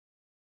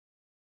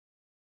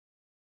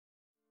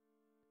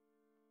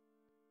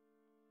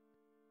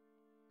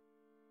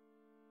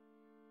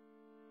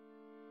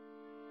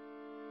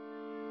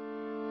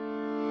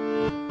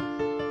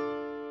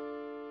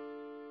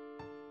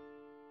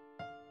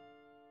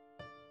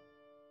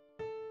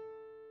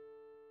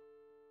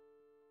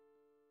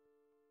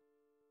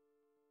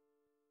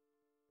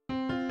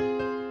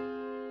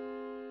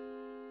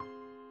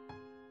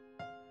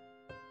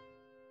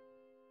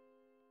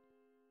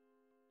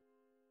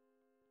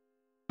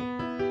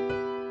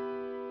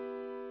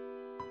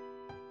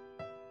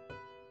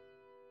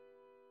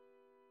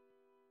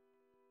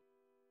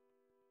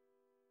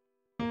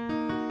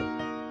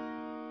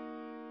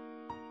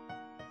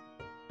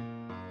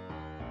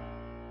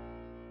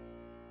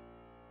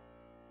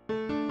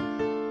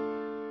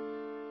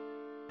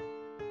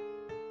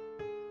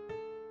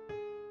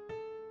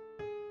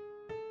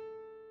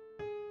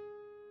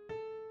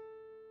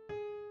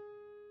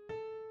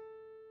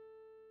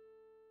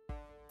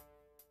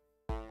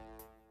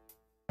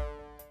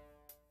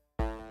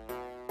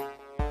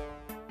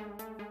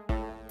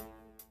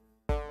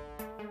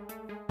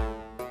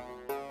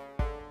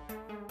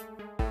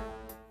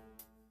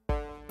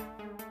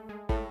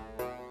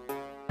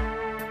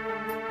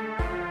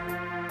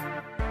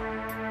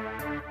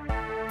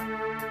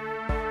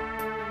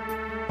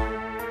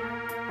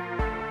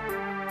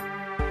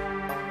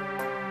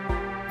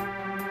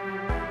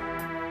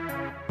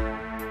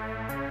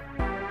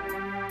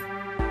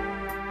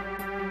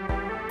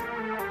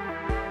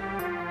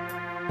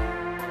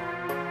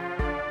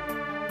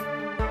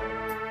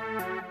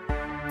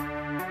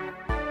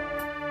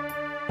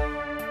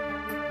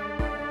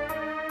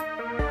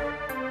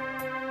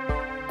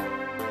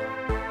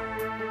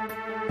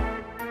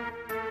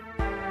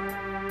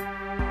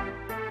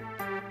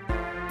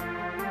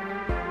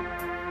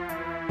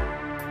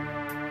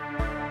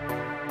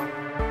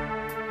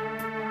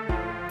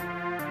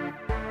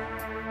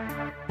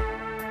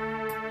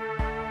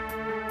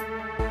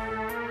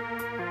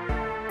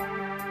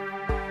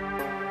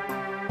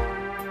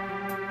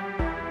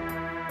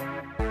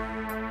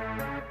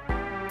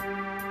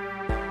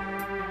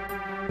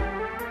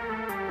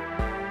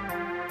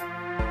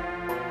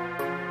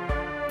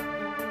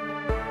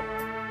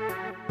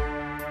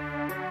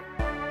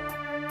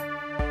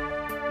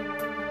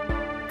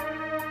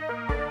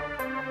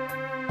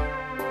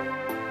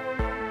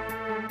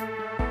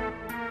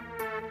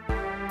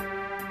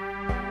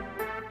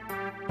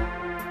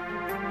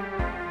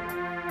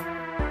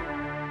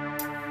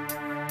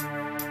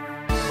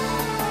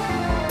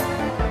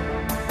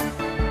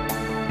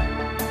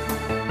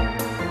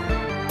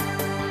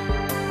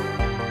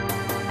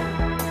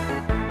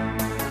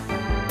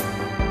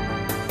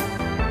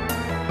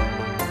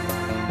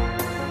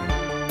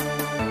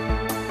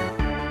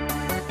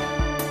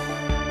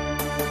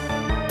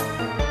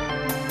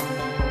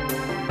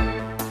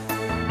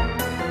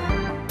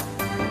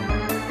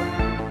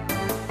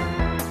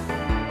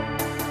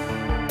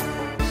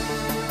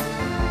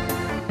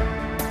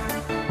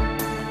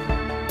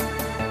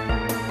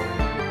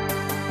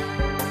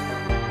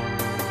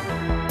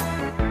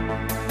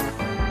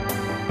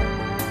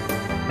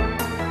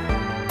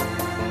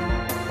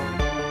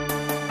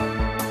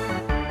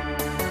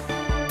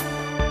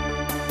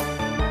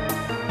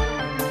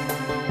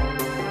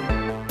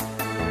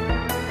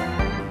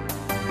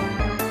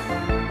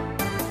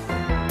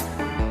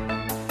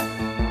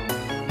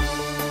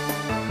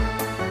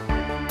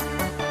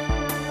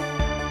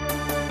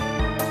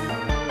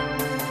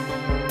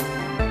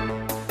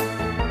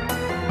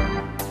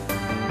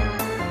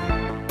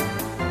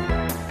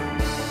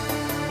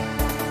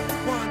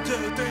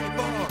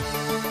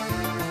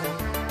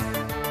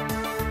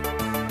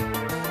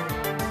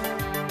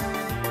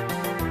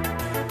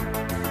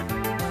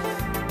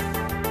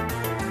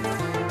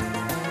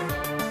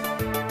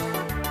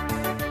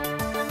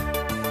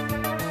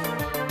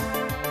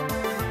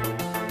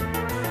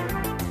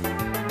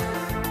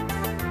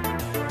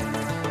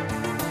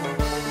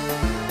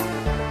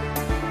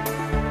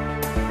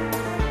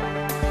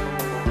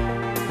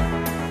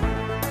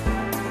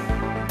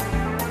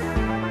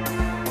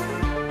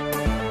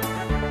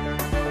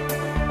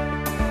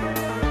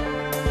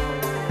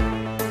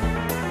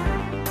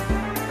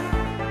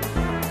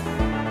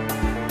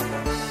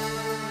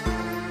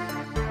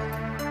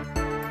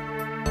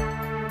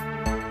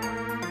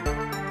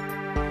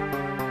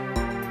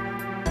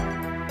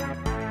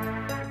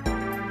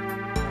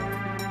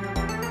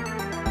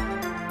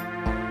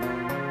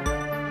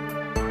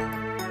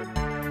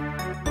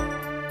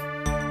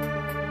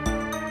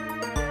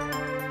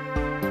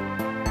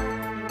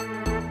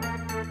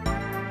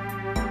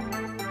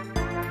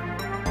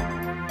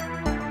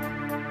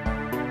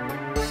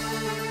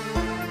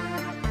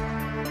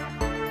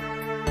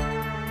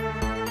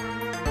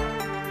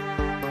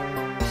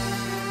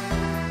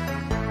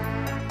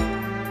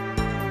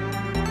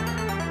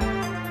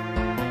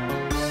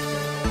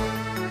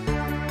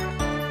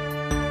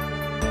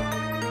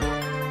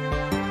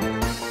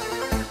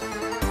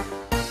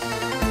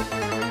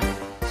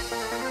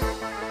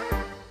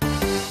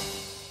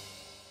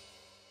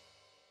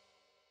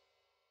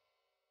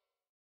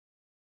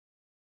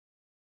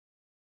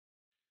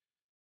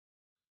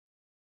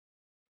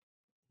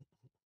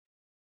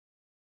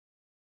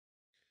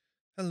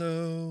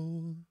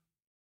Hello.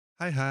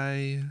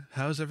 Hi.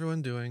 How's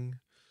everyone doing?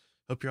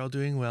 Hope you're all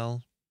doing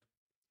well.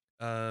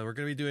 We're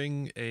gonna be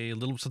doing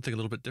something a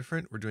little bit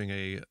different. We're doing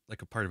a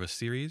part of a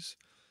series.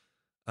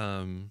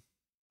 Um,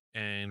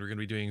 and we're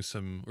gonna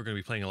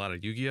be playing a lot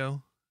of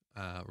Yu-Gi-Oh!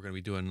 We're gonna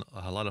be doing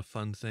a lot of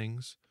fun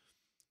things.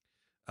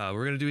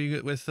 We're gonna do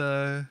it with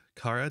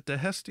Kara de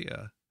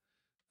Hestia,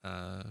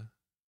 uh,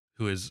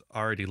 who is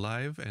already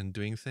live and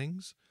doing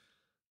things.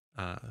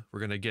 We're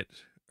gonna get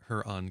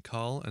her on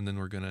call, and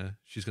then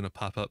she's gonna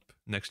pop up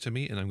next to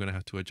me, and I'm gonna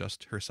have to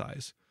adjust her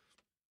size.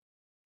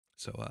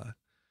 So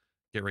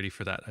get ready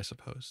for that, I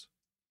suppose.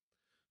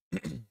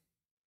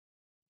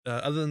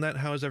 Other than that,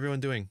 how is everyone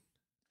doing?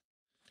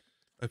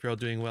 Hope you're all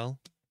doing well.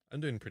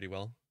 I'm doing pretty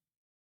well.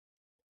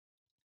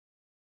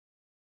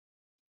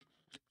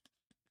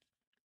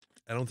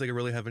 I don't think I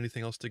really have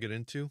anything else to get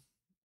into.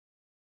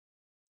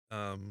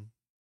 Um.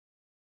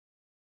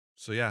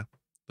 So yeah,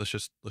 let's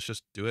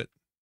just do it.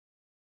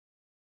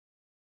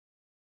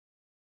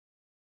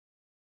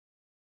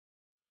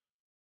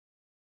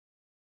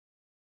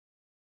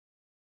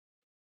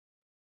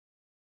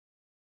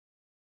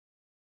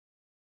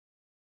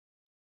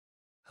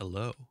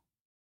 Hello.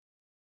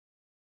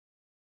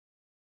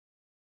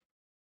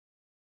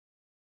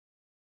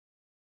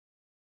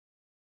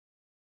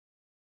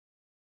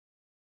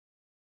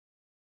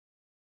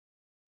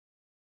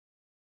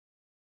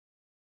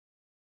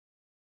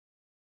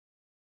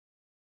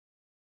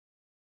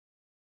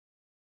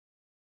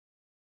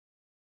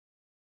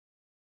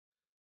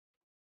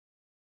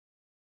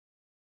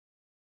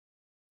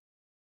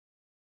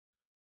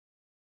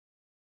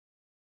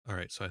 All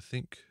right, so I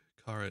think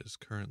Kara is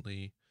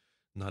currently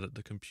not at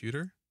the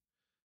computer.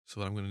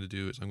 So what I'm going to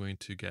do is I'm going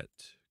to get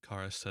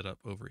Kara set up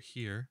over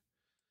here.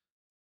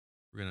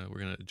 We're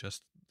gonna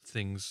adjust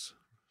things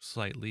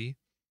slightly,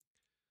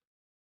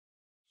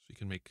 so we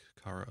can make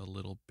Kara a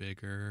little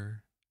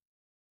bigger.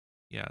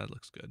 Yeah, that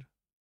looks good.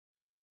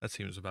 That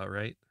seems about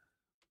right.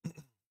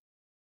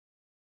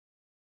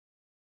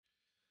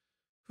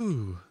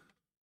 Whew.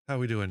 How are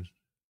we doing?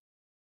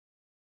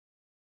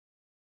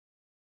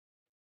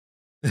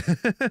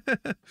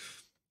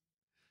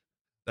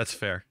 That's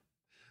fair.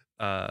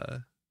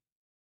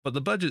 But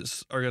the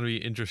budgets are going to be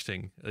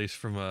interesting, at least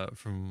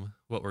from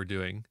what we're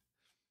doing.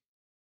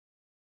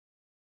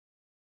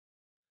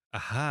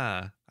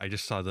 Aha! I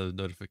just saw the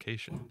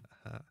notification.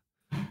 Aha.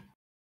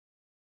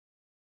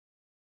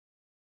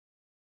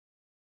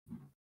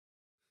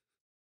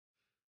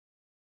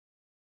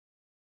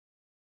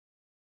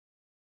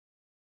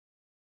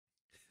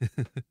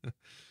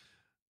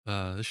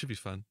 This should be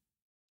fun.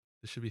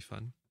 This should be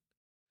fun.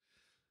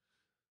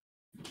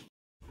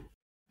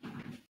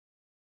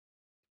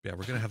 Yeah,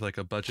 we're gonna have like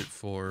a budget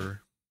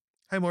for.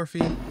 Hi,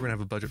 Morphe. We're gonna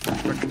have a budget for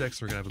structure decks.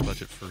 And we're gonna have a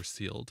budget for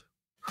sealed.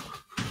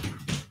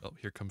 Oh,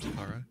 here comes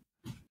Kara.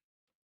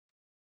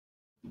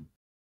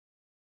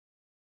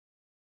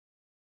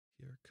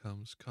 Here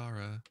comes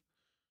Kara.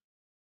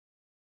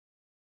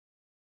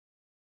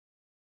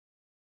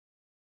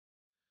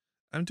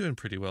 I'm doing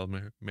pretty well,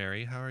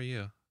 Mary. How are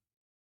you?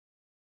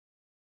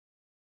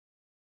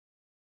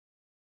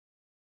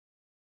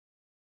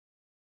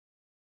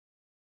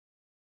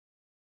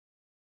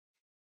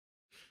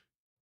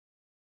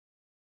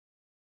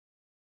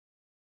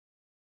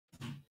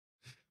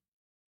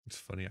 It's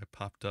funny. I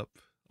popped up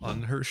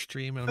on her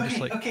stream, and I'm just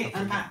like, okay,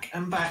 I'm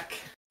back.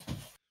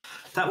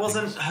 That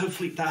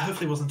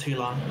hopefully wasn't too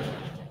long.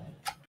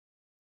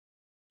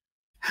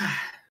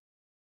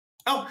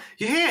 Oh,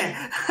 you're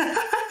here!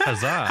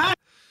 Huzzah!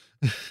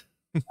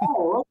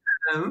 Oh,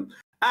 welcome.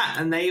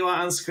 And there you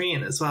are on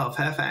screen as well.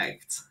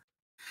 Perfect.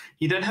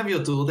 You don't have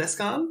your dual disc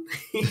on?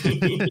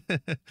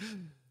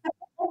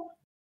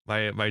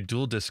 my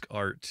dual disc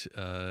art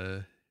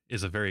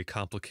is a very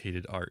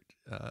complicated art,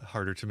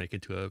 harder to make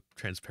into a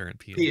transparent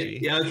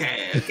PNG. Yeah,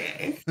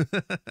 okay.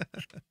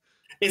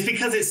 It's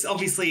because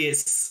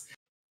it's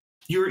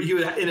you're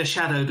in a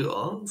shadow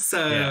duel,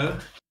 so yeah.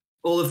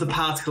 All of the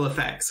particle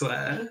effects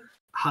were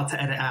hard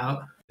to edit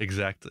out.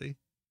 Exactly.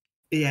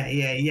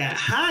 Yeah.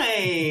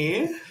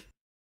 Hi.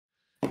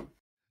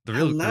 The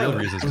real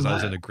reason is because I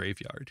was in a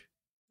graveyard.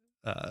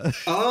 Oh,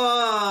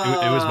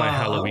 it was my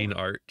Halloween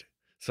art.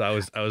 So I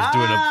was doing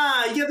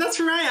yeah, that's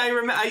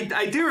right.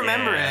 I do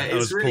remember it. It's I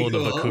was really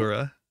pulling cool. a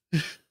Bakura.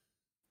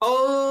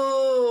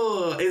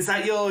 Oh, is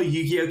that your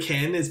Yu-Gi-Oh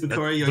kin? Is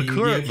Bakura your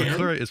Yu-Gi-Oh kin?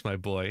 Bakura is my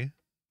boy.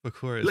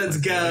 Bakura is Let's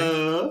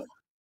go.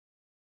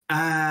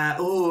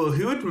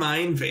 Who would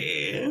mine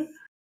be?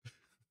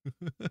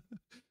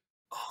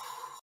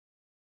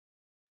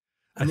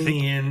 I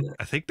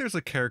think there's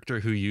a character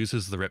who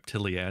uses the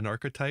reptilian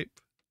archetype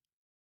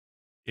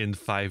in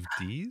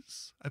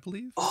 5Ds, I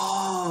believe.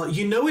 Oh,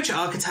 you know which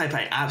archetype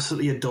I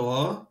absolutely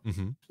adore?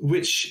 Mm-hmm.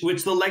 Which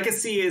the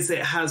legacy is it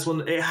has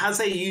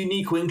a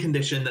unique win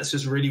condition that's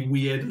just really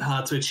weird and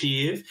hard to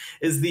achieve.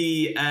 Is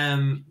the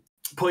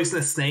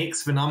poisonous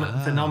snakes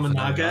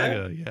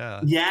Phenomenaga?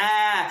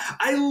 Yeah,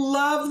 I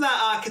love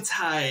that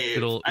archetype.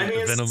 I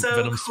mean, it's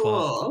so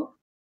cool.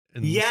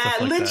 and Yeah,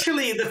 stuff like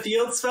literally the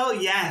field spell.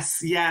 Yes,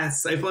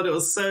 yes. I thought it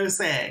was so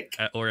sick.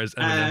 or as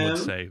Eminem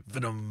would say,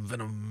 venom,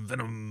 venom,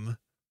 venom.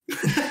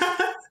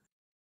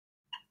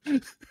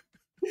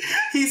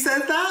 He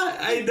said that?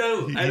 I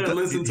don't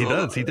listen to he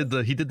does.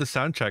 it. He did the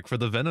soundtrack for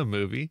the Venom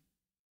movie.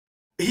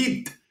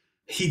 He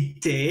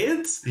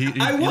did?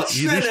 I watched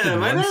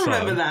Venom. I don't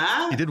remember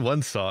that. He did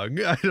one song.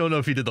 I don't know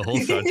if he did the whole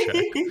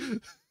soundtrack.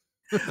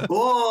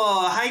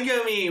 Oh, hi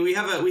Gomi. We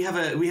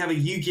have a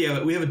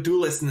Yu-Gi-Oh! We have a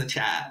duelist in the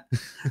chat.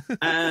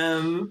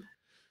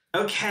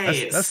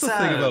 Okay. That's the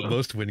thing about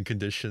most win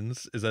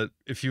conditions, is that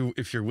if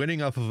you're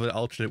winning off of an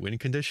alternate win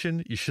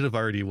condition, you should have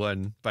already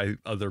won by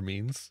other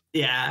means.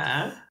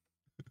 Yeah.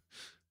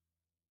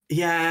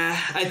 Yeah,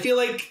 I feel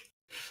like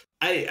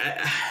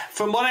I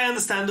from what I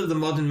understand of the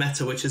modern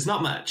meta, which is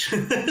not much,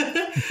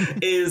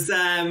 is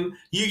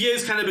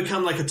Yu-Gi-Oh's kind of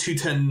become like a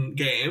 2-turn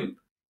game.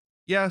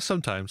 Yeah,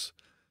 sometimes.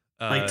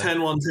 Like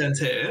turn 1, turn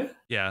 2.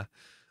 Yeah.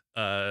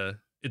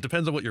 It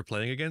depends on what you're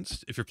playing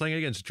against. If you're playing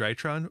against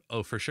Drytron,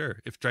 oh, for sure.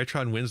 If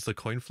Drytron wins the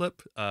coin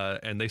flip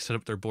and they set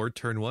up their board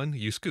turn 1,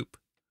 you scoop.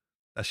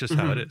 That's just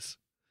how it is.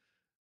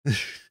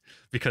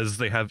 Because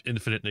they have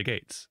infinite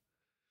negates.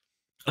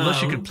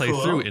 Unless you can play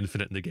through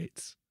infinite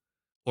negates.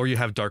 Or you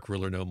have Dark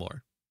Ruler no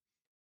more,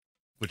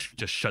 which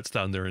just shuts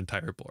down their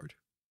entire board.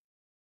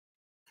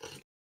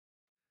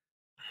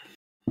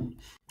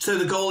 So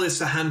the goal is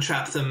to hand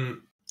trap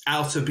them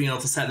out of being able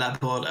to set that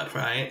board up,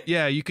 right?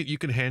 Yeah, you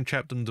can hand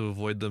trap them to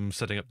avoid them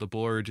setting up the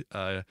board.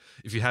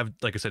 If you have,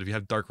 like I said, if you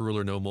have Dark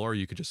Ruler no more,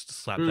 you could just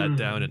slap that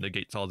down. It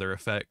negates all their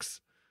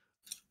effects.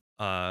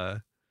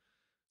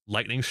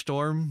 Lightning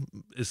Storm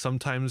is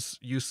sometimes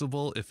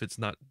usable if it's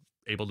not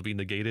able to be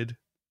negated.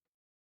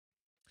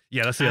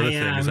 Yeah, that's the other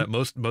thing, is that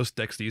most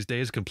decks these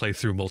days can play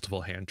through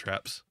multiple hand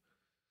traps.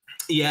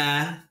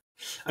 Yeah,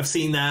 I've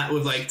seen that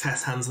with like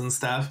test hands and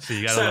stuff. So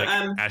you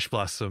gotta Ash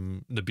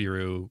Blossom,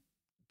 Nibiru,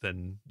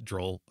 then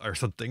Droll or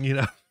something, you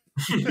know?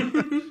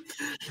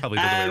 Probably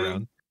the other way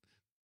around.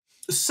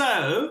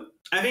 So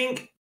I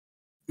think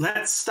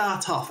let's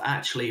start off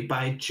actually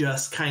by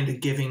just kind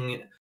of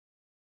giving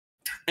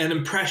an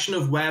impression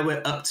of where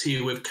we're up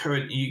to with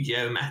current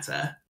Yu-Gi-Oh!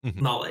 Meta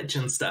knowledge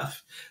and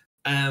stuff.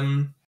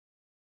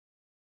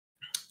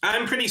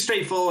 I'm pretty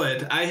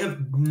straightforward. I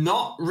have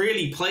not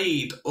really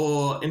played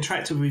or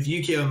interacted with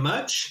Yu-Gi-Oh!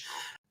 Much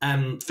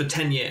for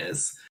 10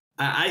 years.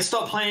 I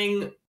stopped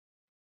playing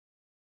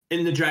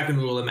in the Dragon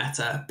Ruler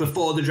meta.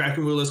 Before the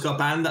Dragon Rulers got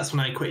banned, that's when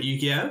I quit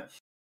Yu-Gi-Oh!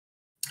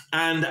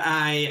 And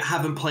I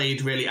haven't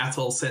played really at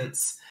all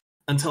since,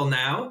 until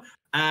now.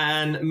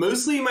 And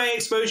mostly my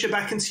exposure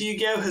back into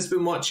Yu-Gi-Oh! Has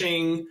been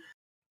watching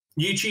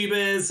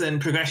YouTubers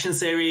and progression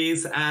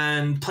series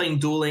and playing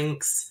Duel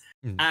Links.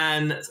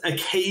 And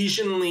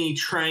occasionally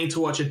trying to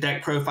watch a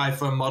deck profile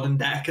for a modern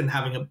deck and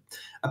having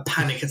a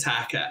panic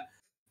attack at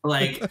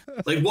like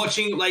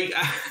watching like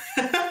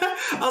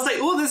I was like,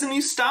 oh, there's a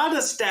new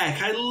Stardust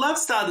deck. I love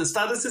Stardust.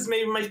 Stardust is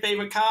maybe my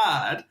favorite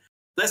card.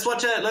 Let's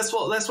watch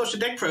a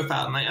deck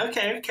profile. I'm like,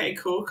 okay,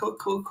 cool.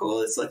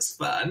 This looks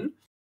fun.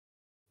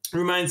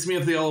 Reminds me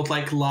of the old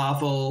like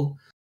Larval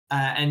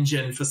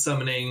engine for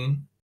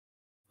summoning.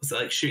 Was it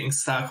like Shooting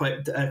Star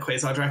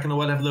Quasar Dragon or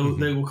whatever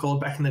they were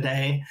called back in the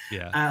day?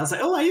 Yeah. I was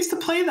like, oh, I used to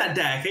play that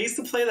deck. I used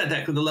to play that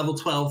deck with the level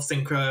 12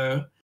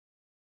 Synchro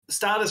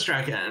Stardust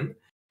Dragon.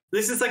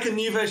 This is like a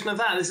new version of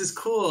that. This is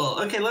cool.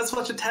 Okay, let's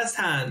watch a test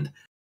hand.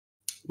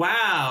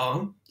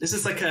 Wow. This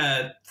is like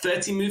a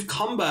 30-move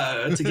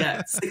combo to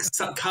get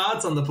 6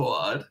 cards on the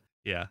board.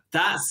 Yeah.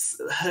 That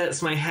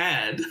hurts my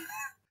head.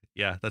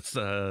 Yeah, that's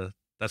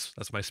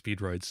my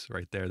speedroids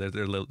right there. They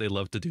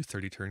love to do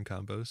 30-turn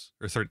combos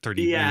or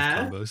 30 move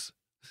combos.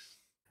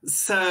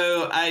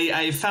 So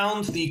I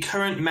found the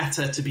current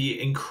meta to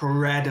be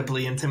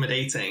incredibly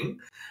intimidating.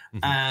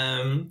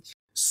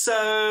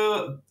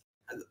 So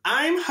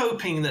I'm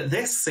hoping that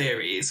this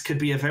series could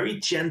be a very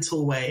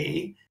gentle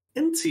way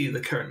into the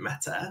current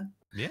meta.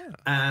 Yeah.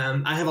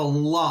 I have a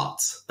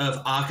lot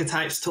of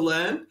archetypes to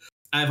learn.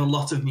 I have a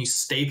lot of new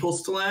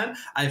staples to learn.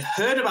 I've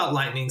heard about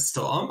Lightning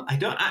Storm. I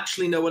don't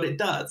actually know what it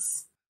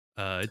does.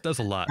 It does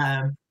a lot.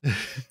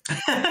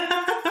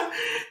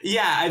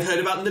 Yeah, I've heard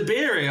about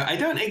Nibiru. I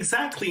don't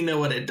exactly know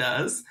what it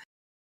does.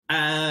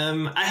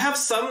 I have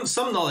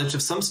some knowledge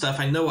of some stuff.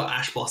 I know what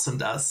Ash Blossom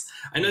does.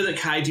 I know that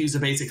Kaijus are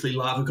basically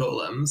lava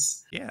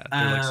golems. Yeah,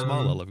 they're like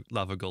small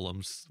lava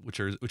golems, which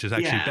is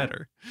actually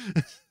better.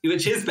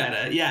 Which is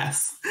better,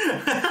 yes.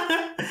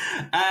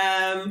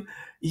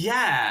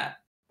 Yeah.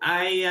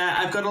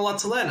 I've got a lot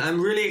to learn. I'm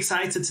really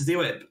excited to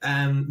do it.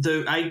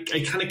 Though I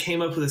kind of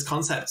came up with this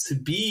concept to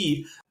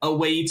be a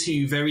way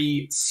to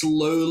very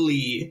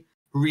slowly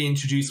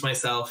reintroduce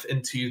myself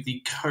into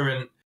the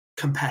current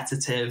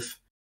competitive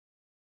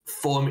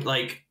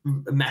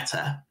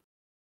meta.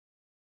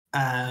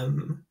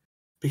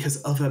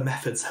 Because other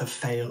methods have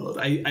failed.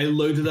 I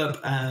loaded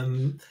up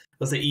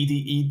was it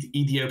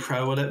EDO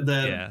Pro?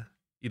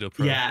 Edo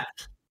Pro. Yeah.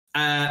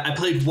 I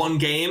played one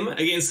game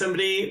against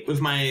somebody with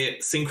my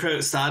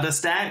Synchro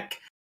Stardust deck,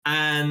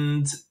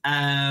 and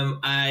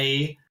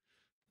I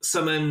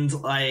summoned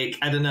like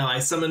I don't know. I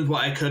summoned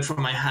what I could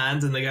from my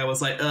hand, and the guy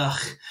was like, "Ugh,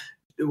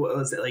 what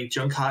was it like?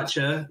 Junk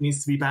Archer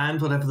needs to be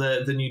banned.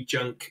 Whatever the new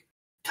junk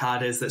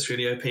card is that's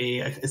really OP.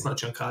 It's not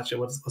Junk Archer.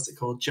 What's it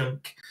called?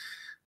 Junk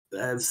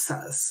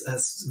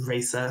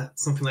Racer,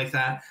 something like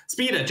that.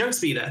 Speeder, Junk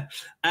Speeder."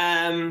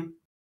 And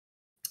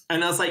I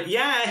was like,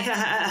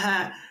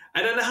 "Yeah,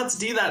 I don't know how to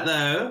do that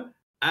though."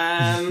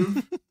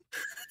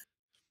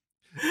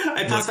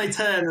 I passed my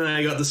turn and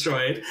I got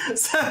destroyed.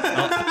 So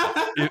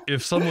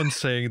if someone's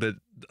saying that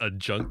a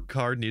junk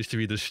card needs to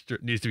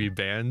be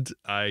banned,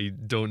 I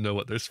don't know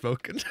what they're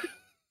spoken.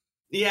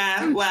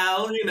 Yeah,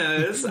 well, who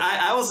knows?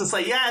 I was just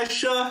like, yeah,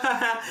 sure.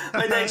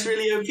 My deck's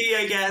really OP,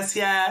 I guess.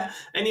 Yeah.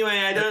 Anyway,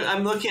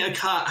 I'm looking at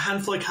a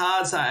handful of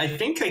cards that I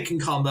think I can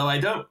combo. I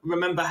don't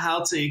remember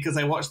how to because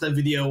I watched that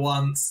video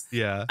once.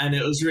 Yeah. And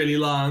it was really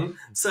long.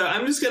 So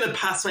I'm just gonna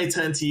pass my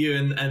turn to you,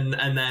 and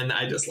then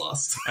I just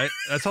lost.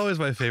 That's always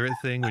my favorite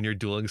thing when you're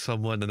dueling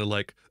someone and they're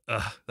like,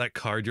 that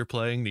card you're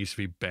playing needs to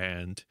be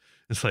banned.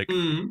 It's like,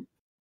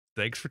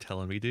 thanks for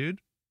telling me, dude.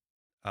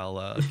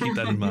 I'll keep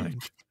that in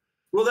mind.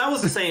 Well, that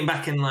was the same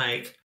back in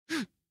like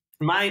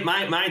my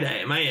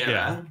day, my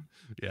era.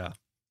 Yeah.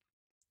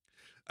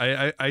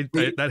 I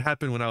that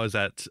happened when I was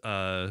at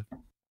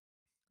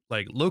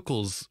like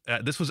locals.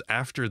 This was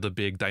after the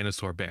big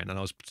dinosaur ban, and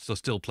I was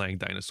still playing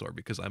dinosaur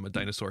because I'm a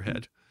dinosaur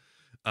head.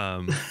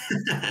 And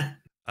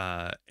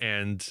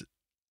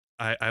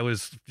I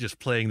was just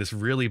playing this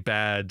really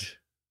bad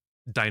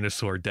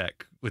dinosaur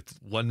deck with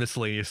one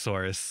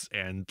miscellaneousaurus,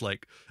 and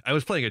like I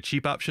was playing a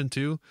cheap option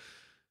too.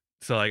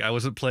 So like I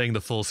wasn't playing the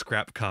full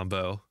scrap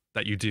combo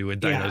that you do in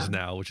Dinos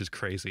now, which is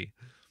crazy.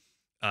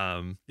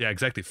 Yeah,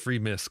 exactly. Free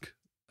Misk.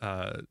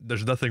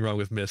 There's nothing wrong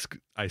with Misk,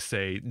 I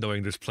say,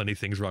 knowing there's plenty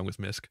things wrong with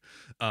Misk.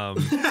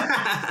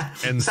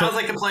 And sounds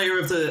like a player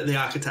of the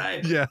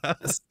archetype. Yeah.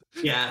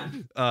 Yeah.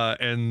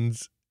 And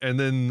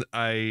then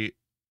I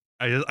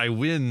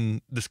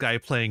win this guy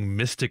playing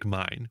Mystic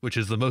Mine, which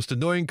is the most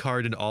annoying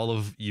card in all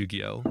of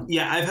Yu-Gi-Oh.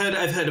 Yeah, I've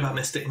heard about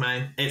Mystic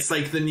Mine. It's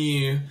like the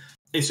new.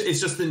 It's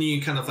just the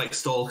new kind of like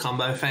stall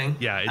combo thing.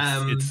 Yeah,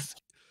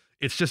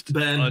 it's just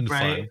burn, unfun.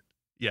 right?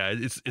 Yeah,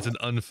 it's an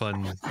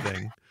unfun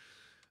thing.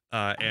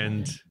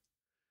 And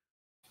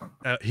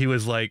he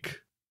was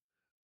like,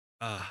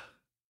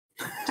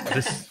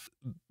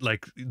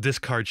 this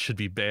card should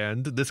be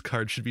banned. This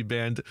card should be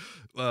banned.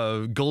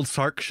 Gold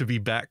Sark should be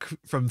back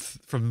from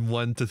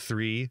 1 to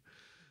 3.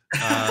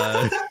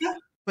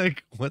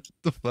 Like what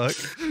the fuck?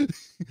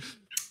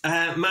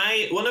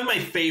 One of my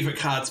favorite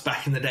cards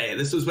back in the day.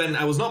 This was when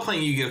I was not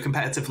playing Yu-Gi-Oh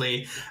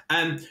competitively.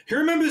 Who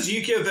remembers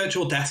Yu-Gi-Oh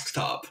Virtual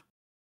Desktop?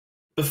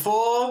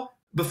 Before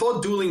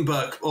Dueling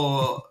Book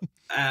or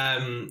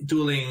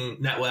Dueling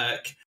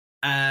Network,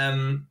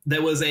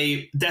 there was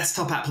a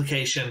desktop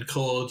application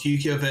called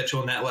Yu-Gi-Oh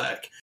Virtual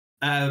Network,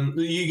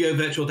 Yu-Gi-Oh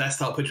Virtual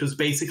Desktop, which was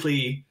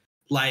basically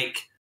like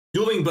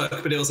Dueling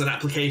Book, but it was an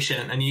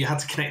application, and you had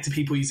to connect to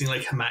people using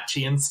like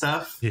Hamachi and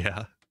stuff.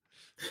 Yeah.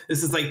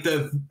 This is like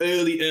the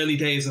early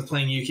days of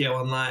playing Yu-Gi-Oh!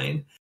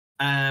 Online.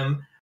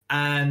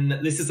 And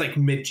this is like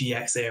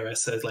mid-GX era,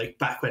 so like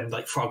back when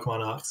like Frog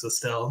Monarchs were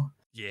still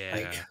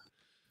like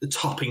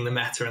topping the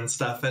meta and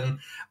stuff. And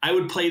I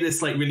would play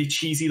this like really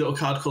cheesy little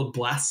card called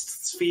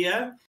Blast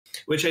Sphere,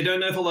 which I don't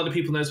know if a lot of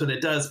people knows what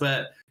it does,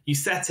 but you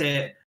set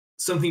it,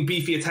 something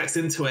beefy attacks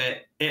into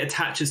it, it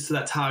attaches to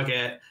that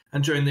target,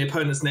 and during the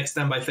opponent's next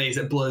standby phase,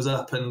 it blows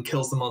up and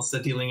kills the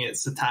monster, dealing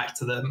its attack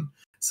to them.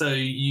 So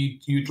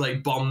you'd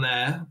like bomb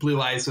their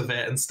blue eyes with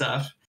it and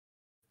stuff.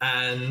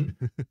 And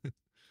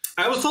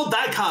I was told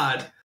that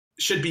card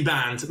should be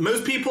banned.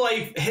 Most people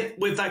I hit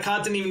with that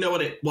card didn't even know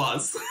what it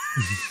was.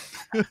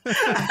 Like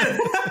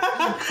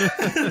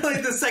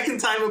the second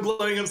time of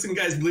blowing up some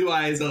guy's blue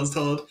eyes, I was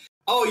told,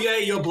 "Oh yeah,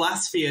 your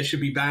Blasphere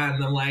should be banned."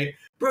 And I'm like,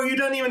 bro, you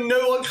don't even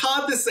know what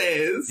card this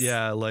is.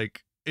 Yeah,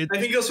 like I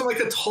think it was from like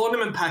a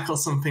tournament pack or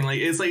something.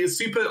 Like it's like a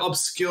super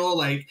obscure.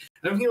 Like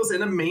I don't think it was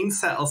in a main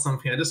set or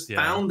something. I just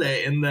found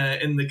it in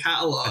the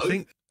catalog. I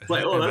think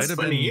like, oh, that's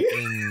funny.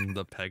 In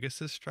the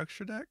Pegasus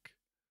structure deck.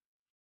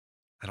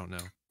 I don't know.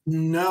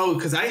 No,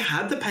 because I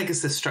had the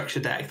Pegasus structure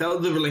deck. That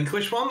was the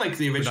relinquished one, like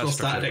the original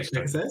starter deck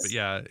Pegasus. But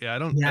yeah, I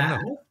don't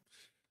know.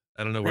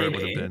 I don't know where it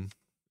would have been.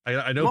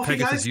 I know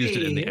Pegasus used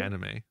it in the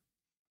anime.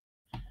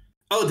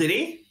 Oh, did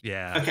he?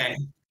 Yeah. Okay.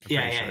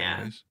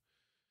 Yeah.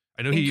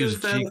 I know he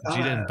used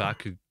Jigen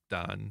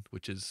Bakudan,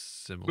 which is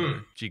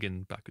similar.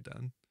 Jigen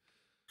Bakudan.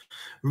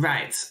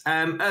 Right.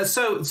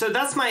 So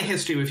that's my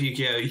history with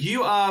Yu-Gi-Oh!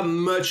 You are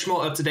much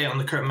more up to date on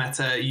the current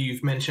meta.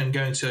 You've mentioned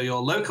going to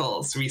your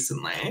locals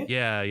recently.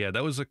 Yeah.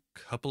 That was a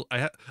couple.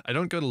 I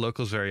don't go to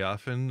locals very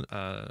often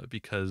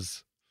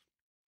because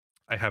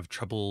I have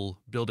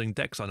trouble building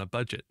decks on a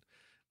budget.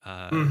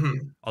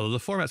 Although the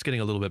format's getting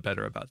a little bit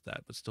better about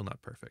that, but still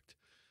not perfect.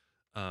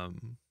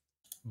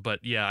 But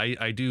yeah,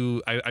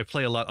 I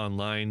play a lot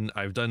online.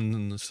 I've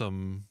done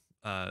some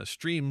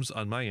streams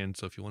on my end,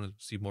 so if you want to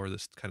see more of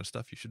this kind of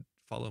stuff, you should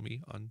follow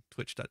me on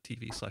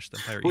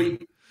twitch.tv/Thempire Iain.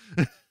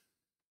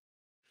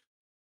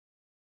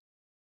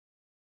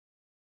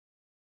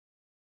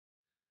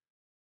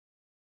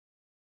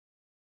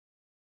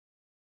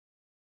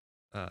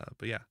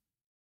 But yeah.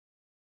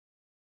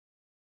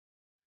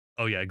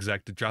 Oh yeah,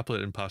 exactly.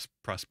 Droplet and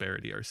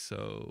Prosperity are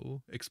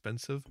so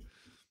expensive.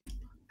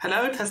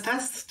 Hello, test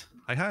test.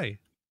 Hi.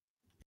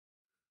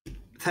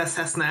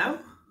 Test now.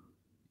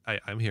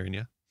 I'm hearing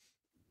you.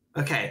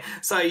 Okay,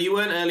 so you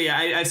weren't earlier.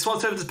 I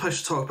swapped over to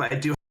push to talk, but I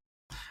do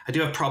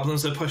have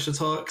problems with push to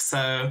talk,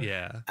 so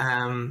yeah.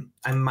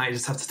 I might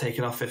just have to take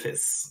it off if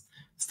it's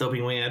still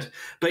being weird.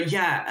 But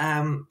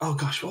yeah, oh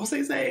gosh, what was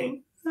I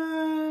saying?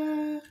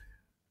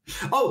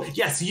 Oh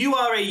yes, you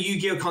are a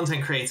Yu-Gi-Oh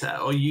content creator,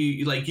 or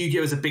you like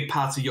Yu-Gi-Oh is a big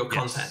part of your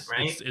content,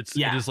 right? It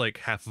is like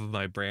half of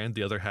my brand,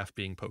 the other half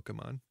being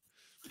Pokemon.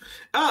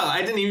 Oh,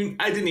 I didn't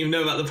even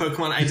know about the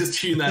Pokemon. I just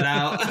tuned that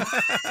out.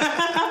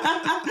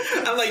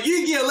 I'm like,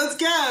 Yu-Gi-Oh, let's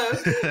go.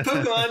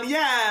 Pokemon,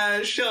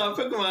 yeah, sure,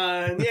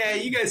 Pokemon. Yeah,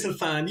 you guys have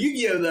fun.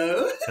 Yu-Gi-Oh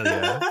though. Hell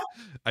yeah.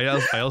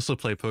 I also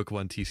play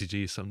Pokemon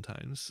TCG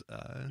sometimes.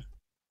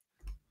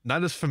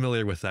 Not as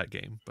familiar with that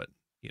game, but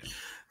you know.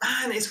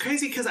 Man, it's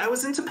crazy because I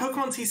was into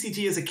Pokemon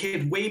TCG as a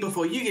kid way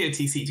before Yu-Gi-Oh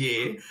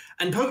TCG,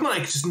 and Pokemon I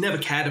just never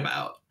cared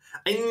about.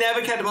 I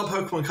never cared about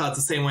Pokemon cards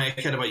the same way I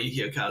cared about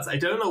Yu-Gi-Oh cards. I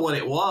don't know what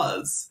it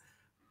was.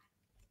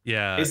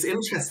 Yeah, it's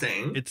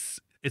interesting.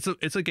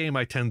 It's a game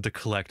I tend to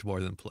collect more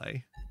than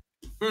play.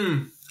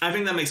 I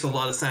think that makes a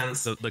lot of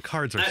sense. The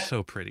cards are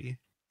so pretty.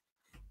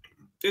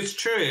 It's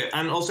true,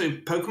 and also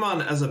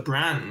Pokemon as a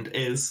brand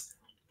is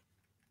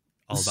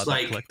all about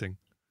like, collecting.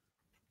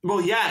 Well,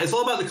 yeah, it's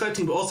all about the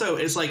collecting, but also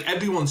it's like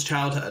everyone's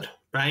childhood,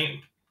 right?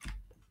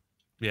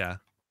 Yeah.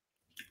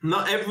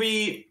 Not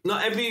every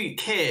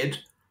kid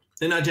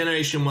in our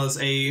generation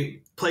was a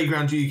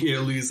playground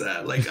Yu-Gi-Oh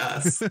loser like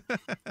us.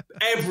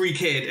 Every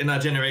kid in our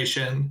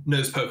generation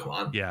knows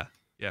Pokemon. Yeah,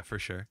 for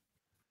sure.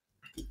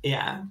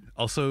 Yeah.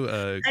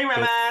 Also, hey,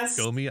 Ramas.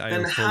 Gomi, I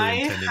am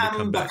fully intending to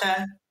come back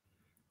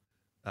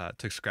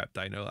to Scrap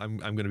Dino. I'm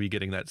going to be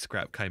getting that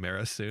Scrap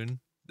Chimera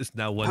soon. It's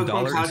now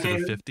 $1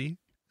 instead of $50.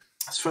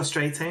 It's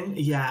frustrating.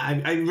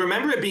 Yeah, I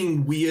remember it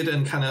being weird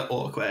and kind of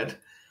awkward.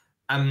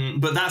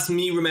 But that's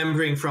me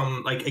remembering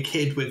from like a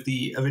kid with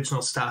the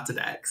original starter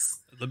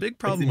decks. The big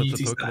problem with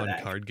the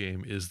Pokemon card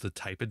game is the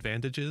type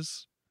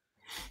advantages.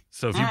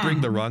 So if you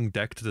bring the wrong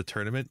deck to the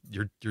tournament,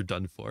 you're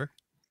done for.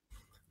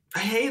 I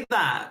hate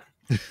that.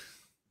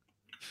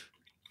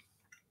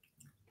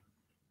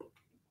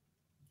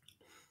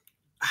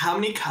 How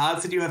many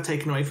cards did you have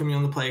taken away from you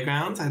on the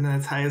playground? I had an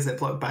entire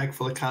Ziploc bag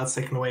full of cards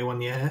taken away one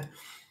year.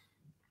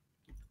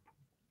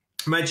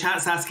 My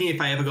chat's asking if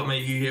I ever got my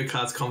Yu-Gi-Oh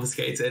cards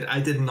confiscated.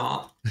 I did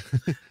not.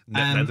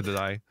 Neither did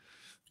I.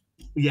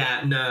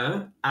 Yeah,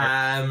 no.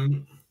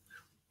 I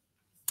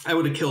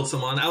would have killed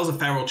someone. I was a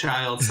feral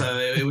child, so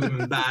it would have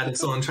been bad if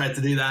someone tried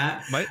to do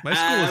that. My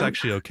school was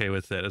actually okay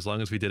with it as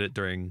long as we did it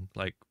during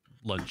like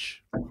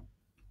lunch.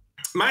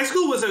 My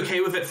school was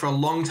okay with it for a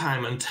long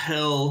time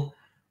until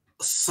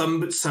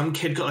some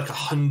kid got like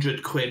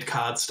 100 quid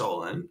card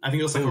stolen. I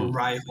think it was like a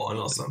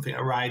Rhydon or something,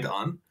 a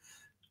Rhydon.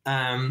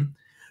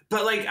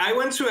 But like I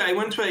went to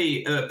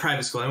a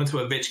private school. I went to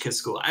a rich kid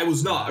school. I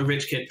was not a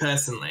rich kid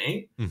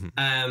personally.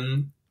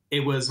 Mm-hmm.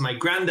 It was my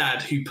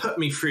granddad who put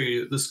me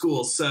through the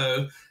school.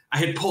 So I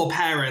had poor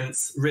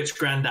parents, rich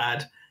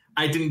granddad.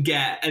 I didn't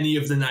get any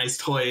of the nice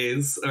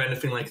toys or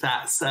anything like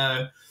that.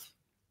 So,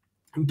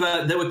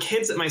 but there were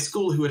kids at my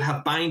school who would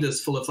have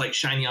binders full of like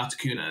shiny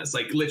Articunas.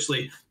 Like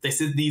literally, they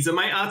said, "These are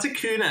my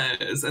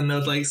Articunas," and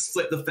they'd like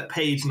split the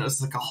page, and it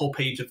was like a whole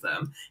page of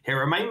them. Here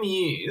are my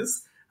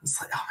Mews. It's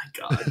like, oh my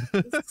god.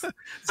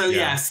 So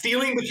yeah,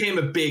 stealing became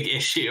a big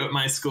issue at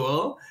my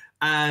school,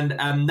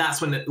 and that's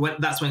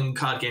when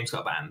card games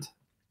got banned.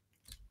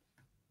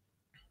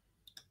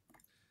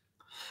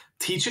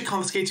 Teacher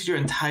confiscated your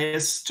entire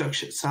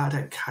structured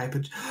starter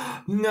deck.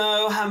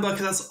 No,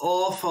 Hamburger, that's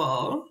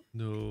awful.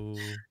 No.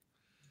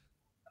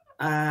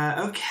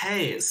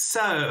 Okay,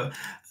 so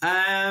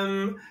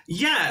so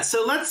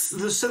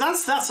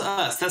that's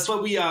us. That's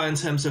what we are in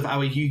terms of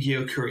our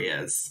Yu-Gi-Oh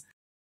careers.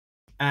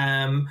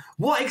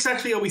 What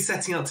exactly are we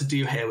setting out to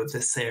do here with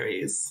this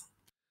series?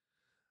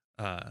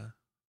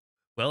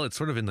 Well, it's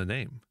sort of in the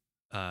name.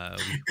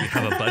 We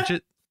have a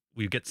budget,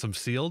 we get some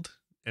sealed,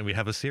 and we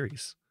have a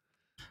series.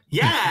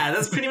 Yeah,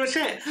 that's pretty much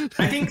it.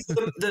 I think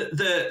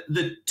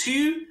the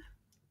two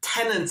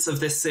tenets of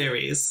this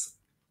series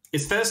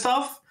is, first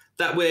off,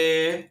 that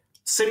we're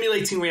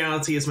simulating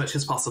reality as much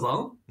as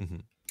possible,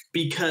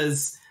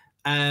 because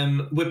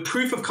we're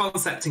proof of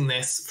concepting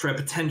this for a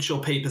potential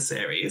paper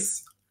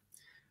series.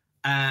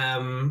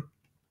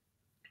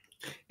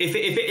 If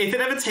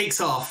it ever takes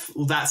off,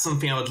 well, that's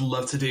something I would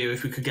love to do.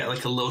 If we could get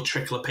like a little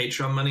trickle of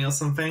Patreon money or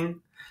something.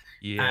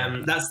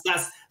 Yeah, that's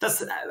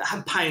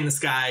pie in the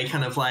sky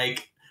kind of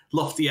like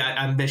lofty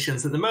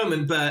ambitions at the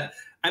moment. But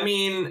I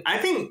mean, I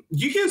think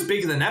Yu-Gi-Oh's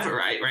bigger than ever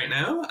right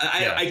now.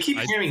 I keep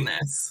hearing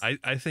this.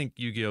 I think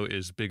Yu-Gi-Oh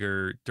is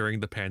bigger during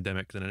the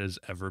pandemic than it has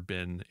ever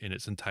been in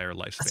its entire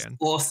lifespan. That's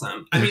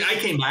awesome. I mean, I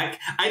came back.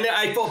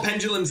 I thought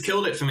Pendulums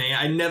killed it for me.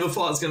 I never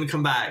thought I was going to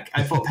come back.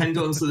 I thought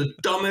Pendulums were the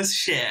dumbest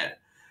shit.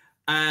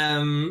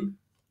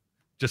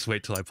 Just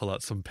wait till I pull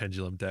out some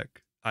Pendulum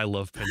deck. I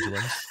love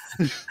pendulums.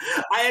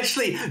 I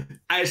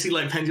actually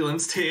like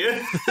pendulums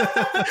too.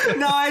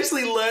 No, I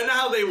actually learned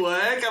how they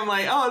work. I'm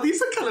like, oh,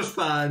 these are kind of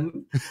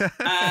fun.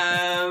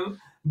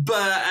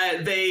 But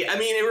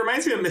it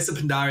reminds me of Mists of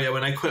Pandaria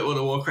when I quit World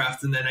of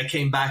Warcraft, and then I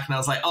came back and I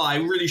was like, oh, I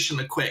really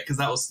shouldn't have quit because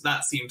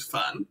that seemed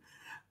fun.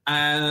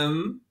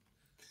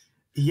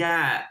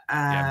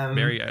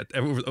 Mary,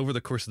 over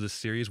the course of this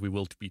series, we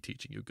will be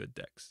teaching you good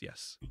decks.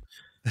 Yes.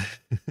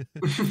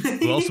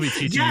 We'll also be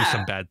teaching you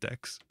some bad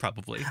decks,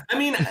 probably. I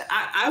mean,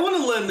 I want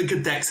to learn the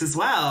good decks as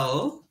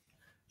well.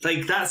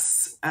 Like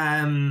that's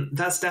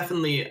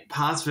definitely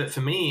part of it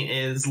for me,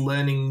 is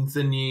learning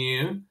the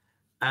new,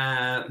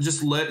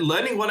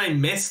 learning what I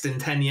missed in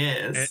 10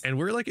 years. And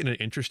we're like in an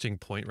interesting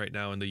point right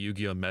now in the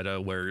Yu-Gi-Oh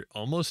meta where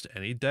almost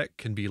any deck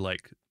can be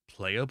like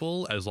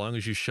playable as long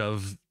as you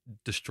shove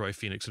Destroy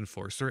Phoenix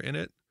Enforcer in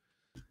it.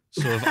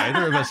 So if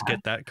either of us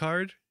get that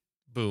card,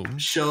 boom.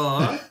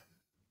 Sure.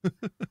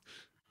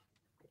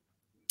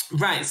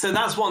 Right, so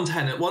that's one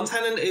tenet. One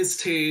tenet is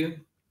to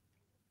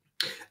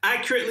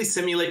accurately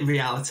simulate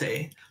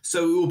reality.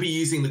 So we will be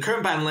using the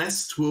current ban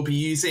list. We'll be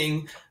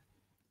using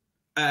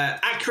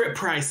accurate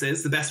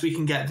prices, the best we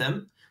can get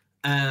them.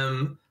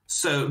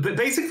 But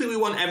basically we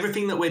want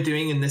everything that we're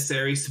doing in this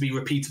series to be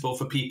repeatable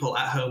for people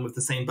at home with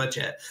the same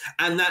budget.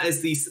 And that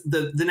is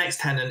the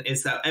next tenet,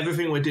 is that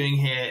everything we're doing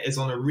here is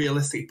on a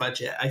realistic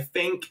budget. I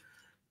think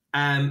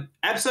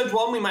episode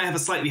 1, we might have a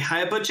slightly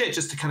higher budget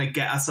just to kind of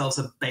get ourselves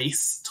a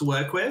base to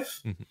work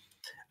with. Mm-hmm.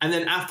 And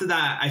then after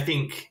that, I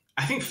think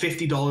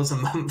 $50 a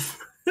month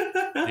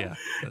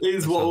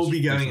is what we'll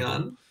be going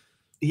on.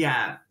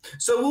 Yeah.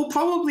 So we'll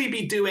probably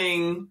be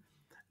doing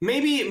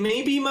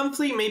maybe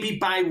monthly, maybe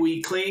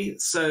bi-weekly.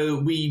 So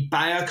we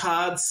buy our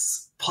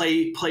cards,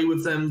 play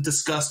with them,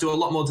 discuss, do a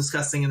lot more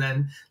discussing, and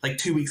then like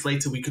 2 weeks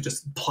later we could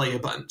just play a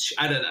bunch.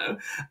 I don't know.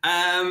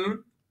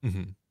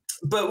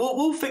 But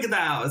we'll figure that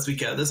out as we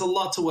go. There's a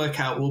lot to work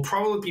out. We'll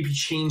probably be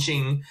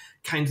changing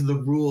kind of the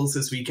rules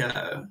as we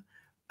go.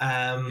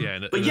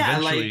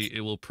 Eventually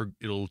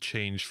it'll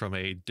change from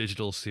a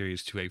digital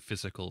series to a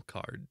physical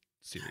card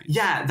series.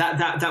 Yeah,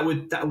 that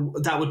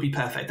would be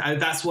perfect.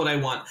 That's what I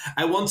want.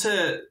 I want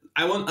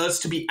us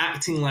to be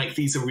acting like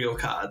these are real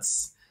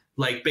cards,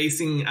 like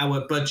basing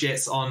our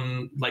budgets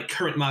on like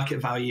current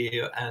market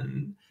value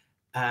and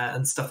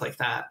stuff like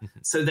that. Mm-hmm.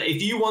 So that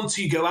if you want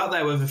to go out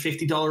there with a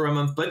 $50 a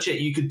month budget,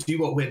 you could do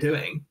what we're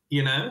doing,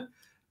 you know?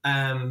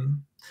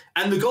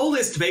 And the goal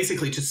is to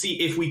basically to see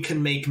if we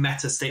can make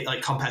meta state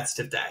like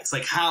competitive decks.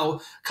 Like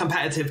how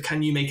competitive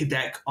can you make a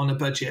deck on a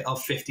budget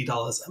of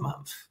 $50 a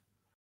month?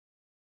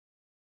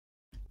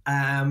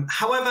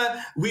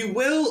 However, we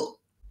will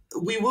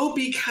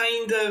be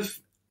kind of...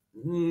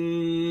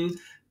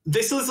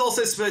 this is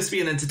also supposed to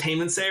be an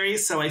entertainment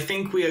series, so I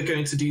think we are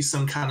going to do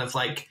some kind of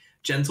like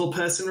gentle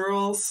person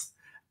rules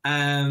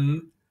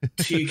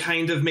to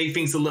kind of make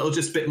things a little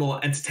just bit more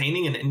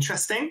entertaining and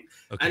interesting,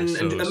 and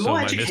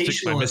more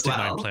educational my as well. Mystic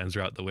Mind plans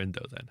are out the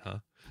window then, huh?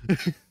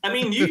 I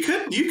mean, you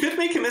could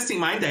make a Mystic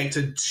Mind deck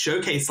to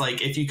showcase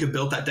like if you could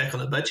build that deck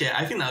on a budget.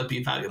 I think that would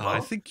be valuable. I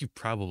think you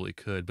probably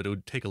could, but it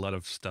would take a lot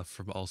of stuff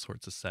from all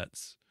sorts of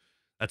sets.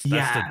 That's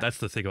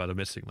the thing about a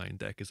Mystic Mind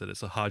deck, is that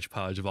it's a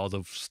hodgepodge of all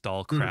the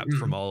stall crap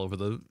from all over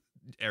the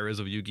eras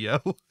of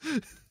Yu-Gi-Oh.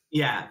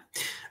 Yeah.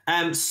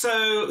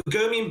 So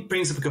Gomi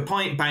brings up a good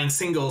point, buying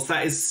singles.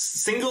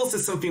 Singles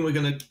is something we're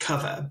going to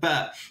cover,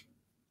 but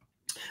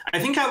I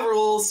think our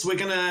rules, we're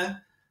going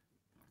to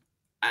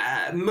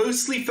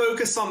mostly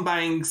focus on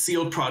buying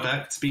sealed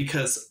products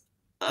because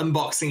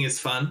unboxing is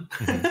fun.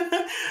 Mm-hmm.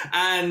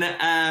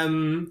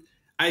 And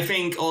I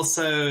think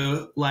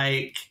also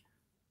like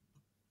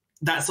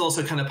that's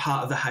also kind of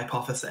part of the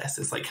hypothesis.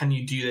 It's like, can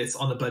you do this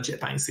on a budget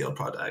buying sealed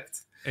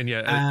product?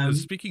 And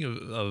speaking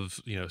of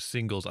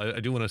singles, I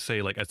do want to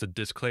say, like, as a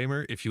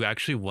disclaimer, if you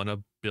actually want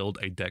to build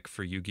a deck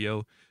for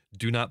Yu-Gi-Oh,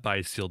 do not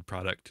buy sealed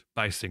product,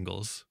 buy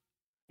singles.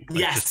 Like,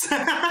 yes.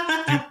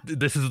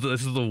 This is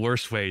the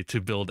worst way to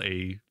build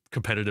a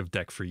competitive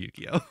deck for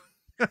Yu-Gi-Oh.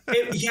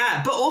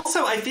 Yeah, but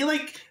also I feel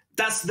like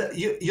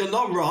you're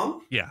not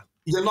wrong. Yeah.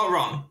 You're not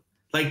wrong.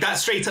 Like that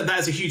straight up, that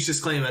is a huge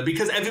disclaimer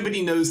because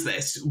everybody knows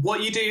this.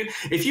 What you do,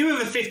 if you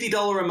have a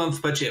 $50 a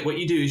month budget, what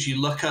you do is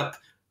you look up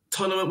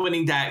tournament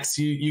winning decks,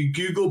 you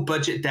Google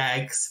budget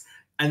decks,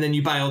 and then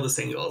you buy all the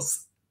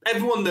singles.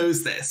 Everyone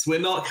knows this. We're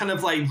not kind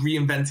of like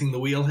reinventing the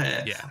wheel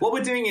here. Yeah. What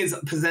we're doing is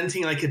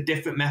presenting like a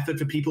different method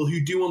for people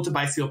who do want to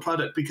buy sealed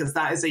product, because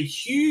that is a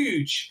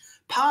huge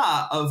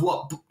part of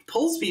what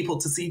pulls people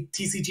to see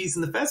TCGs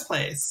in the first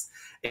place.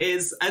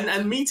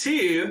 And me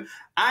too.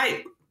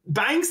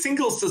 Buying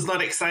singles does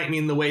not excite me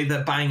in the way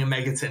that buying a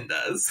Megaton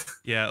does.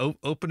 Yeah,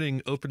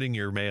 opening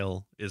your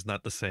mail is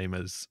not the same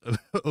as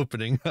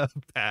opening a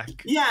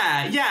pack.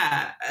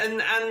 Yeah,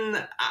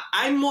 and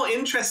I'm more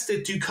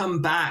interested to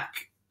come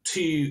back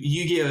to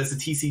Yu-Gi-Oh as a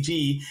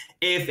TCG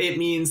if it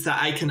means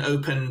that I can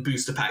open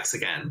booster packs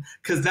again,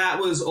 because that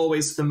was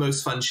always the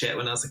most fun shit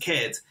when I was a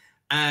kid.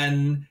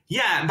 And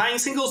yeah, buying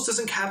singles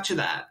doesn't capture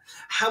that.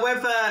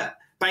 However,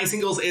 buying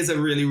singles is a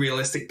really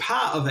realistic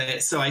part of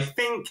it, so I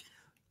think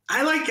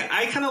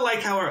I kind of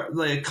like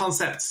the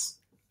concepts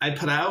I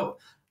put out.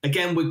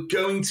 Again, we're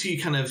going to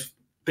kind of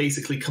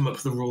basically come up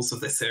with the rules of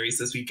this series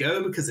as we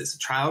go because it's a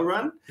trial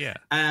run. Yeah.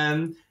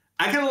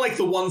 I kind of like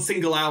the one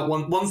single out,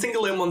 one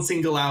single in, one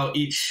single out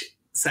each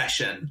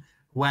session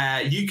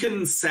where you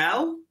can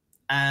sell.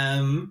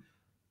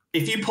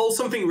 If you pull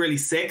something really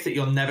sick that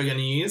you're never going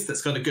to use,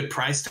 that's got a good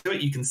price to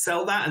it, you can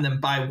sell that and then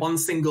buy one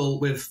single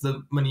with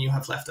the money you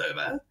have left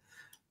over.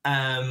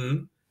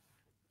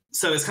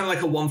 So it's kind of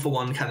like a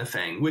 1-for-1 kind of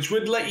thing, which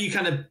would let you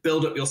kind of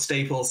build up your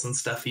staples and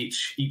stuff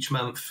each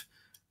month.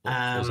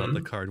 Pulls out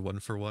the card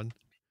 1-for-1.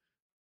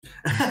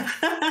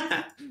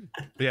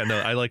 Yeah, no,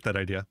 I like that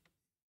idea.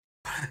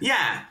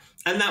 Yeah,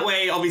 and that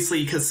way,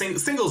 obviously, because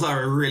singles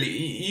are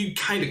you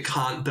kind of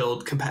can't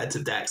build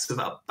competitive decks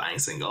without buying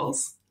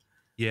singles.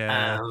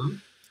 Yeah,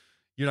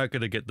 you're not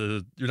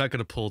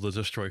gonna pull the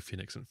Destroy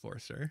Phoenix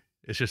Enforcer.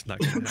 It's just not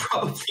gonna happen.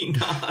 Probably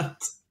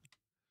not.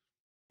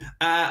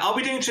 Are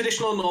we doing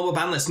traditional normal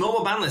ban list?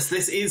 Normal ban list.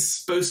 This is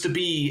supposed to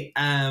be.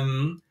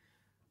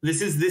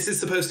 This is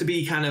supposed to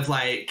be kind of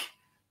like.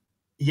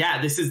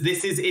 Yeah, this is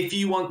if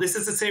you want. This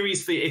is a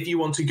series for if you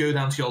want to go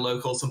down to your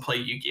locals and play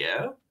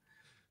Yu-Gi-Oh.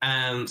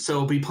 So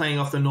we'll be playing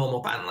off the normal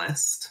ban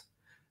list.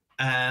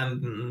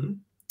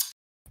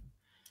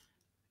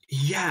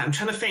 Yeah, I'm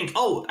trying to think.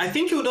 Oh, I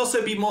think it would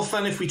also be more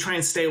fun if we try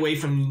and stay away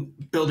from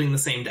building the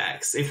same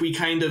decks. If we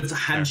kind of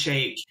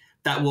handshake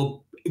that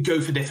will go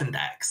for different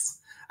decks.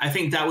 I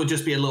think that would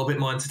just be a little bit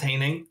more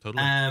entertaining.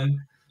 Totally.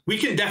 We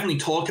can definitely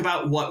talk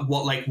about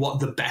what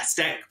the best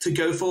deck to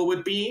go for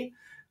would be.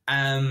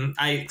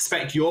 I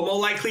expect you're more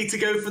likely to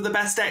go for the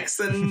best decks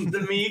than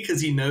me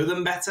because you know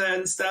them better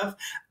and stuff.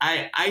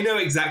 I know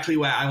exactly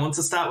where I want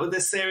to start with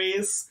this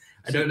series.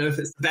 I don't know if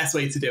it's the best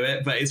way to do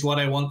it, but it's what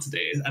I want to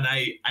do, and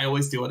I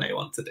always do what I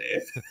want to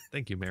do.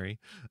 Thank you, Mary.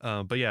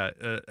 But yeah,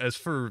 as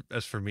for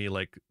me,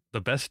 like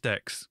the best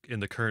decks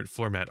in the current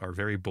format are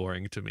very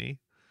boring to me.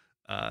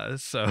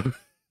 So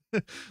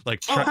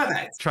like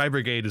Tri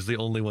Brigade is the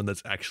only one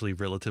that's actually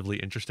relatively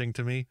interesting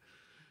to me.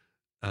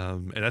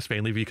 And that's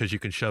mainly because you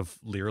can shove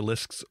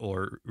Lyralisks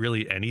or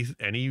really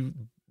any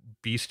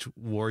beast,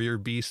 warrior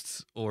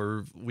beasts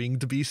or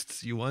winged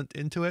beasts you want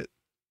into it.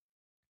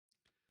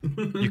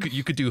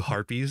 You could do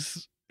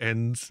harpies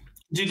and.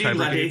 Do you do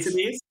gladiator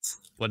beasts?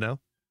 What now?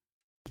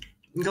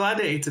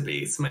 Gladiator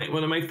beasts, mate.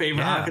 One of my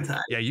favorite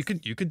archetypes. Yeah, you can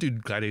do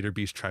gladiator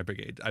beast Tri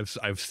Brigade.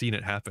 I've seen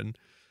it happen.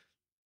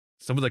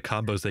 Some of the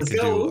combos they can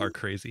do are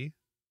crazy.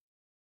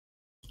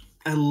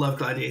 I love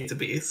gladiator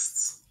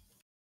beasts.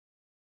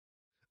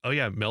 Oh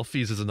yeah,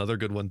 Melfi's is another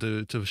good one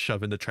to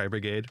shove into Tri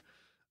Brigade.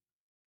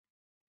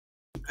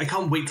 I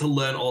can't wait to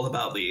learn all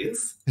about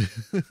these.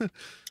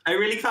 I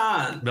really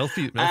can't.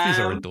 Melfi's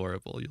are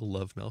adorable. You'll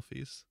love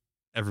Melfi's.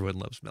 Everyone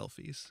loves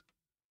Melfi's.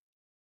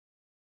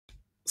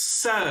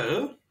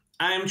 So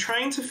I'm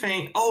trying to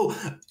think. Oh,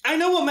 I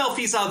know what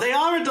Melfi's are. They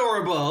are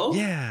adorable.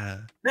 Yeah,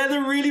 they're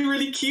the really,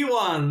 really cute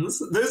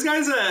ones. Those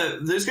guys are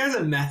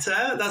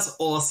meta. That's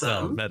awesome.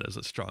 Well, meta is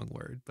a strong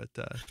word, but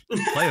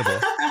playable.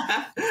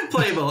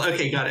 Playable.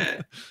 Okay, got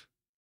it.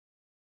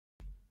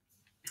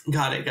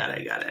 Got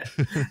it.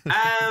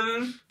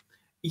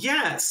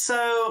 Yeah.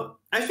 So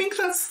I think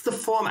that's the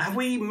format. Have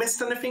we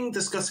missed anything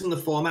discussing the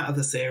format of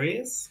the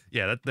series?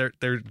 Yeah, their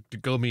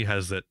Gomi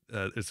has it.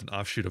 It's an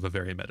offshoot of a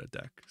very meta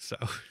deck. So.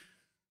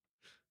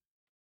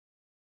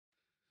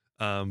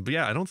 But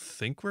yeah, I don't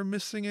think we're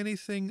missing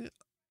anything.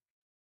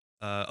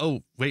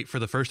 Oh, wait, for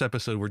the first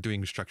episode, we're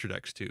doing structure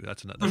decks too.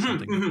 That's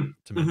something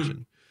to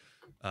mention.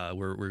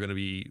 We're going to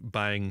be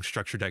buying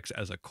structure decks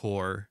as a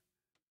core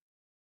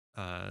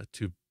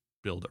to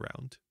build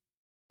around.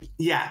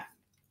 Yeah.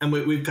 And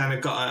we've kind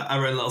of got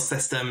our own little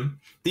system.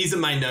 These are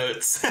my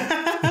notes.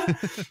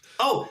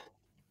 Oh,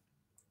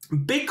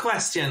 big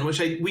question, which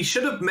we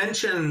should have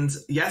mentioned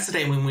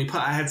yesterday when we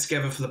put our heads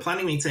together for the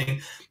planning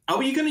meeting. Are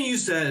we going to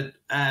use the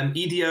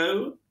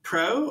EDO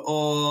Pro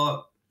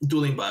or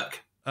Dueling Book?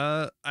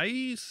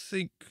 I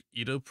think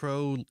EDO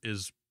Pro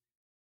is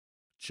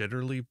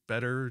generally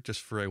better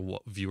just for a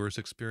viewer's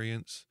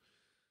experience.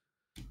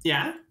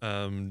 Yeah.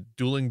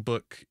 Dueling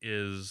Book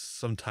is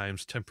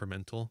sometimes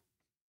temperamental.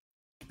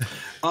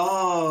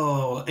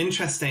 Oh,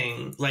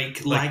 interesting. Like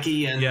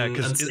laggy and yeah,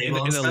 because in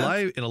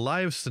a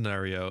live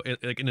scenario,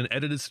 like in an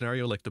edited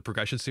scenario, like the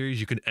progression series,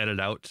 you can edit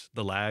out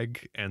the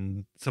lag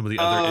and some of the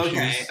other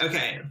issues.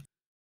 Okay.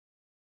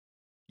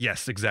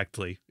 Yes,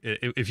 exactly.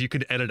 If you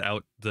can edit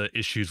out the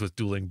issues with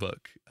Dueling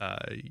Book,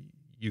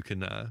 you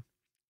can.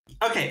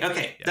 Okay,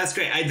 yeah. That's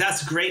great.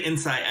 That's great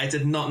insight. I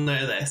did not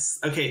know this.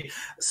 Okay,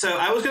 so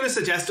I was going to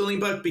suggest Dueling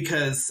Book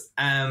because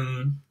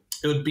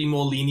it would be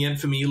more lenient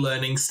for me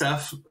learning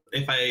stuff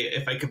if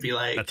I could be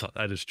like.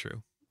 That is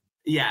true.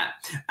 Yeah,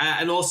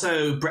 and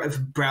also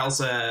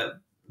browser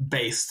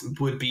based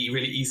would be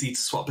really easy to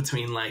swap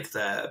between like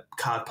the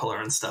card puller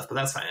and stuff. But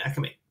that's fine. I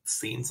can make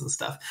scenes and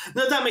stuff.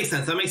 No, that makes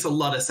sense. That makes a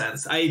lot of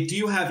sense. I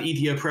do have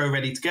EDO Pro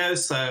ready to go,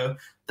 so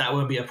that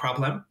won't be a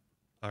problem.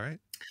 All right.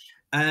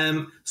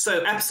 So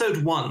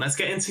episode 1, let's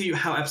get into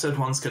how episode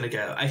 1's going to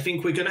go. I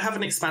think we're going to have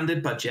an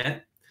expanded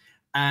budget.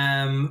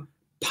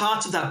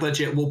 part of that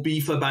budget will be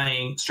for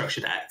buying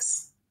structured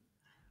decks,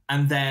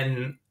 and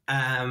then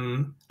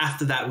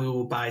after that we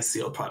will buy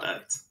sealed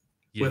product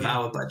with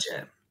our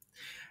budget.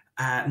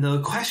 Now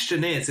the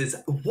question is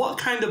what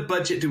kind of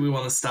budget do we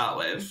want to start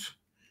with?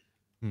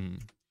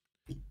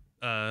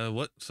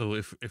 So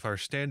if our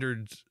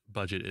standard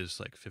budget is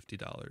like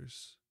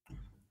 $50,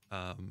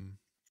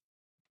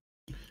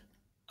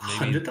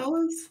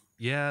 $100?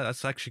 Yeah,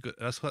 that's actually good.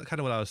 That's kind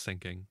of what I was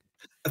thinking.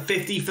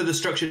 50 for the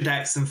structured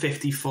decks and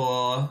 50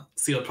 for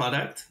sealed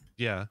product.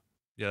 Yeah,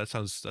 that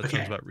sounds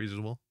about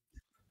reasonable.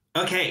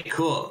 Okay,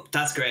 cool.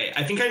 That's great.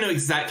 I think I know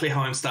exactly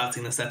how I'm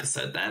starting this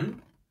episode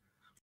then.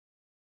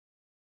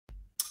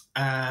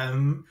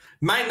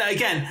 Might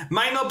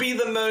not be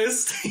the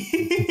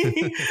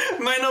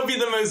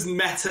most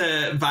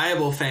meta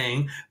viable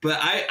thing, but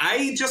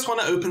I just want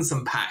to open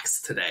some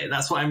packs today.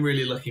 That's what I'm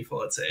really looking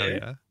forward to. Oh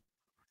yeah.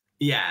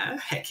 Yeah,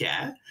 heck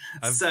yeah.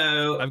 I've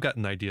got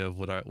an idea of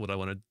what I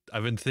want to.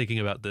 I've been thinking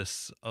about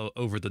this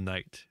over the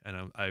night,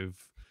 and I've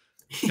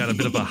got a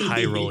bit of a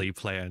high rolly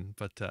plan.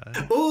 But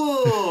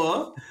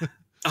ooh,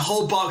 a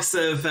whole box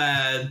of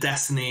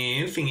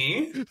Destiny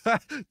thingy.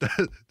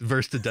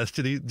 Verse to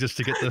Destiny just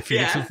to get the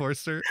Phoenix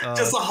Enforcer.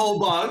 Just a whole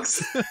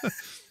box.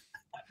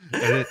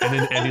 and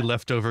then any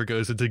leftover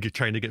goes into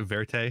trying to get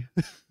Verte.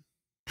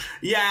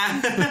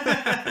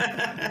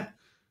 Yeah.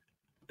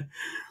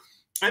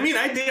 I mean,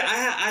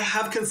 I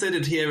have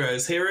considered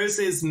Heroes. Heroes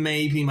is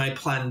maybe my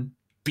plan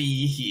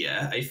B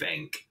here, I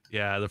think.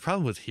 Yeah, the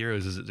problem with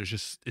Heroes is that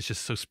it's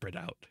just so spread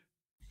out.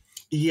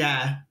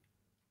 Yeah.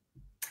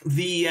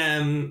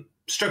 The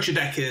structure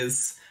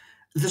deck's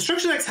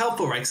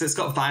helpful, right? Because it's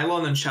got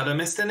Vylon and Shadow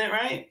Mist in it,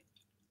 right?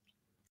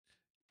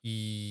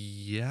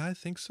 Yeah, I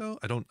think so.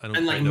 I don't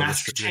and like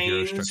mask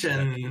change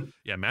and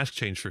yeah, mask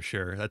change for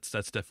sure. That's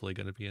definitely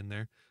going to be in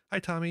there. Hi,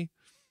 Tommy.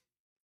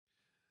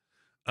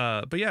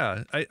 But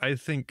yeah, I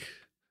think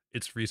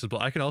it's reasonable.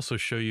 I can also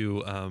show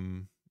you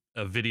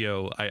a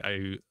video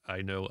I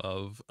know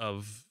of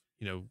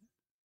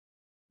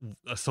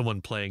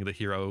someone playing the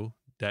hero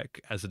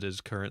deck as it is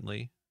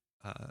currently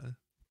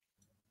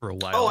for a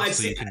while. Oh, I've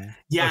seen it.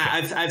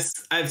 Yeah, okay.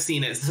 I've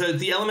seen it. So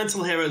the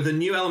elemental hero, the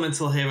new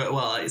elemental hero,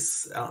 well,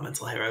 it's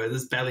elemental hero.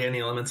 There's barely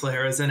any elemental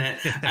heroes in it.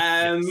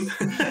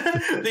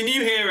 The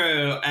new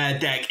hero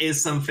deck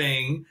is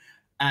something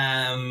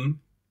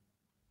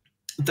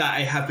that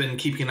I have been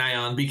keeping an eye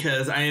on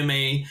because I am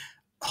a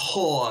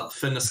whore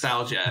for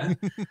nostalgia.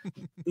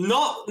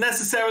 Not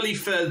necessarily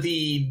for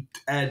the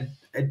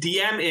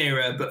DM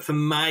era, but for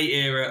my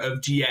era of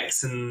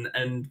GX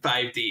and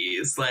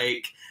 5Ds.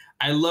 Like,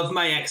 I love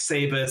my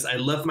X-Sabers, I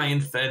love my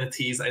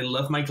Infernities, I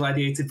love my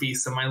Gladiator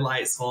Beasts and my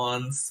Light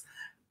Swans,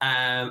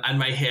 and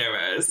my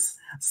heroes.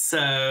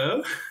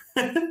 So...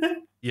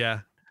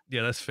 yeah,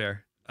 that's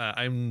fair.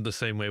 I'm the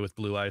same way with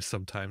Blue Eyes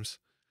sometimes.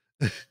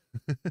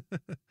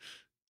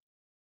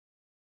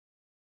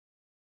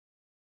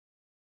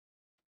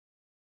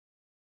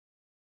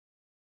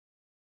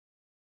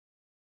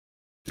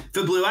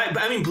 For Blue Eyes,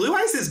 I mean, Blue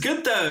Eyes is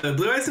good though.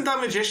 Blue Eyes and Dark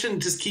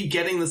Magician just keep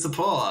getting the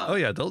support. Oh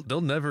yeah,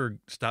 they'll never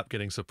stop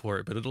getting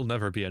support, but it'll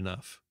never be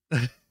enough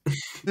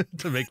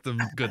to make them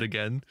good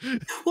again.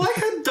 Well, I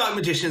heard Dark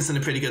Magician's in a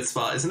pretty good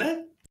spot, isn't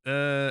it?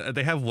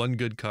 They have one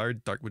good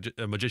card,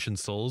 Magician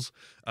Souls,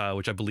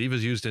 which I believe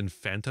is used in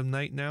Phantom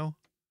Knight now.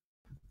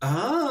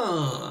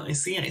 Oh, I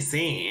see.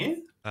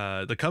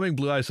 The coming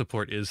Blue Eye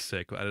support is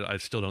sick. I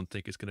still don't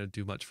think it's going to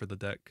do much for the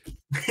deck.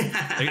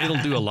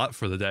 It'll do a lot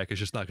for the deck. It's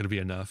just not going to be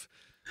enough.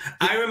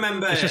 I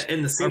remember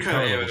in the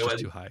Synchro era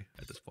was too high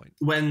at this point.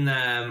 When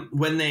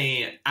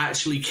they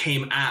actually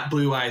came at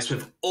Blue Eyes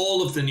with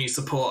all of the new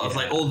support of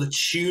like all the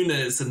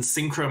tuners and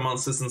Synchro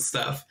monsters and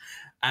stuff.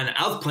 And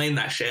I was playing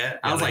that shit.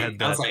 I was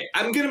like,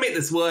 I'm gonna make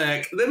this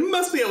work. There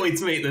must be a way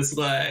to make this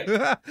work.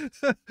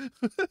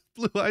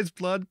 Blue Eyes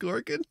Blonde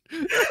Gorgon.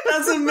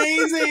 That's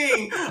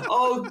amazing.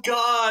 Oh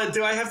god,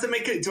 do I have to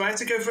make it? Do I have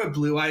to go for a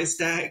Blue Eyes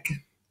deck?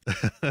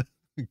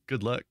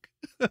 Good luck.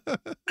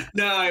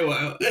 No, I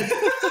won't.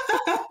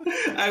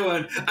 I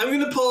won't. I'm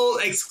gonna pull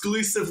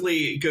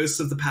exclusively Ghosts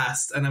of the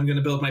Past, and I'm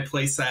gonna build my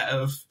playset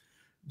of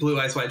Blue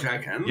Eyes White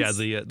Dragons. Yeah,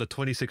 the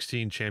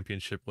 2016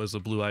 championship was the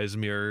Blue Eyes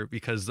mirror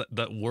because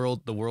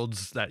the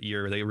worlds that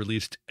year they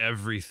released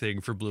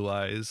everything for Blue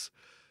Eyes,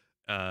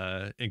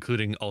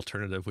 including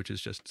Alternative, which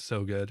is just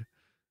so good,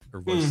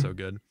 or was so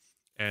good.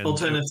 And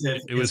Alternative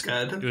is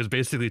good. It was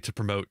basically to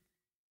promote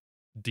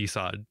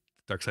DSOD,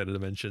 Dark Side of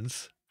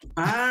Dimensions.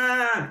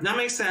 Ah, that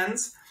makes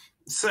sense.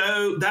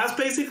 So that's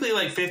basically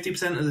like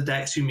 50% of the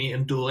decks you meet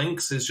in Duel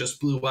Links is just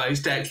Blue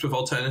Eyes decks with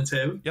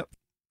Alternative. Yep.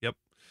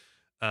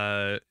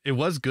 It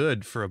was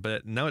good for a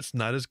bit. Now it's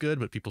not as good,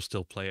 but people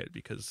still play it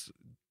because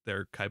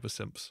they're Kaiba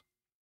simps.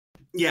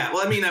 Yeah,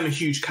 well, I mean, I'm a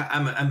huge,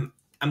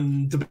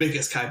 I'm the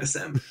biggest Kaiba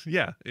simp.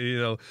 Yeah,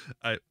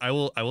 I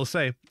will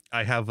say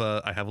I have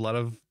a lot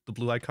of the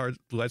Blue Eyes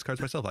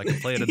cards myself. I can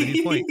play it at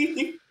any point.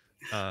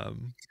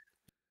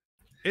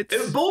 It's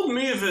a bold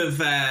move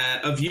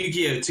of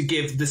Yu-Gi-Oh to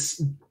give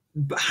this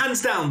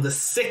hands down the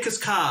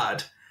sickest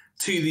card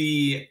to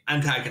the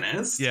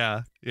antagonist.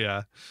 Yeah.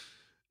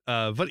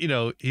 But you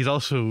know, he's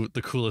also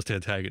the coolest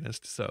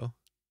antagonist, so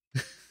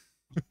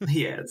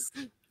He is.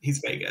 He's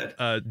very good.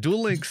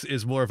 Duel Links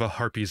is more of a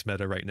Harpies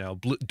meta right now.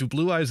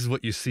 Blue Eyes is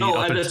what you see Oh,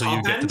 up at the until you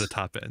top get to end? the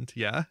top end.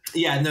 Yeah.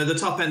 Yeah, no, the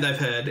top end I've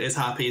heard is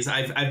Harpies.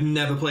 I've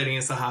never played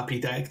against a Harpy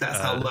deck. That's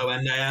how low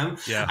end I am.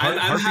 Yeah,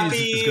 I'm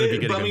Harpies is going to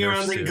be happy getting bumming a nerf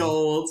around in soon.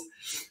 gold.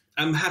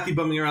 I'm happy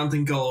bumming around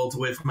in gold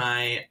with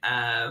my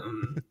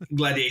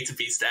Gladiator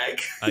Beast deck.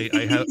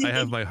 I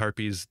have my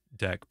Harpies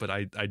deck, but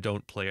I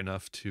don't play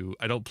enough to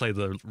I don't play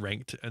the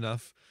ranked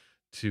enough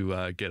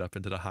to get up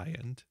into the high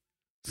end.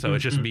 So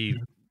it's just me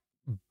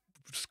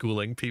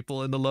schooling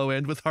people in the low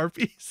end with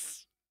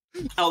Harpies.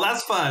 Oh,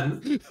 that's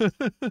fun.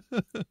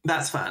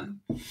 That's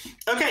fun.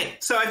 Okay,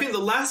 so I think the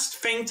last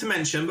thing to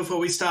mention before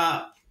we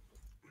start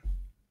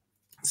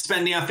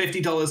spending our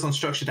 $50 on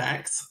structure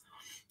decks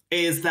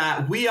is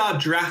that we are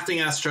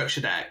drafting our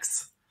structure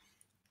decks.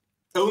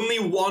 Only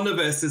one of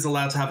us is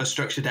allowed to have a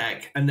structure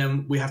deck, and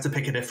then we have to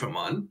pick a different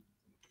one.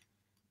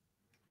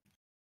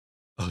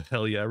 Oh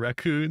hell yeah,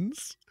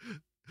 raccoons!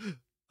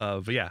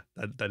 But yeah,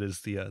 that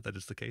is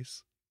the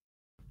case.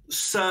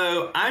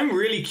 So I'm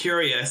really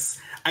curious.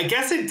 I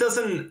guess it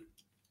doesn't.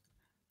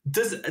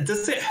 Does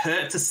it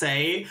hurt to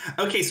say,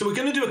 okay, so we're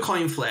going to do a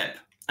coin flip,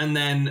 and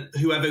then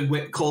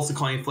whoever calls the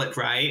coin flip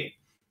right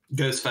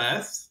goes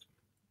first?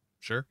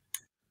 Sure.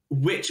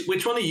 Which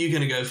one are you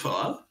going to go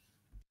for?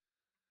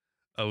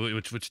 Oh,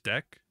 which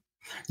deck?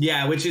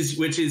 Yeah, which is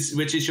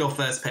your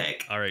first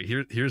pick? All right,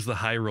 here's the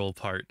high roll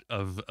part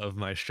of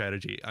my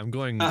strategy. I'm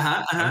going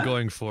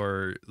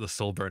for the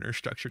Soul Burner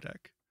structure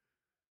deck.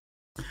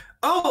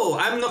 Oh,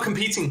 I'm not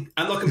competing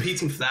for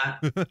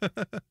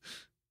that.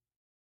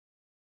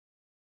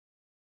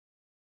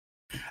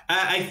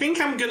 I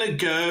think I'm gonna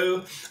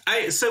go.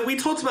 So we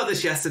talked about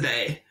this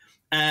yesterday.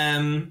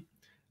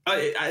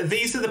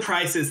 These are the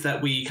prices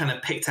that we kind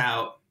of picked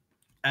out.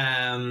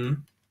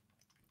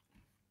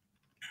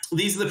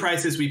 These are the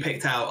prices we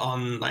picked out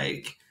on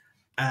like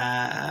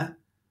for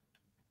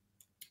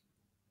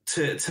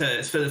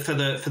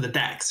the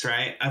decks,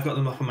 right? I've got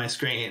them up on my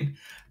screen.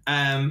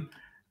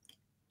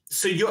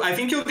 So I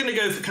think you're going to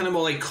go for kind of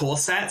more like core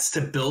sets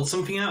to build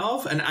something out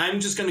of, and I'm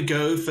just going to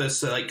go for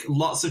like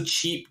lots of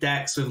cheap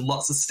decks with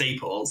lots of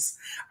staples.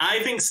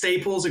 I think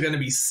staples are going to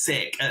be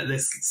sick at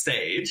this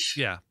stage.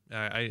 Yeah,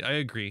 I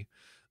agree.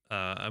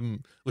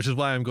 Which is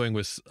why I'm going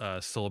with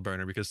Soul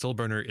Burner, because Soul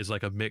Burner is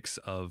like a mix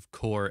of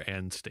core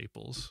and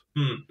staples.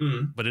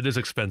 But it is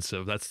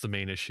expensive. That's the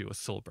main issue with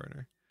Soul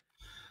Burner.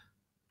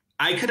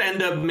 I could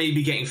end up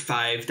maybe getting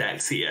 5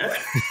 decks here.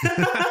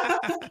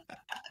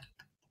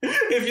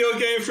 If you're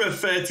going for a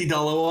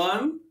 $30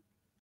 one.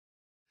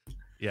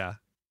 Yeah.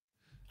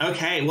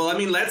 Okay, well, I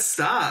mean, let's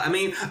start. I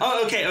mean,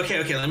 okay.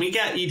 Let me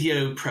get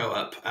EDO Pro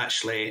up,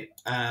 actually.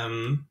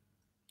 And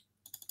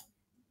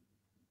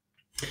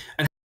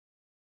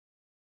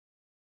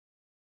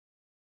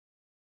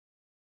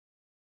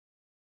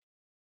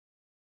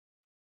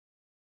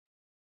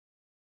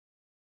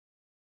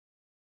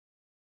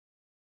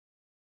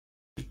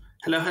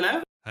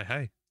hello?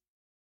 Hi.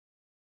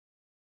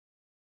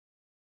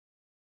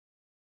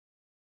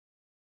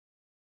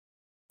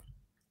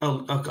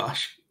 Oh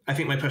gosh. I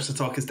think my push to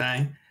talk is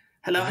dying.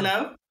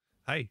 Hello?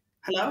 Hi.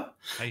 Hello?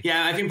 Hi.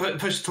 Yeah, I think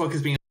push to talk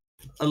is being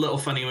a little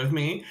funny with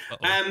me.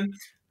 Uh-oh.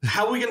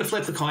 How are we going to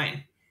flip the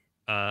coin?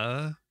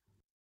 I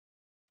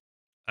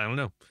don't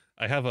know.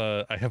 I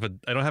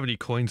don't have any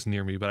coins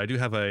near me, but I do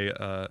have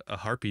a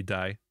harpy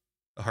die,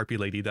 a harpy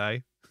lady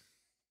die.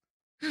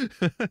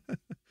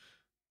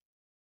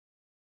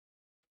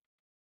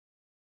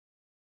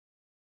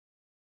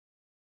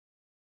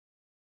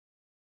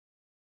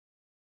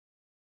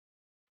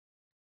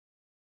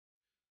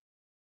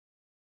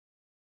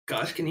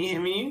 Gosh, can you hear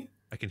me?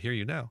 I can hear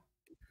you now.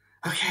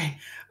 Okay.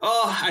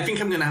 Oh, I think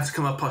I'm going to have to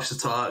come up push to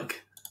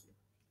talk.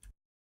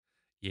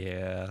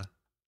 Yeah.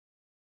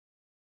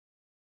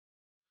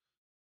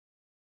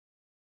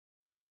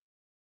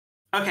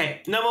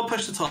 Okay, no more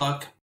push to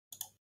talk.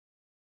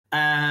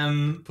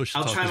 Push to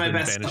I'll talk try has my been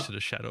best. banished to the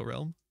Shadow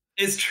Realm.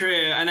 It's true,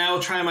 and I will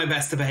try my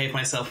best to behave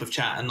myself with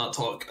chat and not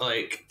talk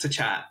to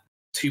chat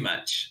too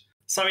much.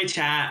 Sorry,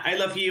 chat. I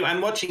love you. I'm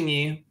watching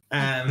you.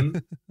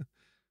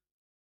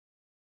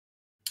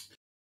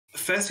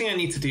 First thing I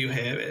need to do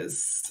here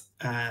is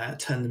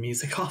turn the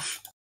music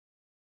off.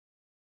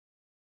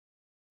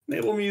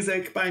 Enable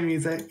music, buy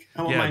music.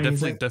 I want my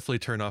music. Definitely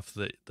turn off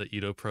the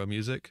EDO Pro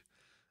music,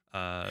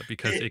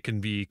 because it can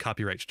be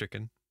copyright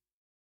stricken.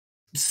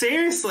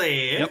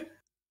 Seriously? Yep.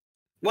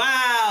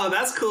 Wow,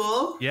 that's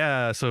cool.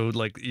 Yeah, so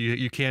like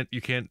you can't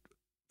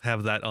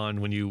have that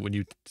on when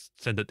you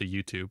send it to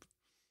YouTube.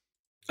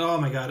 Oh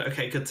my god.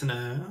 Okay, good to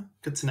know.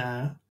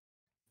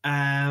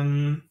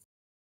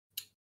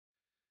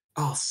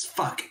 Oh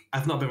fuck!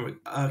 I've not been.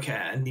 Okay,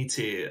 I'm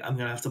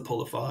gonna have to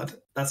pull a VOD.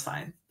 That's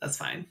fine.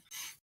 That's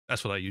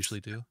what I usually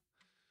do.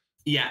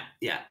 Yeah.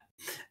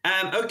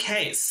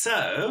 Okay,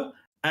 so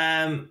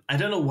I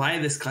don't know why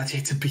this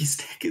Gladiator Beast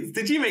deck is.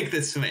 Did you make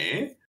this for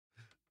me?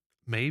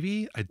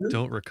 Maybe, I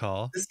don't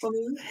recall. This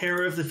one,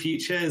 Hero of the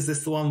Future. Is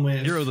this the one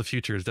with Hero of the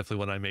Future is definitely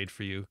one I made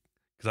for you,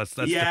 because that's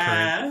the current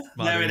Yeah,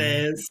 there it modern.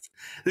 is.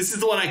 This is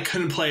the one I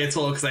couldn't play at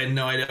all because I had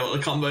no idea what the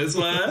combos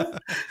were.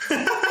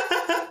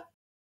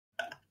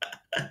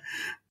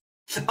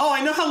 Oh,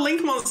 I know how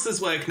Link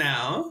monsters work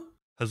now.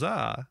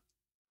 Huzzah!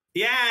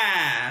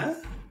 Yeah,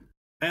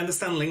 I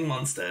understand Link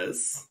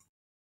monsters.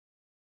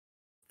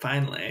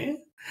 Finally.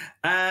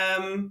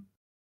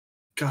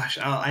 Gosh,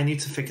 I need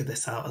to figure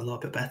this out a little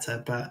bit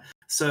better. But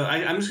so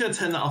I'm just going to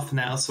turn that off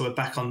now. So we're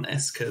back on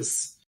this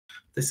because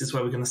this is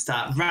where we're going to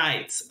start.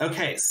 Right.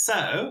 Okay.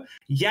 So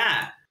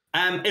yeah.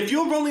 If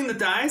you're rolling the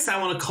dice, I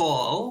want to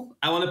call.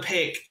 I want to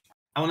pick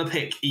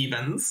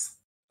evens.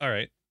 All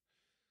right.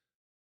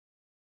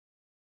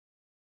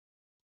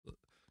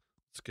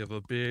 Let's give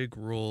a big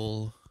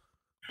roll.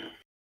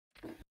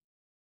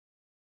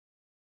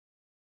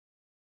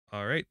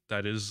 All right,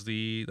 that is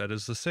the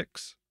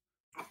 6.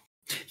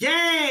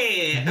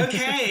 Yay!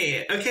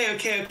 Okay,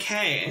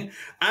 okay.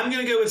 I'm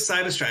gonna go with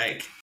Cyber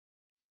Strike.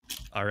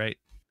 All right.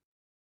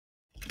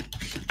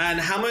 And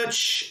how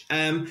much?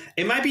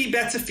 It might be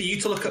better for you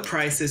to look at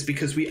prices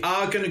because we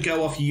are going to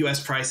go off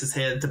US prices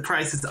here. The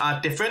prices are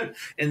different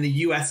in the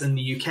US and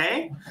the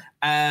UK.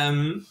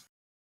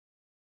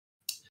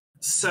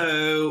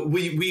 So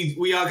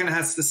we are going to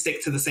have to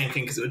stick to the same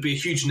thing because it would be a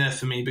huge nerf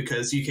for me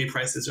because UK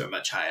prices are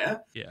much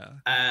higher. Yeah.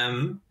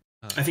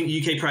 I think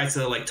UK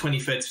prices are like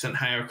 20-30%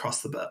 higher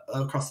across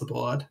the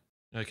board.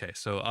 Okay,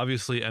 so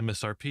obviously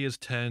MSRP is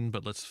 10,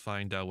 but let's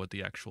find out what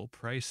the actual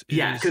price is.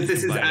 Yeah, because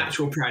this is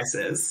actual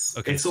prices.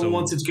 Okay, if someone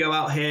wanted to go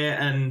out here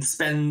and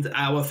spend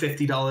our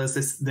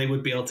 $50, they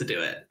would be able to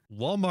do it.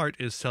 Walmart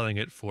is selling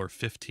it for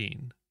 $15.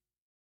 Is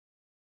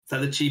that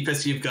the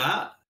cheapest you've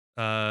got?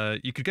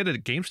 You could get it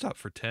at GameStop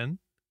for 10.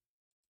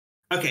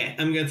 Okay,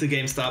 I'm going to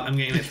GameStop. I'm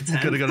getting it for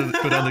 10. Go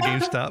down to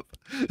GameStop.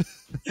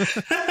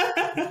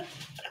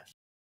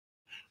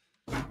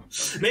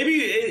 Maybe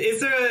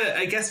is there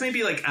I guess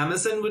maybe like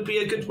Amazon would be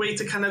a good way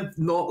to kind of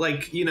not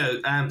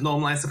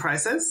normalize the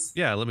prices.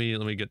 Yeah, let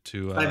me get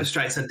to Cyber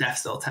Strikes are Death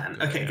Still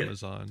 10. Okay, good.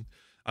 Amazon.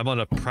 I'm on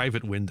a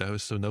private window,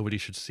 so nobody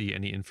should see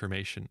any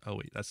information. Oh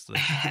wait, that's the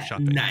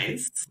shopping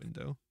nice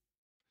window.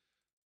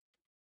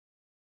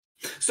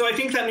 So I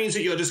think that means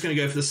that you're just going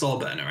to go for the Soul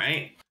Burner,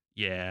 right?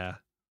 Yeah.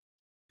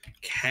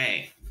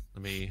 Okay.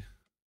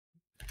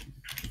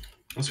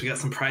 Once we got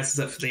some prices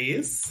up for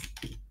these.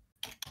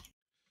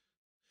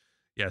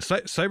 Yeah,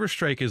 Cyber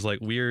Strike is like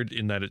weird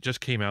in that it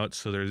just came out,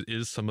 so there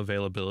is some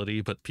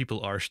availability, but people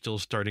are still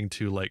starting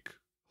to like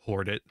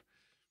hoard it.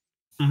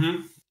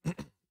 Mm-hmm.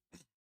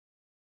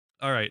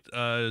 All right,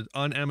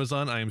 on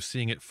Amazon, I am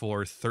seeing it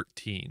for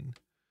 13.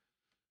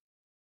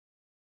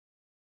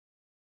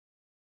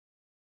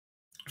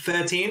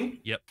 13?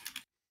 Yep.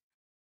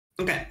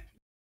 Okay,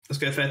 let's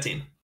go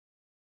 13.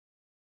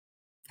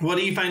 What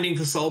are you finding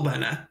for Soul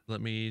Burner? Let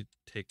me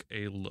take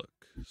a look.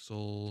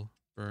 Soul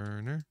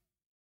Burner.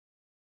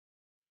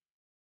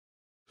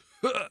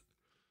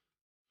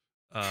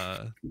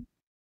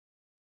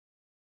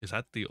 Is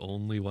that the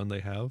only one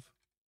they have?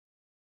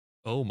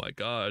 Oh my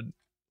god.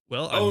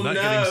 Well,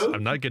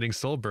 I'm not getting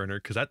Soul Burner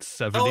because that's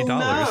 $70.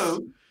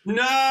 Oh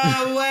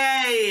no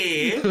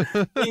way! You're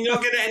not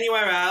getting it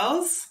anywhere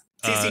else?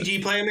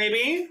 TCG Player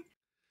maybe?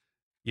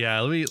 Yeah,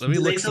 let me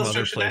look some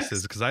other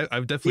places because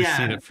I've definitely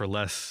seen it for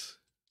less.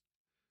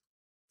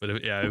 But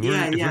if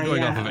we're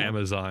going off of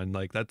Amazon,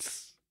 like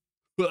that's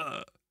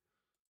oh,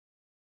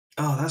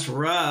 that's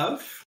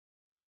rough.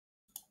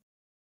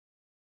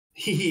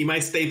 My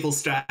staple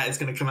strat is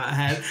going to come out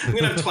ahead. I'm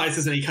going to have twice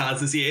as many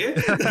cards as you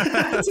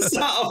to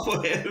start off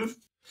with.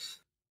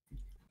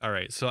 All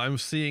right, so I'm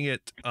seeing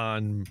it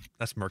on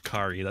that's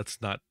Mercari.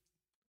 That's not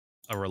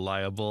a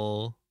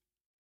reliable.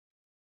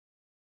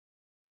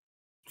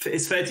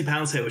 It's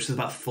 £30 here, which is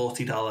about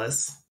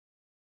 $40.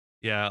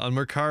 Yeah, on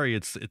Mercari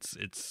it's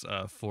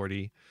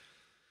 40.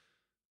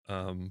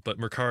 But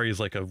Mercari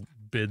is like a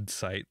bid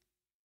site.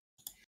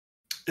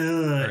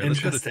 Right,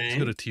 interesting. Let's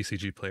go to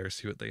TCG Player,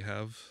 see what they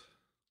have.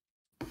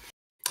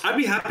 I'd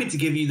be happy to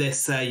give you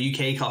this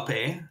UK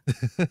copy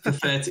for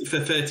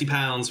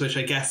 £30, which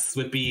I guess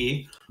would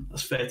be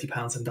that's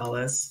 £30 in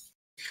dollars.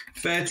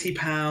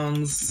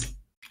 £30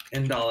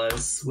 in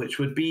dollars, which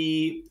would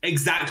be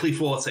exactly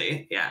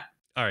 40. Yeah.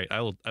 All right,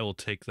 I will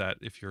take that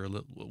if you're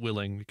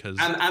willing because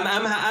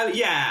I'm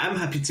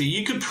happy to.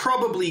 You could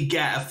probably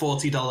get a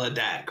 $40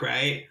 deck,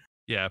 right?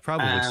 Yeah,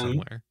 probably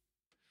somewhere.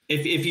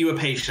 If you were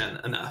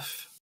patient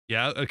enough.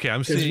 Yeah, okay,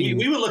 I'm seeing...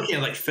 We were looking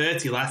at like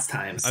 30 last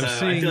time, so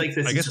I feel like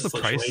I guess the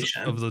price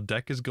of the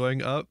deck is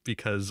going up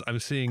because I'm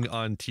seeing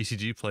on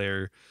TCG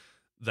Player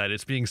that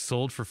it's being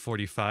sold for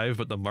 45,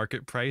 but the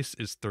market price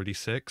is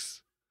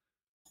 36.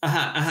 So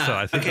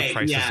I think the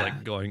price is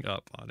like going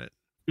up on it.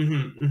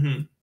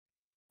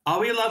 Are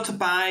we allowed to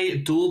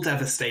buy Dual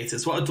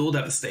Devastators? What are Dual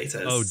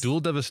Devastators? Oh, Dual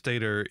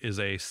Devastator is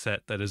a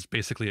set that is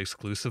basically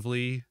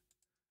exclusively...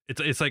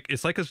 It's like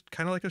a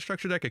kind of like a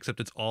structure deck, except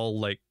it's all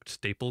like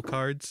staple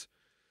cards.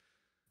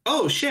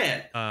 Oh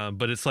shit!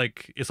 But it's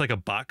like a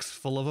box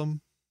full of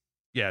them.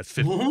 Yeah, it's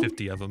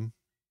 50 of them.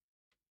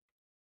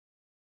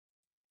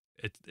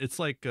 It's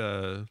like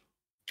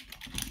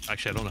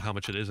actually I don't know how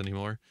much it is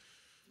anymore.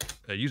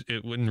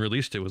 When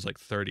released, it was like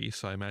 30.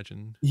 So I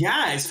imagine.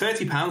 Yeah, it's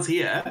 £30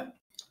 here.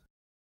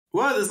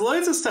 Whoa, there's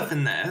loads of stuff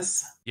in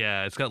this.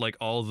 Yeah, it's got like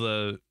all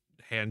the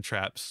hand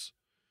traps.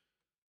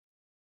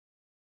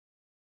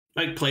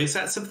 Like play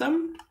sets of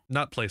them?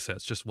 Not play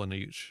sets, just one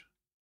each.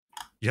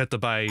 You have to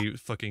buy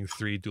fucking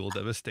 3 dual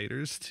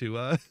devastators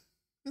to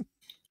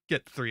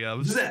get 3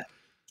 of.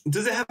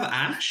 Does it have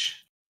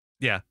Ash?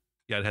 Yeah,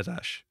 it has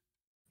Ash.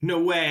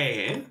 No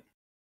way.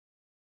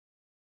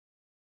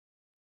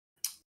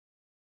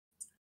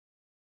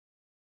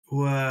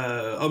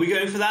 Whoa. Are we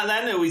going for that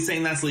then? Are we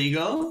saying that's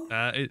legal?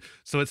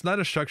 So it's not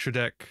a structure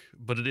deck,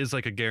 but it is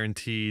like a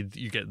guaranteed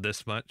you get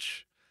this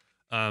much.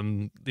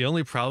 The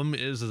only problem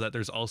is that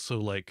there's also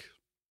like,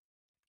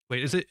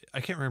 wait, is it?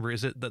 I can't remember.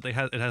 Is it that it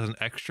has an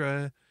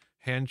extra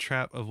hand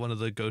trap of one of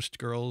the ghost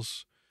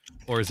girls,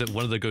 or is it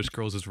one of the ghost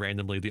girls is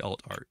randomly the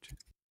alt art?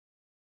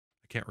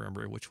 I can't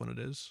remember which one it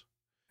is.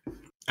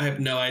 I have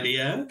no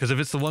idea. Because if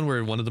it's the one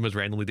where one of them is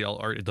randomly the alt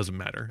art, it doesn't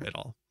matter at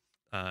all.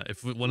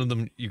 If one of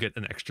them you get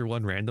an extra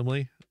one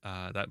randomly,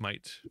 that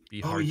might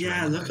be hard. Oh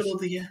yeah, look at all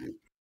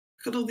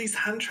these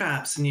hand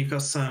traps, and you've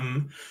got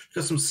some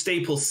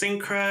staple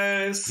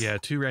synchros. Yeah,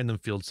 2 random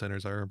field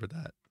centers. I remember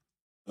that.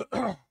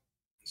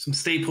 Some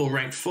staple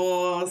rank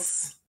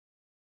 4s.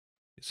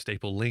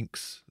 Staple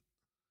links.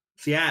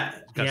 So yeah,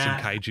 got some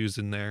kaijus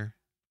in there.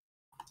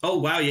 Oh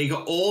wow, yeah, you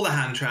got all the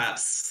hand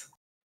traps.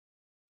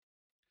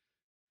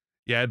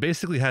 Yeah, it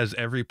basically has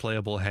every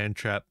playable hand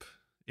trap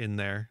in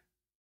there.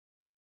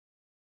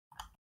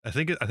 I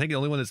think the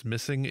only one that's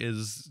missing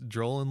is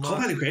Droll and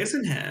Lock. Combat Graves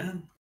in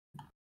here.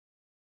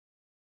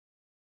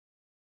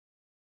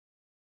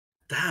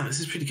 Damn, this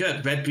is pretty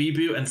good. Red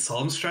Reboot and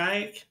Solemn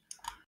Strike.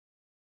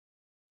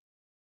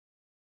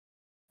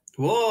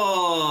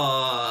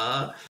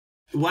 Whoa!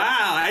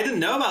 Wow, I didn't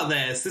know about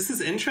this. This is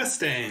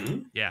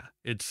interesting. Yeah,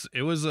 it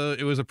was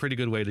a pretty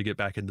good way to get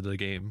back into the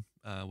game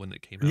when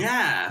it came out.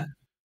 Yeah,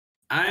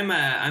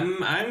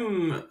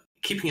 I'm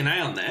keeping an eye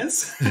on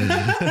this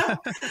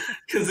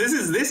because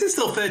this is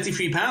still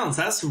 £33.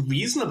 That's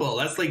reasonable.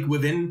 That's like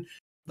within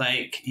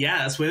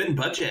that's within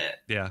budget.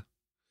 Yeah,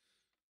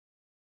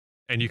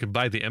 and you can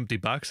buy the empty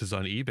boxes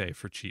on eBay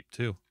for cheap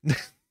too.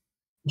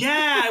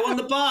 Yeah, I want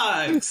the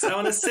box. I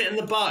want to sit in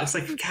the box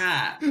like a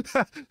cat.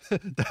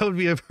 That would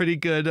be a pretty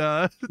good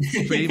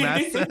stream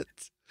asset.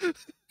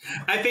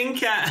 I think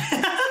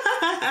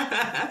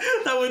that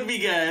would be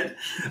good.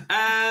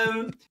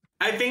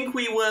 I think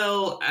we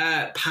will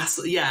pass.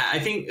 Yeah, I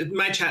think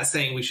my chat's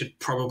saying we should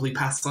probably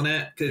pass on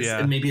it because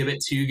it may be a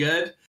bit too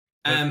good.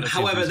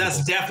 However,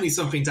 that's definitely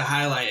something to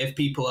highlight if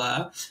people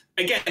are.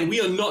 Again, we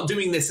are not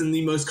doing this in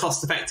the most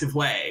cost-effective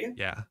way.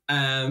 Yeah.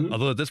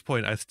 Although at this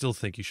point, I still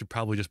think you should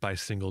probably just buy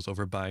singles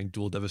over buying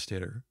Dual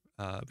Devastator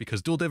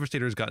because Dual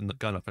Devastator has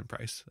gone up in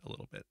price a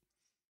little bit.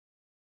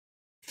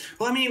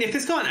 Well, I mean, if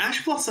it's got an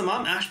Ash Blossom,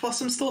 aren't Ash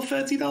Blossoms still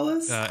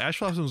 $30? Ash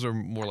Blossoms are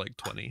more like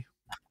 20.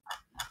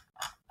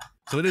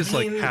 So it is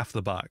like half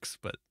the box,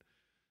 but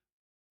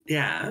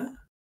yeah.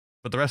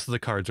 But the rest of the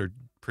cards are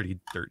pretty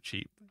dirt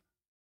cheap.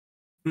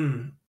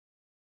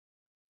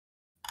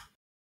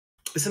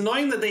 It's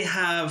annoying that they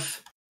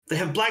have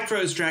Black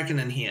Rose Dragon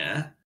in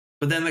here,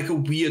 but then like a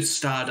weird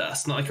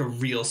Stardust, not like a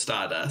real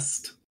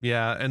Stardust.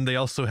 Yeah, and they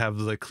also have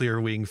the Clear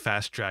Wing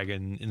Fast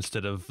Dragon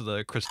instead of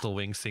the Crystal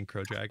Wing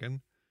Synchro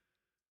Dragon.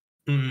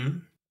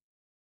 My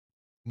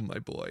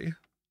boy.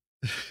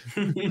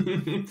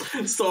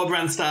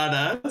 Stormbrand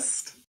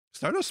Stardust.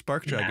 Stardust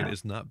Spark Dragon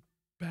is not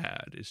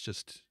bad. It's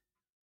just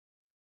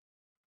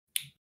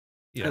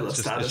I love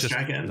Stardust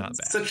Dragon. Not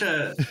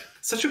bad.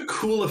 Such a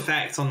cool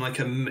effect on like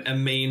a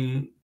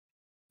main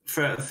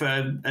for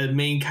a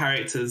main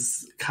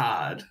character's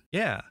card.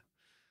 Yeah.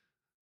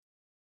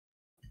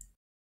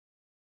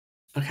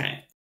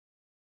 Okay.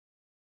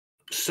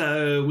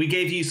 So we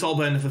gave you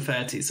Soulburner for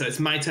 30, so it's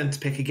my turn to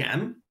pick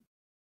again.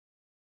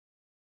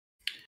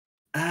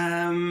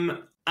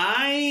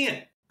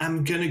 I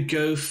am gonna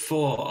go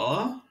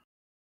for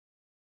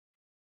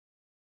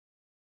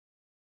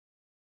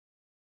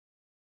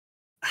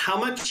how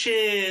much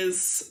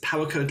is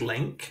Power Code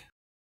Link?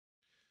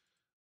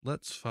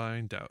 Let's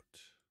find out.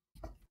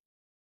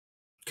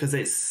 Because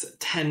it's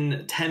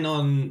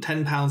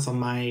 £10 on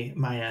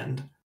my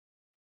end.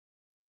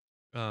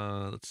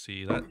 Let's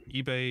see. That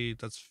eBay,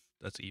 that's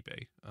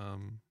eBay.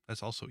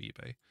 That's also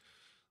eBay.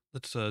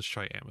 Let's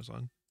try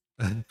Amazon.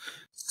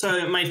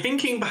 So my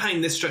thinking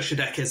behind this structure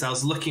deck is I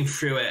was looking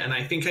through it and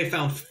I think I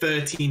found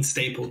 13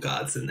 staple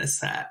cards in this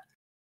set.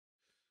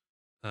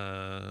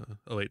 Oh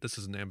wait, this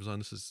isn't Amazon.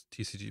 This is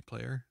TCG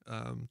Player.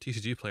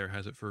 TCG Player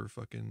has it for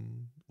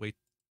fucking way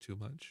too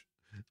much.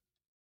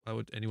 Why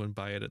would anyone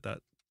buy it at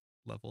that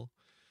level?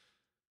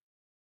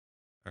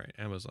 All right,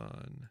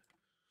 Amazon.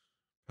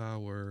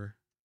 Power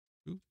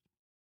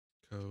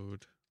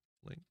Code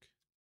Link.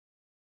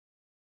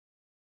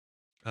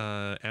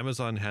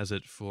 Amazon has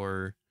it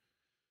for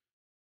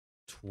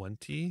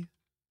 20.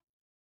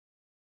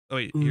 Oh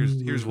wait,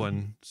 here's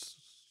one.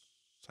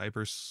 That's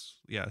Cyber's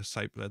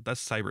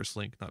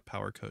Link, not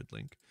Power Code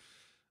Link.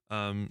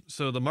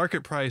 So the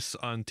market price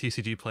on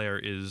TCG Player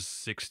is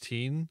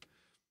 16.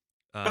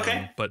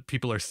 Okay, But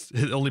people are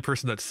the only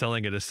person that's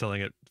selling it is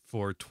selling it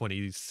for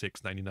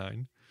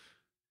 26.99.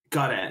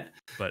 got it.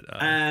 But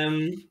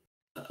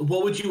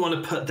What would you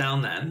want to put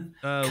down then?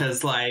 uh,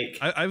 Because like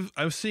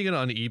I'm seeing it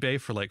on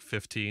eBay for like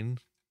 15.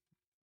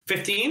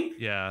 15.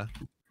 Yeah,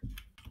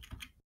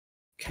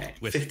 Okay,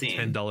 with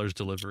 15. $10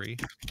 delivery.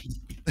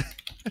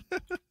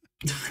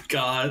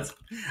 God,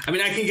 I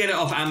mean, I can get it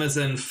off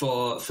Amazon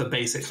for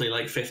basically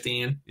like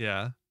 15.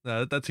 Yeah,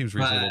 that seems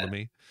reasonable to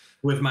me.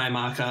 With my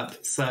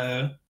markup.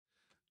 So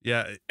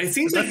yeah, it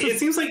seems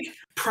like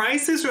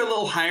prices are a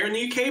little higher in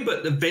the UK,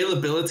 but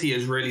availability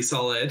is really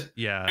solid.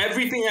 Yeah,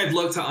 everything I've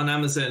looked at on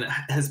Amazon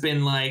has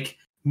been like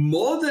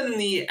more than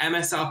the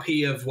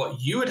MSRP of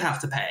what you would have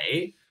to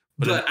pay,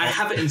 but I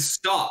have it in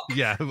stock.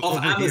 Yeah,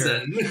 off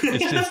Amazon.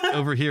 It's just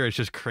over here. It's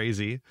just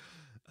crazy.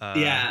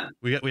 Yeah,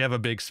 we have a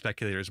big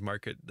speculators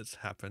market that's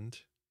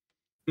happened.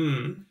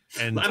 And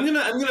I'm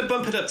gonna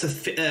bump it up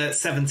to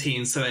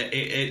 17, so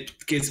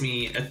it gives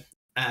me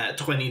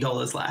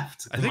 $20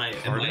 left. I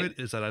think part of it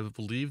is that I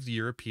believe the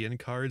European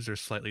cards are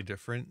slightly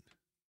different.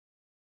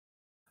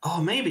 Oh,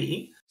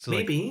 maybe. So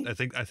maybe.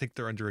 Like, I think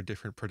they're under a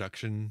different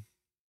production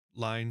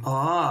line.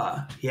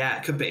 Ah, yeah,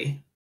 it could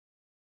be.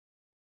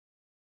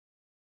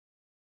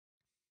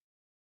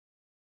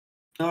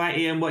 All right,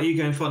 Ian, what are you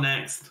going for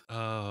next?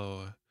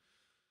 Oh.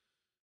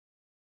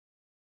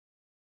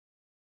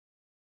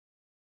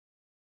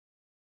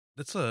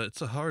 It's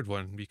a hard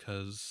one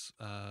because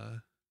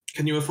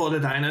can you afford a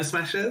Dino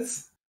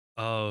Smashers?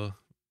 Oh,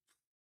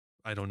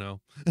 I don't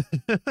know.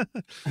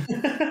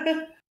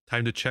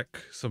 Time to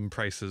check some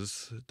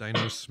prices.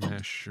 Dino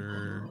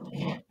Smasher.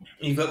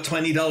 You've got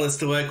 $20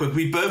 to work with.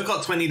 We both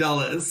got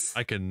 $20.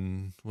 I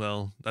can.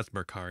 Well, that's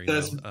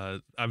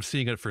Mercari. I'm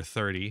seeing it for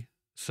 30.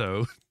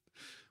 So,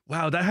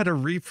 wow, that had a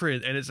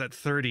reprint and it's at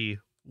 30.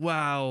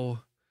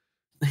 Wow.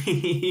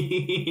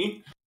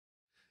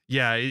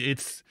 Yeah,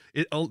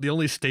 the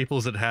only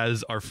staples it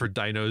has are for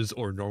dinos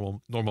or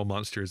normal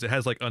monsters. It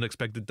has like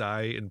Unexpected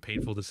Die and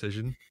Painful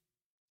Decision,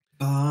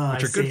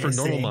 which are good for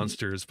normal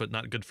monsters, but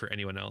not good for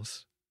anyone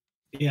else.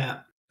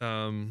 Yeah.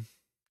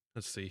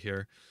 Let's see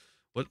here.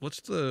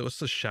 What's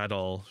the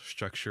Shadow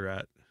structure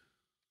at?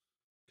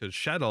 Because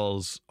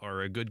Shadows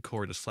are a good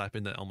core to slap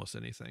into almost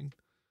anything.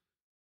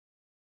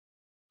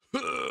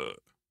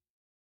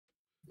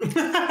 Is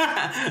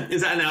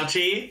that an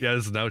ouchie? Yeah,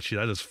 this is an ouchie.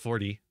 That is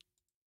 40.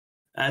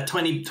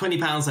 20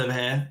 pounds over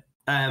here.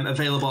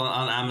 Available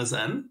on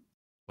Amazon.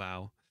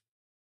 Wow.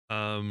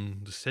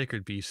 The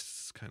Sacred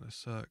Beasts kind of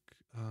suck.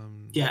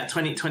 Yeah,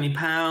 20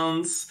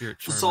 pounds.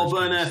 Soul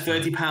Burner,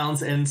 30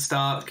 pounds in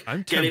stock.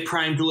 Get it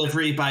Prime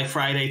delivery by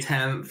Friday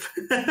 10th.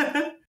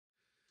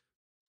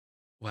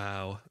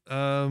 Wow.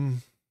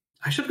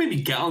 I should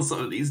maybe get on some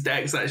of these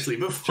decks actually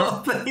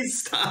before they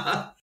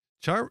start.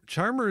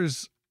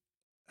 Charmers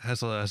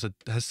has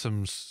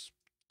some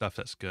stuff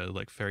that's good,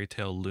 like Fairy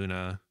Tale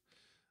Luna.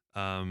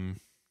 I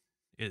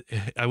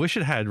wish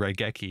it had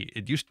Raigeki.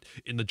 It used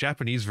in the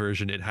Japanese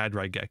version. It had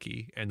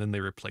Raigeki, and then they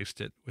replaced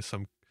it with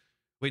some.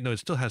 Wait, no, it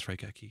still has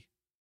Raigeki.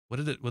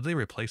 What did they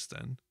replace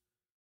then?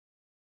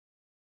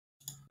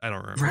 I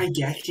don't remember.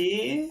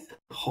 Raigeki?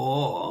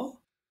 Oh.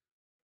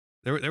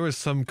 There was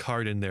some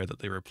card in there that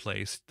they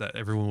replaced that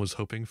everyone was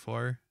hoping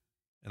for,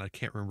 and I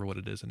can't remember what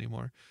it is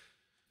anymore.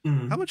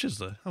 How much is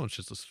the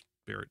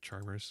Spirit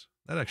Charmers?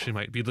 That actually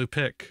might be the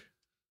pick.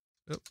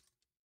 Oh.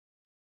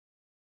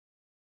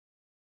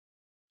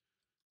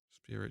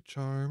 Spirit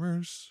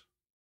Charmers.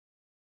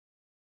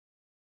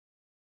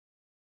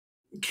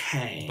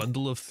 Okay.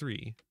 Bundle of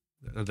 3.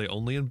 Are they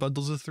only in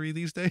bundles of 3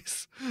 these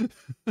days?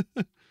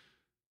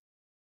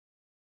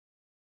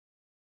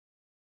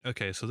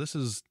 Okay, so this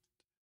is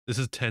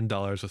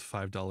 $10 with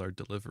 $5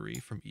 delivery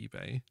from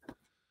eBay.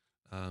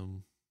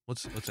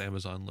 What's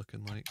Amazon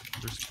looking like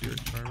for Spirit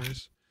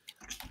Charmers?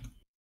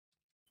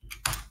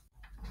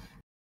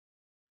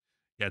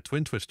 Yeah,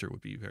 Twin Twister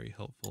would be very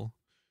helpful.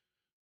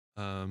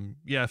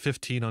 Yeah,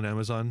 15 on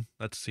Amazon.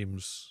 That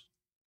seems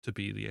to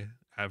be the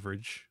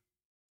average.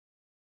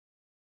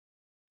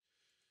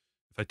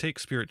 If I take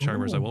Spirit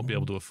Charmers, I won't be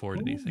able to afford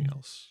anything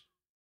else.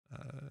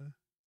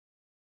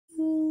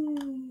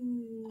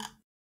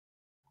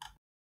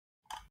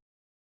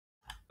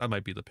 That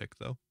might be the pick,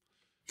 though.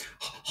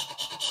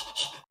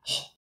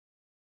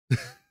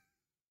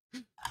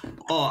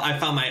 Oh, I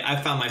found my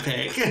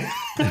pick.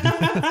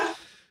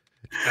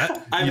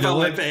 I found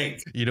my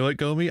pick. You know what,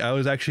 Gomi? I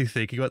was actually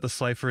thinking about the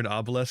Slifer and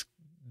Obelisk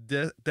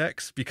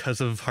decks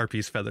because of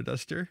Harpy's Feather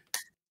Duster.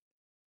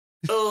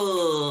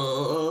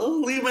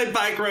 Oh, leave my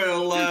back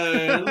row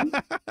alone.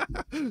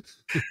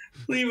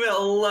 Leave it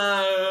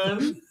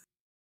alone.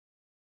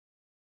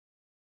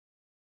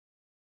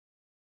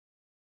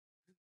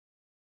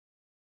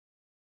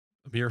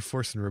 Mirror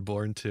Force and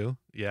Reborn too.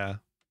 Yeah.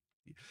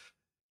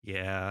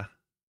 Yeah.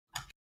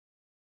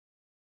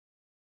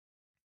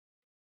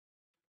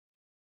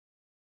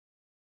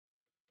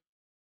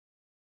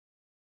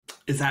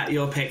 Is that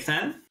your pick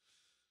then?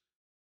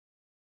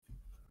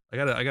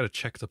 I gotta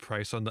check the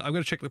price on the. I'm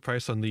gonna check the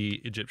price on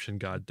the Egyptian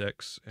god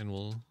decks, and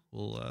we'll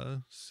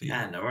see.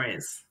 Yeah, no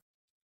worries.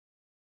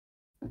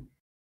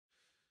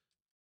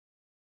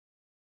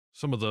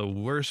 Some of the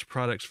worst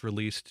products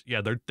released.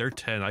 Yeah, they're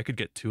 10. I could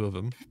get 2 of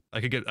them.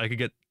 I could get I could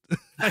get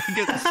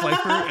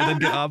Slifer and then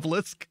get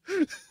Obelisk.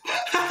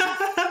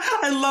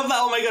 I love that.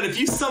 Oh my god, if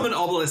you summon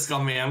Obelisk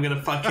on me, I'm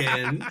gonna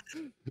fucking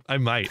I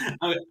might.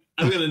 I'm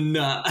gonna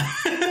nut.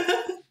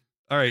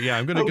 All right, yeah,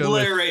 I'm gonna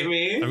obliterate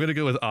me. I'm gonna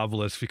go with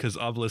Obelisk because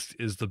Obelisk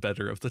is the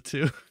better of the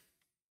 2.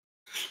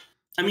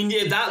 I mean,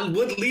 yeah, that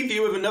would leave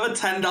you with another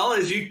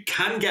 $10. You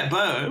can get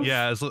both.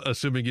 Yeah,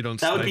 assuming you don't.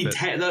 That would be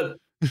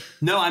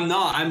No, I'm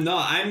not.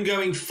 I'm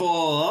going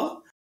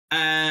for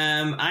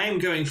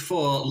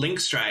Link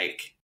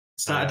Strike.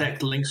 Start a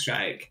deck Link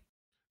Strike.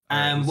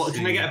 Right, what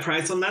can I get a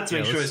price on that to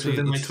make sure it's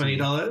within my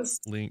 $20?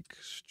 Link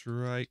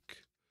Strike.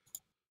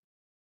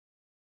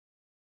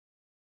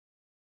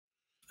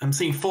 I'm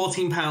seeing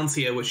 £14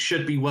 here, which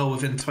should be well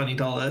within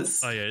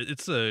 $20. Oh yeah,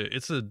 it's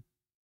a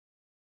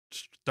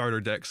starter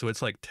deck, so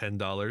it's like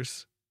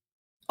 $10.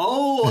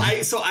 Oh,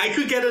 so I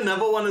could get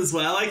another one as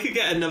well. I could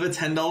get another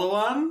 $10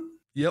 one.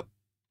 Yep.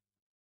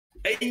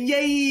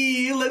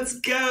 Yay! Let's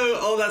go!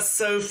 Oh, that's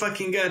so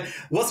fucking good.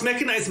 What's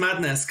Mechanized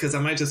Madness? Because I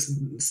might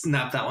just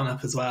snap that one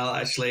up as well.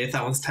 Actually, if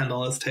that one's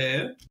 $10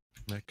 too.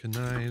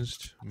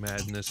 Mechanized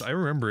Madness. I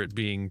remember it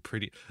being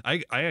pretty.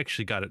 I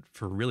actually got it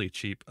for really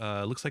cheap.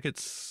 Looks like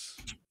it's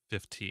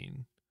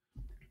 15.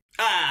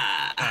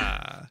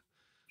 I'll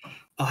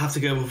have to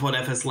go with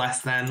whatever's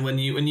less then. When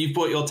you've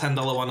bought your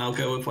 $10 one, I'll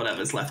go with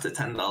whatever's left at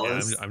 $10. Yeah,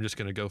 I'm just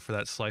gonna go for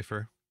that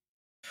Slifer.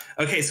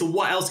 Okay, so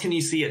what else can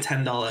you see at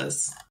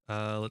 $10?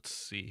 Let's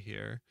see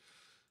here.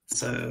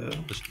 So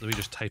let me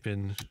just type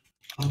in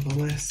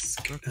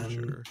Obelisk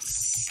and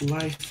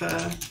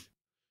Slifer.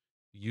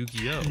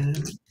 Yu-Gi-Oh.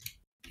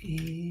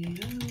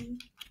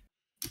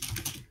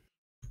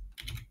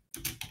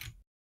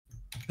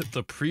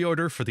 The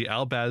pre-order for the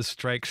Albaz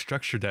Strike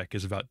structure deck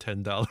is about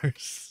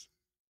 $10.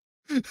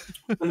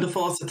 Under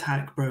force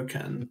attack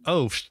broken.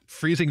 Oh,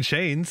 Freezing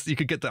Chains. You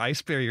could get the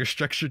Ice Barrier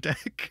structure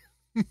deck.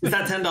 Is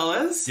that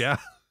 $10? Yeah.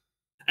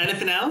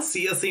 Anything else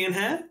you're seeing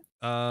here?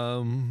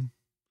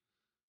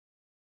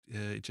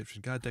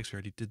 Egyptian god decks. We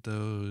already did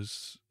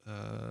those.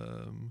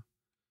 I'm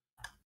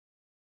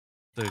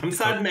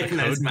sad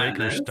Mechanized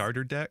Madness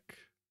starter deck.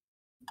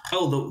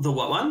 Oh, the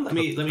what one? Let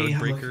me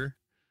have a look.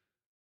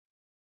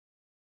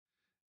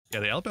 Yeah,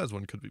 the Albaz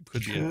one could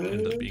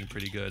end up being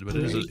pretty good, but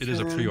it is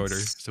a pre-order,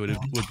 so it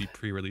would be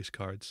pre-release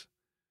cards.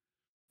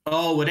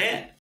 Oh, would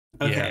it?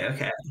 Okay, yeah.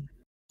 Okay.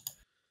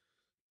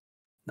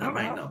 That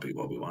might not be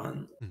what we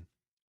want.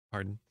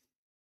 Pardon.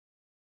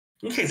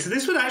 Okay, so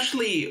this would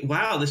actually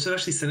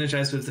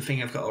synergize with the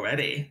thing I've got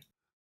already.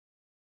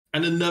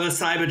 And another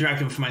Cyber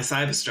Dragon for my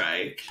Cyber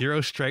Strike.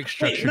 Hero Strike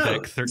structure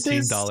deck,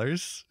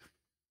 $13.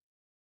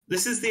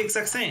 This is the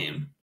exact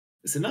same.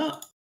 Is it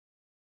not?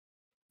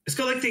 It's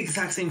got like the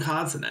exact same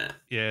cards in it.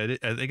 Yeah,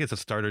 I think it's a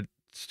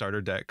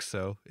starter deck,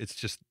 so it's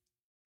just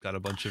got a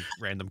bunch of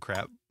random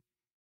crap.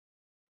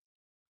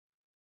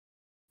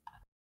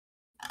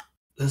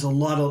 There's a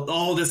lot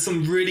of there's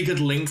some really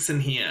good links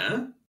in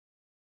here.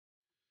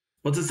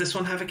 What does this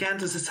one have again?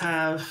 Does this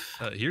have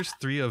here's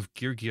 3 of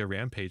Gear Gear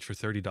Rampage for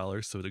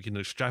 $30, so we can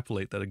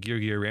extrapolate that a Gear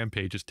Gear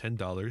Rampage is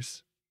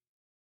 $10.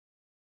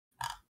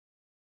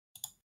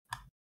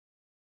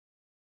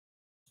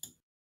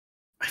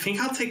 I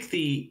think I'll take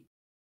the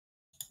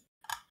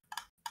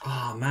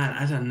Oh man,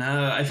 I don't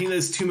know. I think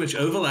there's too much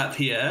overlap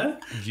here.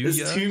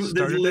 There's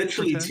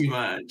literally too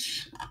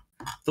much.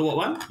 The what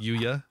one?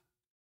 Yuya.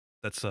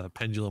 That's a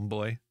Pendulum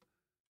Boy.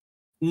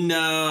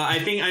 No, I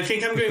think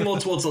I'm going more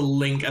towards a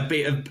link, a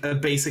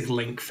basic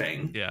link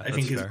thing. Yeah, I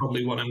think is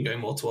probably what I'm going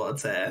more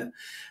towards here.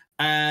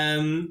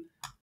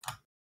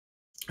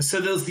 So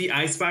there's the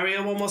Ice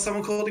Barrier one. What's that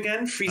one called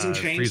again? Freezing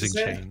Chains.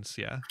 Freezing Chains.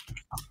 Yeah.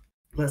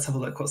 Let's have a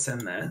look what's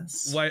in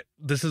this. Why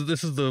this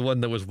is the one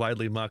that was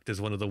widely mocked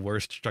as one of the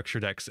worst structure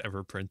decks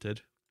ever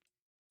printed.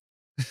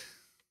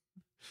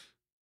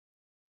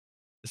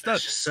 It's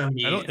not so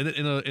mean. I don't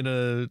in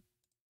a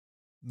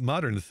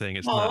modern thing.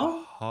 It's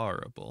not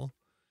horrible.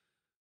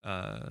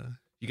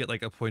 You get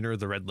like a Pointer of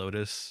the Red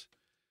Lotus,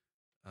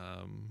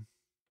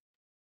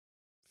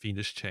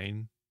 Fiendish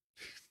Chain.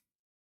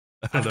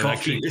 I've got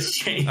Fiendish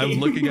Chain. I'm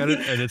looking at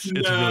it and it's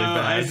really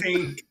bad. I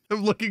think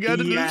I'm looking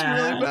at it and it's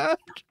really bad.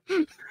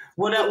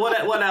 What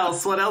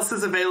else? What else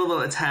is available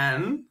at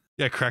 10?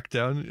 Yeah,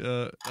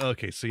 Crackdown.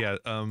 Okay, so yeah,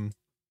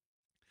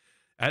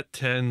 at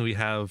 10 we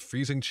have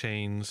Freezing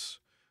Chains.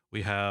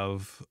 We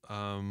have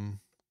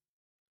Crackdown.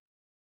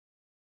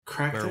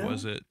 Where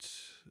was it?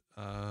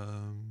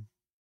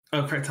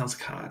 Crackdown's a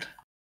card.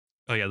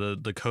 Oh yeah,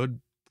 the Code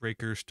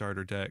Breaker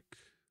starter deck.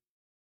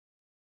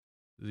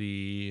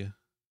 There's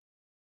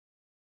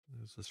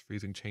this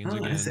Freezing Chains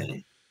again. I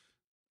see.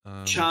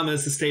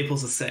 Charmers, the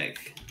staples are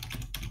sick.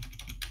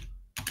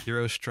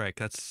 Hero Strike,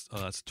 that's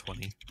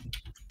 20.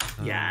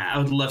 Yeah, I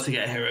would love to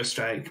get a Hero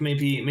Strike.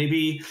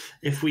 Maybe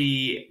if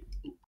we.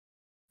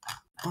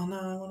 Oh no,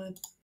 I wanted.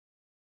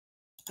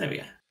 There we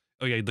go.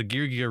 Oh yeah, the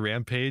Gear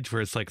Rampage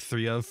where it's like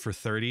 3 of for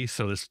 30,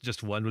 so this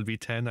just one would be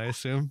 10, I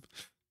assume.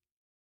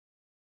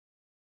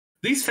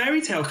 These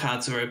fairy tale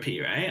cards are OP,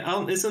 right?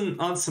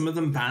 Aren't some of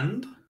them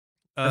banned?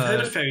 I've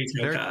heard of fairy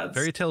tale cards.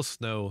 Fairy Tale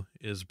Snow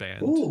is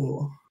banned.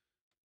 Ooh.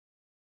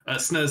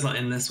 Snow's not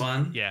in this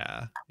one.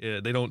 Yeah,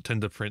 they don't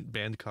tend to print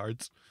banned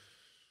cards.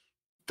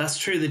 That's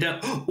true. They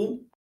don't.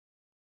 Ooh.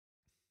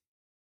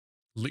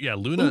 Yeah,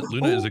 Luna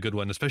is a good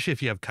one, especially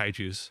if you have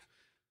kaijus.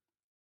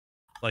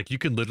 Like, you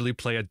can literally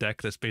play a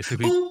deck that's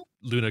basically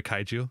Luna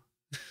Kaiju.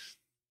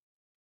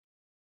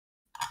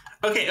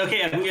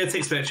 Okay, I'm going to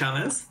take Spirit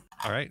Charmers.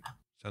 All right,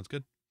 sounds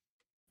good.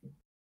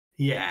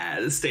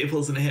 Yeah, the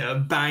staples in here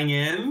bang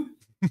in.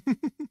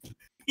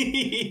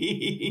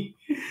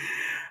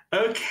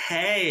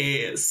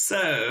 Okay,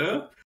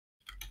 so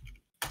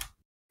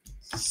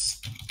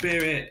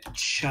Spirit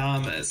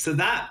Charmers. So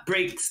that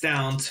breaks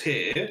down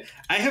to,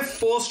 I have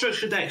 4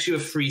 structure decks, you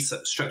have 3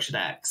 structure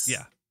decks.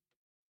 Yeah.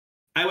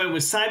 I went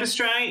with Cyber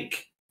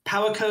Strike,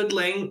 Power Code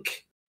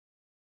Link,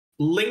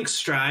 Link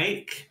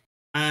Strike,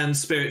 and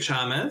Spirit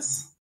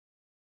Charmers.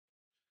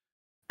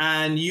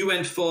 And you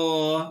went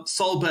for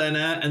Soul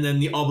Burner and then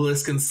the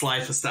Obelisk and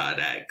Slifer Star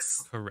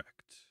decks. Correct.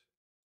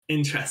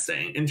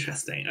 Interesting.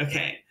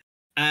 Okay.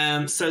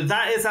 So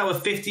that is our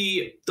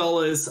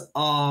 $50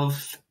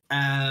 of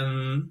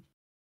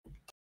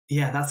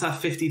that's our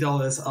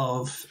 $50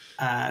 of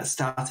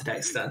starter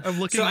decks done.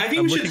 So I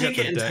think we should take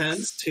it in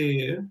turns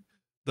to.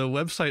 The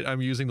website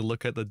I'm using to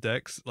look at the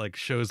decks like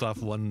shows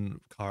off one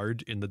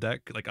card in the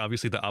deck. Like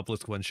obviously the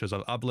Obelisk one shows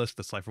off Obelisk,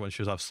 the Slifer one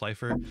shows off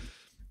Slifer.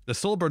 The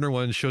Soul Burner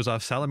one shows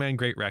off Salaman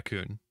Great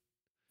Raccoon.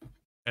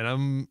 And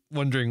I'm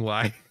wondering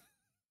why.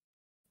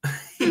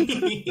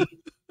 It's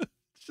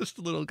just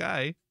a little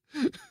guy.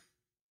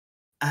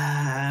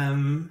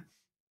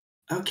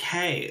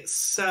 Okay,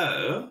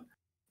 so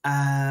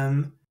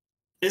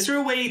is there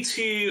a way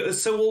to,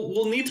 so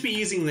we'll need to be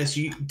using this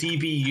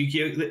DB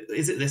Yu-Gi-Oh!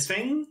 Is it this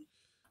thing?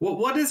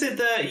 What is it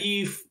that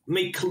you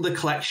make the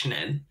collection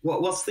in?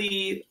 What's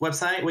the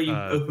website where you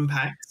open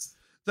packs?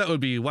 That would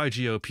be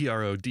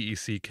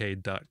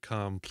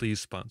YGOPRODECK.com.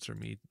 Please sponsor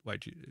me,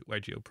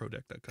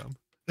 YGOProdeck.com.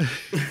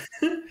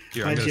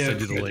 Here, I'm going to send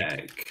you the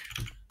link.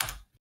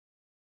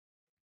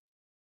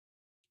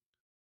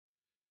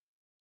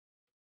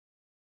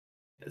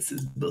 This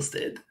is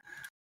busted.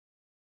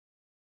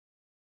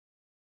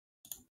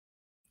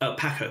 Oh,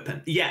 pack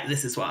open. Yeah,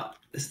 this is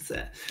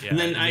it. Yeah, and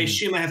then I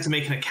assume I have to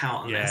make an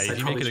account on this. Yeah, if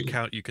you make an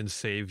account, you can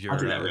save your I'll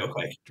do that real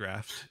quick.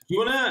 Draft. Do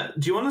you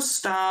wanna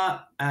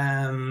start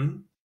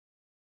do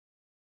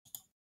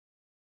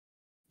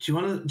you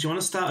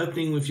wanna start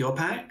opening with your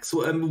packs?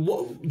 What do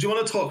you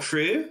want to talk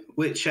through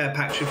which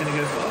packs you're gonna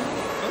go for?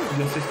 Oh,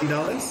 your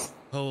 $50.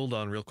 Hold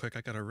on, real quick.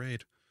 I got a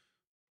raid.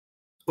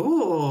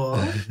 Oh,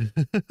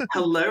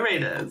 hello,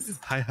 Raiders.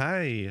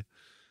 Hi.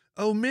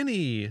 Oh,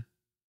 Minnie,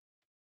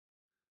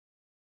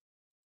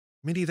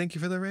 thank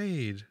you for the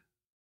raid.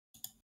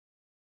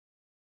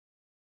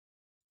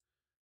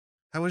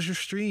 How was your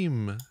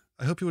stream?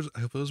 I hope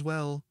it was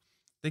well.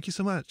 Thank you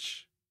so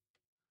much.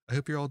 I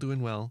hope you're all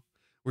doing well.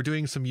 We're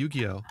doing some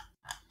Yu-Gi-Oh!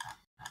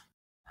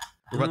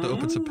 We're about to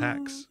open some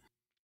packs.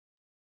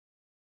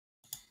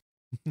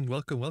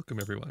 Welcome,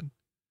 everyone.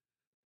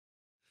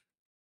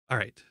 All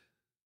right.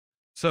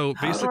 So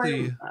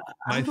basically,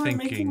 my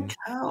thinking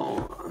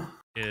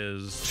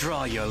is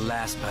draw your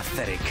last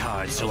pathetic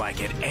card so I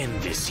can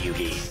end this,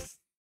 Yugi.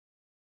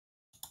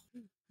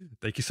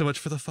 Thank you so much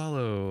for the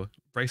follow,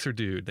 Brycer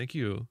dude. Thank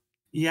you.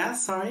 Yeah,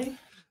 sorry.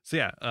 So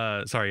yeah,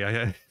 sorry,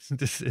 I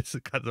it's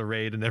got the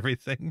raid and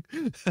everything.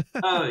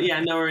 Oh yeah,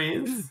 no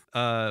worries.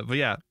 But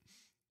yeah,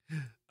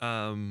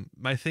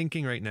 my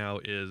thinking right now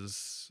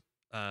is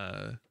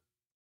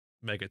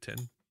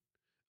Megaton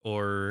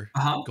or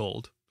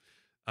gold.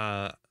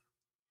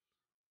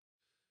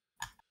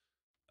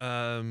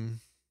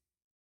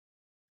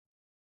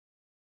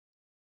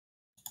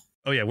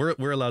 Oh yeah,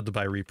 we're allowed to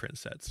buy reprint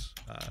sets.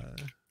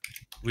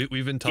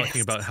 We've been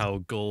talking about how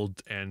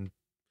gold and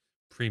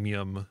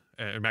premium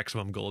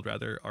maximum gold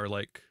rather are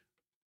like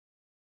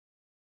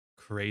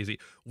crazy.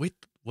 Wait,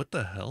 what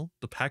the hell?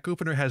 The pack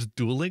opener has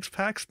Duel Links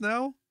packs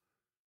now?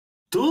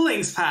 Duel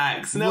Links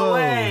packs? No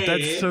way.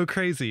 That's so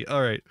crazy.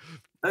 All right.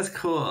 That's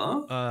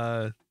cool.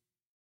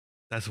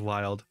 That's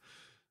wild.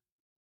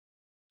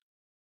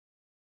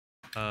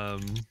 Yeah,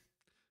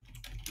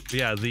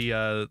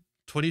 the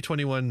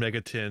 2021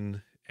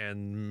 Megaton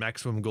and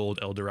Maximum Gold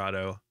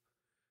Eldorado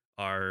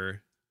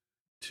are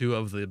 2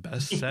 of the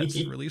best sets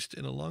released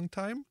in a long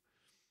time.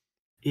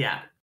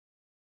 Yeah.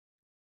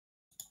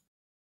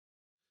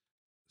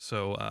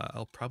 So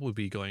I'll probably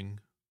be going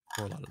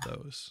for a lot of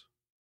those.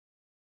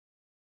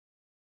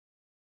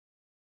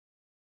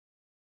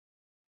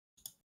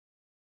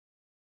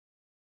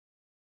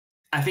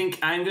 I think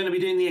I'm going to be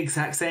doing the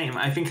exact same.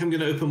 I think I'm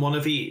going to open one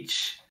of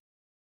each.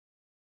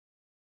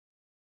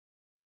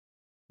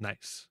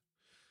 Nice.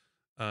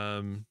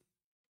 So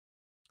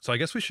I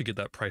guess we should get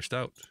that priced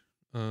out.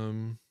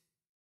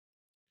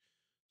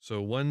 So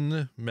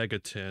 1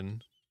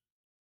 Megaton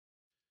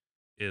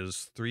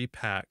is 3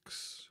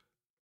 packs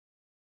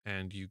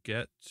and you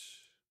get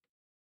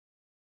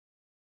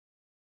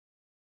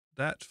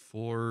that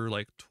for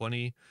like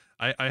 20.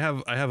 I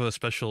have a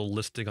special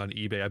listing on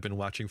eBay I've been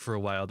watching for a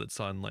while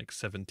that's on like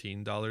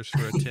 $17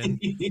 for a tin.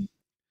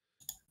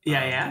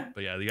 Yeah.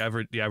 But yeah,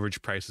 the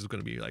average price is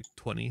going to be like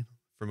 20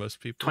 for most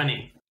people.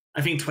 20.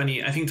 I think 20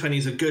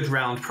 is a good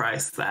round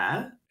price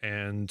there.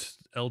 And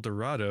El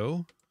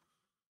Dorado,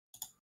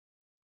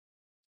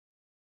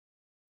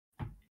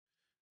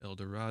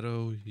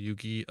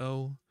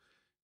 Yu-Gi-Oh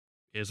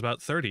is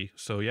about 30.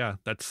 So yeah,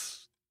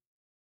 that's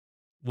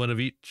one of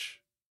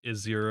each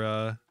is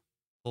your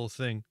whole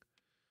thing.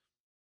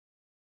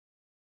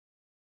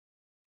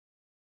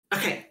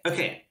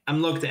 Okay.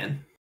 I'm logged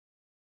in.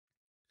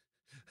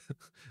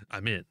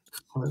 I'm in.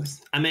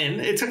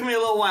 It took me a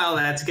little while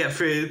there to get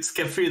through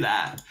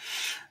that.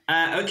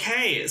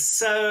 Okay,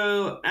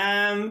 so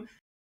yeah,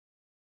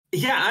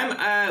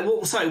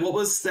 I'm sorry, what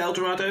was the El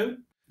Dorado?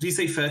 Did you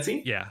say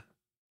 30? Yeah.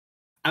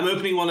 I'm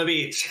opening one of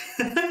each.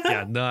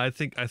 Yeah, no, I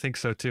think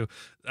so too.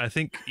 I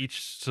think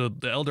so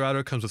the El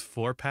Dorado comes with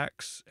 4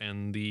 packs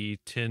and the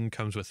tin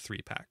comes with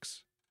 3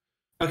 packs.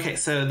 Okay,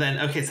 so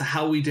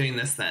how are we doing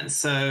this then?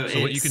 So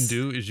what you can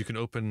do is you can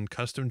open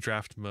custom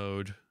draft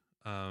mode,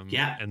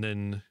 and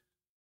then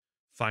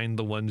find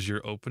the ones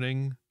you're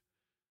opening.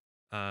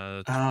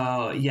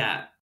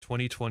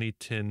 2020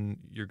 tin.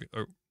 You're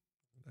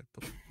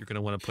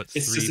gonna want to put 3.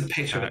 It's just a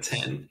picture packs. of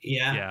a tin.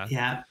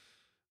 Yeah.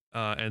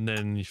 And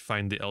then you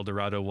find the El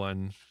Dorado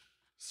one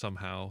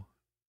somehow.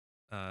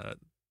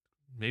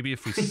 Maybe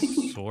if we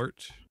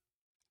sort.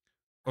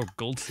 Oh,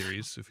 Gold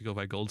Series. If we go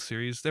by Gold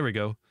Series, there we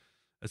go.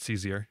 That's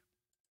easier.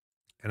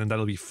 And then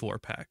that'll be 4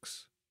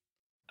 packs.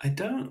 I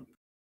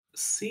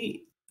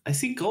see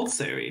Gold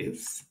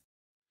Series.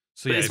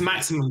 So but yeah, it's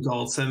maximum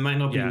gold, so it might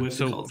not be with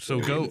the Gold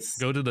Series. So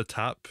go to the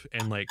top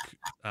and like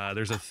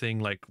there's a thing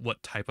like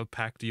what type of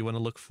pack do you want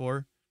to look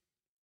for?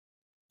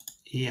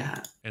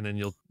 Yeah. And then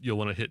you'll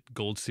want to hit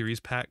Gold Series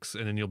packs,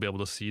 and then you'll be able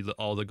to see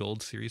all the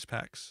Gold Series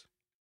packs.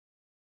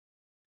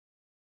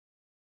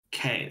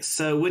 Okay,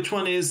 so which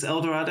one is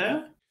El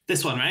Dorado?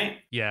 This one, right?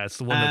 Yeah, it's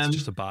the one that's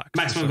just a box.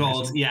 Maximum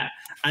gold, reason. Yeah.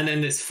 And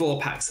then it's 4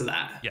 packs of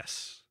that.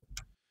 Yes.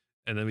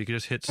 And then we can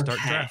just hit start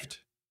draft.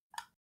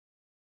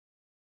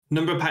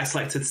 Number of packs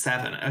selected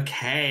 7.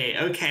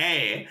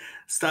 Okay.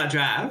 Start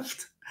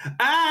draft.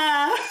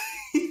 Ah!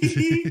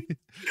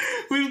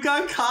 We've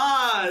got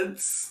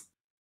cards.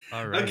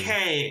 All right.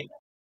 Okay.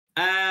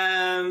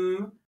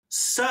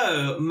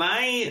 So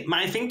my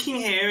thinking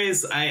here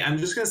is I'm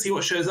just gonna see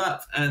what shows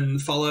up and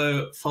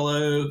follow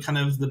kind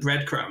of the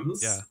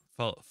breadcrumbs. Yeah.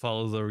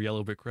 Follow the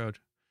yellow brick road.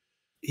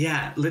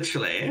 Yeah,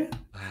 literally.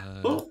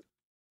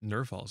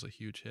 Nerfall is a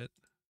huge hit.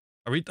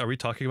 Are we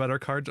talking about our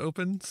cards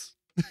opens?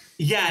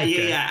 Yeah,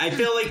 okay. Yeah. I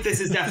feel like this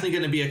is definitely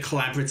going to be a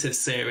collaborative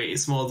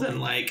series more than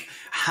like,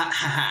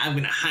 I'm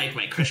going to hide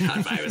my crush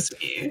card virus from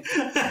you.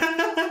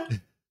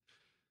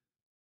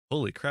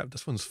 Holy crap,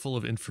 this one's full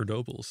of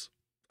Infernobles.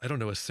 I don't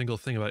know a single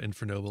thing about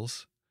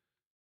Infernobles.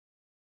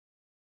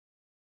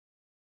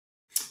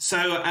 So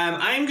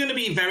I'm going to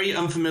be very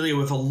unfamiliar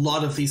with a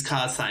lot of these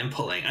cards that I'm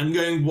pulling. I'm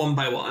going one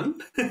by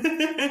one.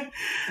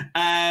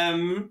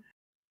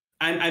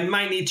 I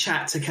might need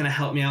chat to kind of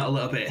help me out a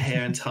little bit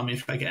here and tell me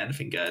if I get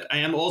anything good. I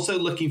am also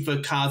looking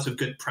for cards with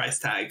good price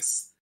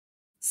tags.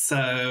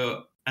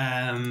 So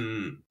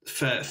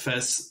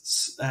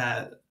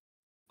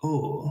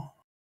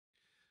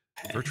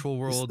Okay. Virtual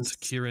World,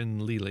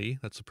 Kieran Lely.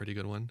 That's a pretty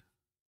good one.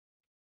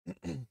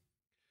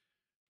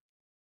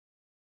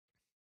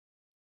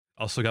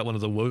 Also got one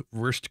of the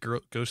worst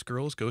Ghost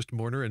Girls, Ghost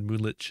Mourner, and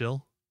Moonlit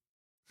Chill.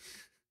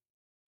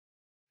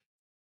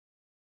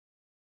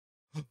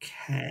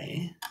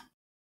 Okay.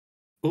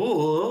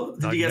 Oh,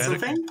 did you get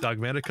something?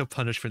 Dogmatica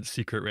Punishment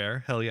Secret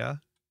Rare. Hell yeah.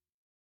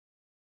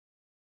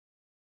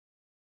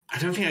 I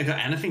don't think I got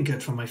anything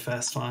good from my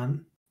first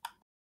one.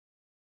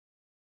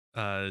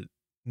 Nyan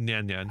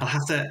Nyan.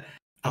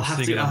 I'll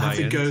have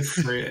to go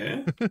through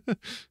it.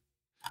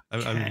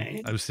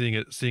 I'm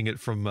seeing it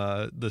from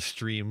the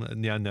stream.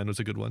 Nyan Nyan was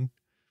a good one.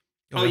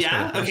 Oh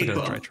yeah? Okay,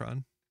 cool.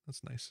 Tritron.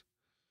 That's nice.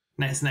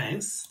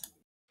 Nice.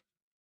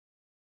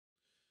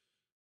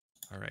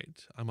 All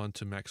right, I'm on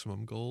to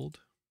maximum gold.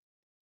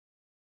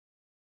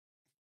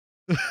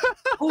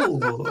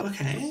 Oh,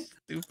 okay.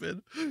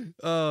 Stupid.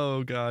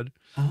 Oh god.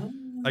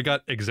 I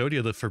got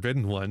Exodia the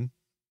Forbidden One.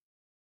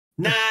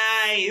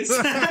 Nice.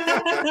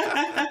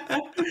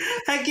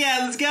 Heck yeah,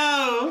 let's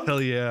go.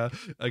 Hell yeah.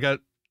 I got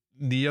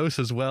Neos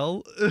as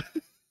well.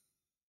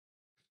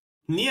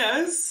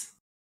 Neos?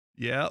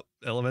 Yeah,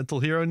 Elemental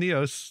Hero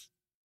Neos.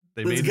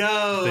 Let's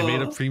go. They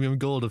made a premium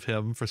gold of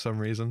him for some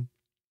reason.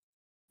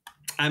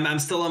 I'm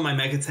still on my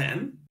Mega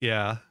 10.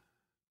 Yeah.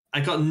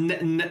 I got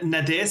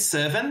Nadir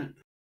Servant.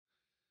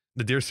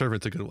 Nadir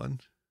Servant's a good one.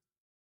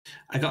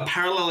 I got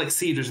Parallel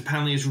Exceeders.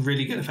 Apparently it's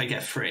really good if I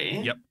get free.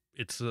 Yep.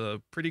 It's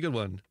a pretty good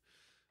one.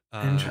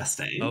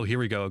 Interesting. Oh, here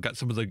we go. Got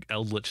some of the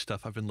Eldritch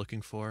stuff I was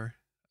looking for.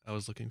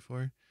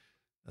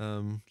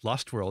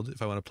 Lost World,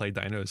 if I want to play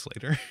Dinos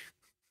later.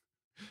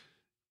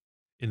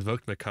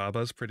 Invoked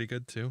Macabre is pretty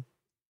good too.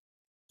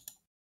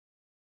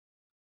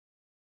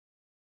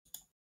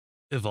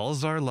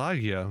 Evolzar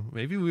Lagia.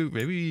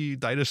 Maybe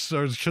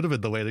dinosaurs should have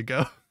been the way to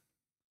go.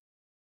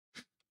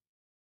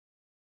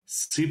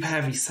 Super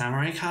heavy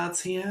samurai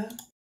cards here.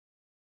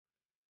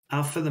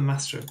 Alpha, the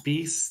Master of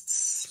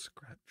Beasts.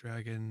 Scrap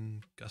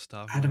Dragon,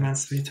 Gustav.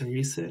 Adamantivator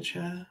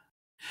Researcher.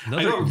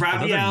 Another, I got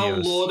Rabiel,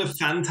 Neos. Lord of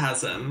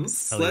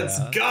Phantasms. Hell Let's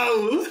yeah.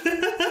 go!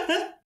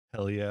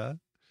 Hell yeah.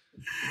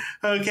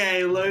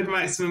 Okay, load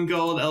maximum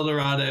gold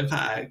Eldorado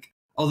pack.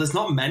 Oh, there's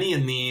not many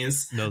in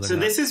these. No, they're so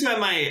not. this is where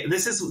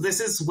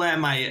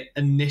my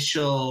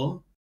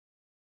initial.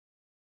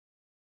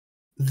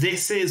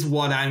 This is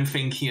what I'm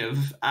thinking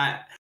of.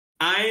 I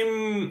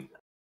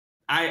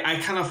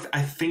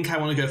think I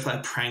want to go for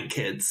that Prank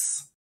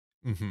Kids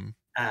thing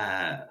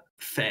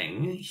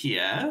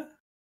here.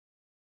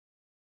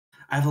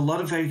 I have a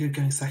lot of very good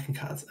going second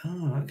cards.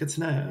 Oh, good to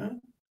know.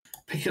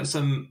 Pick up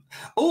some.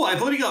 Oh,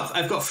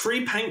 I've got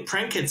 3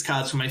 Prank Kids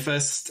cards for my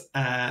first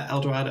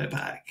Eldorado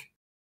pack.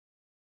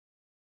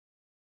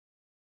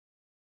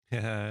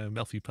 Yeah,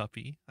 Melfi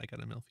Puppy. I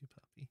got a Melfi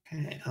Puppy.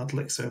 Okay,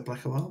 Elixir,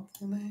 Black Wild.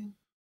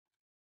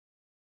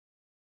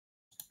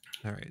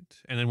 All right,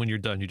 and then when you're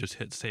done, you just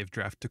hit save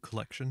draft to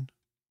collection.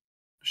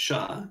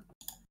 Sure.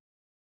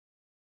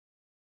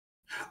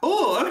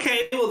 Oh,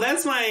 okay. Well,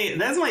 that's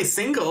my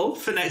single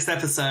for next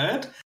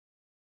episode.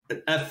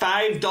 A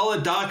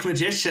 $5 Dark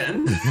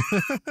Magician.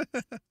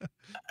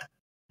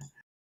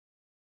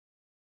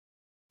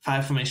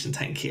 5 formation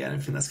tank here. I don't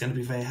think that's going to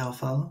be very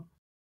helpful.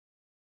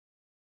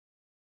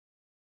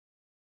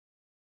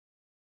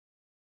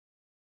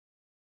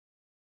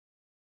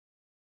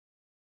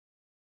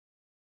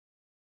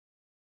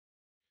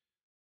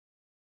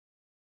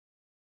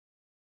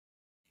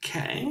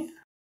 Okay.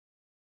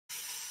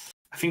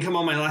 I think I'm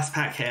on my last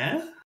pack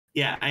here.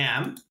 Yeah, I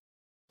am.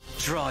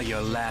 Draw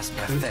your last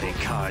pathetic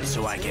card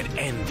so I can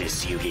end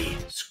this, Yugi.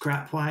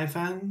 Scrap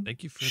Wyvern.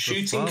 Thank you for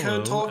Shooting the follow,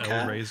 Code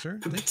Talker. Razor.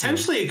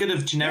 Potentially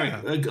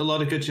a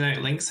lot of good generic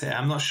links here.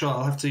 I'm not sure.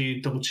 I'll have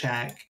to double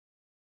check.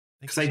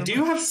 Because I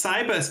do have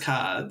Cyburst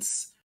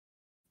cards.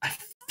 I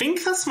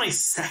think that's my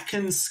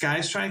second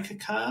Sky Striker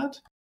card.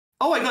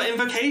 Oh, I got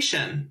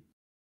Invocation.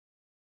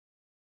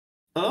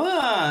 Oh,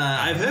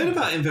 I've heard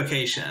about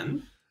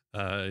Invocation.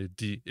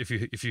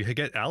 If you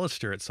get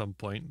Alistair at some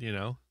point, you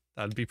know,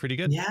 that'd be pretty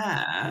good.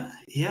 Yeah.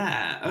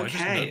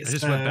 Okay. I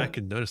just went back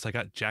and noticed I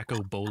got Jacko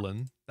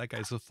Bolin. That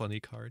guy's a funny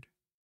card.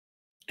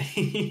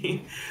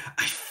 I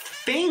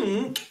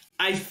think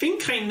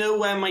I know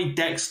where my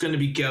deck's going to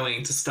be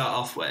going to start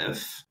off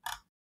with.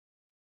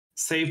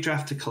 Save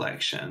draft to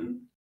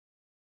collection.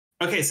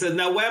 Okay, so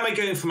now where am I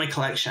going for my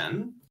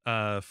collection?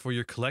 For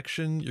your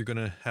collection, you're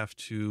gonna have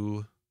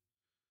to.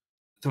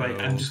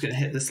 I'm just going to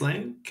hit this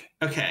link.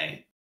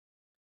 Okay.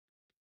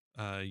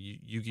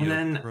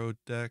 Yu-Gi-Oh! Pro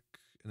deck,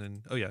 and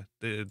then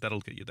that'll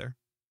get you there.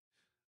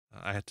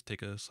 I had to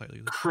take a slightly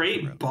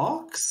create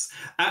box.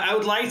 I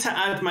would like to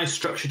add my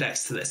structure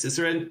decks to this. Is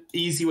there an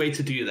easy way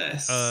to do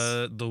this?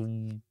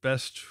 The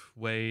best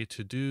way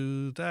to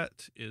do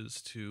that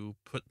is to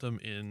put the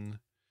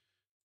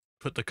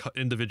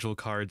individual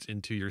cards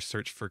into your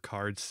search for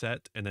cards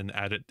set, and then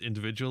add it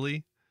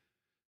individually.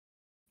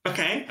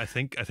 Okay. I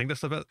think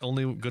that's the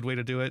only good way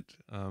to do it.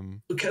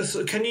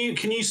 Because can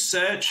you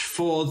search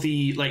for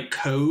the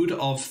code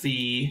of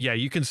the? Yeah,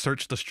 you can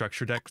search the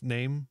structure deck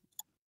name.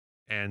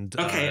 And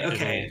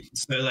okay.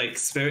 So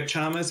Spirit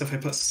Charmers. If I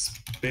put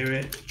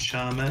Spirit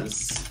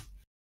Charmers,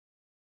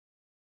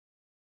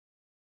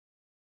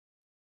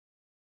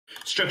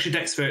 structure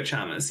deck Spirit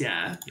Charmers.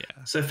 Yeah.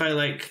 So if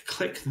I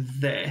click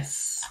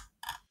this,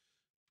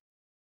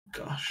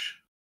 gosh.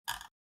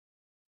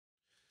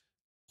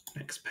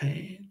 Next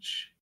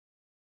page.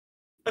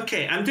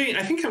 Okay, I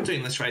think I'm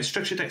doing this right.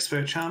 Structure deck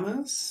Spirit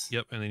Charmers.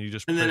 Yep, and then you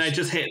just I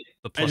just hit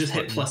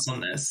hit plus on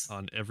this.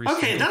 On every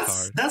single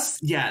card. That's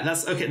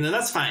okay. No,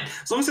 that's fine.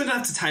 As long as I don't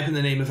have to type in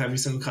the name of every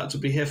single card,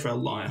 we'll be here for a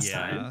long ass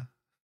time.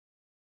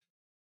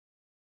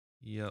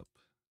 Yep.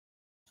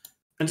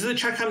 And does it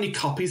track how many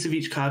copies of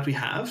each card we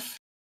have?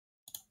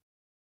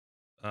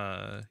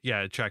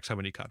 It tracks how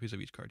many copies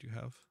of each card you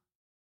have.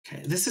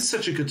 Okay, this is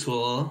such a good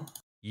tool.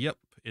 Yep,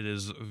 it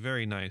is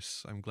very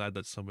nice. I'm glad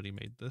that somebody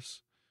made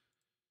this.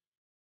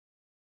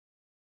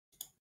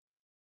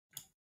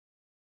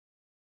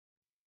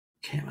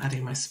 Okay, I'm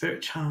adding my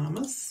Spirit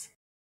Charmers.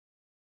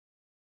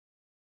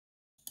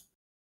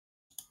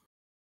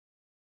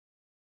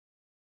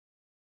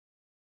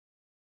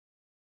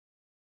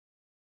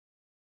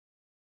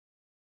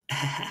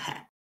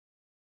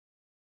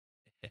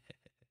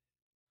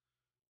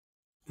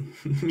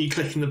 Me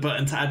clicking the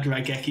button to add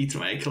Raigeki to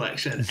my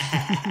collection.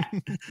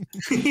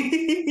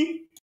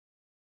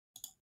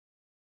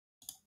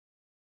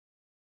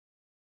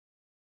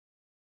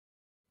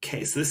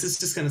 Okay, so this is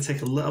just going to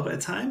take a little bit of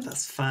time.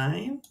 That's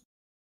fine.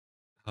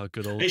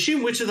 Good old. I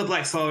assume Witch of the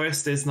Black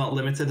Forest is not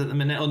limited at the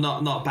minute, or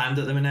not banned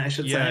at the minute, I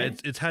should say. Yeah,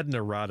 it's had an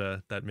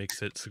errata that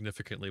makes it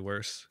significantly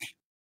worse.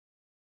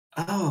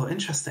 Oh,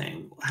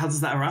 interesting. How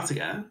does that errata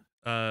go?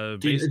 I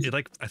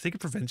think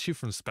it prevents you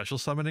from special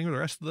summoning the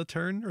rest of the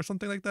turn or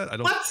something like that. I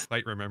don't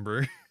quite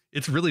remember.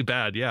 It's really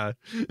bad, yeah.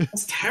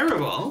 That's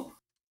terrible.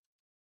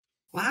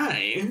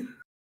 Why?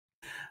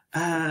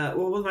 What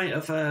was my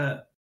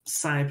other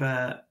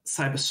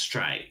cyber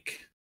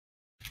strike?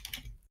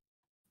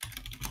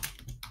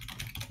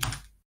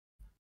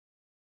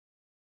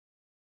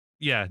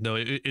 Yeah, no,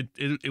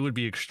 it would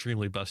be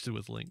extremely busted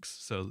with links.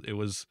 So it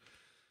was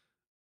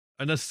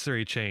a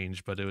necessary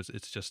change, but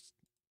it's just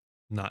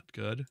not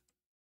good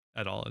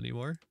at all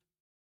anymore.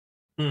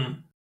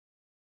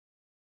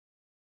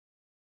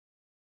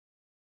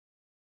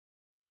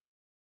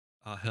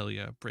 Hell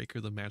yeah, Breaker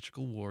the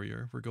Magical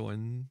Warrior. We're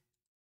going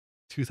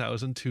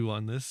 2002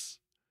 on this.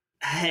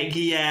 Heck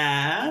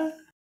yeah.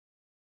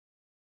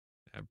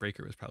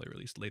 Breaker was probably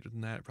released later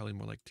than that, probably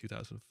more like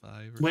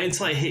 2005. Wait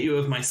until I hit you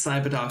with my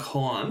Cyberdark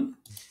Horn.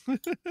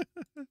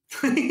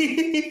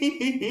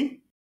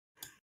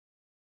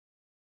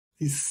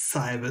 These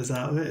cybers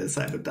out here,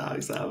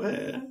 cyberdarks out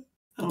here.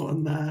 I don't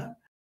want that.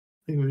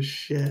 It was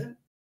shit.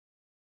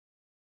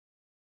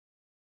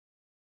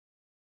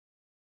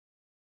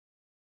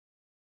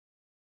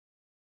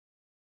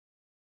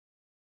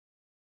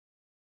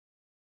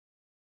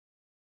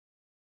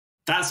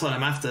 That's what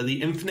I'm after,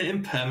 the infinite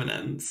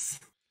impermanence.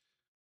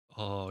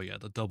 Oh yeah,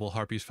 the double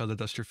Harpy's Feather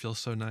Duster feels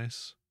so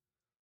nice.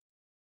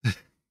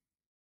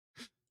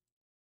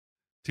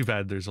 Too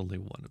bad there's only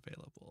one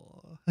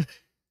available.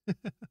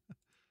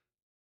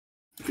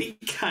 Be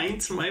kind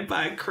to my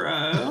back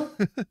row.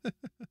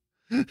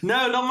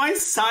 No, not my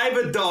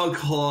Cyber Dog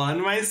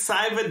Horn, my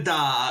Cyber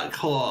Dark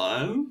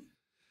Horn.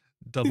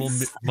 Double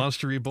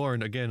Monster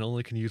Reborn, again,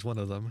 only can use one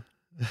of them.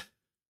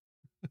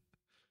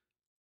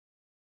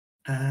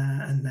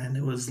 And then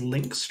it was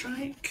Link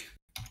Strike.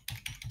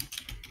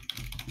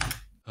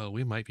 Oh,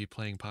 we might be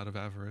playing Pot of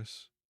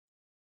Avarice.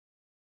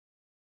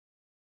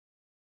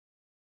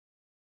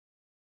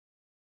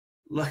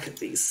 Look at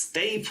these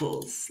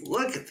staples.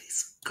 Look at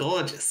these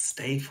gorgeous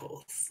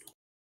staples.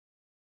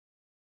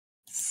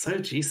 So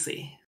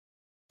juicy.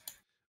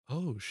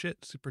 Oh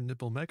shit, Super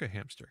Nibble Mega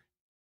Hamster.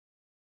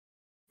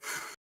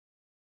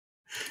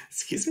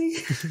 Excuse me?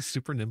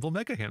 Super Nimble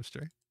Mega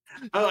Hamster.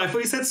 Oh, I thought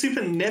you said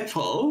Super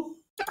Nipple.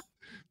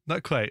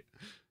 Not quite.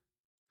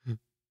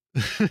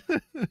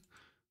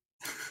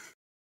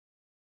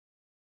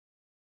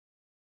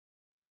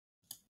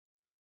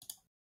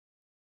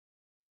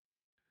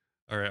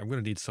 All right, I'm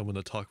going to need someone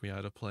to talk me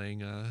out of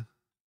playing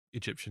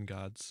Egyptian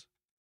gods.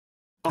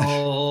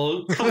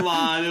 Oh, come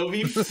on. It'll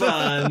be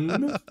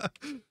fun.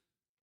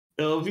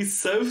 It'll be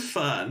so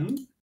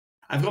fun.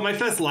 I've got my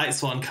first Light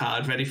Swan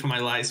card ready for my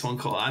Light Swan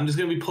core. I'm just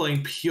going to be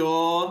pulling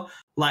pure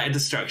Light of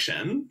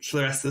Destruction for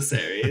the rest of the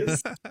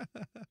series.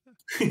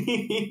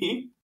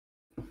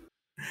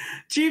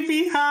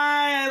 GP,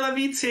 hi. I love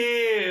you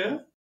too.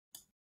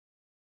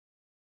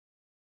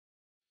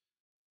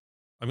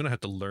 I'm going to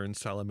have to learn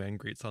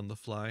Salamangreats on the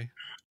fly.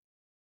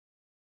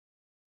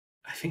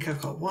 I think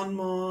I've got one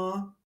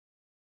more.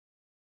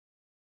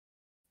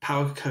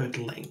 Power Code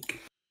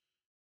Link.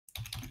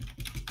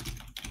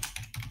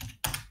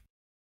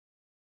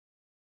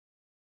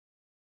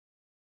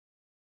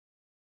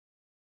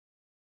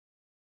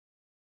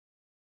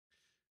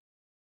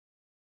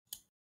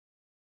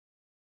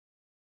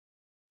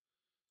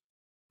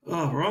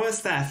 Oh, we're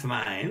almost there for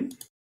mine.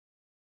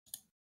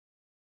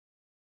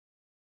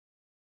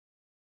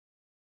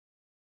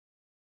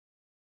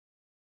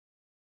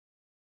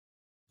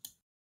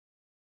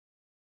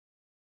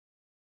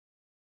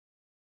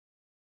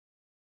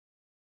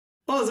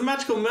 Oh, there's a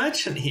magical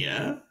merchant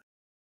here.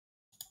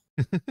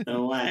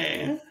 No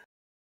way.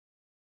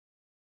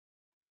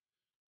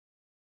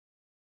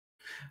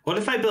 What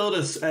if I build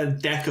a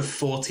deck of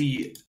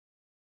 40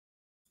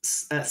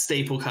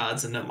 staple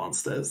cards and no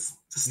monsters?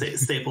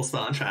 Staple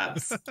spell and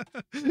traps.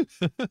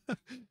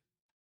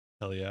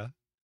 Hell yeah.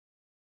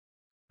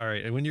 All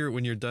right, and when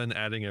you're done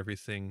adding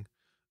everything,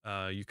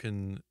 you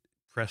can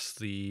press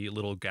the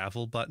little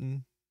gavel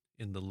button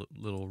in the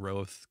little row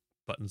of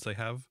buttons they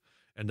have,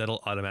 and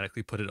that'll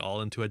automatically put it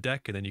all into a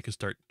deck, and then you can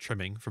start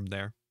trimming from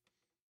there.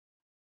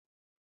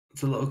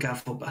 The little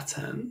gavel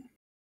button.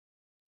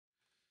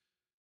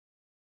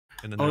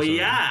 And then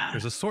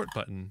there's a sort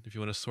button if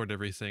you want to sort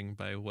everything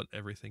by what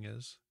everything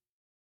is.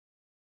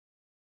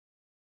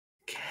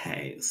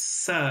 Okay,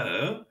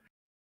 so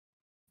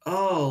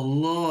oh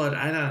Lord,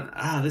 I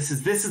don't this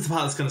is the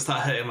part that's gonna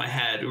start hurting my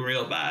head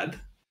real bad.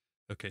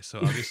 Okay, so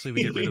obviously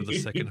we get rid of the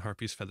second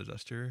Harpy's Feather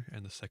Duster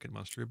and the second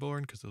Monster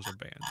Reborn because those are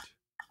banned.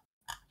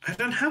 I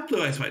don't have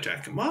Blue Eyes White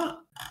Dragon. What?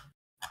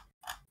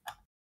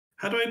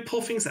 How do I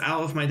pull things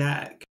out of my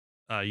deck?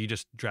 You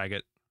just drag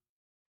it.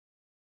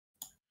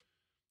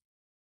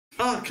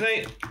 Oh, can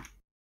I?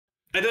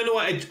 I don't know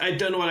what I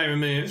don't know what I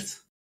removed.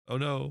 Oh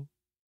no!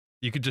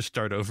 You could just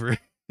start over.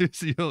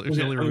 If you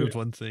only removed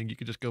one thing, you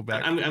could just go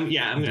back. I'm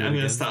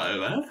gonna start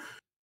over.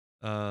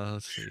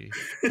 Let's see.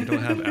 You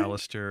don't have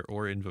Alistair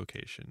or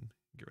Invocation.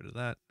 Get rid of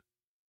that.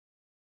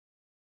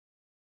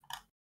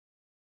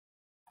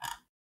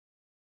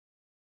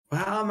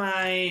 Where am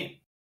I?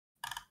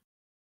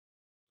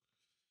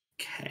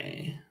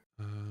 Okay.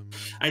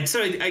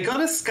 I got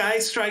a Sky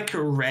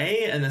Striker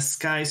Ray and a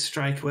Sky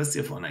Striker. Where's the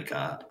other one I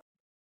got?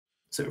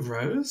 Is it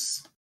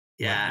Rose?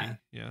 Yeah. Might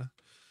be, yeah.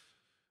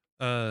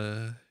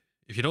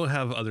 If you don't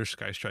have other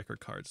Sky Striker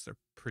cards, they're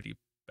pretty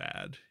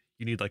bad.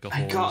 You need like a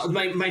I whole. got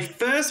my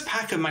first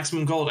pack of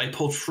maximum gold. I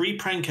pulled 3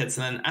 prank kits,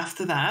 and then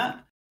after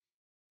that,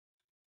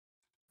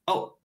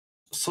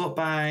 sort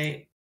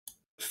by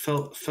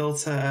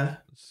filter.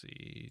 Let's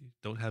see.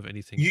 Don't have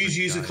anything. Use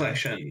for user Gaia.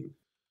 collection.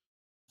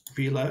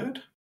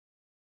 Reload.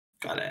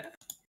 Got it.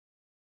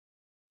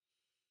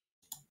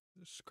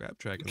 Scrap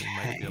Dragon we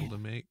might be able to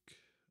make.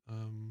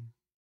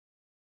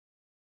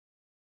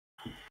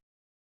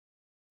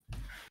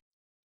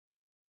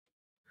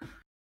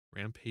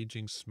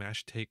 Rampaging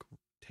Smash Tank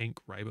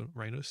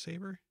Rhino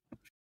Saber.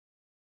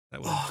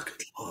 That one. Oh,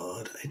 good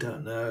lord. I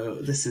don't know.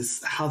 This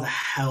is... How the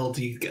hell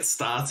do you get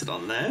started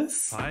on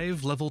this?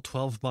 5 level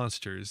 12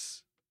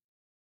 monsters.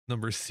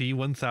 Number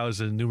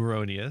C1000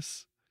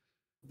 Numeronius.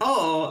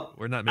 Oh,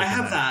 we're not making I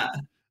have that.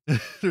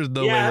 There's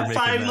no way we're making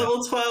 5 that.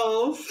 level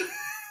 12.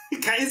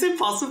 Is it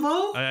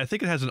possible? I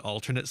think it has an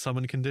alternate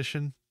summon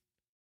condition.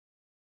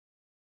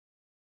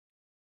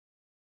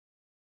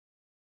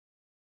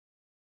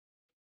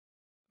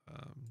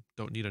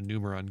 Don't need a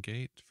Numeron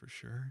gate for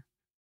sure.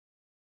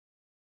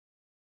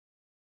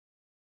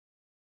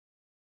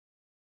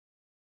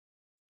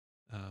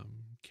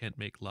 Can't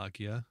make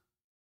Lagia.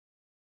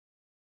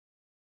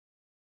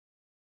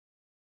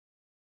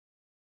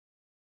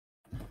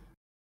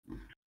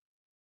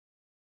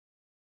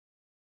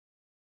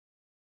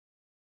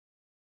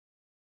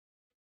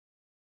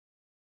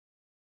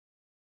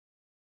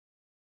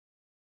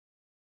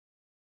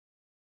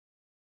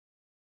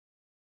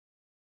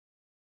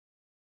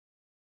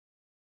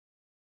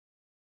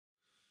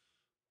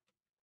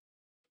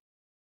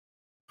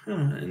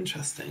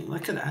 Interesting.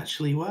 That could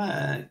actually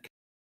work.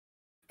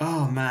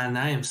 Oh man,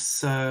 I am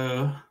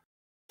so...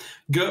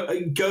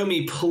 Go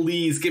me,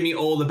 please give me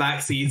all the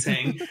back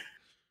seating.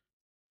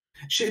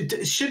 Should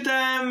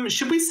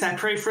we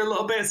separate for a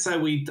little bit so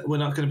we're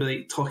not going to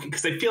be talking,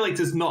 because I feel like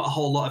there's not a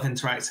whole lot of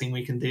interacting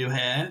we can do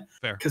here.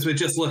 Fair. Because we're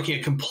just looking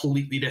at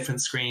completely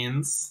different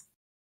screens.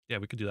 Yeah,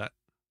 we could do that.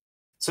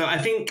 So I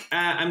think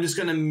I'm just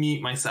going to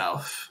mute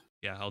myself.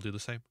 Yeah, I'll do the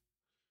same.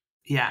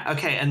 Yeah.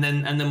 Okay, and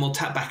then we'll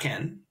tap back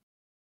in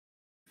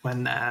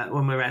when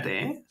we're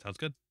ready. Sounds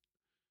good.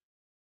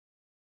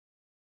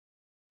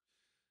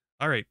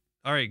 All right,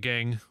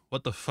 gang.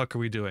 What the fuck are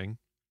we doing?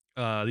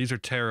 These are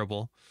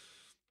terrible.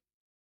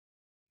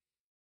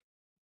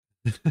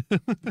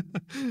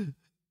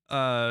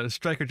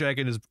 Striker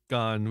Dragon is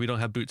gone. We don't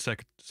have boot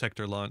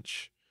sector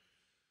launch.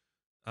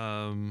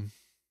 Fuck,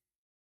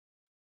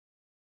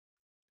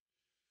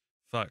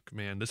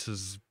 man, this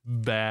is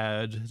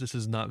bad. This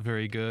is not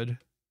very good.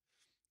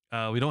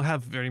 We don't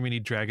have very many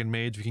Dragon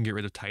Maids. We can get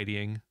rid of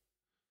Tidying.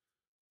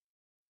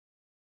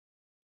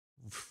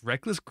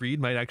 Reckless Greed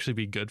might actually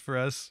be good for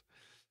us.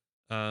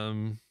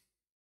 Yeah,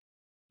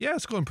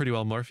 it's going pretty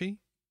well, Morphe.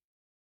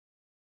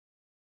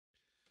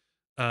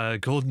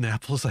 Golden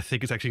Apples, I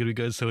think it's actually going to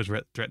be good. So is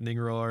Threatening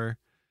Roar.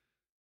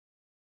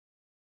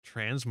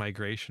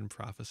 Transmigration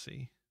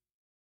Prophecy.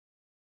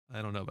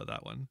 I don't know about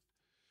that one.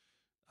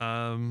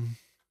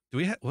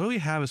 What do we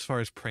have as far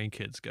as prank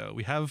kids go?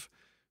 We have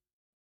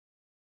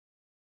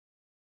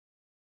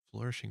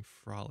Flourishing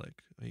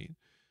Frolic. Wait.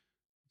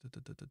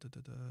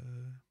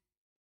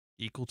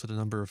 Equal to the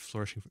number of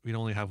flourishing. We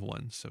only have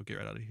one, so get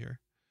right out of here.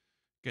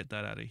 Get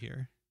that out of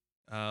here.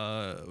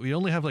 We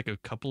only have like a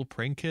couple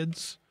prank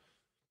kids.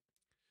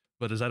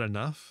 But is that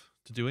enough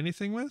to do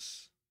anything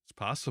with? It's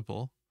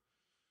possible.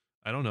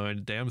 I don't know a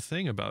damn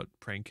thing about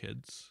prank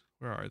kids.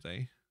 Where are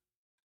they?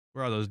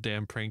 Where are those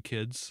damn prank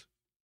kids?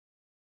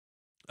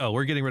 Oh,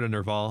 we're getting rid of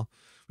Nerval.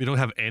 We don't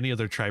have any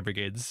other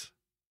Tri-Brigades.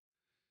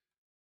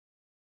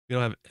 We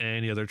don't have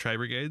any other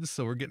Tri-Brigades,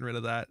 so we're getting rid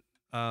of that.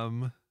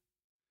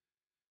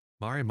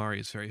 Mari Mari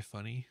is very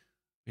funny.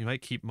 We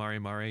might keep Mari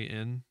Mari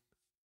in.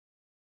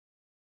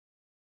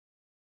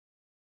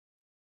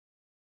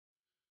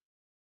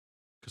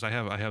 Because I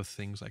have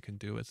things I can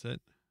do with it.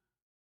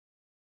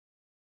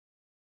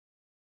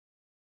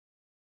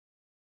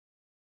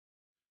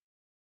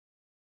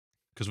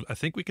 Because I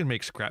think we can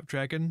make Scrap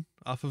Dragon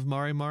off of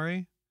Mari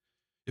Mari.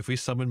 If we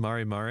summon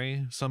Mari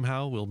Mari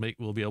somehow, we'll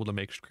be able to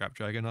make Scrap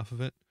Dragon off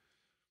of it.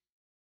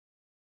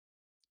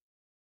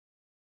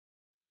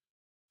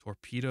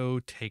 Torpedo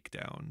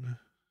Takedown.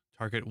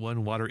 Target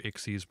 1 Water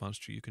Ixies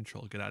monster you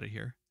control. Get out of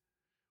here.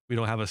 We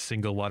don't have a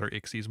single Water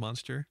Ixies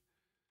monster.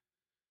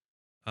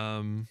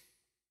 Where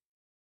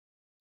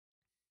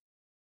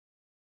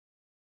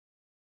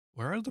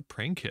are the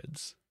prank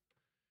kids?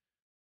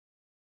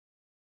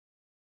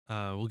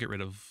 We'll get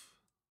rid of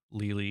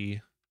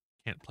Lily.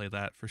 Can't play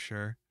that for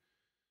sure.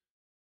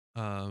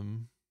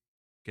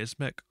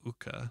 Gizmek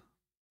Uka,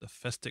 the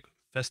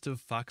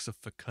festive fox of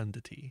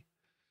fecundity.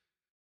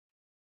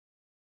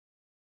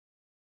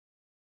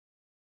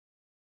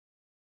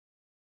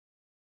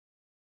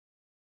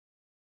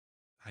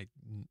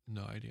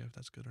 No idea if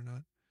that's good or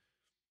not.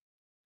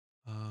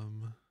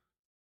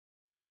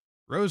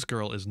 Rose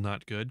Girl is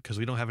not good because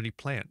we don't have any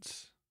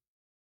plants.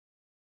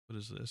 What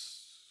is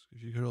this?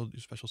 If you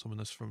could special summon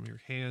this from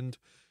your hand,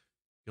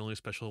 You only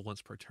special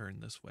once per turn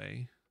this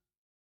way.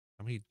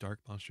 How many dark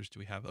monsters do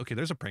we have? Okay,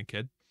 there's a Prank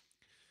Kid.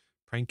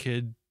 Prank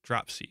Kid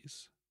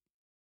Dropsies.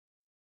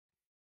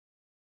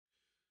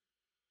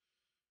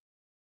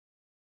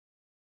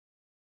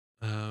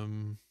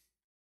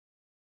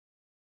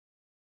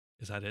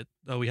 Is that it?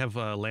 Oh, we have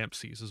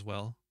Lampsies as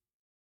well.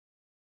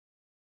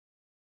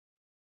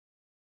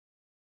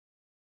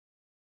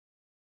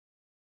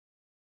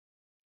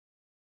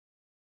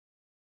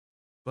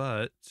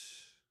 But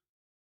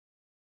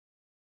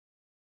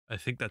I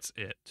think that's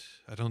it.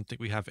 I don't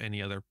think we have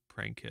any other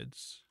Prank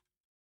Kids.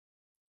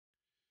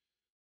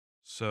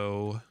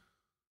 So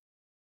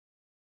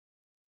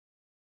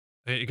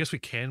I guess we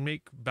can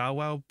make Bow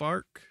Wow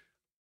bark.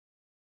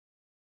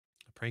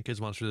 A Prank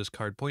Kids monster this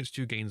card points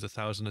to gains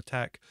 1,000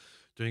 attack.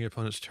 During your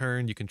opponent's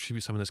turn, you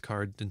contribute summon this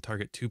card, then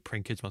target 2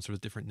 Prank Kids monsters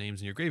with different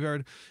names in your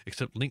graveyard.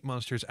 Except Link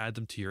monsters, add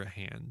them to your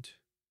hand.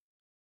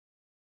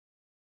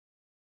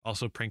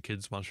 Also, Prank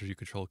Kids monsters you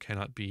control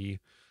cannot be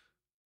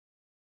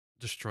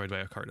destroyed by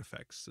a card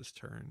effects this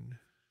turn.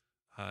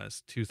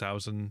 It's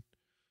 2,000.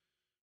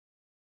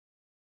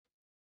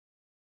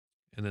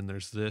 And then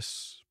there's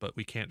this, but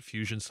we can't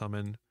fusion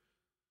summon.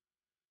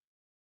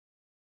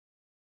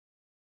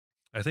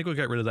 I think we'll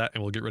get rid of that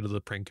and we'll get rid of the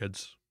Prank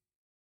Kids.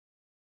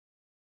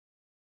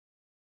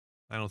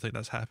 I don't think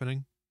that's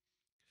happening.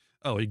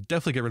 Oh, we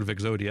definitely get rid of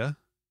Exodia.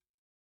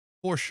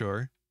 For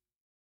sure.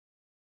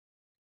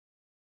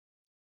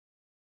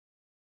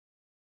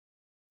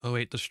 Oh,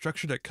 wait, the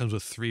structure deck comes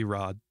with 3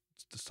 Rod's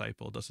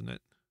Disciple, doesn't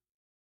it?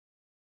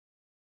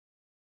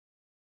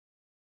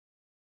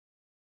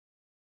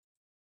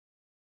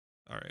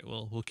 All right,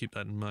 well, we'll keep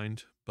that in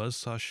mind.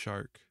 Buzzsaw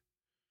Shark.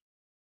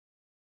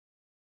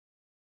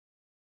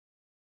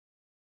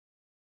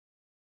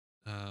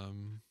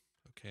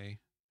 Okay.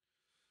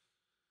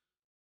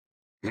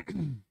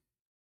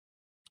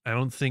 I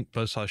don't think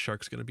Buzzsaw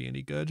Shark's going to be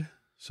any good.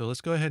 So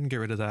let's go ahead and get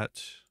rid of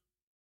that.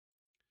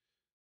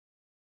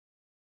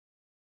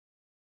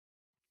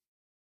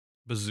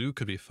 Bazoo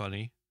could be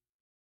funny.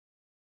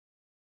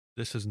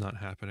 This is not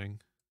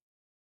happening.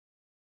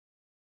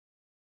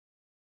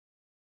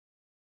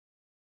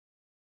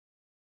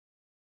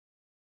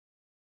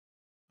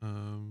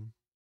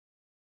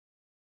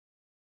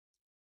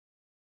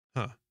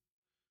 Huh.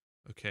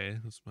 Okay,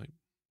 it's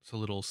a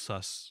little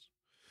sus.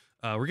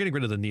 We're getting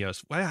rid of the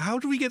Neos. How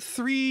did we get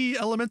 3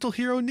 Elemental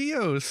Hero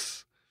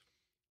Neos?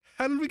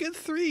 How did we get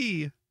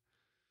 3?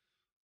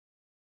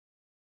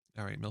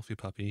 All right, Melfi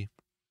Puppy.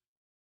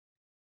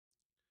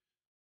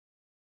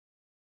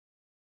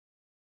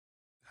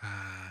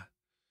 I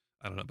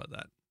don't know about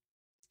that.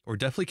 We're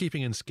definitely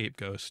keeping in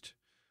Scapegoat.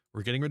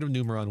 We're getting rid of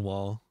Numeron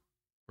Wall.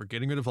 We're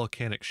getting rid of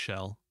Volcanic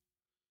Shell.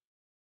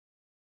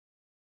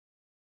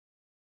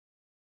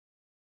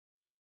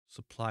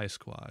 Supply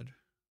Squad.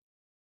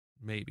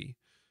 Maybe.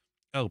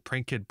 Oh,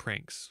 Prank Kid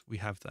Pranks. We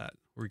have that.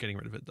 We're getting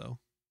rid of it, though.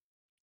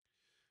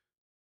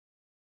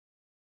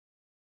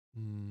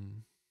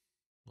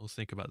 We'll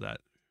think about that.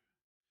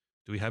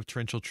 Do we have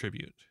Torrential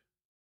Tribute?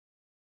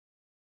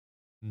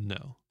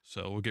 No.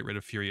 So we'll get rid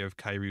of Fury of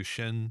Kairu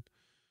Shen.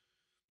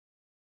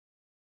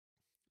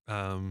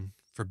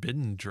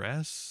 Forbidden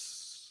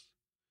Dress?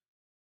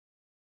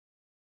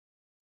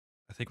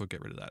 I think we'll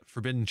get rid of that.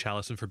 Forbidden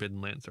Chalice and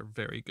Forbidden Lance are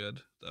very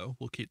good, though.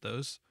 We'll keep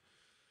those.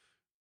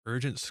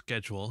 Urgent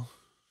Schedule.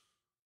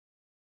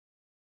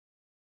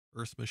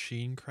 Earth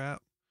Machine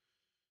crap.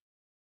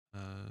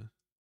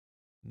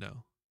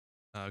 No.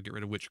 Get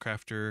rid of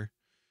Witchcrafter.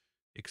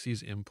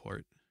 Ixie's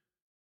Import.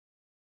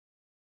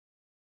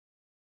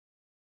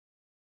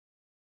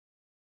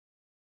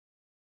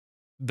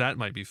 That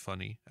might be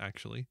funny,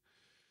 actually.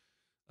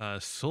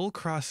 Soul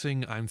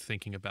Crossing, I'm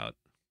thinking about.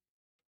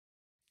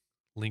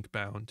 Link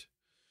Bound.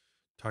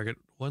 Target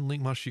 1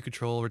 Link monster you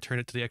control, return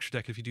it to the extra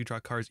deck. If you do draw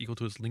cards equal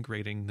to its Link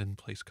rating, then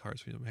place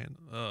cards from your hand.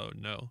 Oh,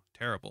 no.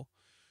 Terrible.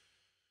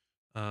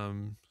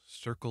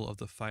 Circle of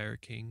the Fire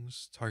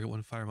Kings. Target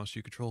 1 fire monster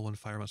you control, 1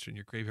 fire monster in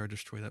your graveyard.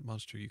 Destroy that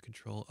monster you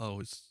control.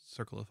 Oh, it's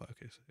Circle of Fire.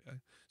 Okay, so yeah,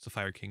 it's a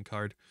Fire King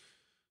card.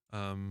 I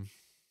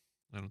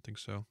don't think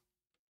so.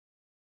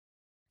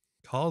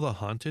 Call of the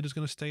Haunted is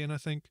going to stay in, I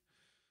think.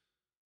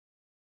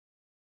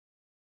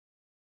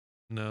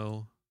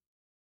 No.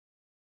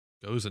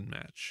 Gozen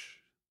Match.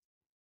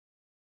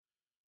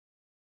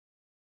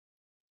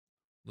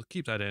 We'll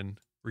keep that in.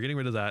 We're getting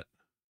rid of that.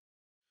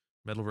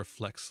 Metal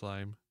Reflex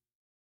Slime.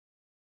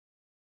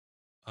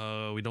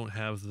 We don't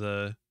have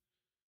the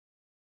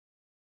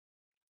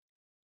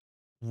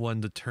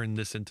one to turn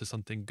this into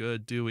something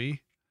good, do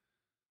we?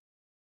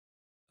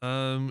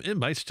 It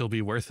might still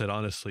be worth it,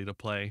 honestly, to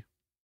play.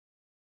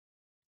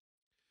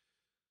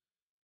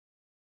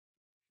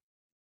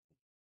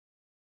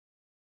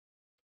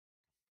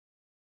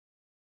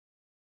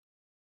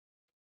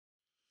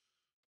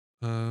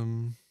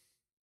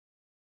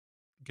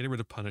 Getting rid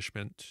of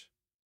Punishment.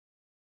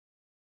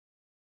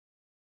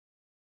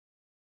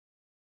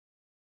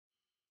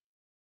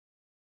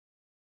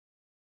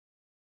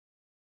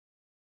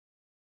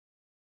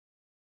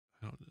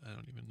 I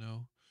don't even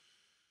know.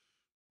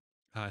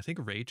 I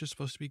think Rage is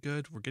supposed to be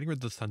good. We're getting rid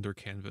of the Thunder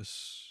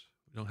Canvas.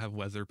 We don't have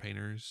Weather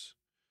Painters.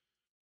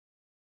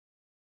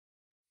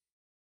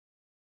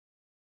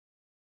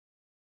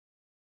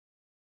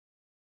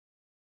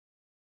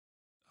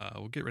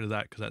 We'll get rid of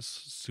that because that's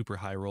super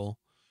high roll.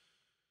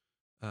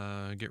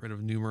 Get rid of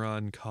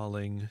Numeron,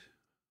 Calling.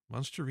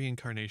 Monster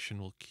Reincarnation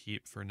we'll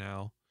keep for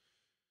now.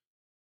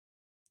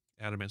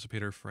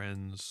 Adamancipator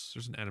Friends.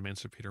 There's an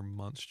Adamancipator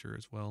monster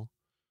as well.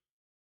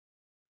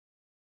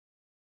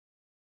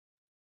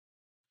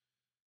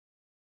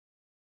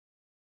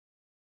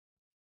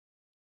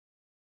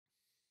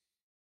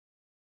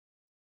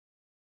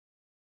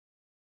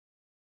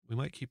 We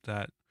might keep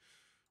that.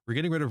 We're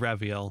getting rid of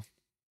Raviel.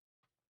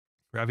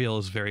 Raviel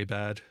is very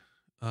bad.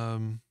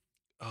 Oh,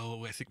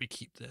 I think we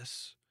keep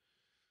this.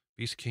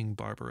 Beast King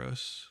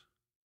Barbaros.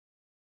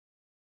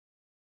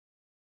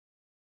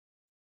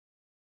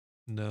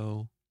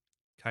 No.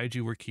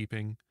 Kaiju we're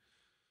keeping.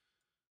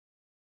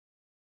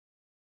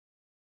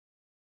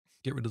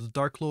 Get rid of the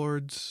Dark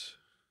Lords.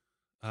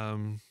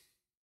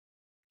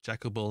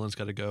 Jacobolin's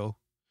got to go.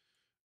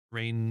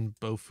 Rain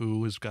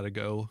Bofu has got to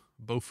go.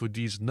 Bofu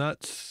D's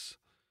nuts.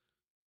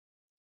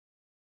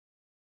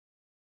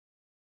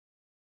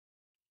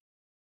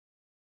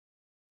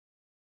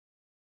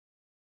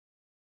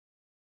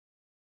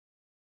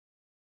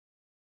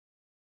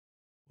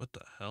 What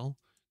the hell?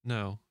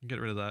 No, get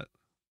rid of that.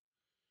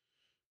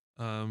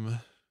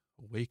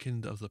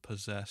 Awakened of the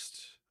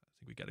Possessed. I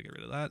think we got to get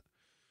rid of that.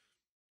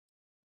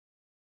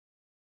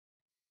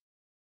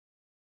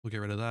 We'll get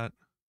rid of that.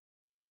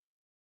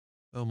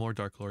 Oh, more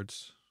Dark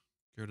Lords.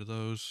 Get rid of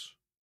those.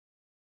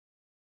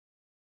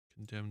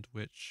 Condemned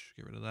Witch.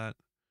 Get rid of that.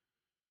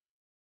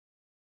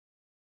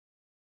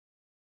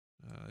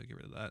 Get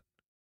rid of that.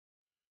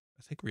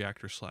 I think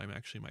Reactor Slime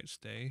actually might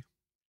stay.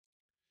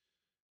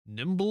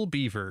 Nimble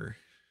Beaver.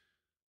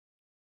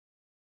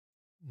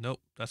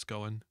 Nope, that's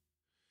going.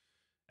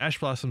 Ash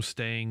Blossom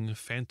staying.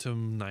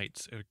 Phantom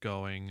Knights are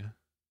going.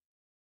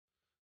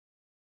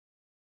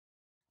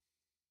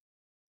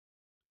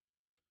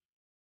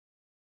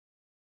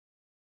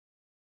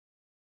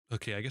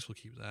 Okay, I guess we'll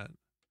keep that.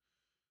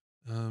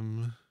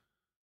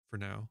 For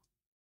now.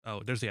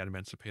 Oh, there's the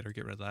Adamancipator.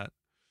 Get rid of that.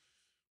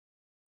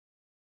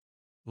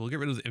 We'll get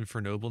rid of the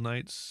Infernoble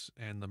Knights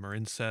and the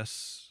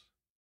Marincess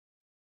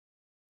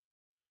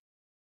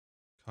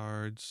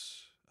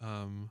cards.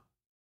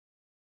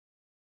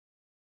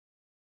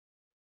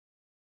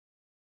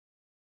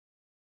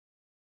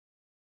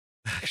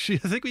 Actually,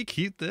 I think we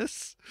keep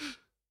this.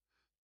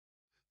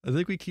 I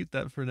think we keep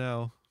that for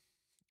now.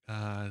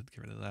 Get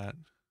rid of that.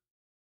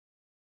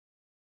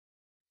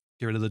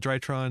 Get rid of the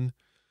Drytron.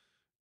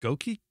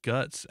 Goki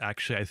Guts,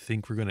 actually, I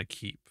think we're going to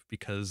keep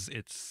because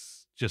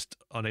it's just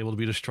unable to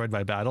be destroyed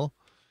by battle.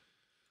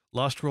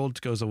 Lost World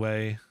goes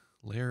away.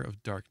 Lair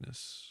of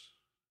Darkness.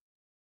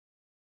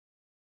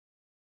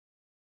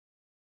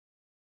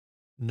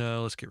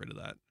 No, let's get rid of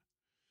that.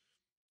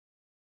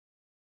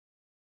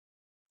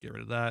 Get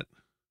rid of that.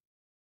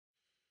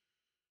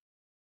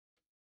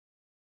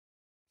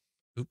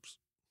 Oops.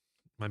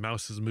 My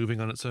mouse is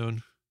moving on its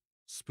own.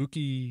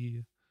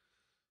 Spooky.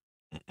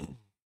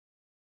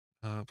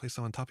 Place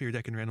them on top of your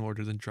deck in random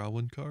order, then draw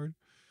one card.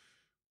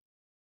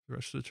 The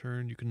rest of the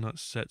turn, you cannot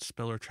set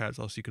spell or traps,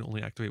 else you can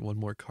only activate one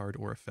more card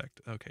or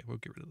effect. Okay, we'll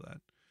get rid of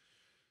that.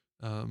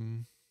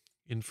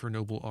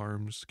 Infernoble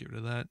Arms, get rid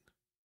of that.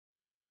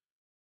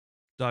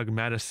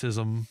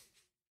 Dogmaticism.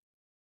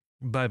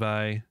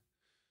 Bye-bye.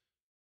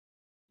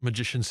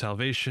 Magician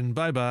Salvation.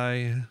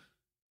 Bye-bye.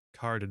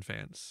 Card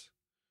Advance.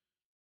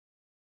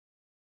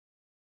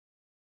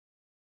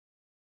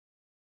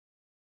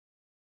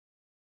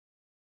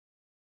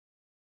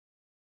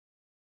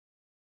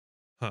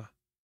 Huh.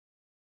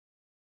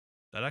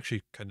 That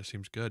actually kind of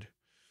seems good.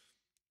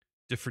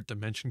 Different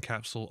Dimension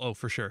Capsule. Oh,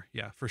 for sure.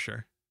 Yeah, for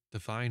sure.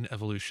 Divine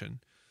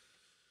Evolution.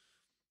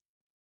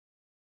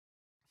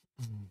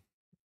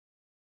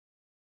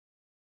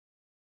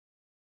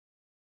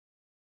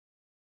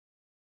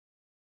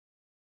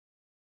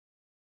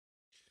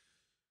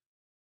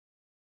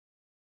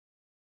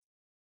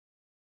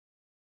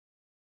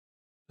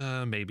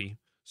 Maybe.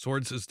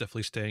 Swords is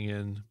definitely staying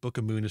in. Book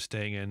of Moon is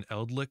staying in.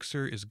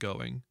 Eldlixir is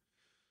going.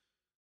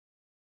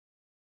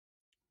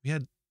 There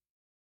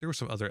was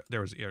some other,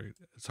 there was, yeah,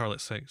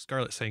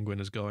 Scarlet Sanguine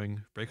is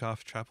going. Break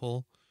off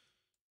Chapel.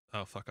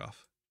 Oh, fuck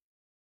off.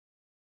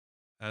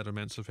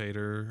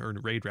 Adamancipator, or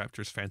Raid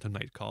Raptor's Phantom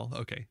Night Call.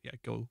 Okay, yeah,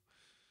 go.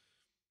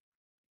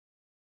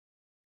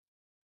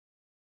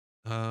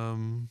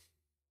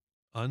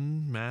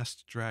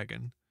 Unmasked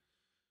Dragon.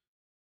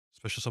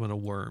 Special summon a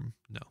worm.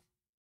 No.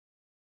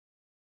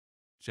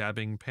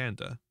 Jabbing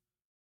Panda.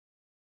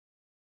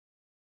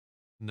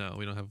 No,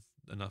 we don't have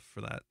enough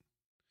for that.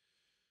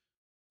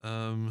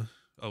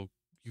 Oh,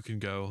 you can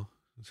go.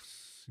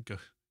 Go.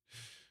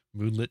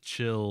 Moonlit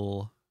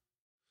Chill.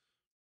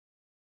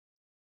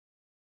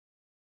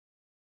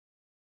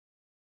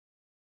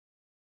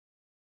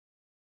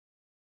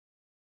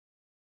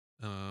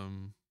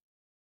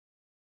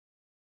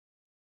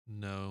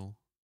 No.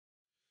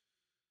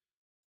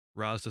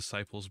 Ra's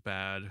Disciple's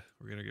bad.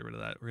 We're going to get rid of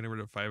that. We're going to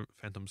get rid of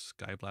Phantom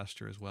Sky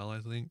Blaster as well, I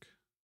think.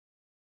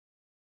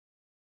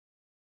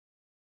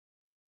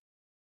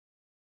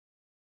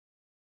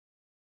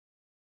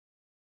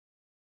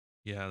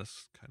 Yeah,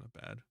 that's kind of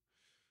bad.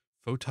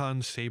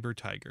 Photon Saber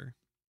Tiger.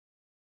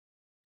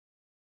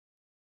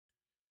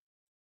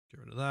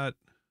 Get rid of that.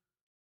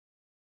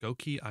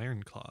 Goki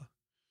Iron Claw.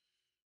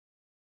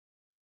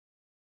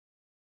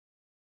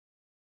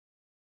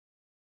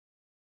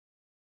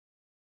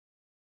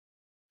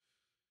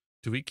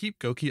 Do we keep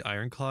Goki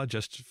Iron Claw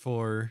just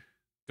for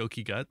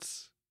Goki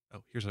Guts? Oh,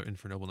 here's our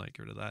Infernoble Knight.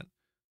 Get rid of that.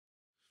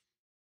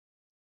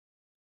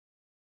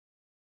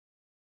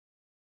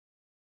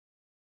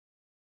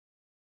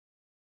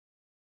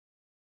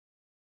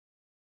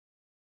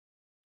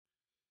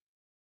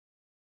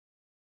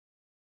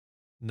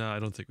 No, I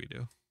don't think we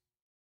do.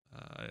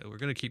 We're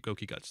going to keep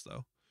Goki Guts,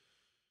 though.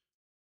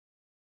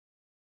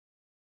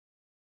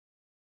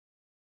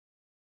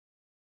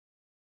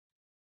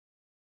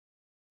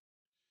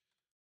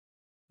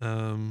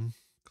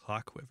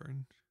 Clock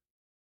Wyvern.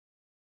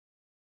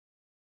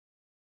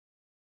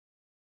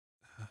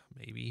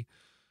 Maybe.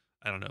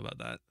 I don't know about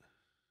that.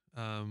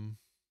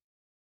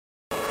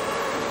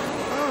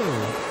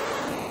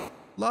 Oh!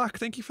 Locke,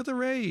 thank you for the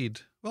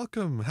raid.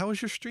 Welcome. How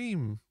was your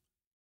stream?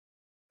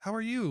 How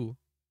are you?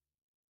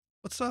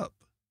 What's up?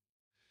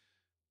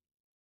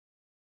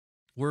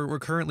 We're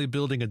currently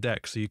building a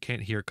deck, so you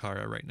can't hear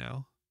Kara right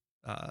now.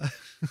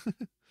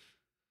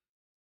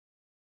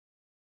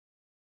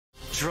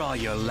 Draw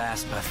your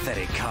last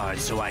pathetic card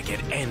so I can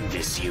end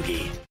this,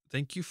 Yugi.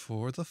 Thank you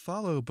for the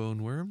follow,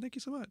 Boneworm. Thank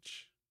you so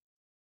much.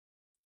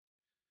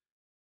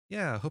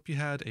 Yeah, hope you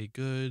had a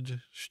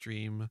good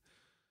stream.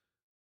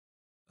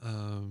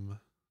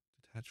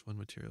 Detach one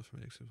material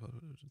from an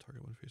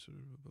target one face.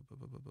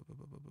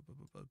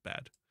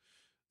 Bad.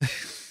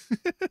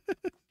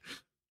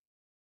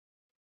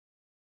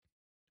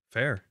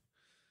 Fair.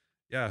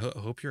 Yeah,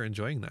 hope you're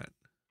enjoying that.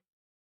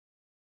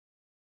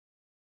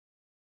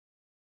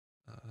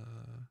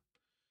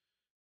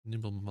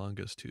 Nimble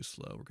manga is too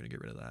slow. We're gonna get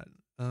rid of that.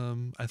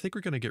 I think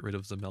we're gonna get rid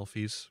of the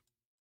Melfies.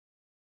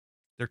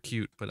 They're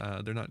cute,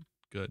 but they're not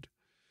good.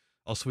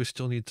 Also, we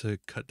still need to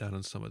cut down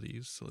on some of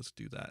these, so let's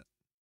do that.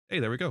 Hey,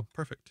 there we go.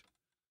 Perfect.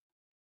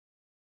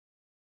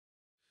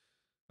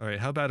 All right,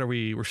 how bad are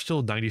we? We're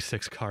still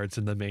 96 cards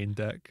in the main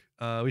deck.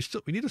 We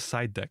need a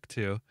side deck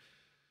too.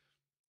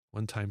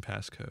 One-time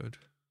passcode.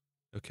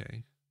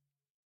 Okay.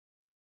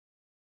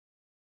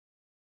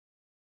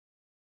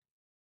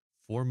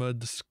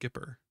 Formud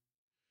Skipper.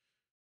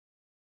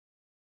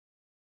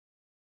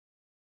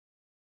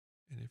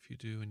 And if you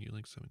do, and you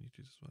link someone, you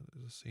do this one,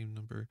 the same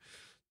number.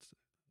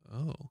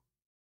 Oh.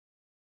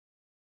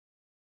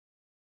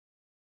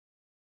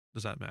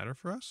 Does that matter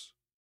for us?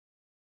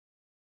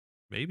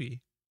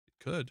 Maybe. It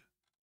could.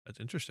 That's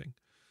interesting.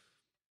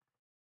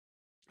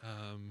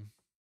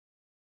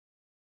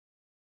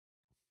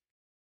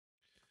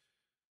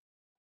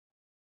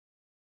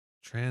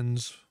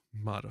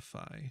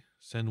 Transmodify.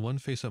 Send one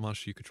face-up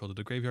monster you control to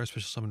the graveyard.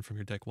 Special summon from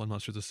your deck one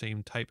monster with the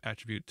same type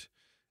attribute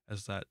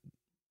as that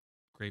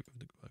grave.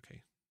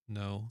 Okay.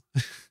 No.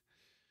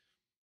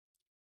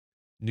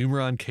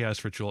 Numeron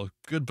Chaos Ritual.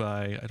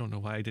 Goodbye. I don't know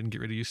why I didn't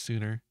get rid of you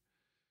sooner.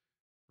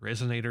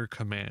 Resonator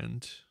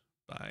Command.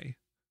 Bye.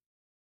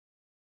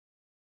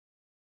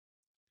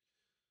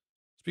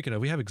 Speaking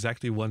of, we have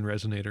exactly one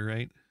Resonator,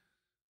 right?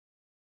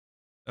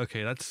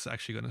 Okay, that's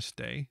actually going to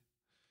stay.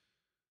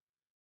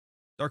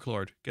 Dark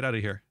Lord, get out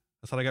of here.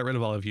 I thought I got rid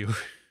of all of you.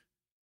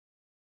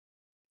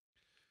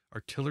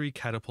 Artillery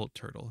Catapult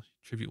Turtle.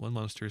 Tribute one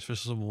monster.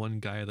 Special summon one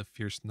Gaia the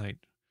Fierce Knight.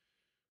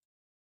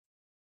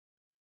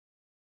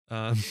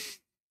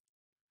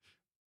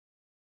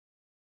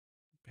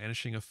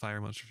 Banishing a fire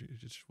monster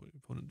if your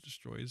opponent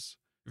destroys.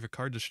 If a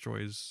card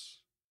destroys...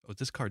 Oh,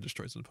 this card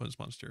destroys an opponent's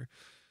monster.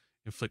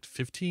 Inflict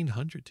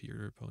 1,500 to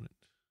your opponent.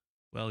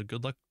 Well,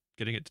 good luck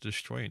getting it to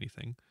destroy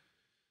anything.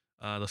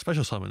 The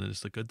special summon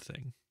is the good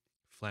thing.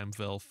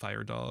 Flamvell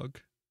Fire Dog.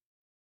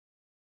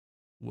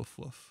 Woof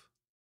woof.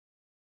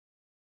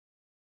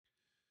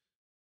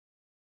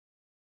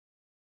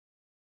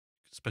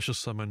 Special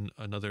summon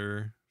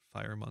another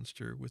fire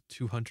monster with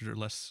 200 or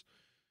less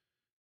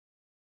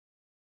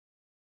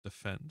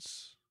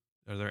defense.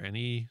 Are there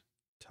any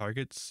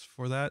targets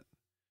for that?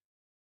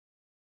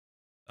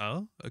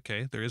 Oh,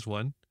 okay. There is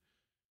one.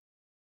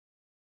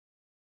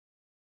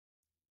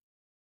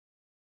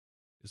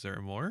 Is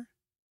there more?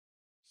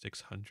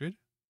 600?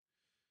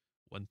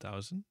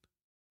 1,000?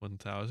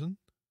 1,000?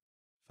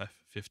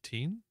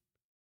 15?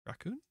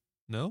 Raccoon?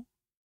 No?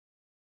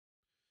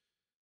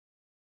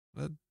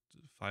 Red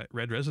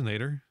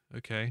Resonator.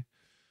 Okay.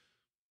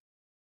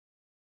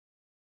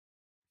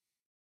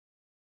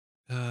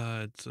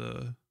 It's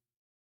a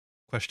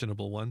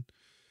questionable one.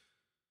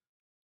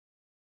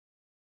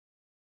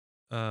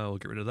 We'll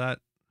get rid of that.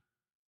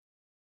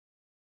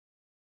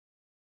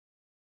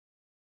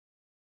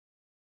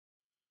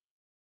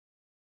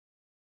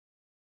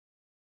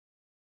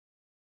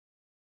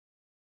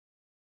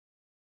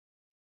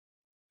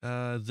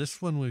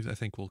 This one I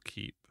think we'll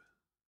keep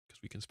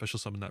because we can special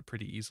summon that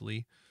pretty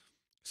easily.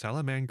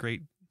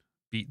 Salamangreat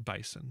beat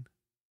Bison.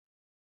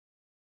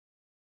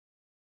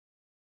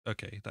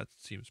 Okay, that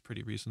seems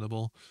pretty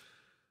reasonable.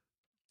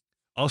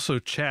 Also,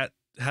 chat,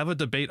 have a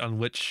debate on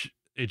which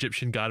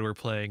Egyptian god we're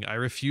playing. I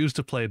refuse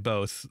to play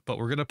both, but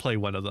we're going to play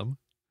one of them.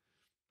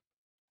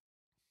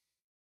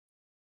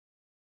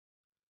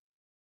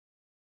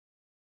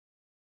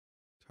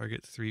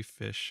 Target 3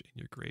 fish in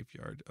your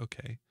graveyard.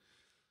 Okay.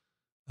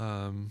 You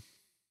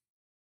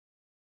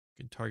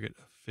can target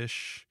a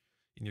fish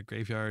in your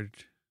graveyard,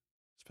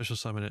 special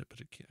summon it, but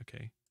it can't.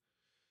 Okay.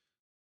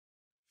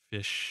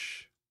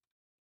 Fish.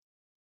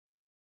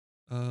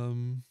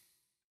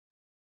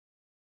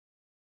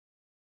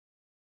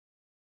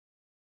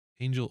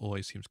 Angel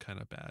always seems kind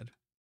of bad.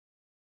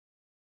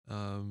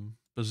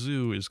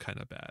 Bazoo is kind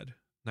of bad.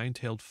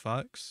 Nine-tailed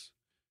fox.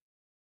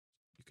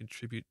 You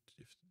contribute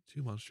if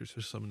 2 monsters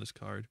special summon this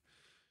card.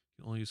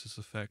 You can only use this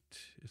effect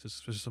if this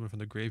special summon from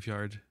the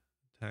graveyard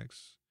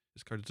attacks.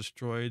 This card is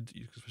destroyed.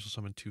 You can special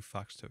summon 2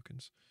 fox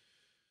tokens.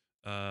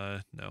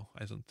 No,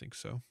 I don't think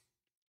so.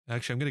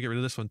 Actually, I'm gonna get rid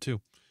of this one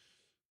too.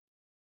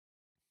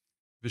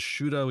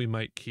 Vishuda we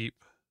might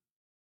keep,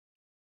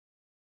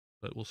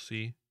 but we'll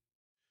see.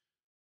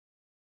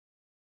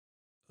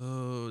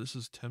 Oh, this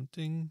is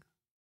tempting,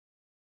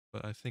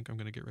 but I think I'm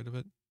gonna get rid of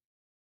it.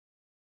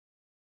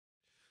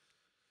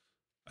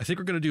 I think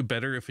we're gonna do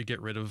better if we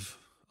get rid of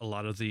a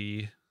lot of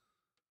the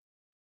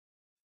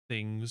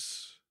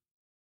things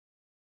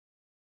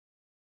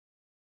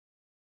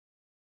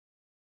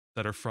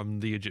that are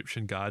from the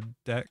Egyptian god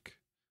deck.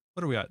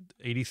 What are we at?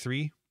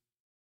 83?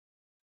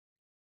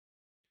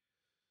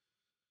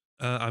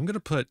 I'm going to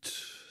put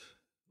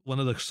one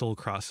of the soul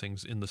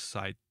crossings in the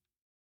side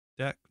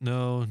deck.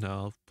 No,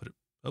 I'll put it.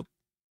 Oh,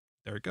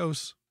 there it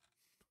goes.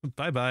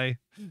 Bye-bye.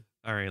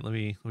 All right, let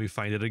me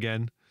find it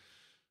again.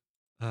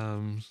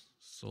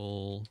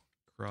 Soul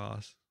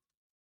cross.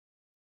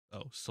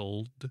 Oh,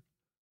 souled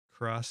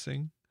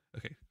crossing.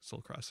 Okay,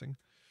 soul crossing.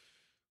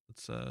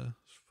 Let's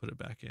put it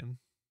back in.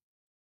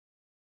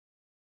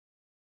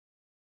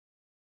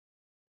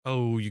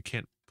 Oh, you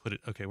can't put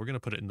it. Okay, we're going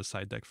to put it in the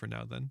side deck for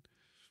now then.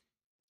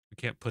 We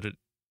can't put it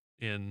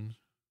in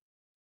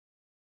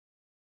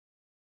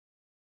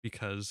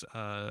because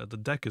the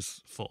deck is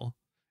full.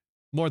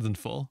 More than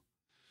full.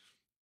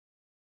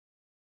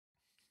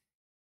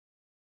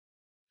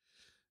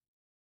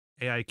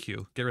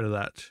 AIQ. Get rid of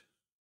that.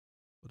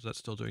 What is that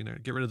still doing there?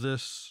 Get rid of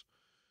this.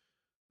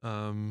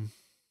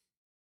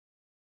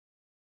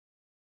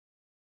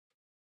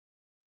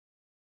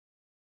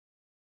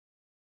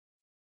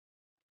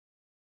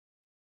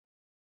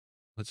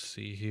 Let's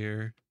see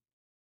here.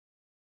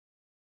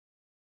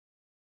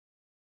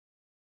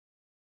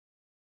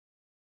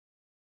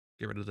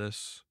 Get rid of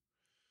this.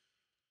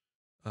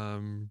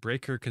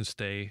 Breaker can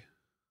stay.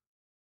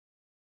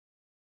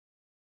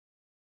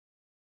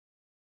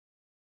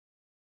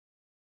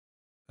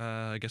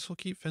 I guess we'll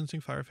keep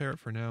Fencing Fire Ferret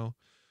for now.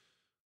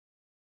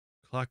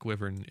 Clock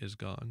Wyvern is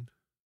gone.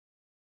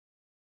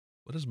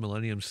 What does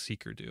Millennium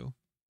Seeker do?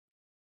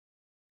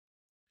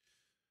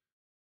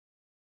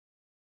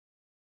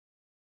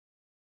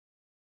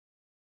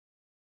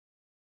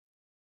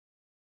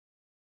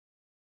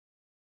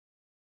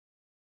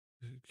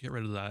 Get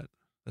rid of that.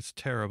 That's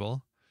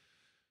terrible.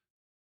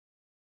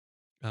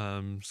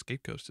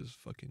 Scapegoat is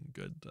fucking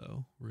good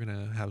though. We're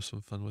gonna have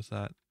some fun with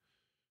that.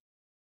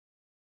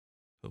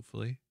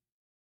 Hopefully.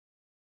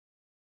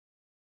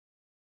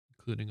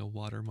 Including a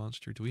water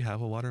monster. Do we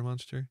have a water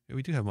monster? Yeah,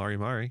 we do have Mari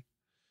Mari.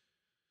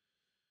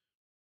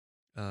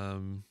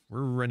 We're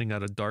running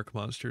out of dark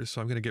monsters,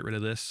 so I'm gonna get rid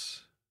of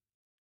this.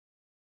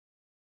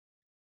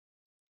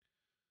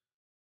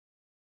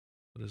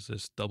 What is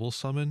this? Double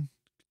summon?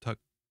 Tuck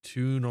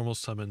 2 normal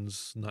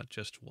summons, not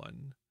just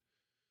 1.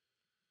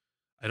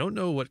 I don't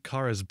know what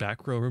Kara's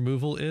back row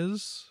removal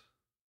is.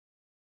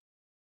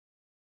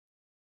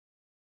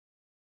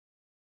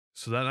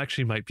 So that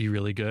actually might be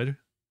really good.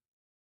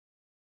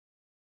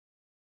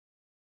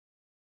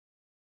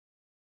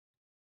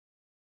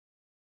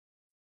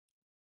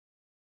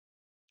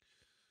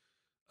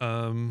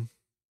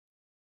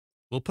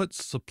 We'll put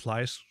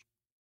Supply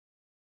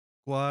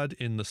Squad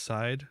in the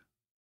side.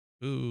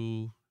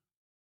 Ooh.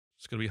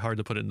 It's gonna be hard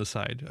to put it in the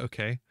side.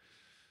 Okay.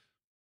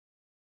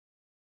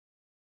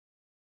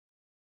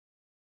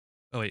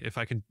 Oh wait, if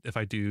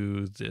I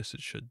do this,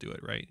 it should do it,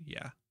 right?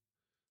 Yeah.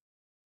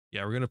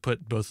 Yeah, we're gonna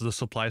put both of the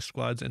supply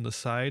squads in the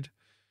side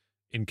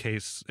in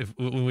case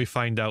when we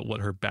find out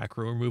what her back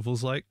row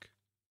removal's like.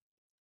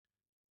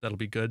 That'll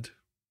be good.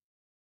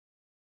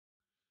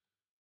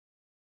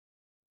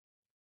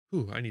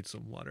 Ooh, I need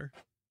some water.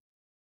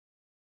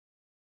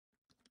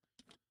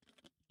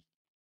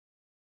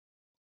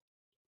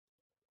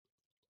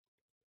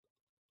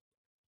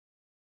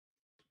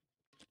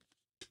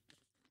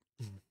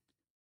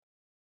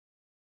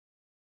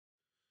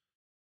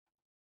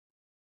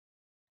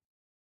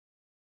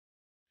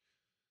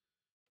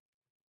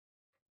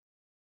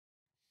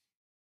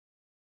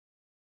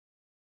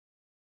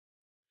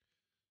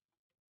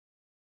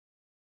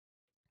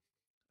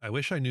 I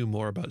wish I knew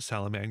more about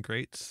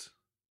Salamangrates.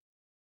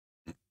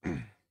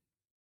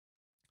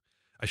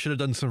 I should have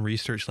done some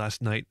research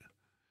last night.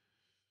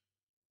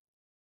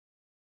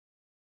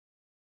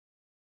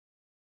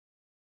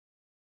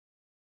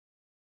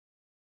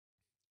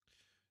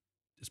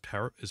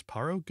 Is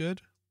Paro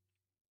good?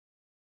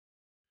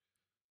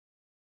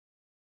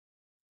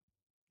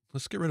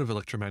 Let's get rid of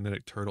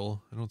Electromagnetic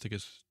Turtle. I don't think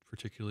it's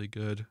particularly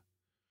good.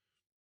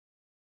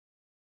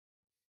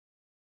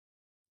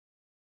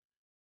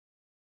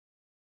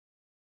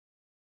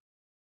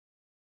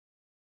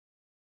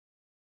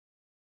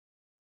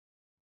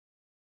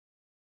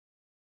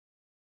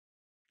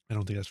 I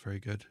don't think that's very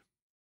good.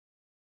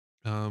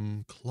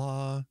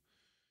 Claw.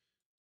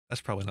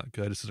 That's probably not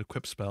good. It's an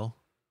equip spell.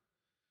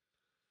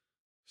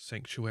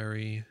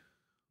 Sanctuary.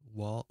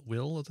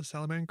 Will of the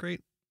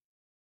Salamangrate.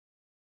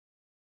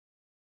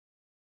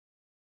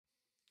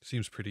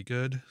 Seems pretty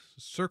good.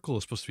 Circle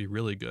is supposed to be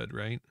really good,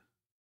 right?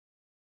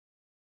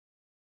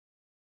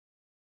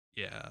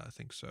 Yeah, I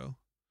think so.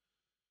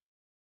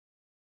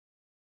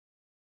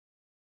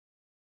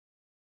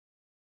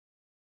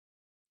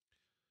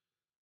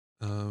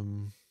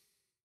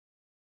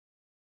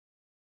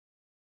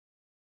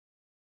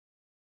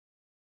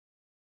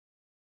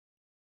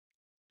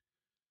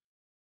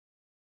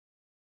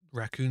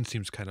 Raccoon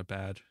seems kind of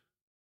bad.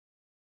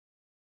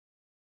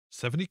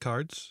 70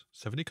 cards.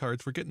 70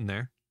 cards. We're getting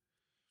there.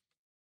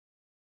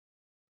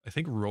 I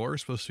think Roar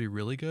is supposed to be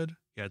really good.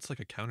 Yeah, it's like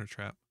a counter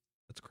trap.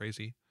 That's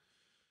crazy.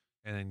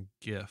 And then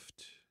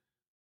Gift.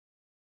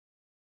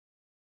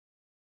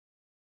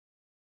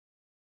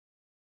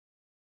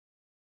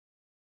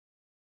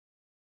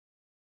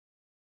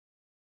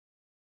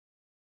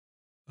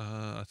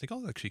 I think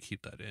I'll actually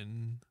keep that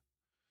in.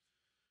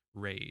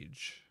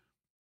 Rage.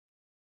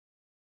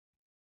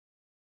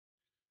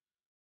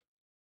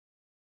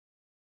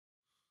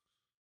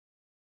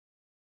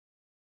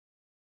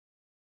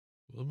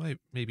 We might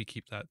maybe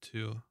keep that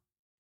too.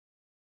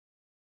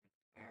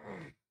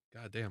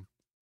 God damn.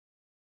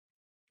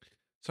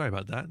 Sorry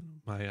about that.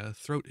 My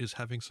throat is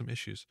having some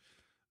issues.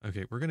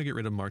 Okay, we're going to get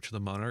rid of March of the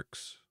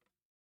Monarchs.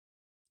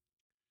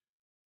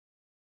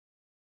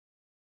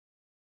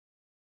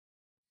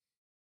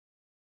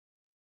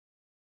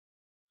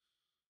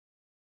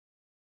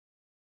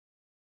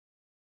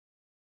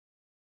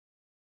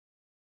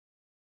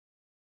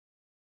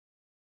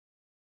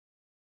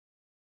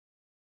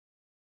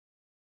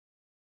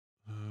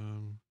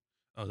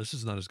 Oh, this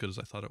is not as good as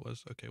I thought it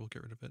was. Okay, we'll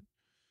get rid of it.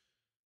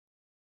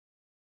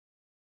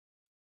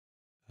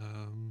 Let's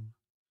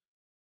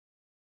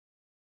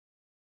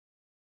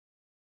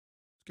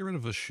get rid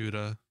of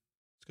Ashuda.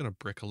 It's going to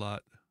brick a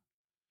lot.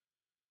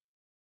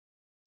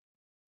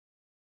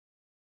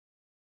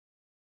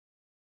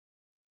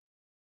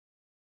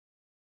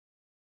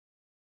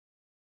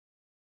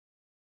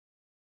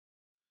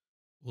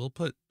 We'll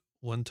put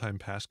one-time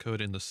passcode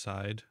in the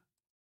side.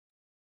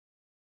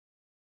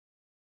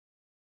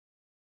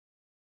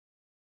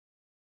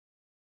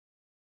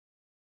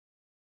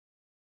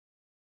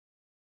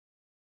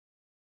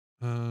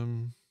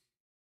 Um,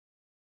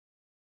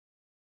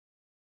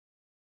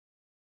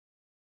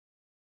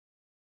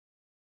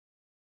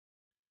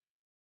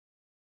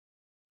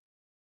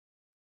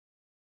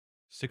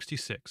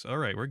 66. All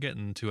right, we're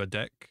getting to a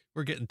deck.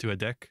 We're getting to a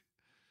deck.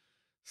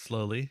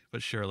 Slowly,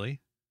 but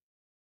surely.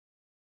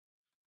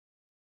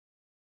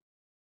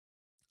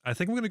 I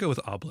think I'm going to go with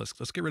Obelisk.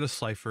 Let's get rid of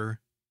Slifer.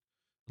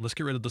 Let's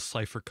get rid of the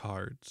Slifer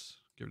cards.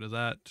 Get rid of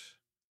that.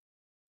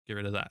 Get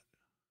rid of that.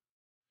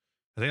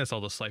 I think that's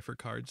all the Slifer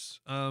cards.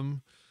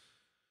 I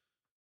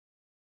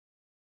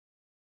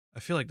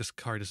feel like this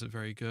card isn't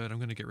very good. I'm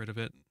going to get rid of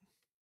it.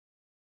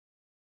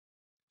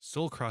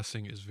 Soul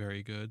Crossing is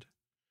very good,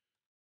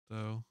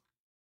 though.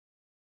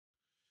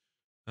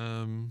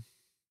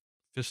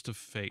 Fist of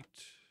Fate.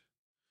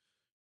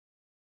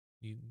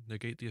 You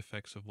negate the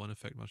effects of one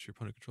effect monster your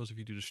opponent controls if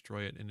you do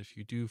destroy it, and if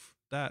you do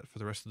that for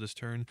the rest of this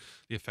turn,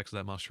 the effects of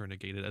that monster are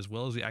negated, as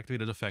well as the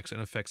activated effects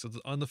and effects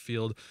on the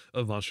field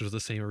of monsters with the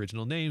same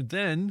original name.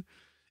 Then,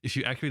 if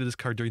you activated this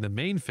card during the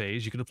main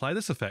phase, you can apply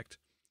this effect.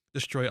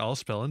 Destroy all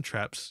spell and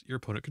traps your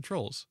opponent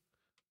controls.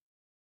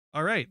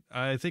 All right,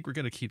 I think we're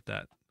going to keep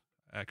that,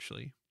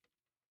 actually.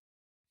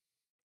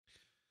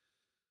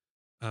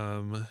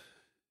 God,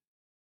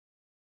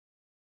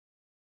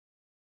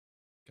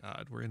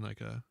 we're in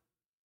like a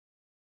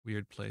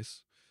weird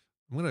place.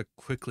 I'm going to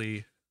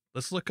quickly,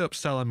 let's look up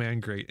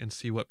Salamangrate and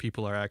see what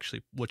people are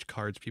actually, which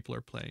cards people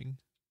are playing.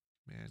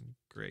 Man,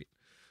 great.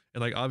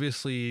 And like,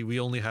 obviously we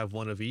only have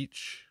one of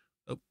each.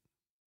 Oh,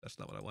 that's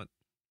not what I want.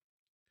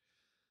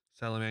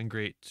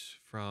 Salamangrate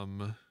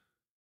from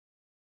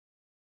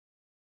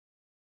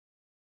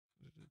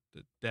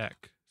the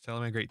deck.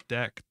 Salamangrate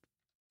deck.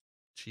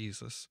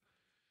 Jesus.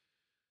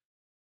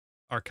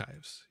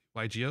 Archives.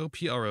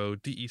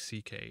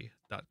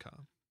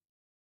 YGOPRODECK.com.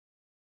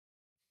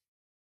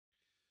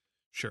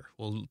 Sure,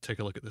 we'll take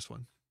a look at this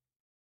one.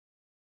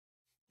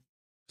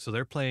 So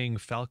they're playing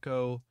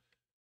Falco,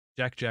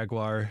 Jack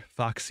Jaguar,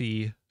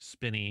 Foxy,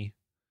 Spinny.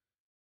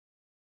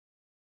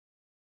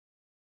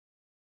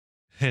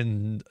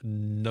 and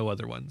no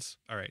other ones.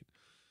 All right.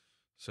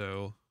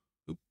 So,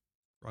 oop,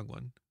 wrong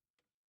one.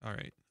 All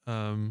right.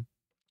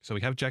 So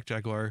we have Jack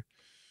Jaguar.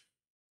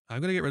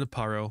 I'm gonna get rid of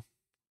Paro.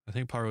 I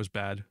think Paro is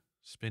bad.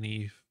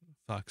 Spinny,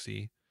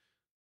 Foxy.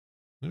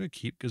 I'm gonna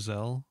keep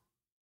Gazelle,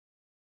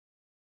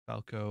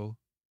 Falco,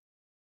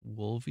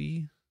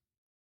 Wolvie.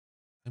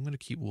 I'm gonna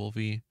keep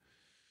Wolvie.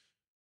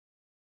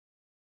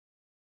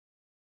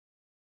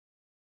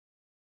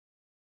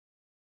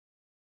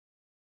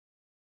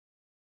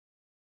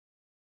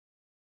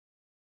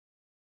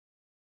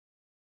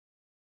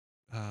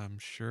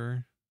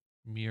 Sure.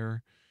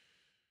 Mirror.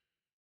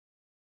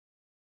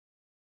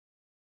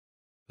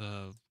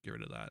 Get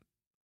rid of that.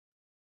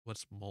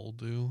 What's Mole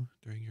do?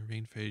 During your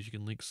main phase, you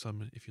can link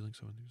summon if you link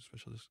someone to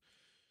specialist.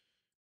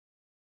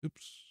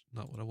 Oops,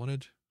 not what I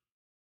wanted.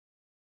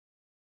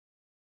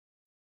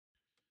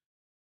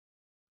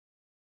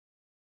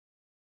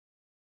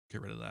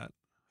 Get rid of that.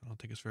 I don't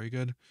think it's very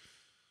good.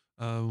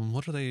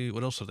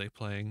 What else are they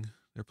playing?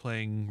 They're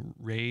playing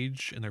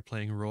Rage and they're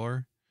playing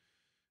Roar.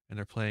 And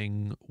they're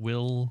playing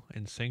Will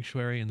and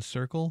Sanctuary and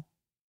Circle.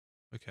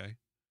 Okay.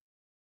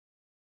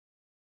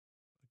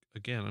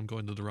 Again, I'm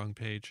going to the wrong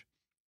page.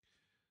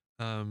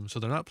 So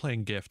they're not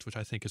playing Gift, which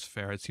I think is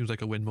fair. It seems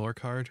like a win more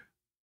card.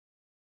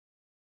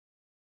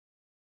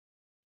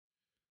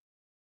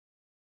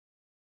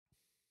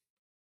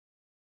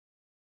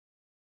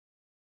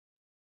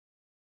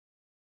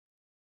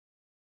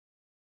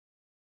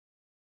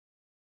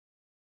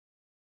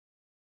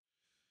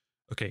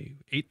 Okay,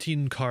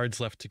 18 cards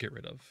left to get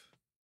rid of.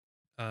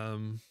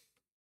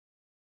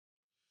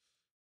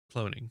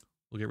 Cloning.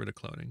 We'll get rid of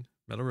cloning.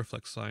 Metal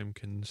Reflect Slime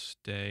can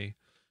stay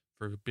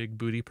for big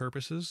booty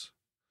purposes.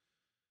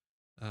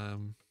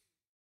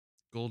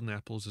 Golden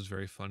Apples is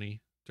very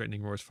funny.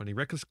 Threatening Roar is funny.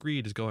 Reckless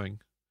Greed is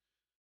going.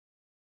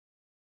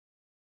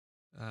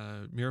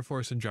 Mirror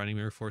Force and Johnny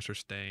Mirror Force are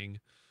staying.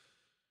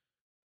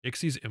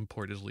 Ixie's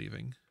Import is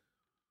leaving.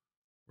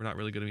 We're not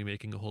really going to be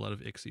making a whole lot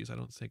of Ixies, I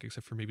don't think,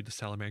 except for maybe the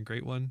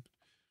Salamangreat one.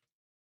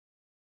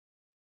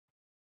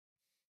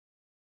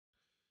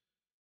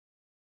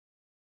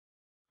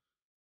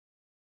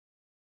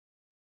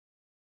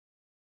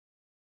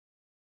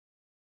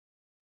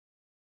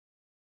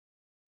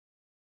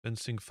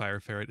 Fencing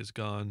Fire Ferret is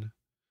gone.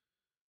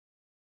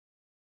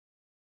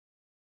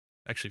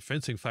 Actually,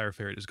 Fencing Fire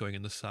Ferret is going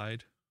in the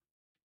side.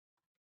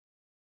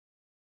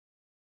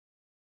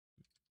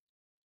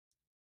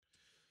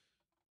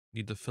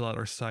 Need to fill out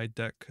our side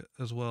deck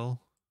as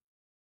well.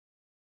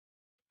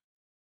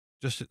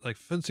 Just like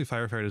Fencing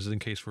Fire Ferret is in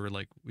case we're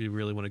like, we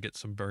really want to get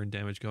some burn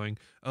damage going.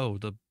 Oh,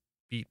 the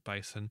Beat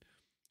Bison.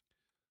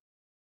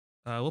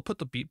 We'll put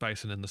the Beat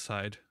Bison in the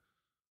side.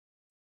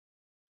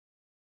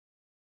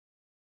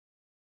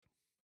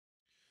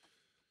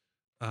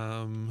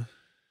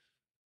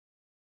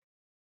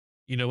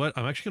 You know what?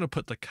 I'm actually going to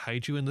put the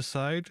Kaiju in the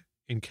side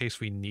in case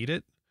we need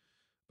it,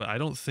 but I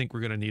don't think we're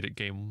going to need it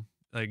game.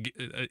 Like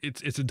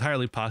it's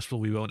entirely possible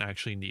we won't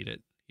actually need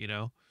it, you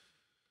know?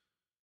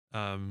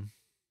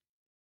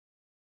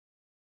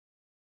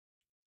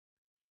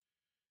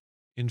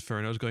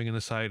 Inferno's going in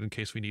the side in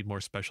case we need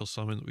more special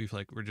summon.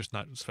 We're just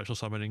not special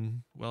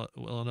summoning well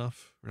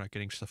enough. We're not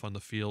getting stuff on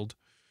the field.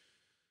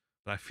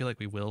 But I feel like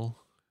we will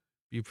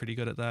be pretty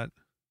good at that.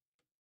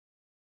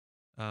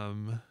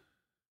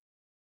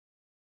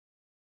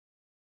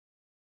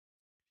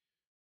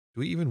 Do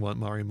we even want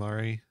Mari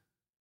Mari?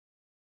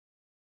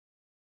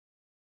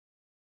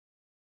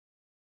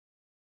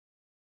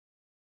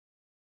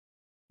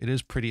 It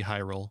is pretty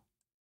high roll.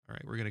 All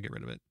right, we're going to get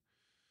rid of it.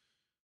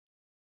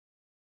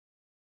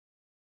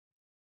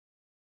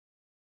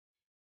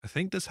 I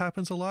think this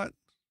happens a lot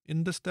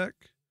in this deck.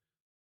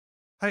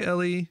 Hi,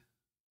 Ellie.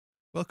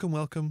 Welcome,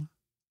 welcome.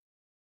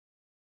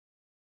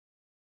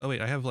 Oh,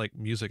 wait, I have like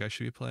music I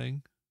should be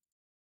playing.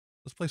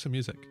 Let's play some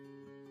music.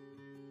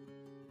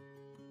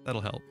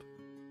 That'll help.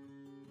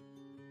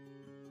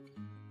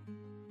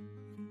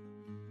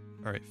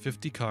 All right,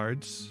 50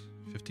 cards.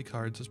 50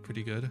 cards is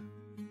pretty good.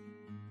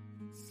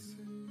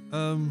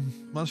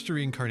 Monster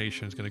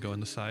Reincarnation is going to go on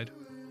the side.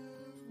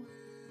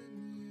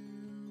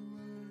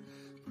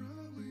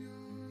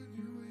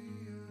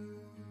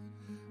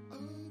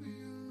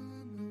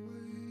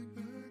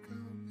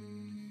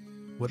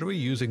 What are we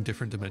using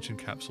Different Dimension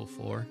Capsule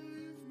for?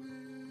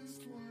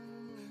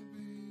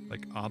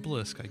 Like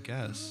Obelisk, I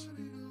guess.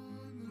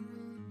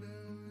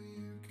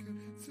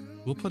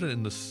 We'll put it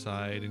in the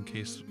side in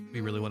case we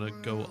really want to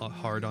go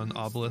hard on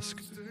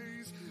Obelisk.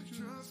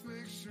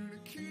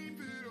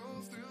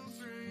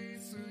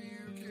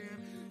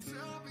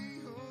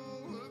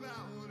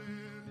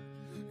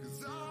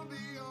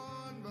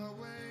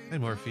 Hi,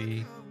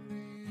 Morphe.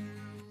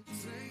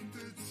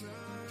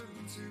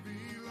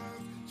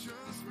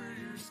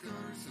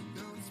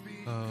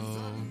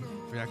 Oh,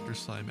 Reactor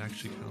Slime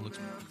actually kind of looks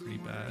pretty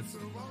bad.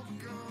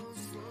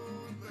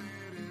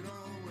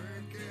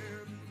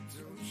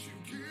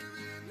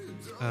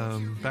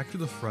 Back to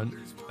the front.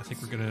 I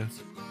think we're gonna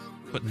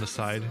put in the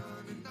side.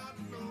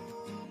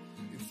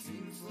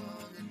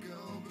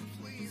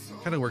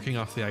 kind of working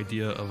off the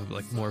idea of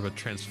like more of a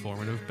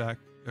transformative back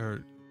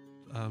or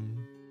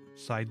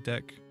side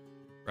deck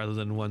rather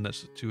than one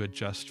that's to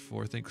adjust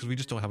for things, because we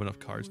just don't have enough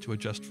cards to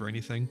adjust for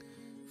anything.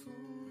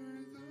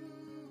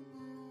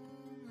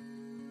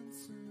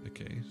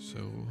 Okay,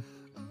 so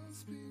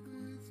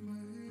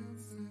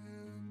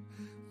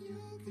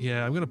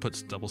yeah, I'm gonna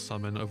put double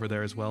summon over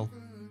there as well.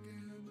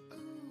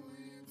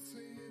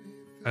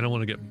 I don't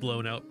want to get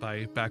blown out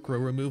by back row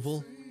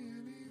removal.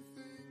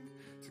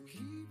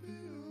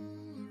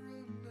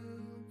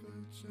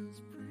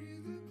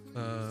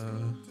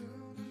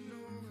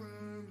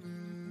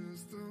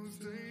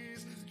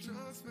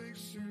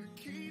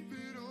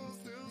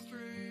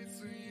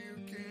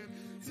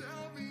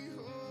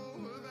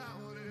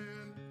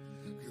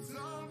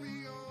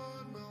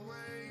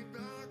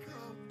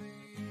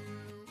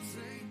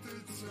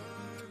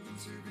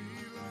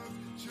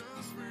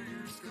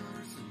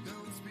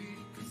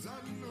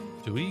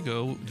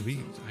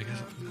 I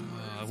guess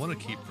I want to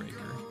keep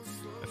Breaker.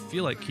 I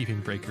feel like keeping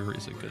Breaker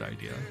is a good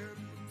idea.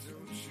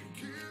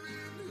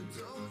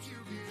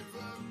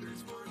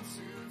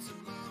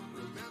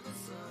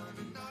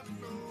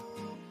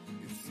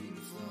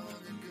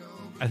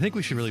 I think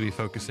we should really be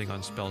focusing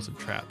on spells and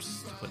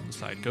traps to put in the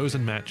side. Goes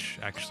and Match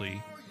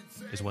actually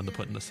is one to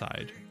put in the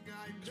side,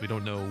 because we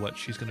don't know what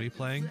she's going to be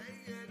playing.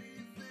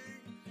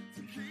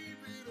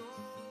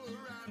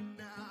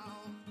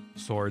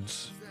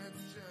 Swords.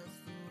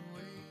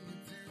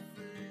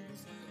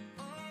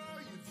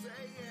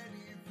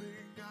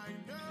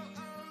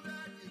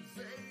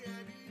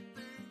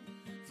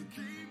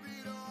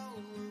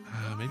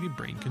 Maybe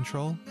Brain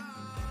Control.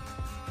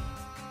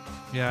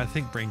 Yeah, I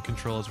think Brain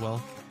Control as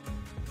well.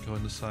 Go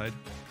on the side.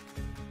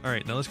 All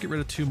right, now let's get rid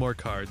of 2 more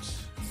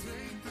cards.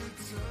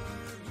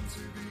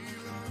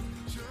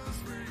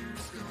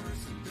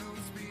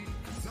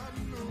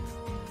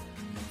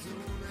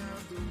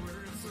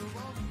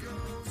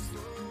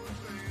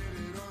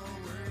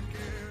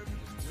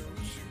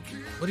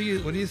 What do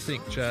you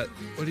think, chat?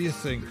 What do you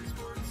think?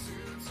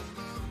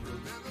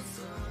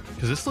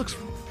 Because this looks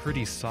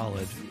pretty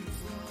solid.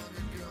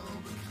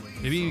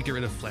 Maybe you get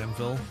rid of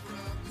Flamville.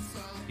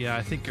 Yeah,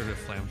 I think get rid of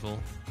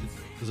Flamville.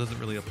 This doesn't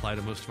really apply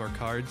to most of our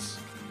cards.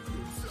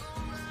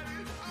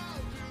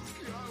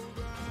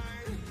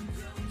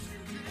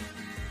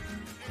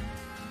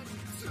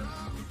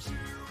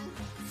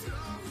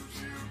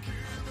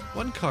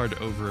 One card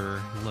over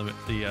limit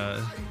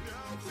the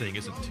thing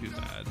isn't too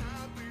bad.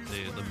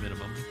 The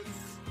minimum.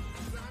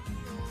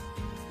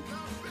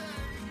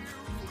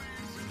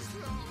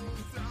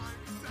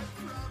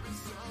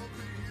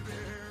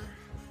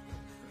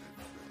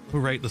 Oh,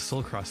 right, the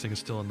Soul Crossing is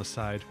still on the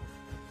side.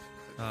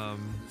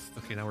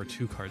 Okay, now we're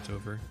 2 cards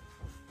over.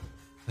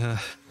 I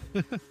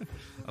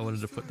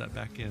wanted to put that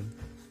back in.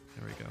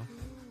 There we go.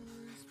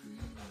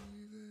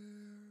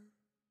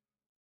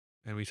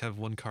 And we have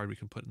 1 card we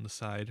can put in the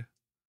side.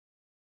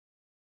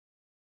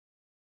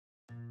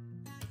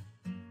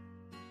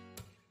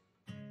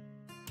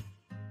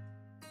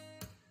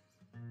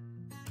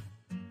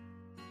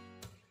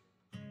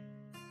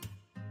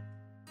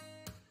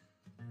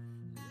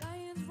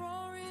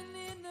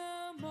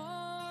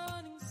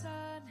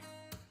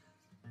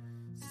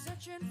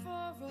 For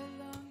a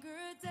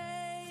longer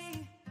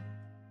day,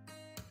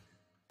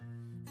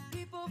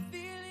 people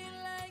feeling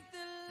like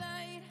the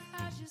light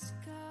has just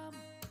come.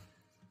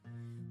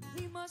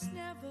 We must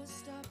never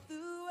stop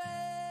the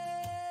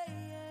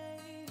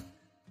way.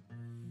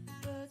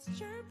 Birds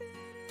chirping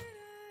and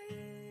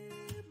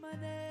I hear my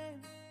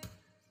name.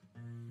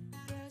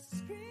 Grass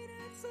is green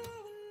and so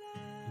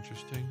alive.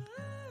 Interesting.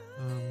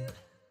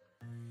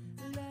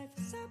 Life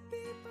is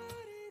happy,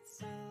 but it's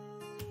so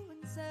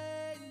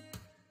insane.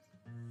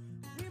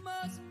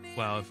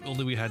 Wow, if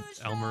only we had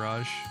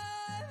Almirage.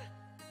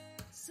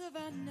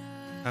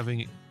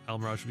 Having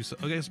Almirage would be so...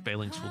 I guess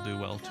Balinx will do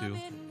well too.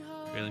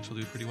 Balinx will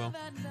do pretty well.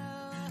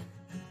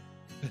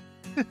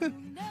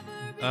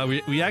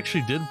 We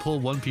actually did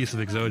pull 1 piece of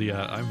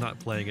Exodia. I'm not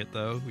playing it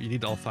though. You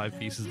need all 5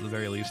 pieces at the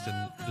very least,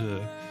 and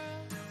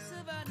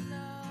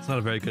it's not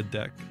a very good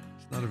deck.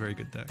 It's not a very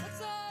good deck.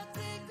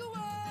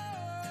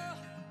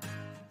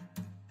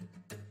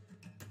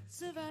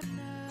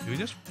 Do we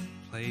just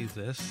play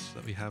this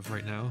that we have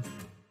right now?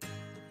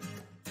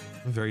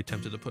 I'm very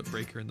tempted to put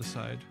Breaker in the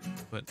side,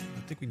 but I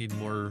think we need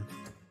more.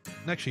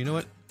 And actually, you know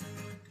what?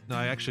 No,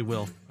 I actually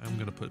will. I'm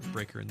going to put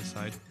Breaker in the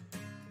side.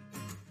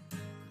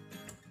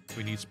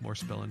 We need more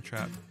Spell and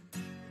Trap.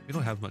 We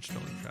don't have much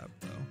Spell and Trap,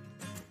 though.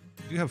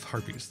 We do have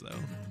Harpies, though.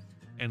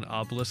 And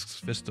Obelisk's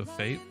Fist of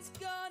Fate.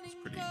 It's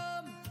pretty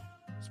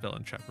Spell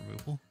and Trap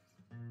removal.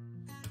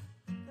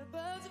 The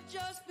birds have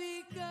just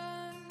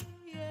begun.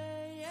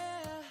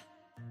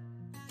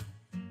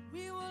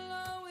 We will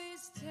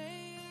always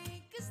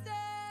take a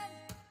stand.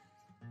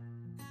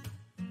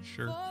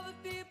 Sure.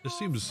 This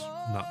seems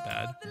not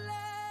bad.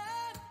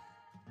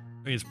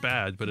 I mean, it's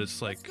bad, but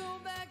it's like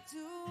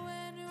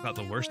not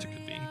the worst it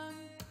could be.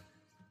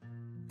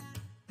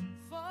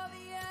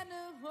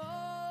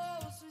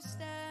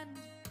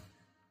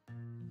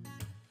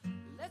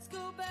 Let's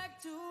go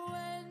back to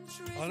when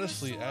trees were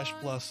Honestly, Ash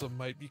swung. Blossom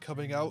might be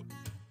coming out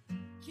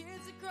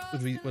Kids across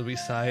when we the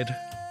side. way.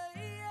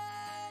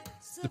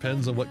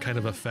 Depends on what kind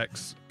of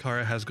effects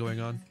Kara has going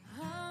on.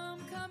 I'm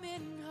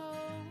coming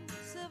home,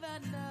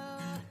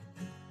 Savannah.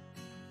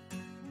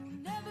 We'll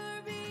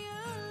never be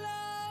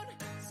alone,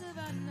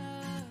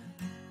 Savannah.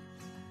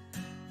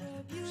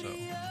 The beauty So, of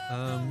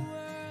the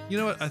world, you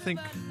know what? I think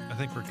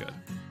we're good.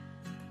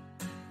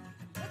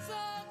 let's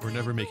all We're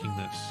never take making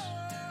this.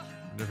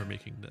 We're never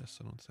making this,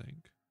 I don't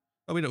think.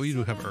 Oh, we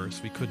do have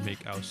Earth. We could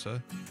make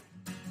Ausa.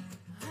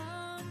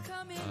 I'm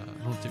coming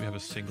I don't think we have a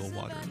single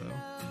water though.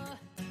 Savannah.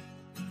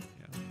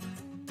 Yeah.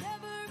 We'll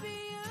never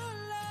be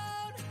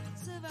alone,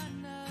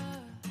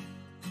 Savannah.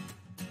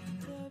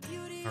 The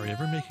beauty Are we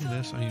ever making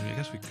this? I mean, I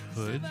guess we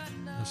could.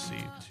 Let's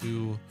see,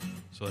 2,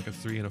 so like a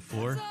 3 and a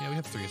 4. Yeah, we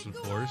have 3s and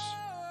 4s.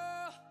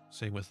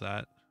 Same with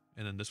that.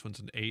 And then this one's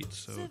an 8,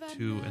 so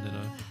 2 and then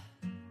a.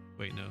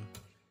 Wait, no.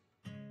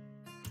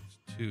 It's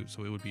 2,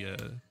 so it would be a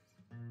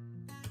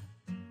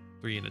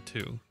 3 and a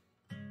 2.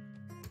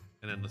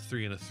 And then the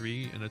 3 and a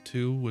 3 and a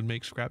 2 would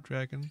make Scrap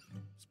Dragon.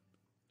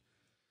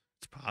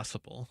 It's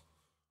possible.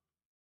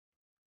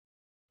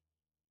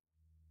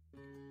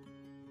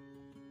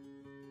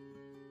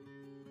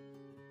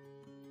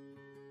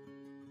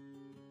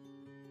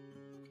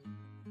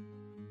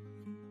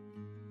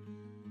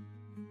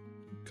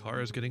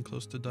 Kara's getting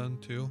close to done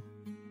too.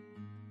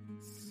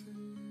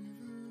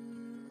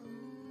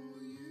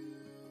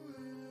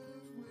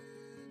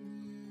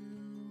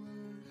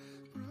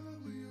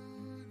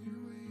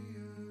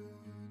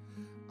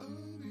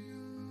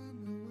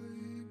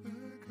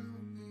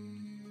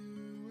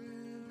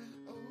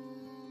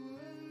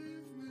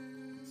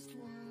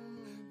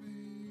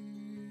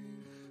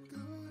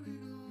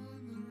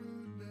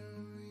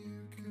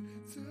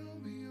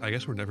 I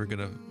guess we're never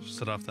gonna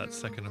set off that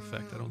second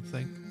effect, I don't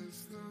think.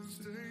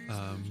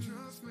 I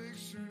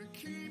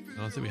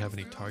don't think we have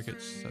any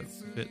targets that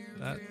fit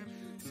that.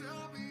 Do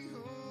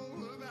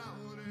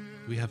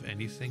we have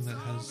anything that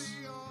has...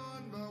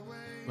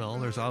 Well,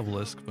 there's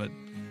Obelisk, but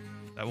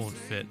that won't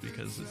fit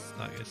because it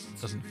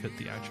doesn't fit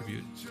the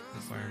attribute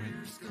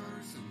requirement.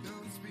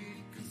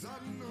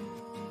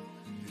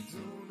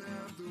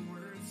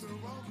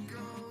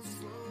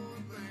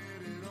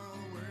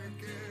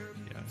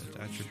 Yeah, it's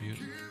attribute.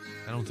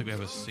 I don't think we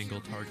have a single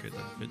target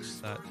that fits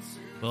that.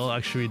 Well,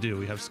 actually we do.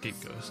 We have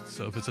Scapegoat.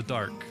 So if it's a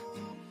dark,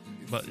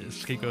 but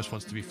Scapegoat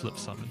wants to be flip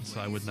summoned,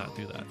 so I would not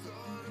do that.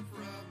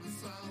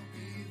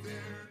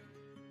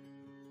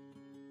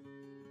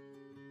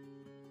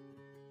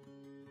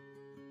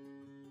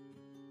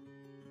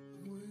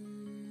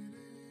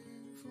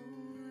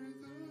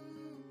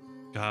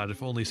 God,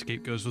 if only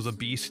Scapegoat was a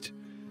beast.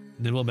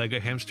 Nimble Mega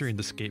Hamster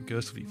into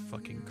Scapegoat would be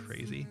fucking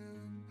crazy.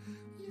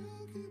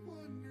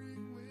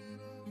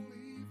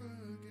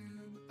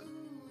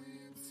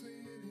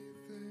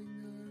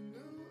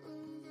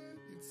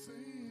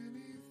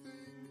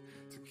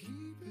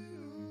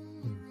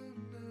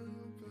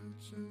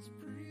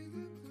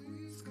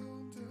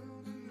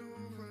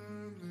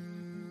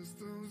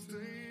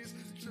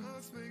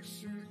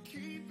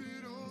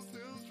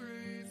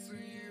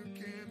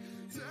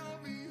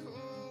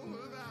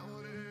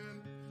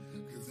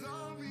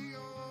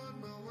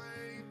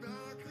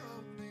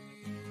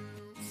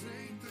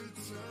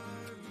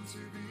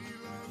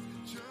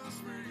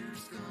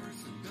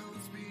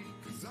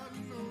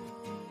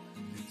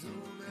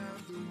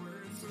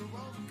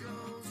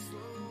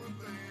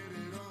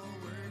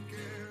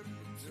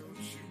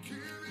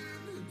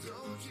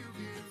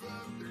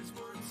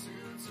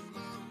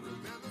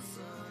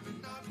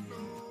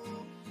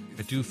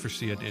 I do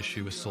foresee an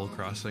issue with Soul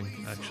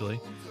Crossing, actually.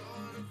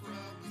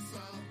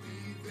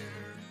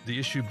 The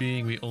issue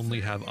being we only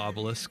have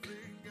Obelisk.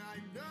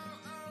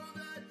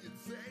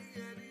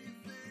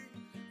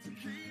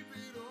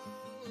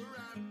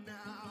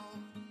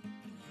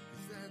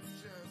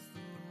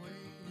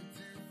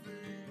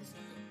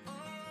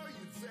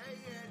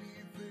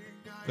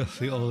 That's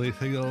the only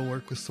thing that'll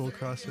work with Soul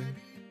Crossing.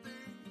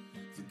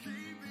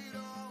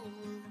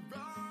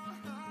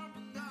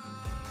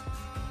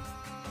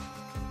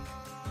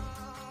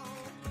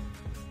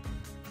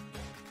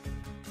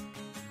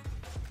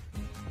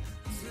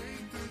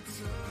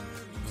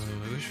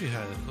 I wish we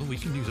had. Oh, we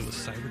can use it with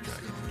Cyber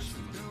Dragons.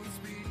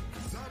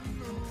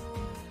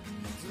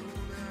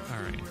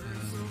 All right.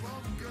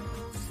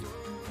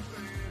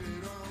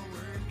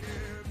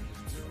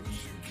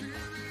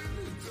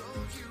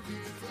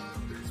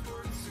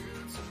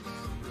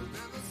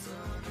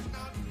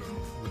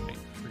 Wait,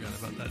 forgot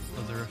about that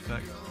other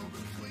effect.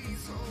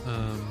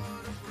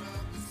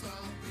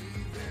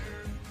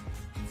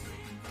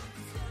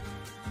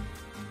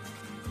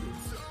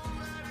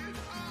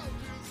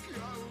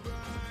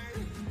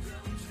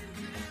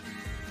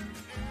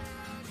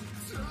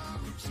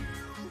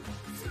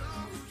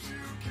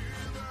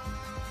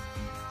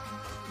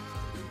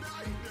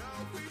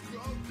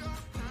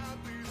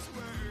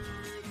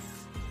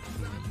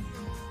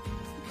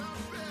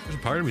 There's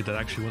a part of me that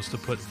actually wants to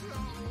put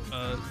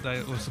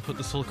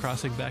the Soul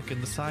Crossing back in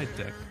the side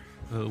deck.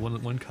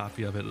 one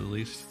copy of it at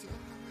least.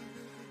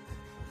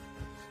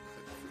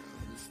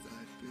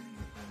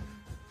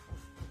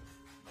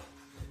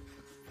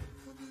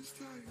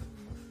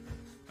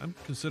 I'm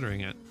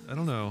considering it. I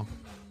don't know.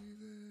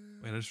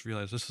 Wait, I just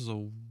realized this is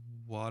a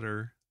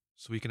water,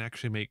 so we can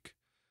actually make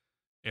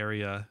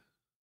area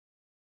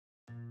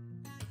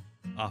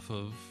off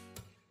of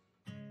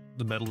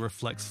the metal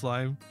reflect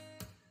slime.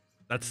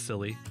 That's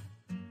silly.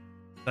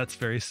 That's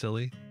very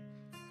silly.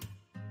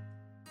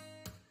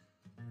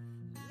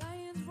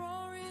 Lions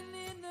roaring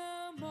in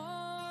the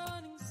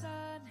morning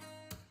sun,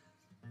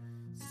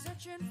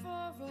 searching for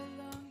a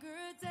longer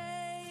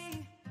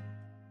day.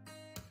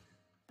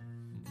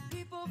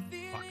 People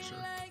feeling Foxer.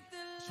 like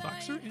Is the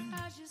Foxer light in?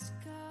 has just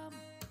come.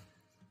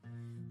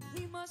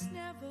 We must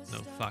never No,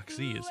 stop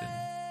Foxy the is in.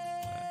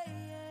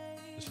 way.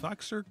 Is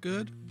Foxer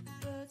good?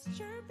 Birds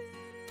chirping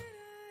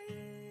and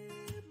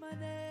I hear my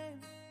name.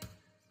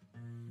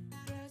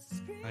 Grass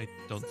is I green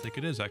don't think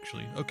it is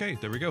actually. Okay,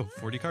 there we go.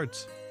 40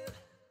 cards.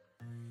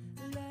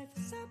 and life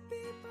is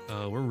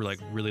happy, We're like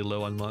really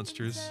low on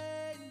monsters.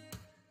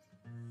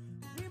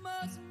 we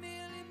must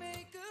merely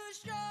make a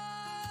strive.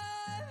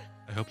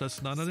 I hope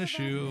that's not an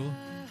issue.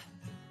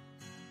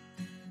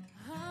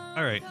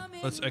 All right,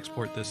 let's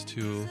export this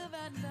to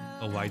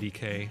a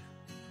YDK.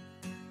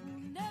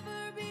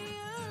 Never be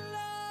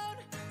alone,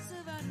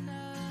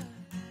 Savannah.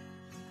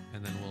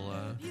 And then we'll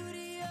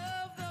Beauty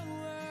of the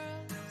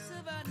world,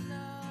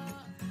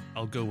 Savannah.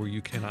 I'll go where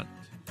you cannot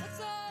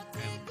Let's all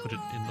and take put it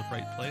in the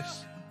right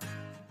place.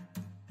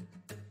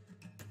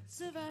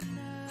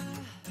 Savannah.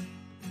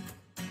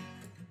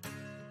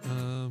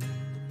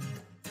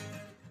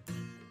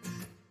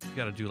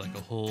 Gotta do like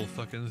a whole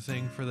fucking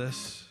thing for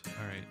this.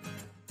 All right,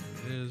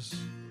 it is.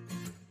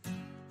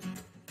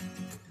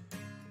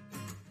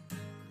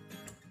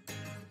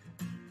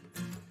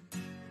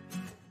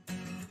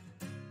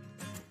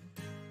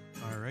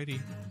 Alrighty,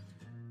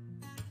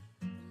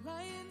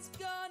 Lions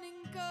gone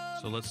and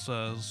gone. so let's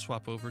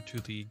swap over to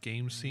the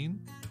game scene.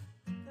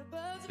 The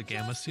birds the have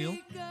gamma just seal.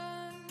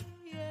 begun.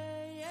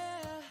 Yeah,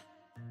 yeah.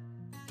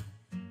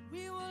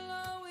 We will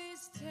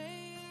always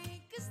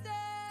take a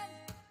stand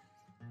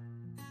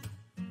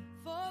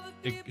for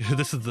the people,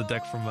 This is the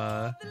deck from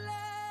for the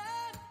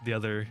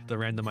land. the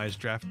randomized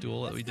draft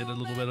duel that we did a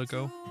little bit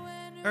ago.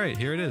 When All right,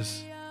 here it we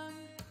is. were young,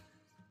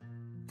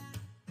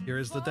 Here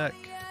is the for deck.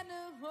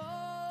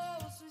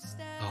 animals we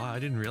stand. Oh, I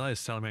didn't realize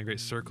Salamangreat Great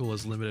Circle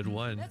was limited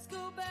one. Let's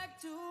go back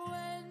to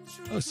when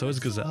Oh, so is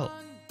trees were Gazelle.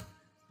 swung.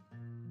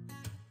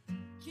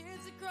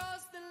 Kids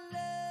across the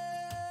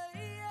land,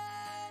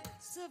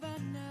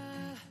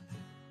 Savannah.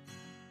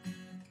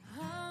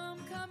 I'm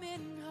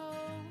coming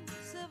home,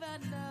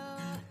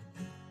 Savannah.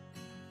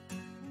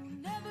 We'll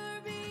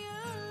never be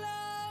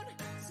alone,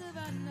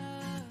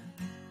 Savannah.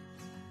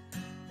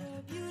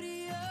 The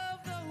beauty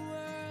of the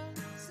world,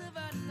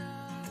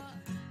 Savannah.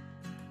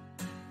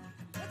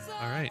 Let's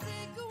all right.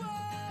 take a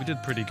walk. We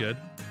did pretty good.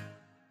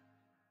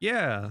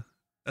 Yeah,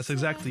 that's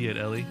exactly it,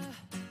 Ellie.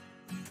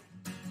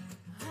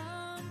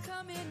 I'm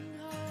coming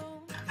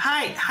home.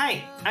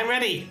 Hi, I'm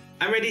ready.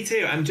 I'm ready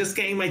too. I'm just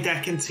getting my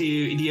deck into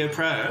EDO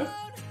Pro.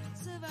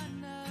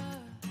 Savannah.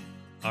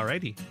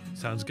 Alrighty,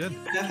 sounds good.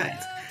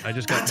 Perfect. I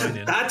just got mine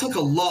in. That took a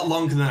lot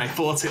longer than I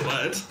thought it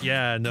would.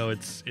 Yeah, no,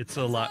 it's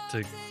a lot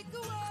to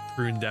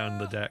prune down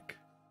the deck.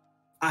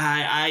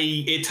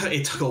 It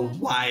took a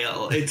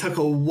while. It took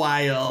a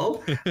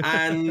while,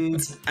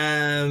 and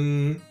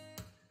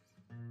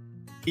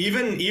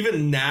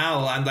even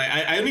now, I'm like,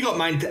 I only got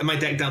my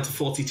deck down to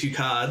 42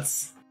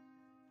 cards.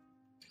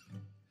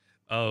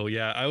 Oh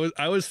yeah,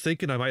 I was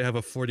thinking I might have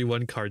a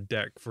 41 card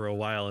deck for a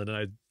while, and then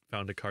I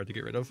found a card to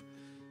get rid of.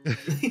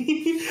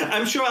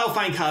 I'm sure I'll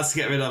find cards to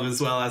get rid of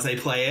as well as I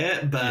play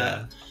it,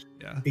 but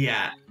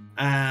Yeah.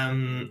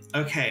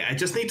 okay, I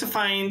just need to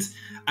find.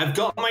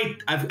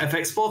 I've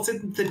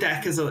exported the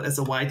deck as a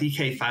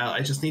YDK file.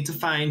 I just need to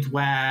find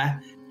where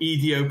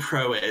EDO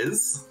Pro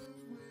is.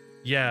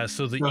 Yeah,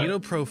 so the Right. Edo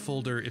Pro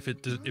folder, if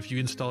you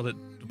installed it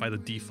by the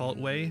default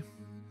way,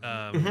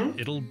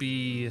 it'll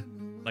be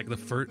like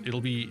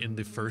it'll be in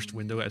the first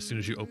window as soon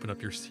as you open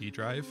up your C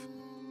drive.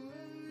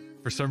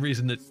 For some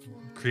reason, it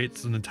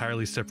creates an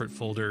entirely separate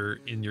folder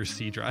in your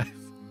C drive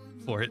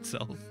for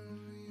itself.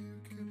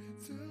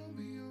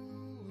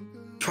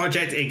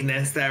 Project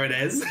Ignis, there it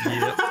is.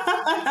 Yep.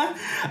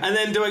 And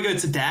then do I go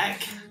to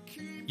deck?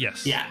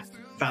 Yes. Yeah,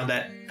 found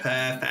it.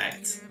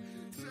 Perfect.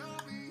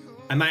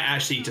 I might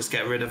actually just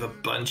get rid of a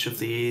bunch of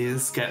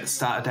these, get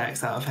starter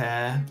decks out of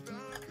here.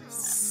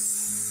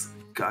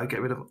 Gotta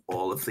get rid of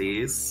all of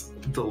these.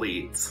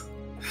 Delete.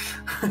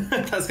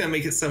 That's gonna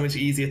make it so much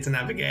easier to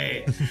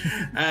navigate.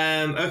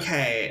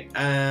 Okay.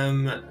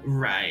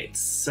 Right.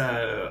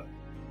 So.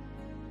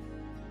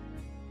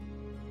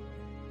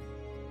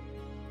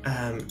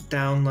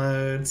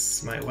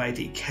 Downloads, my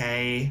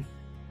YDK,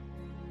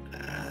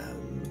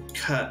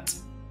 cut,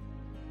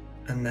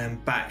 and then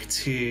back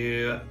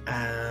to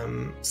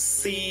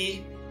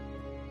C,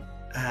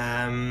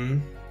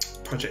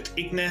 Project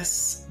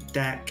Ignis,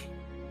 deck.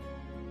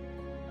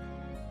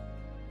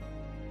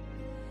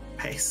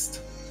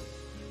 Paste.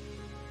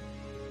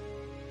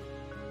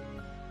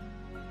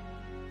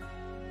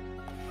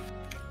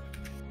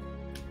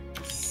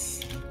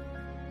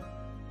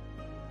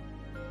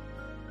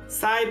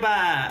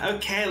 Cyber.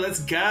 Okay, let's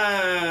go.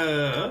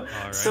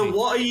 Alrighty. So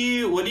what are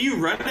you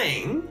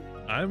running?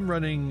 I'm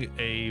running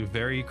a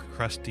very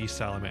crusty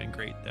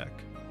Salamangreat deck.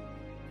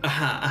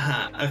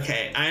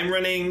 Okay, I'm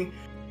running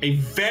a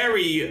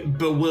very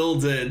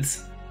bewildered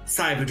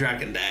Cyber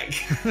Dragon deck.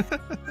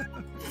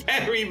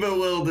 Very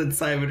bewildered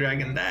Cyber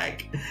Dragon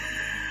deck.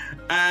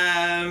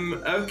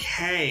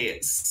 Okay,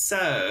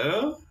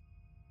 so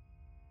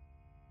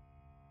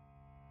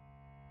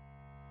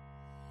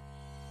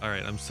All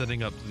right, I'm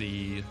setting up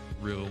the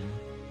room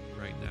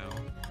right now.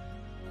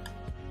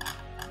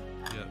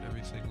 Yeah,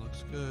 everything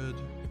looks good.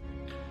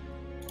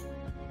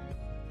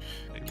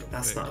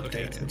 that's not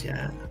updated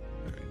yet.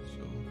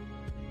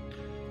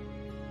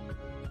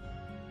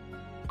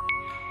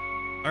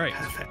 All right,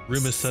 Perfect.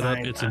 room is set up.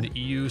 Cyber. It's an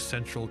EU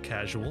Central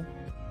Casual.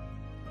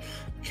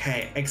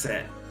 Okay,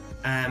 exit.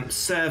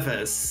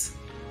 Servers.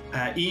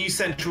 EU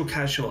Central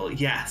Casual,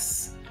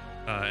 yes.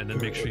 And then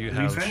make sure you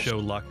have Refresh? show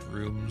locked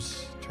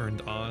rooms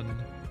turned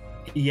on.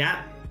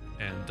 Yeah.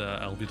 And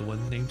I'll be the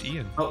one named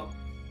Ian. Oh.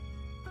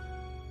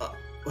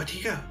 Where do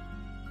you go?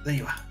 There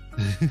you are.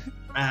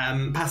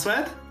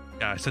 Password?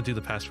 Yeah, I sent you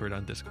the password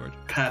on Discord.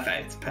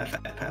 Perfect.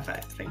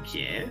 Thank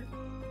you.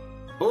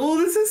 Oh,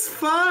 this is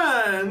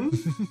fun!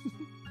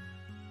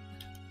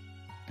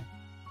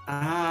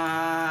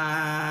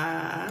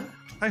 Hi,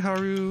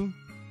 Haru.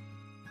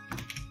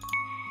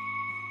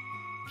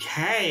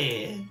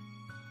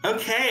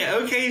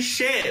 Okay,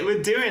 shit,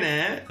 we're doing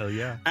it. Oh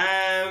yeah.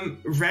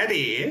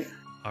 Ready?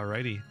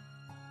 Alrighty,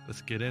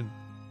 let's get in.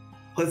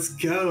 Let's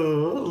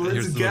go.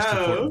 Here's the most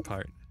important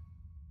part.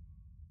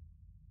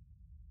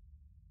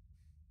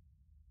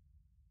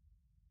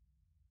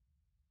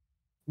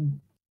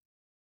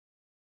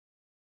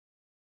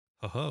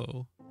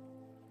 Ho.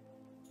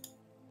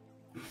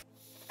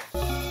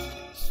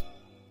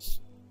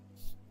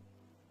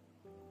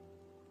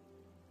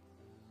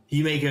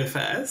 You may go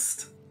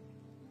first.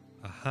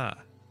 Aha.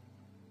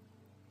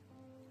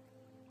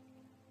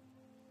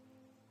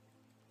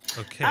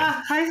 Okay.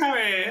 Hi,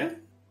 Harry.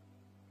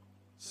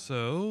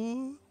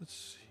 So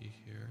let's see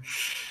here.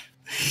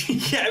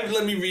 Yeah,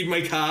 let me read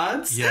my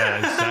cards. Yeah,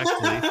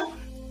 exactly.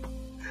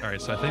 All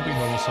right, so I think we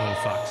normal summon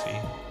Foxy.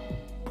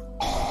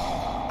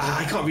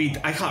 I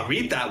can't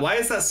read that. Why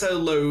is that so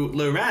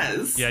low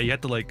res? Yeah, you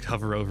have to like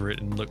hover over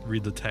it and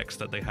read the text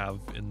that they have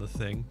in the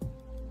thing.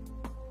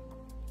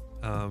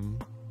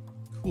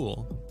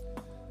 Cool.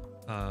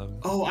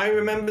 Oh, I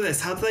remember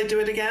this. How did I do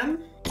it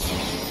again?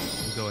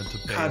 We'll go into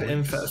Card Bailey.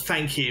 info.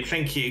 Thank you,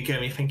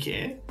 Gomi. Thank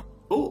you.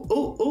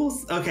 Oh.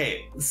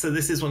 Okay, so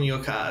this is one of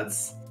your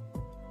cards.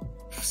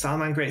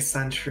 Salamangreat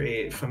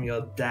Sentry from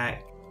your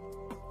deck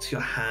to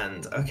your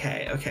hand.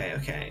 Okay.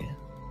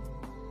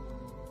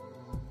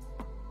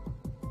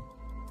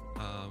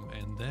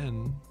 And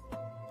then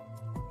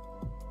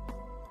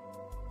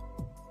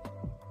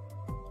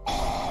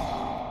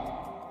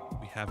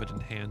we have it in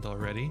hand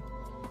already.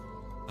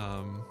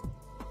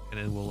 And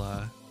then we'll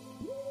I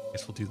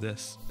guess we'll do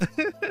this.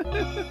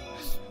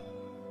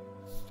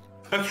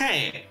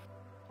 Okay.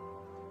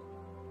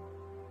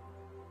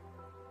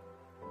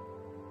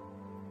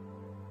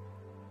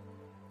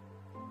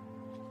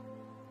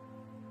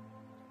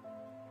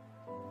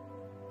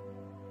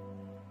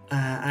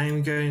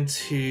 I'm going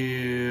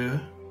to...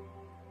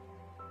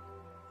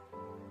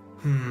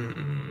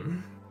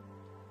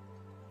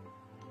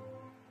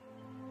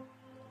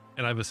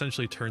 And I've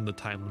essentially turned the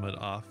time limit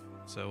off,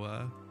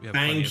 so we have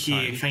plenty of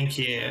time. Thank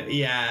you.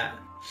 Yeah.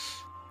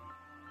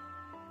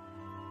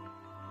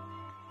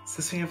 Does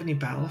this thing have any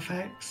battle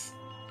effects?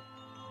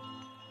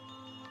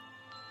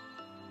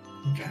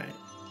 Okay.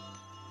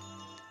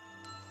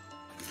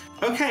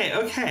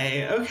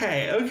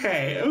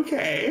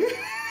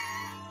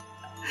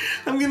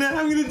 I'm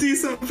gonna do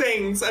some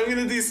things.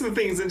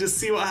 And just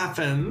see what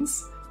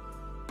happens.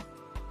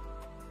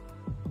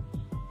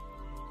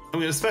 I'm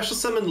gonna special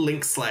summon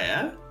Link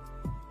Slayer.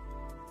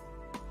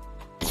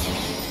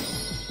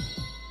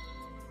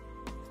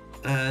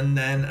 And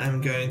then I'm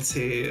going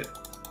to...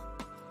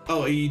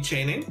 Oh, are you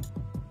chaining?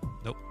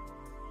 Nope.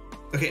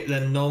 Okay,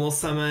 then normal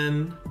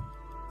summon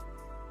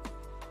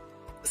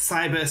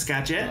Cyburst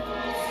Gadget.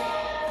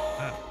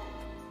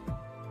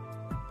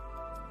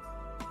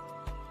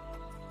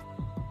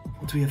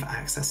 What do we have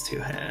access to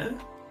here?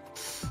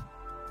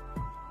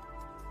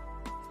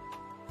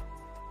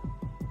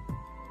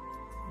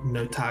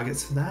 No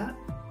targets for that.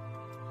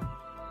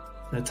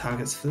 No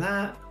targets for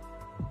that.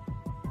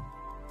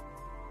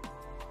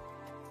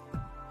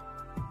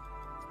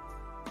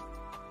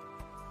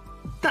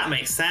 That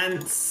makes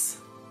sense.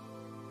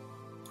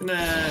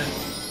 Gonna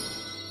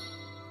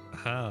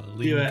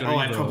do it. Oh,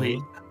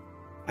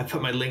 I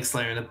put my Link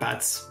Slayer in a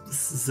bad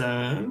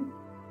zone.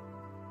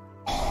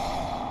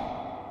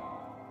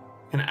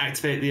 Gonna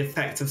activate the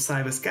effect of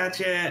Cyber's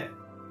Gadget.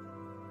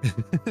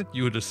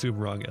 You would assume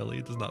wrong, Ellie.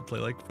 It does not play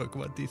like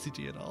Pokemon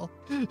TCG at all.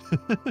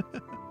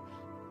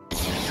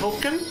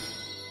 token.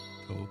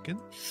 Token?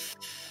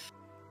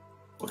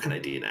 What can I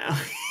do now?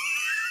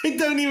 I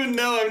don't even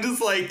know. I'm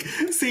just like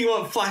seeing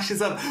what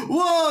flashes up.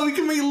 Whoa, we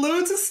can make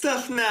loads of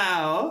stuff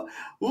now.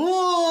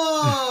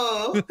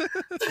 Whoa.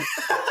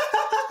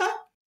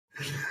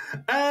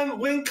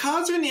 When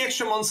cards are in the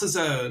extra monster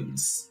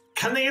zones,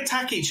 can they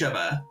attack each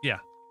other? Yeah.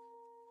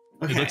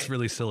 Okay. It looks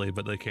really silly,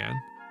 but they can.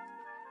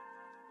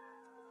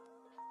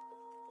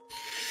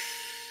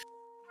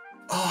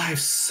 Oh, I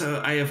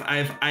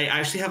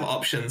actually have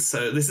options.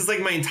 So this is like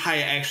my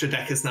entire extra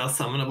deck is now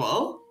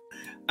summonable.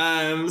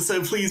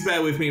 So please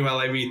bear with me while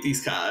I read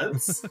these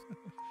cards.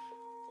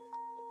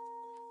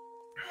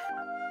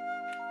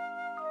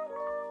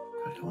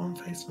 Go on,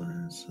 face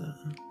ones.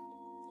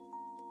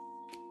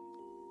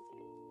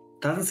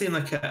 Doesn't seem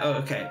like a. Oh,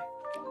 okay.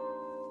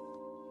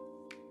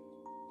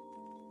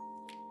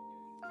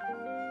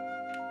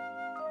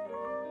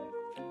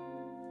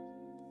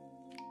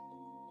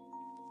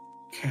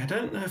 Okay, I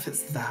don't know if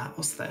it's that.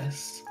 What's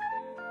this?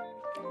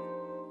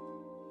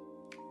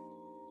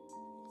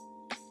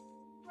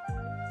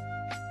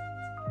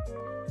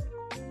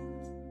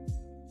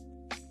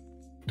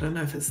 Don't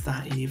know if it's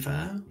that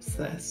either. What's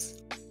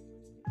this?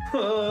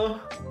 Oh.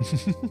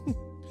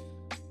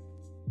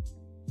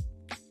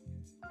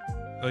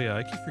 Oh yeah,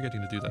 I keep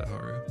forgetting to do that,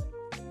 Haru.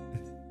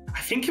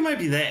 I think it might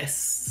be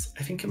this.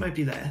 I think it might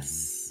be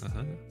this.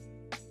 Uh-huh.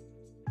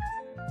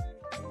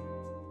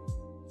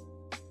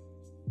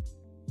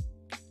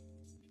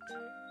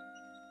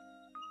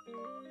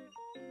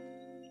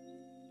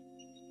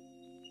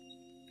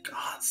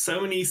 God, so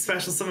many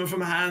special summon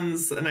from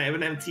hands, and I have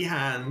an empty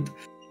hand.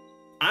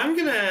 I'm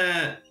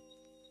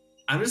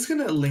just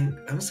gonna link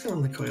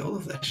away all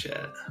of this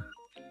shit.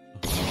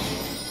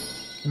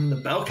 I'm the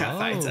Bellcat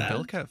Fighter.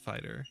 Bellcat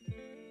Fighter.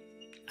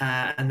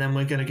 And then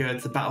we're gonna go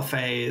to the battle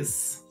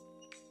phase.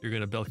 You're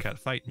gonna Bellcat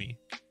fight me.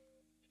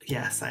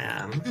 Yes, I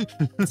am.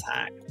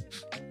 Attack.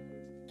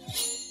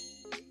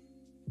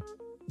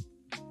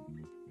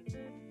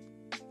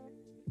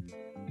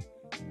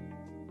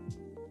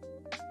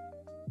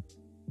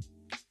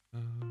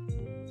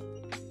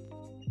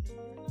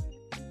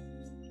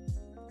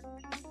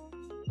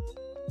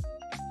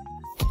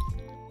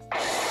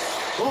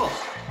 Oh.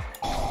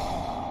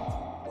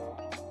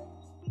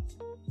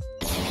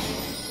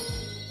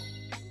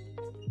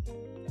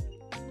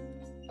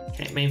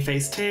 Okay, main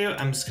phase 2.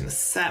 I'm just gonna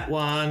set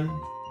one.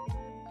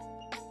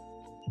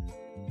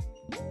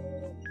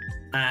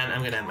 And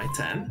I'm gonna end my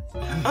turn.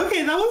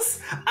 Okay, that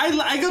was...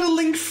 I got a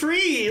link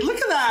free! Look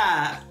at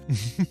that!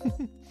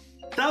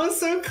 That was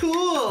so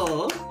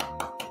cool!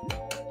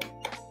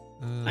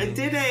 I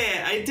did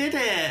it! I did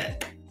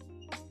it!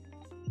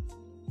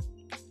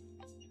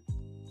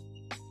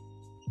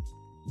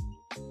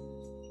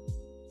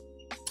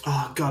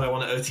 Oh god, I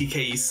want to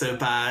OTK you so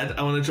bad.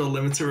 I want to draw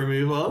limiter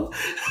removal.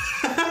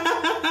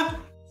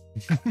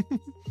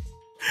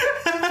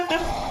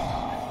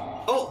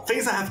 Oh,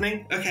 things are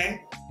happening.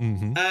 Okay.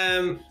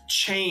 Mm-hmm.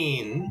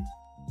 Chain.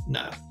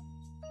 No.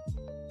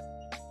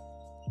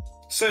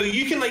 So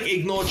you can like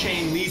ignore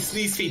chain.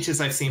 These features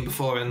I've seen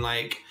before in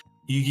like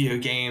Yu-Gi-Oh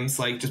games,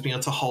 like just being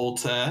able to hold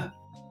to.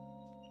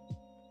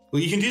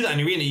 Well, you can do that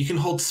in Arena. You can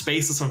hold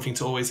space or something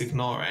to always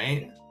ignore,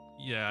 right?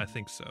 Yeah, I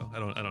think so. I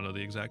don't know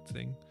the exact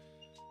thing.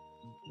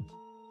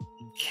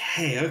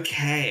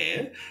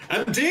 Okay.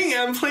 I'm doing it.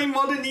 I'm playing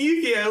modern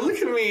Yu-Gi-Oh. Look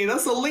at me.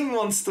 That's a Link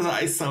monster that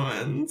I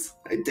summoned.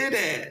 I did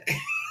it.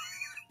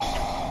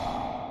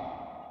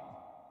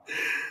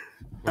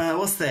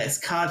 What's this?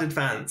 Card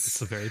advance.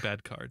 It's a very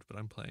bad card, but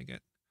I'm playing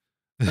it.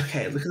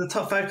 Okay, look at the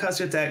top 5 cards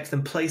of your deck,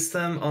 then place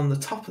them on the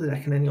top of the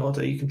deck in any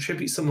order. You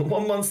contribute summon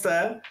one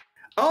monster.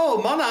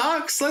 Oh,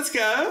 Monarchs! Let's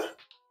go!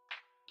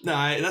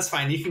 No, that's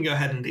fine. You can go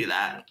ahead and do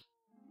that.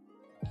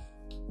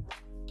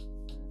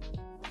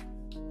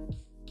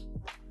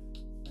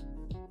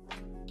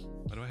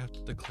 Why do I have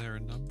to declare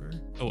a number?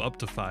 Oh, up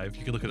to 5.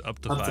 You can look at up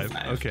to 5.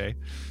 5. Okay.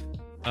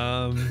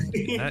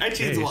 I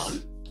choose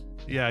one.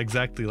 Yeah,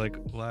 exactly. Like,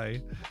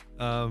 why?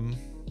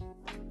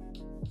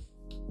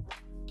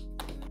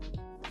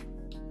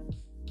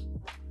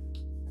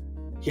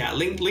 Yeah,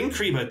 Link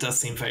Karibo does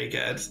seem very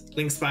good.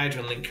 Link Spider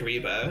and Link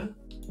Karibo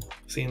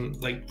seem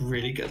like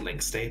really good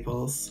Link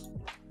staples.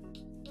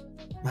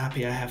 I'm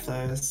happy I have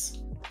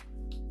those.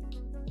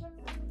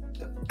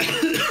 How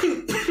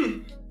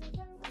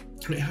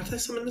did I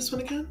summon this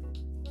one again?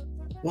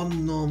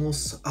 One normal...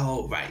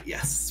 Oh, right,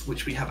 yes.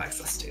 Which we have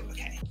access to.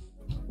 Okay.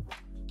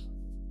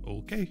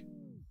 Okay.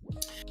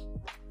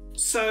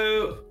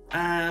 So,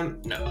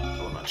 no,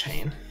 I will not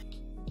chain.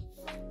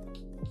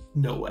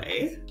 No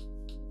way.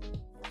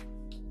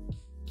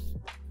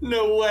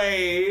 No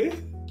way.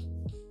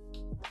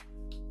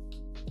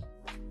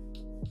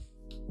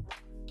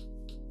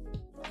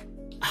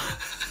 I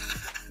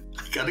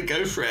gotta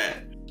go for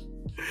it.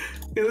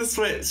 I'm gonna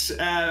switch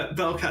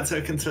Bellcat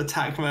token to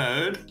attack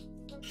mode.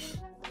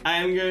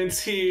 I'm going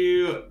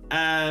to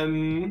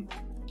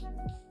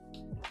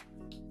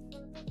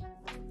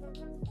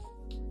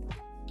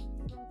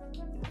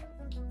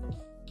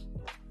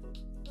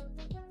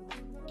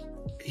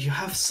You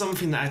have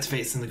something that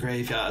activates in the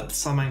graveyard.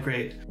 Salamander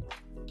Great.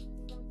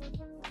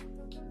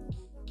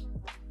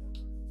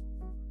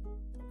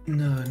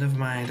 No, never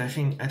mind. I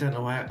don't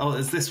know why. Oh,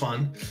 there's this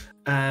one.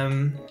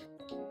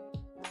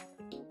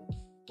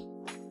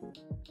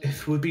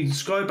 If it would be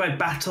destroyed by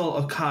battle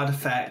or card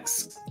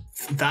effects,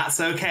 that's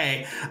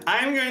okay.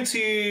 I'm going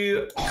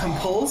to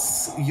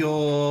compulse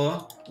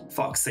your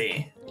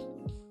Foxy.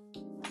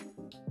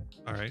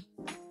 All right.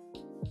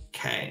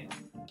 Okay.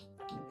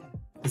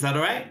 Is that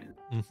all right?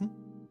 Mm-hmm.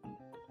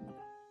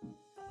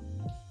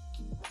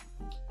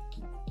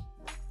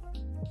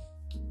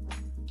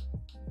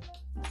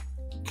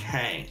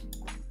 Okay.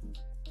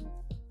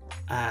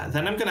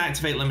 Then I'm going to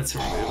activate limited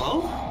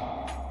removal.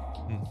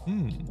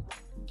 Mm-hmm.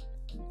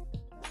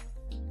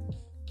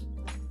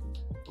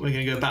 We're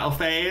going to go battle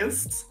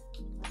phase.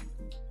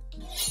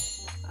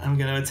 I'm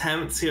going to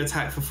attempt to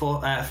attack for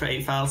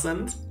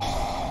 8,000.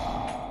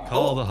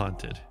 Call the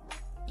Haunted.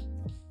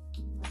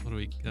 What do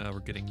we? We're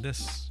getting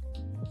this.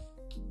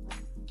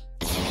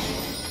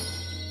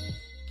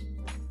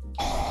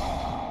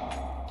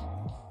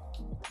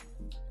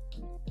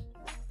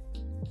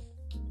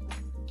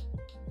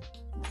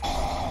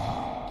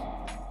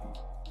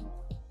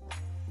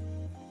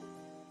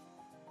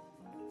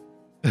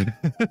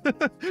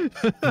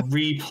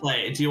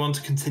 Replay. Do you want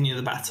to continue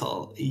the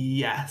battle?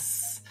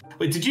 Yes.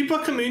 Wait, did you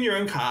book a moon your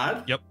own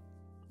card? Yep.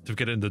 To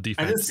get into I didn't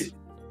defense. see.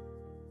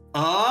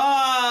 Oh,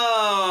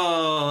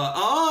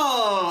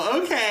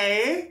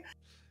 okay.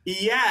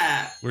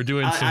 Yeah. We're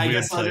doing some I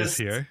weird guess I'll plays just-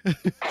 here.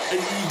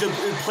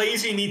 The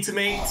plays you need to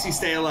make to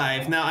stay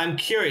alive. Now, I'm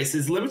curious,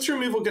 is limited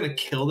removal going to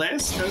kill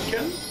this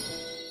token?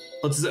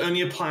 Or does it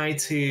only apply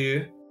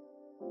to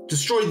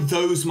destroy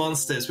those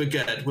monsters? We're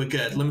good.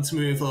 Limited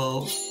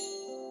removal.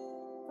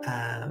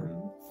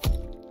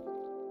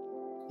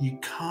 You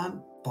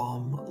can't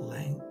bomb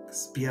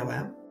links.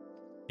 BOM?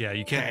 Yeah,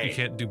 you can't. Okay. You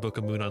can't do Book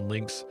of Moon on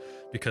links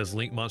because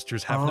link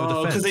monsters have no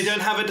defense. Because they don't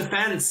have a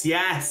defense.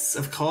 Yes,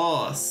 of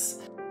course.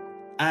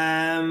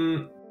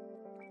 I'm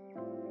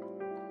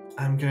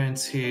going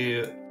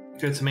to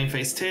go to main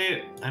phase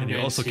 2. And you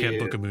also can't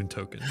Book of Moon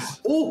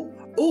tokens.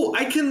 Oh,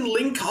 I can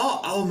link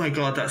off. Oh my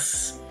god,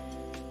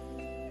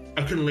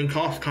 I can link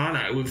off, can't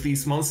I, with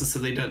these monsters so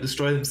they don't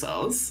destroy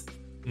themselves.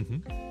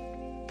 Mm-hmm.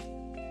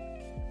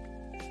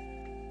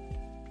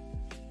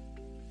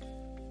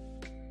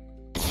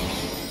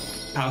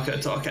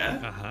 Palco Talker.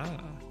 Aha.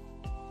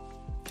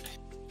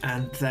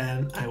 And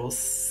then I will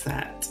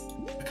set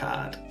a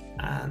card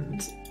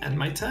and end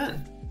my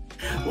turn.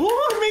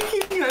 Oh,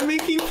 I'm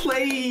making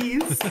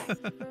plays.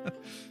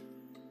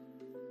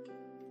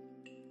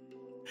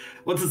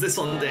 What does this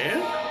one do?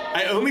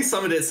 I only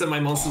summoned it so my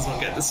monsters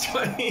won't get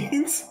destroyed.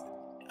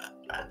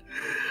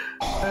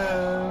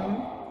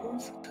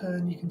 What's the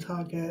turn you can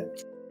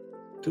target?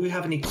 Do we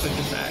have any quick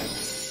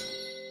effects?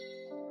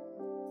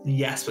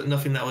 Yes, but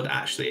nothing that would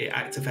actually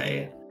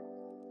activate.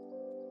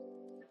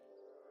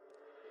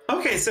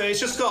 Okay, so it's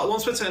just got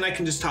once per turn I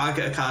can just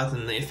target a card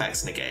and the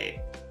effects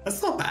negate.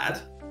 That's not bad.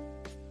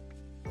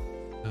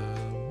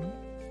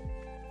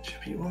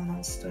 Tribute one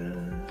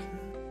monster.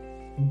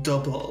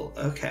 Double,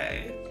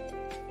 okay.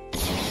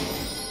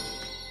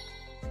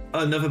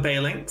 Another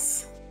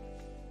Balinx.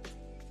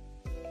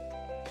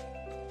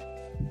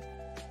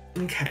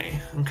 Okay.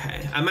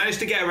 I managed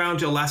to get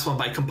around your last one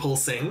by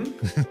compulsing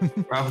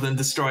rather than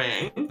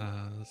destroying.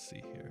 Let's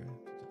see here.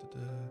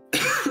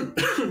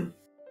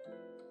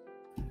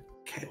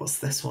 Okay, what's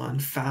this one?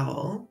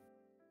 Foul.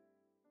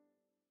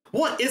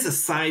 What is a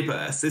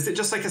Cyburst? Is it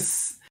just like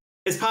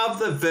it's part of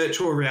the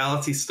virtual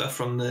reality stuff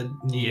from the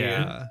new...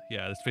 Yeah,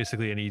 it's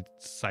basically any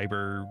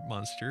cyber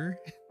monster.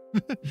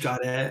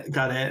 Got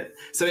it.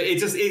 So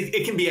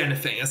it can be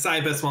anything. A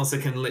Cyburst monster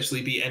can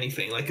literally be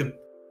anything, like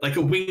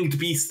a winged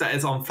beast that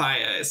is on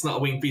fire. It's not a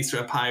winged beast or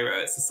a pyro,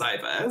 it's a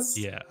Cyburst.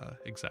 Yeah,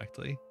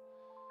 exactly.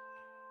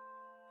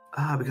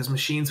 Because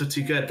machines were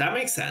too good. That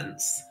makes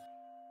sense.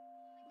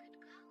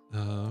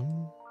 I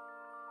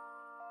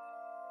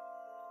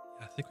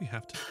think we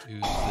have to do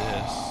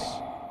this.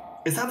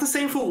 Is that the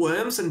same for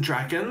worms and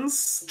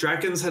dragons?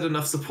 Dragons had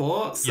enough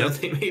support, so Yep.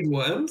 they made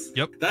worms?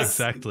 Yep,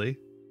 exactly.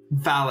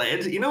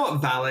 Valid. You know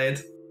what?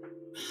 Valid.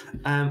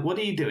 What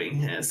are you doing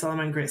here?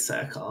 Salamander Great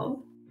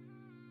Circle.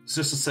 It's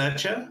just a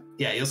searcher?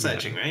 Yeah, you're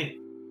searching, right?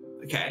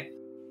 Okay.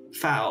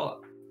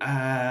 Foul.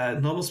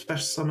 Normal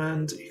special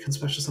summoned. You can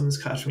special summon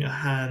this card from your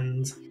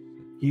hand.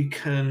 You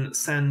can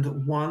send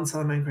one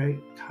Salamander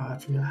Great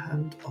card from your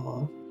hand,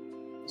 or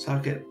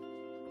target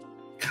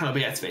cannot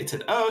be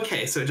activated. Oh,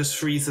 okay, so it just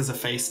freezes a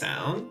face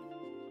down.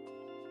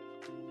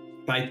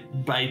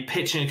 By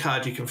pitching a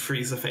card, you can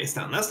freeze a face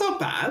down. That's not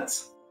bad.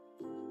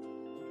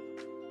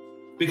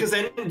 Because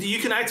then you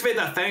can activate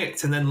that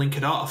effect and then link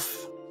it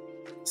off.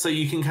 So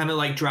you can kind of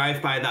like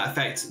drive by that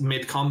effect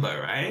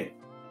mid-combo, right?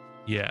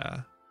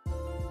 Yeah.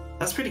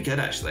 That's pretty good,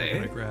 actually.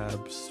 I'm gonna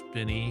grab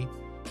Spinny.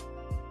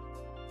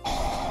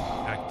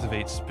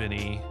 Activate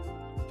Spinny.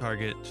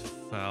 Target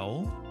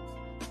Foul.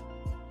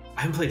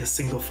 I haven't played a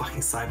single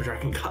fucking Cyber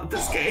Dragon card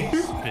this game.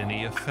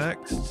 Spinny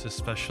effect to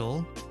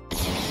special.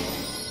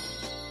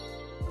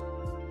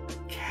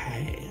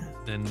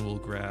 then we'll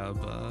grab.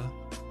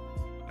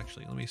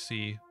 Actually, let me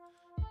see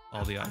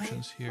all the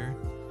options here.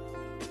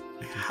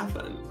 I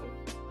haven't.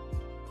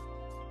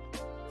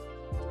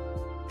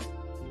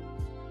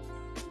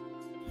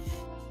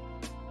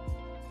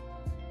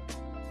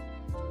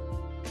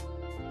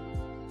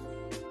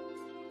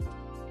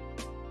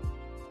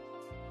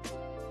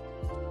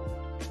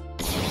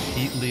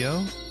 Heat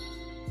Leo.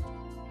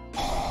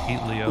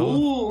 Heat Leo.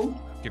 Ooh,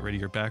 Get rid of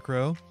your back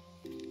row.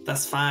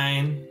 that's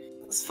fine.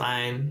 That's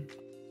fine.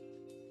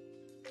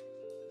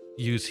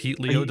 Use Heat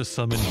Leo to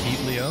summon Heat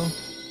Leo.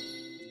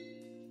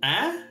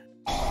 Eh?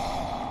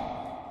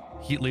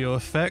 Heat Leo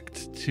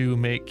effect to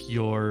make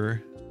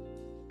your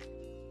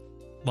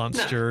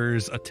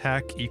monster's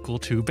attack equal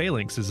to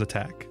Balinx's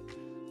attack.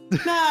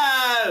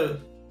 No!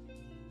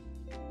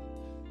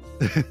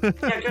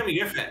 Yeah, go me,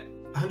 go for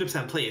it.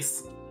 100%,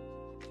 please.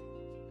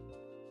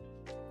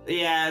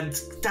 Yeah,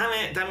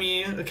 damn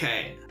you.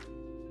 Okay.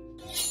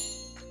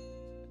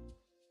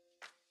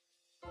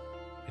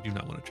 I do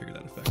not want to trigger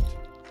that effect.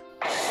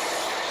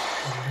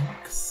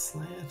 Link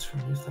Slayer to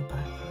remove the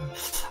background.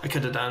 I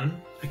could have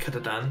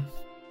done.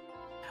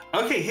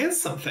 Okay,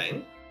 here's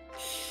something.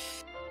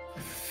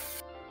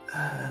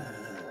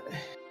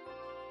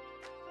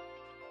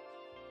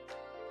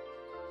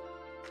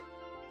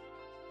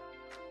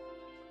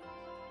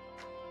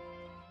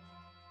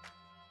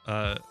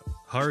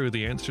 Haru,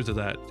 the answer to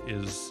that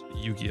is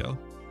Yu-Gi-Oh!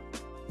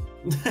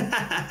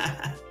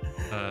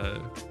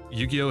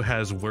 Yu-Gi-Oh!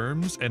 Has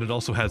worms, and it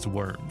also has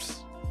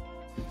worms.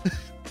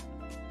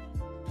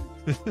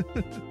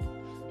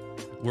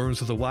 Worms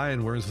with a Y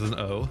and worms with an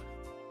O.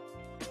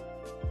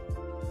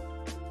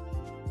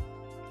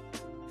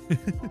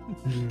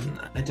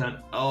 I don't.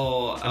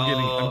 Oh,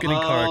 I'm getting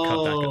Kara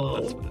cut back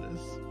up. That's what it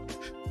is.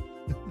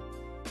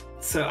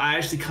 So I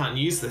actually can't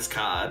use this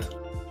card.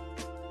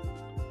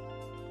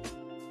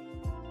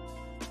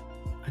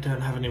 I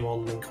don't have any more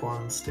Link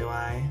ones, do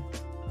I?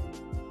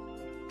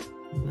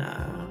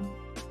 No.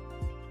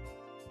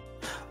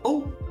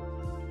 Oh!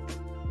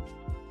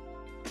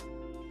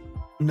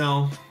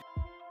 No.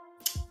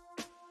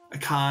 I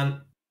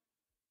can't.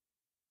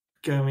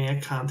 Gomi, I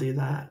can't do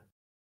that.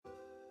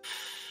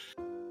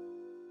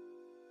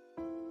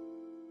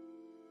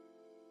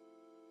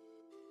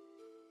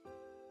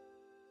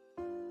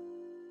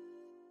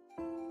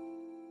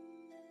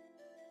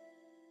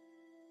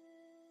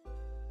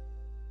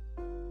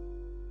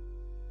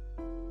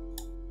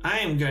 I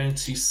am going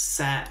to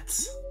set.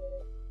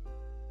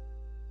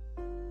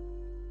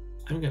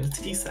 I'm going to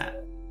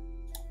T-set.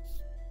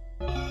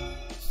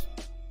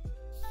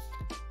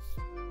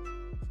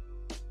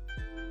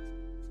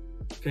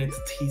 Going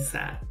to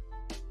T-set.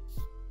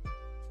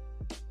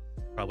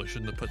 Probably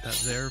shouldn't have put that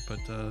there, but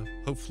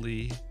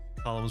hopefully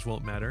columns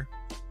won't matter.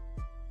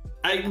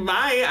 I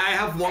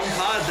have one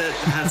card that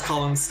has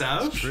column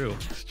stuff. It's true.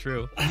 It's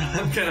true.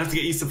 I'm gonna have to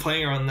get used to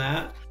playing around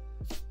that.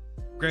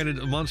 Granted,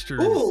 a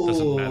monster Ooh.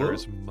 doesn't matter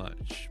as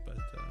much, but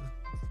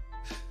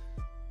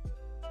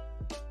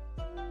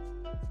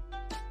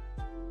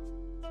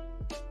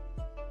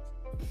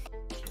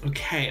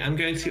Okay, I'm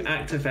going to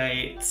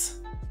activate.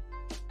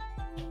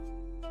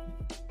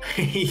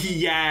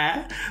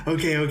 Yeah.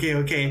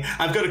 Okay.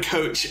 I've got a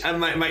coach, and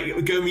my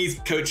Gomi's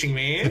coaching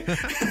me.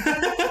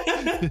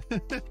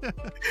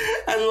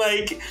 And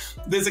like,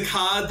 there's a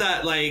card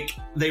that like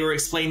they were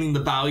explaining the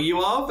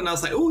value of, and I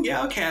was like, oh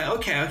yeah,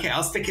 okay,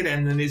 I'll stick it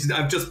in. And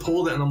I've just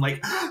pulled it, and I'm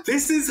like,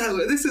 this is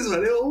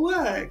what it'll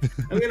work.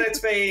 I'm gonna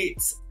activate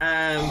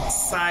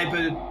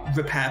Cyber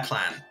Repair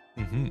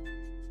Plan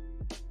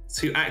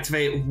to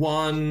activate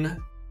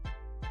one.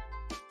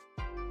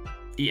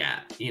 Yeah,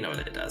 you know what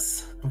it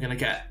does. I'm gonna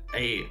get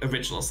a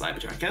original Cyber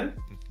Dragon.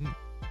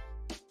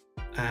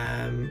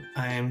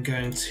 I am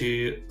going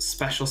to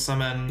special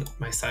summon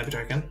my Cyber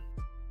Dragon.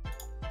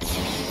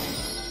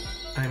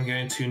 I'm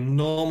going to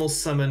normal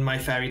summon my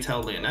Fairy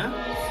Tale Luna.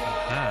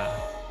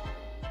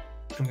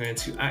 I'm going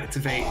to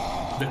activate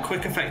the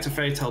quick effect of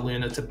Fairy Tale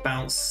Luna to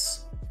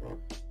bounce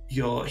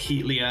your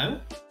Heat Leo.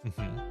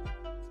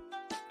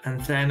 And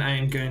then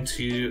I'm going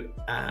to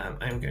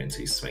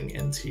swing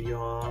into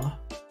your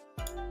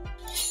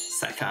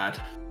set card.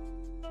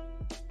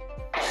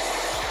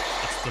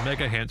 it's the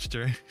Mega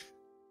Hamster.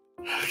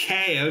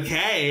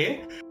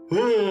 Okay.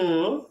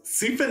 Ooh,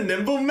 super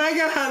nimble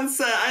Mega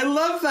Hanser. I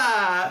love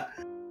that.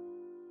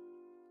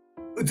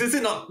 Does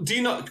it not? Do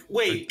you not?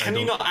 Wait, can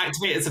you not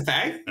activate its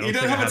effect? You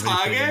don't have a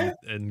target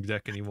in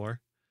deck anymore.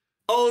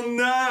 Oh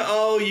no!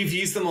 Oh, you've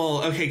used them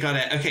all. Okay, got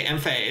it. Okay,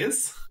 end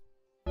phase.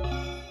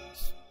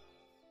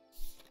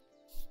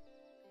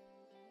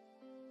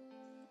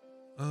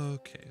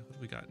 Okay, what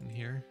have we got in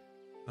here?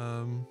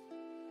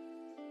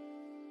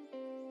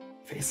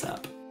 Face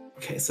up.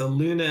 Okay, so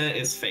Luna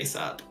is face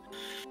up.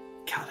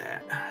 Got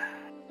it.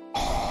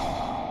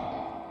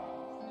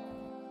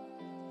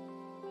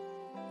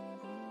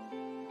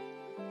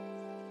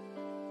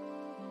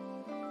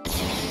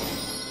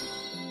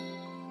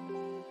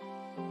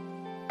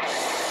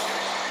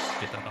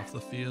 Get that off the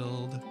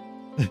field.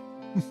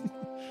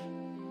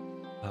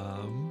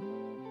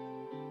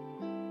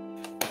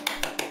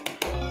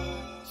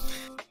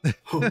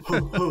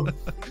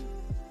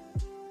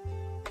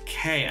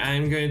 Okay,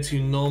 I'm going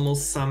to normal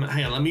summon.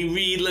 Hang on, let me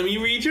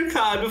read your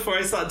card before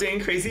I start doing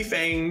crazy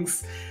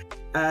things.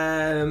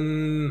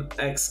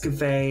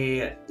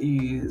 Excavate,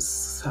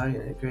 use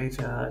target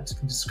graveyard,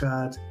 can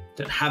discard.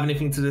 Don't have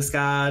anything to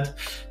discard.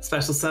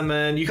 Special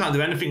summon. You can't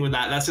do anything with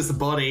that. That's just a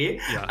body.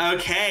 Yeah.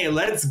 Okay,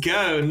 let's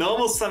go.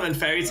 Normal summon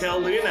Fairy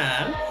Tale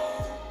Luna.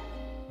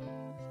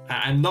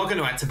 I'm not going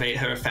to activate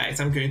her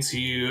effect. I'm going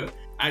to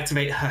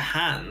activate her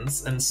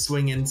hands and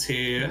swing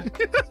into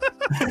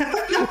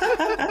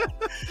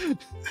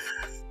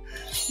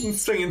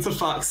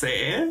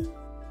Foxy.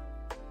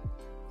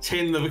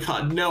 Chain another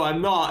card. No,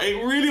 I'm not.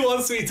 It really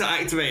wants me to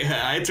activate her.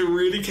 I had to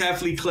really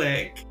carefully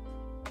click.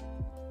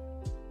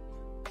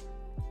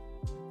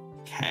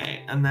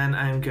 Okay, and then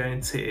I'm going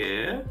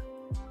to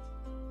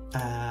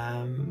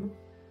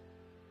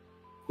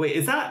wait,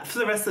 is that for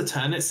the rest of the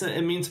turn it's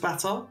immune to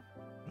battle?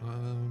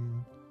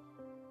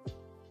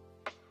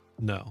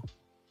 No.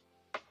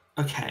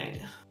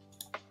 Okay.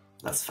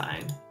 That's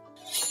fine.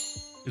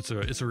 It's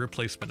a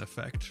replacement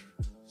effect,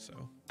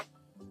 so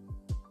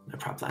no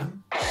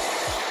problem.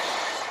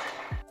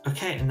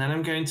 Okay, and then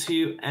I'm going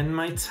to end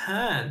my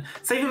turn.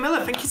 Saving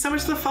Miller, thank you so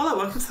much for the follow.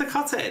 Welcome to the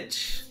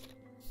cottage.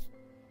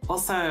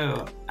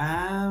 Also,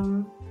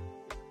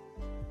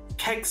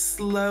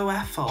 Kegslow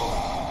Ethel.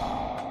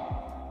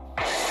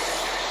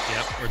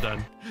 Yep, we're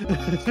done.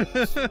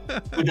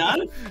 We're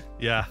done?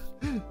 Yeah.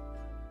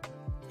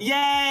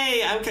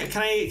 Yay! Okay,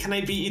 can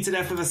I beat you to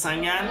death with a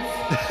Sangan?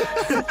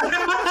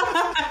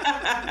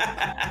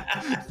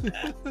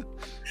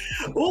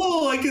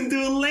 Oh, I can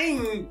do a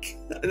link.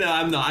 No,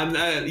 I'm not. I'm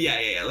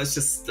yeah. Let's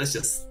just.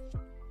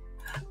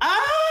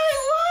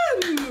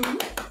 I won!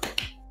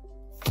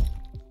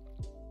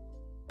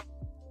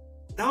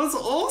 That was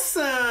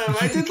awesome.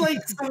 I did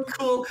like some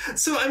cool.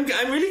 So I'm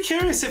really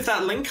curious if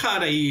that link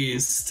card I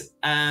used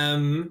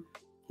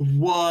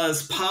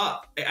was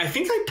part. I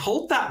think I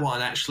pulled that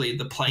one actually.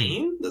 The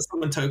plane, the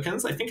summon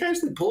tokens. I think I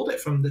actually pulled it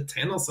from the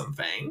tin or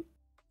something.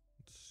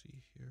 Let's see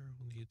here.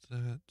 We'll need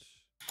that.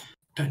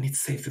 Don't need to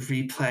save the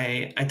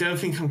replay. I don't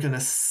think I'm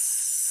gonna.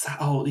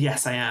 Oh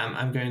yes, I am.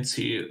 I'm going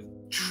to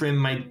trim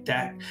my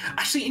deck.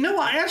 Actually, you know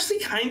what? I actually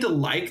kind of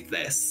like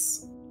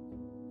this.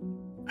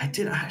 I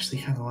did actually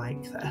kind of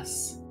like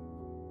this.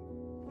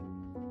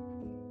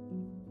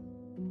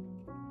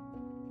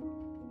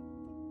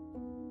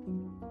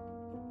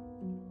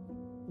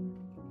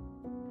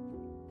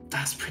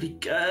 That's pretty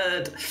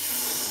good.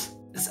 Is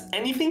there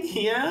anything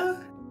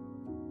here?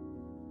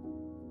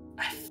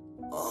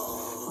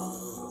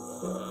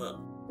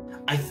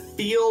 I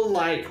feel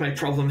like my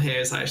problem here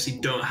is I actually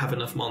don't have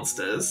enough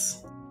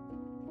monsters.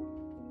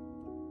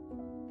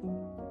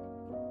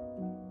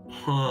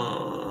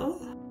 Huh.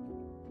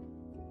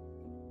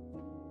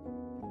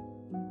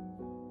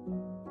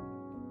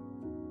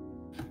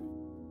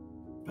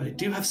 But I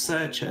do have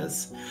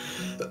searchers.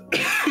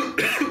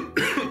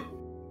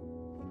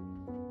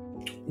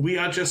 We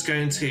are just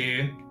going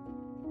to...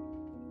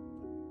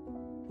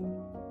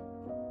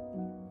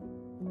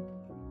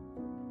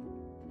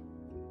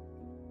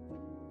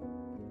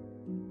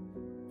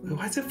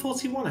 Why is it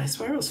 41? I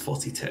swear it was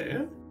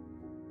 42.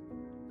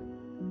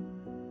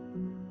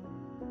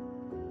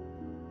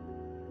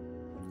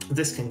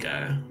 This can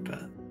go,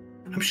 but...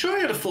 I'm sure I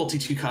had a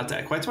 42 card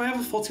deck. Why do I have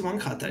a 41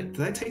 card deck?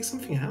 Did I take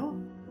something out?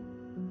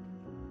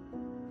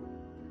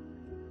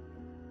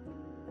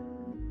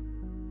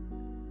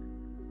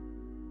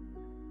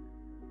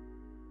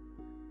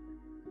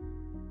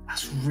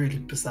 That's really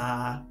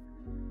bizarre.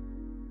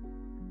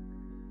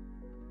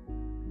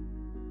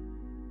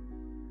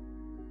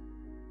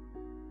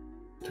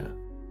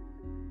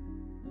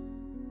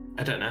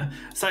 I don't know.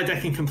 Side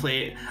decking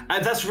complete.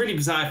 That's really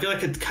bizarre. I feel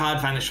like a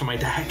card vanished from my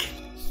deck.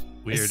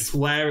 Weird. I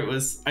swear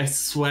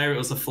it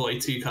was a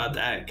 42 card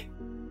deck.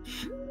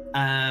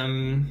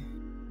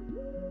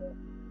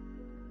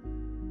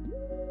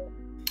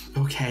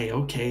 Okay.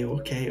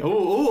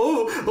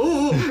 Oh.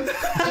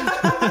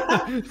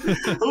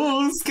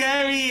 Oh,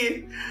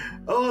 scary.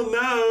 Oh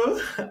no.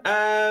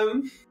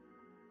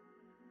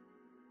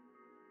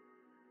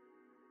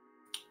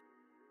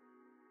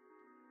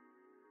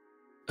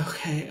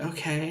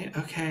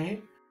 Okay.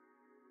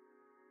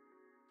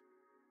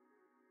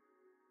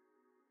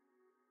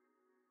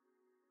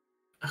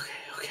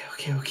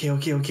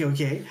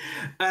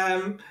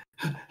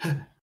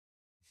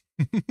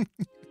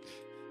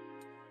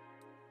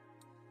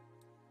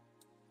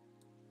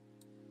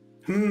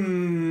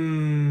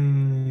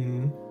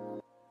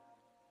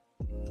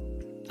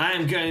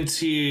 I'm going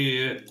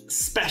to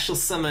special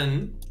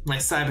summon my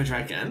Cyber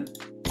Dragon.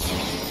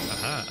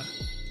 Aha.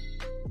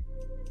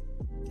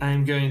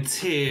 I'm going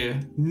to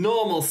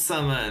normal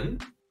summon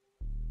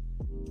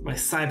my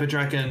Cyber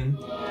Dragon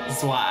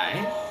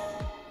Zwei.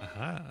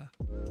 Aha.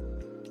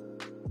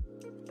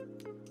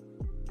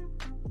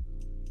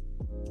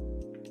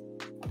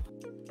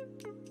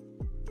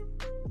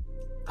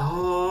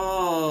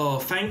 Oh,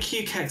 thank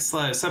you,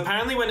 Kekslow. So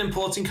apparently when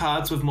importing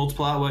cards with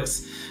multiple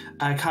artworks,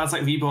 cards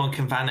like Reborn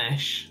can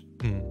vanish.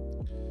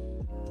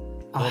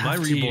 I'll Well, my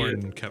have to-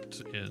 reborn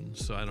kept in,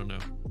 so I don't know.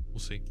 We'll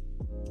see.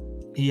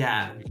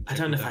 Yeah, We can I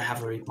don't know check if it I out.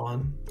 have a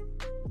reborn.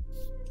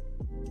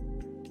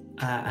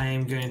 I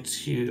am going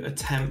to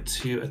attempt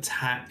to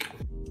attack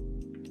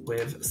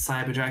with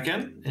Cyber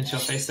Dragon into your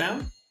face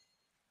down.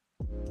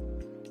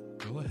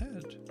 Go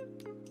ahead.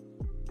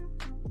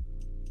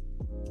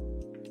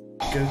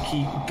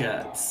 Goki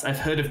Guts. I've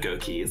heard of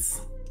Gokis.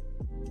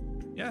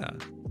 Yeah.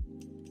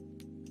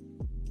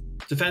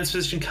 Defense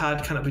position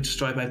card cannot be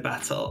destroyed by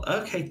battle.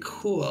 Okay,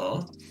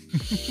 cool.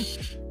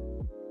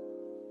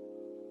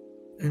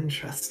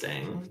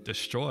 Interesting.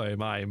 Destroy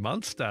my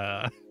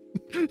monster.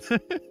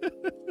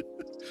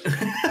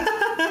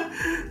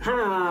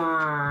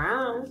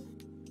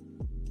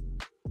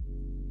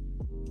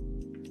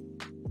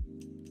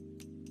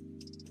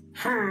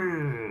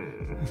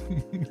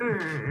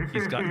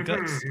 He's got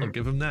guts. I'll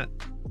give him that.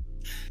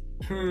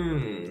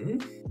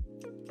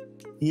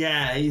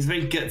 Yeah, he's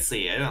very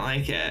gutsy. I don't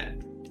like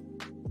it.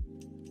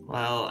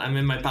 Well, I'm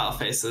in my battle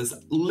phase, so there's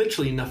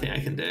literally nothing I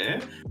can do.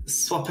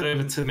 Swap it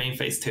over to main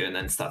phase 2 and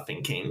then start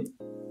thinking.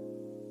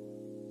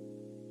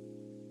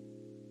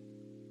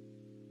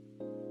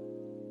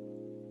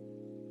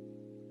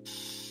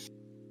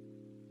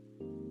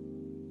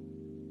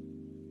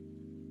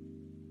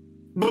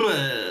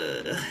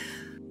 Bruh.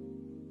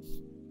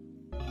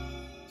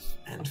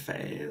 End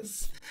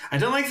phase. I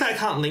don't like that I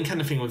can't link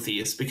anything with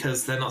these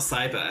because they're not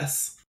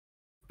Cyberse.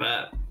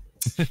 But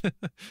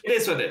it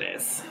is what it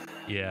is.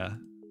 Yeah.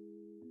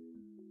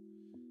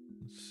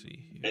 Let's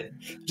see here.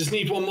 Just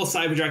need one more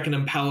Cyber Dragon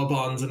and Power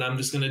Bonds, and I'm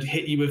just gonna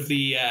hit you with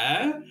the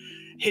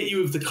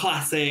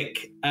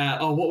classic.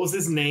 What was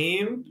his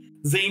name?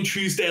 Zane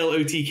Truesdale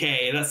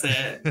OTK. That's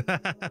it.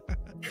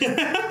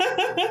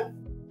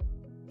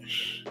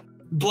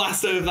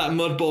 Blast over that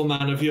Mudball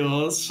man of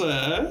yours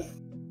for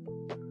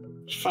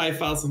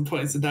 5,000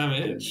 points of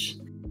damage.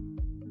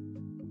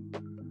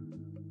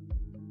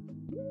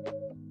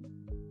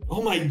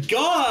 Oh my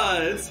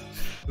god! I'm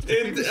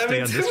Stay on this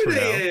for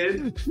now.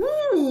 intimidated.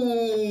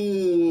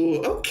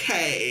 Ooh,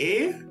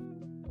 okay.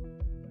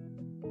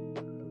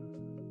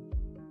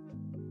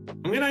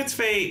 I'm gonna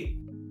activate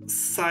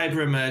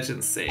Cyber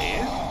Emergency.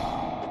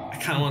 I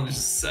kind of want to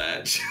just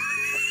search.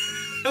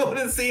 I want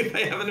to see if I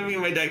have anything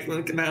in my deck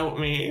that can help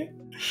me.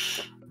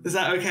 Is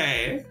that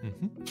okay?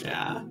 Mhm.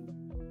 Yeah.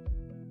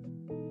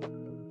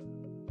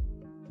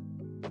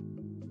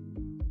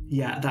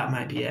 Yeah, that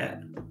might be it.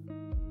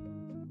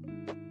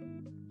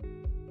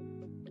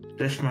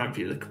 This might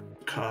be the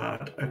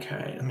card.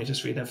 Okay, let me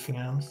just read everything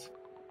else.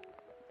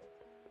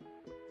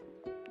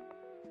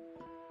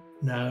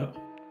 No.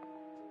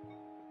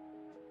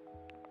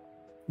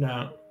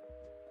 No.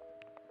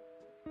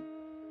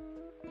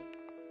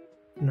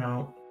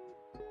 No.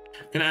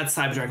 I'm gonna add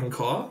Cyber Dragon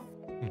Core.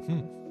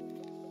 Mhm.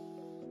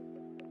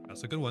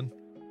 That's a good one.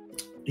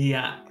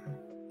 Yeah.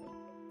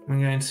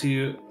 I'm going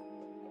to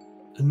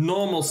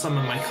normal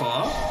summon my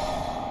core,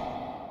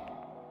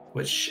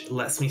 which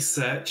lets me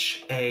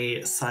search a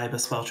cyber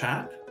spell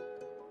trap.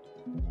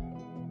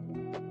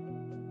 And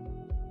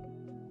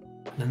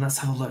then let's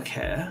have a look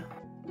here.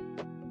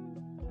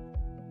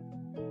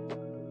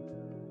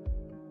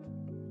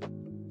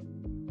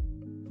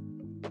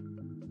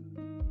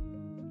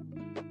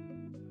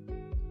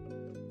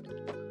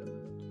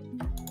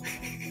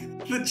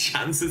 The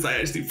chances I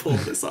actually pulled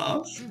this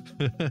off.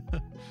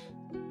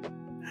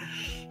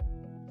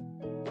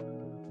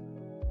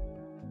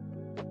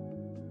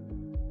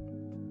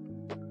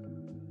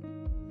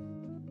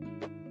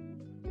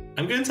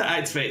 I'm going to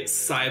activate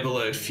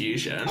Cyberload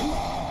Fusion.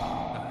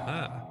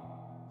 Aha.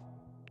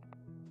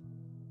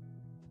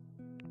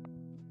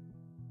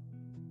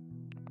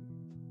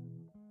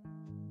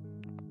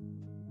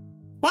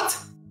 What?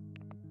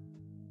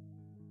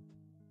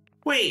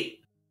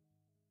 Wait.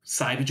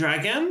 Cyber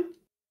Dragon?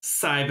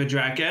 Cyber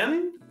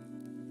Dragon?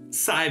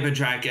 Cyber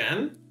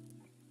Dragon?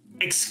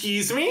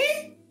 Excuse me?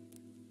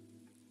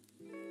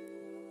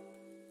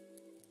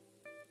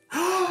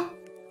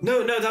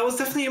 No, that was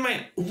definitely in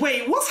my...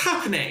 Wait, what's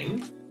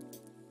happening?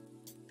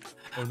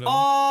 Oh no.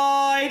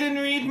 Oh, I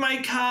didn't read my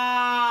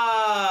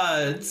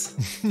cards.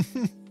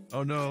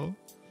 Oh no.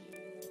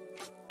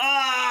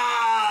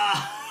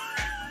 Ah!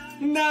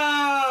 No!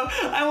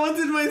 I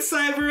wanted my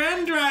Cyber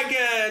End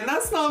Dragon!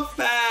 That's not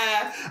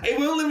fair! It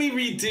won't let me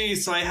redo,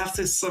 so I have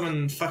to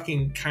summon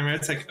fucking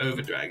Chimeratech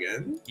Over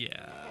Dragon.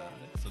 Yeah,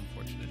 that's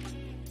unfortunate.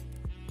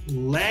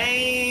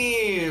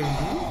 Lame!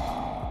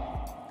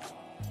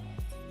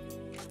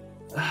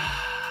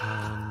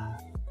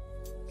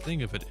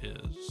 Thing if it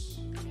is.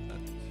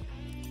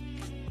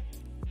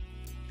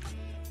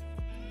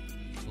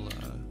 We'll, go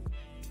ahead and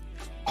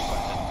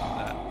do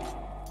that.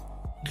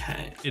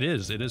 Okay. It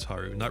is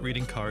Haru. Not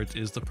reading cards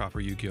is the proper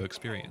Yu-Gi-Oh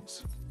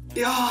experience.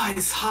 Yeah,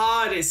 it's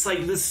hard. It's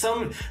like there's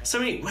so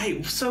many.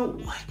 Wait, so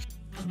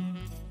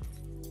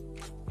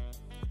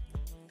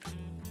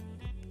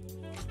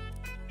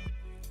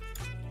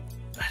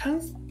I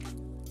don't.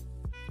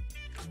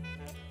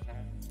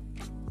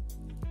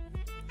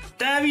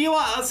 There you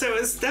are. So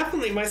it's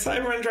definitely my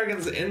Cyber End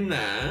Dragon's in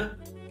there.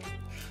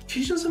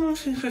 Fusion summon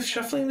with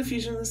shuffling the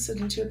fusion listed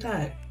into your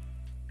deck,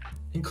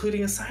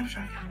 including a cyber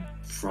dragon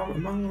from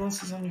among the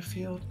monsters on your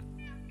field.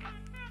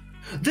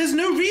 There's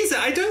no reason.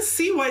 I don't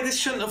see why this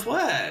shouldn't have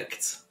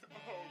worked.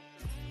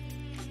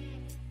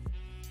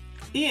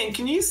 Ian,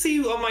 can you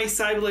see on my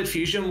Cyberlord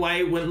Fusion why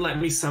it wouldn't let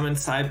me summon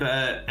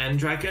Cyber End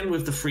Dragon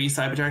with the 3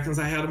 Cyber Dragons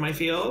I had in my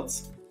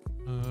fields?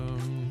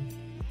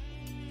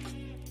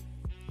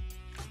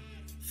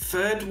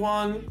 Third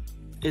one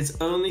is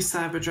only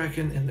Cyber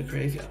Dragon in the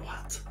graveyard.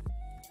 What?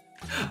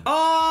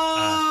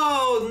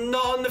 Oh,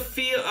 not on the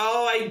field.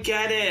 Oh, I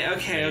get it.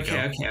 Okay.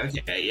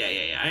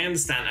 Yeah. I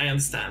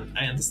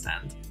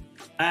understand.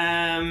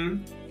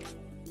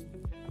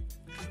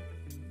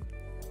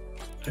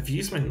 I've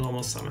used my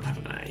normal summon,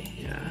 haven't I?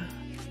 Yeah.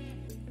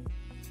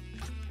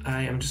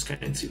 I am just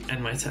going to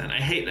end my turn. I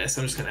hate this.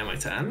 I'm just going to end my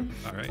turn.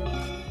 All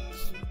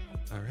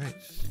right.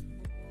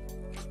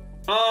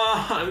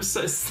 Oh, I'm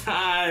so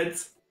sad.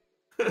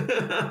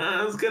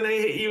 I was going to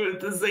hit you with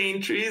the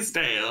Zane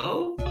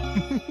Truesdale.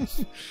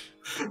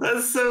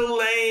 That's so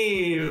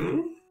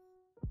lame.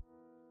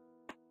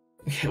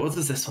 Okay, what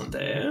does this one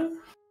do?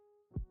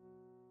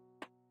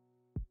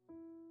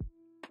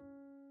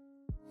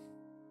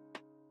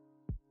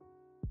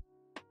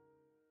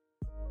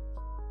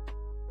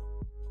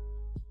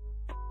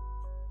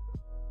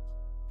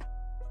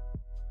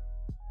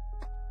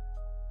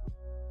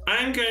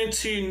 I'm going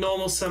to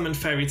normal summon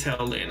Fairy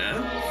Tale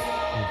Luna.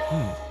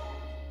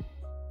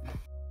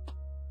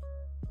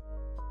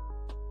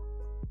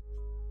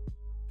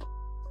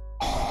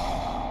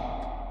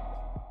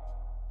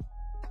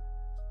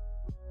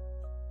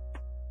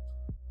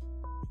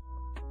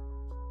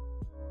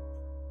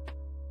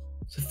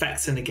 So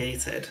effects are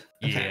negated.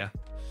 Okay.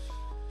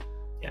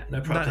 Yeah,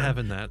 no problem. Not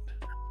having that.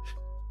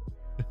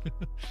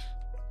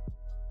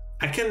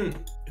 I can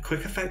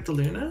quick effect the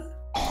Luna?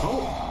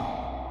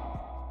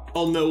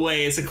 Oh, no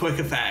way, it's a quick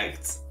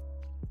effect.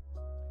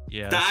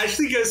 Yeah. That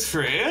actually goes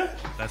through?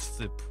 That's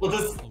the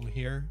problem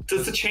here.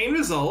 Does the chain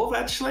resolve,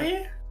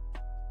 actually?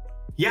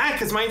 Yeah,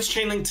 because mine's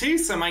chain link too,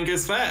 so mine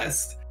goes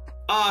first.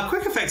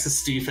 Quick effects are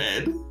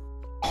stupid.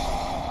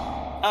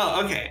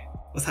 Oh, okay.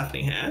 What's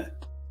happening here?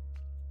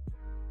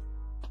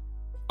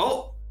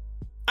 Oh!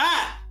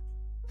 Ah!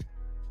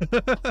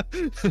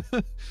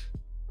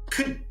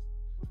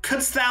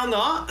 Couldst thou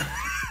not?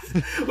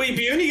 Wait, but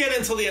you only get it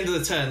until the end of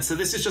the turn, so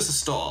this is just a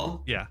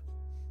stall. Yeah.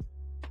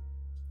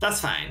 That's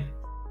fine.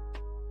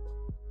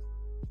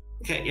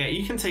 Okay, yeah,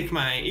 you can take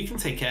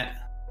it.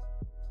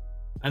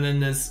 And then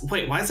there's,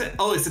 wait, why is it?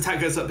 Oh, its attack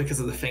goes up because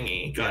of the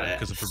thingy. Got it.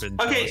 Because of Forbidden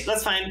Okay, Chalice.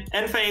 that's fine.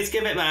 End phase,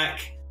 give it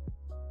back.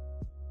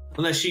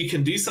 Unless you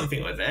can do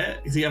something with it.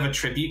 Because you have a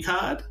tribute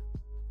card.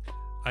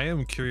 I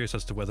am curious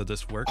as to whether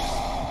this works.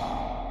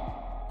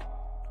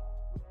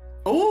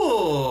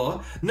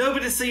 Oh, no,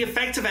 but it's the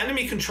effective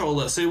enemy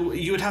controller, so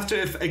you would have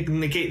to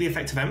negate the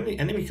effective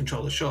enemy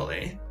controller,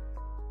 surely.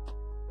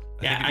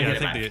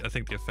 I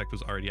think the effect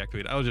was already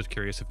activated. I was just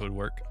curious if it would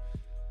work.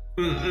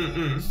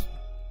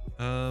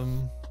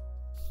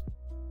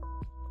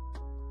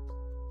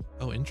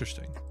 Oh,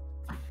 interesting.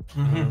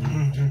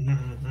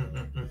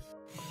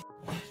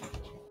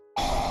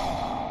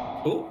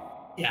 Oh,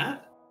 yeah.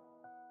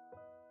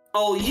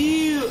 Oh,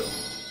 you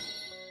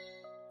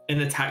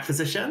in attack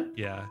position?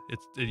 Yeah,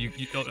 you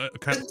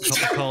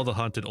Call the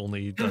Haunted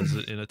only does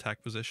it in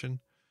attack position.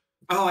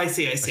 Oh, I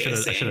see. I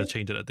should have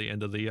changed it at the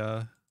end of the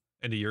end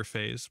of your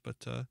phase, but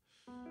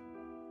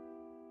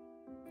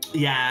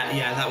yeah,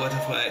 that would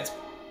have worked.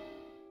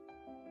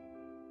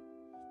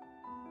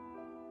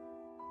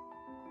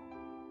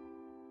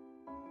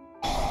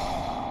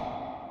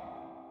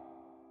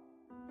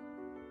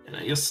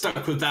 You're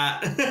stuck with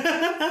that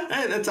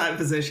in attack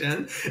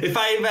position. If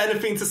I have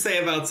anything to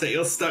say about it,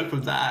 you're stuck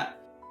with that.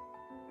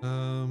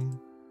 Oh,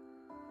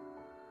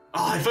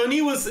 if only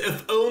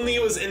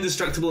it was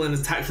indestructible in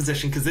attack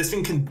position, because this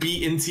thing can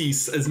beat into you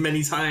as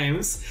many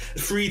times,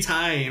 3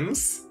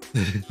 times.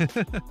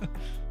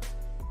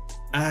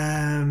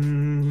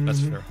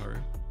 That's fair, Haru.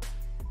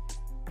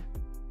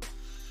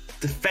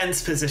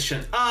 Defense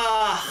position.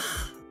 I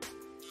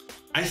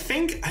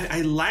think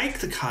I like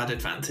the card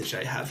advantage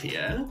I have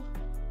here.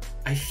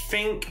 I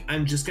think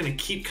I'm just gonna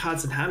keep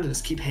cards in hand and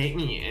just keep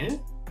hating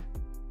you.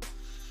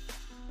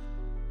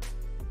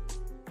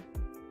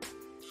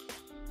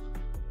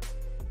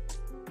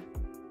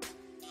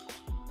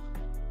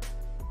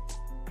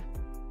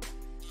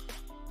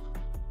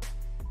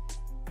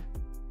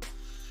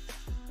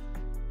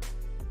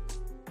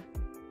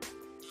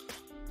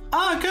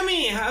 Oh,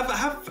 Gummy,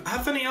 have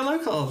fun at your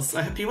locals.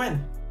 I hope you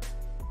win.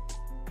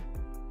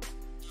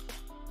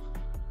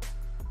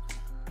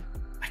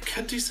 I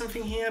could do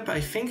something here, but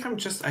I think I am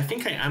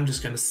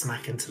just going to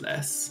smack into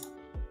this.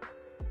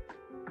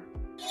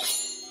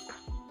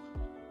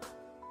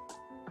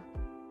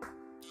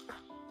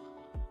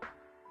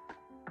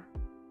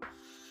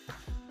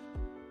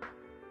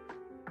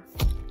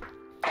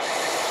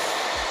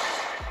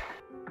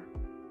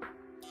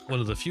 One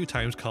of the few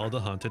times Call of the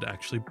Haunted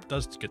actually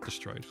does get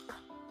destroyed.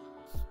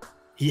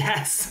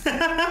 Yes.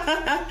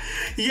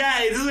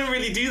 Yeah, it doesn't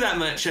really do that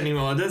much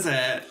anymore, does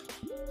it?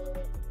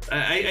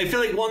 I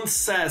feel like once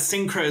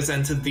Synchros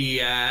entered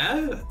the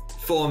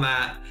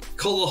format,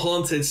 Call of the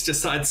Haunted just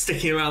started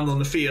sticking around on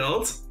the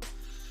field.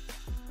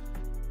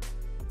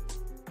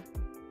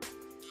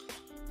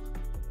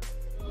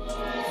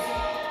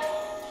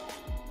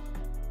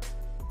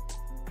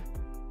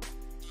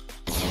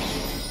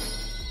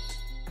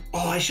 Oh,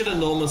 I should have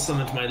normal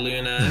summoned my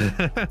Luna.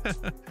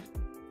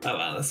 Oh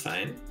well, that's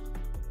fine.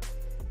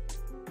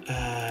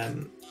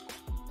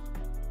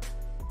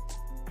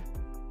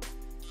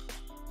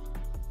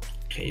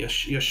 Okay, you're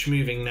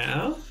schmoving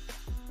now.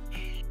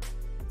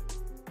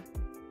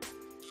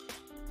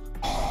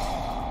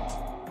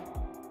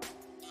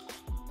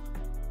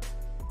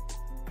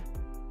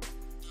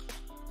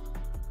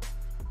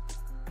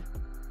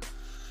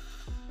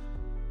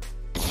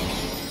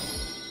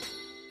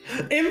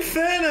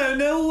 Inferno,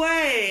 no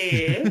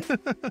way!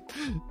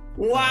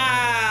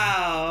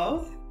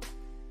 Wow!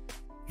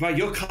 Right,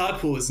 your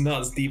card pool is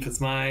not as deep as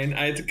mine.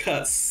 I had to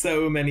cut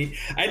so many.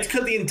 I had to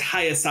cut the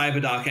entire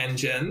Cyberdark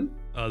engine.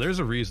 There's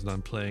a reason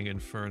I'm playing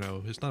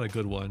Inferno. It's not a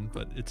good one,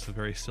 but it's a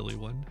very silly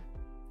one.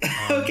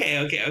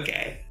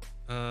 Okay.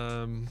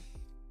 Wow,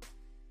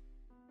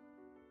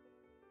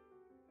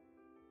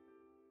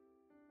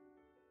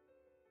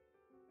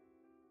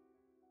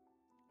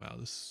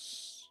 this...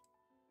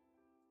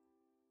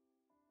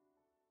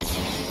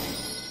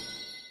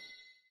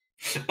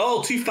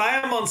 Oh, 2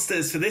 fire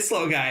monsters for this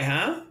little guy,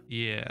 huh?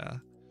 Yeah.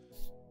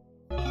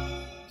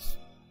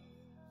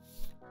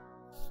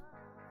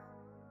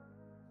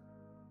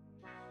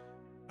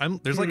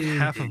 There's like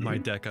half of my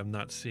deck I'm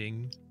not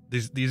seeing.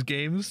 These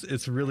games,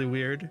 it's really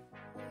weird.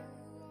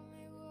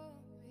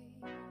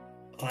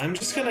 I'm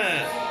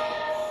gonna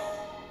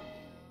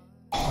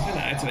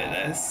activate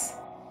this.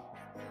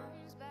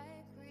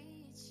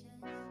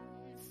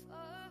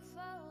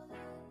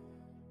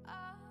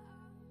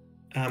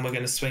 And we're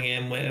gonna swing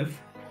in with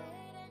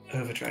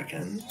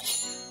Overdragon.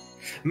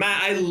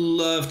 Matt, I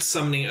loved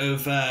summoning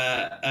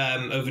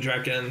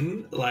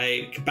Overdragon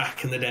like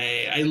back in the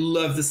day. I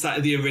love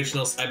the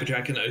original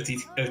Cyberdragon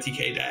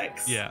OTK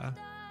decks. Yeah.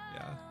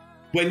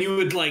 When you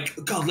would like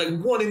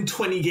 1 in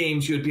 20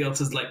 games, you would be able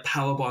to like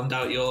power bond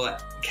out your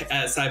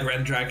Cyber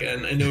End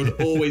Dragon, and it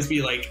would always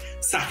be like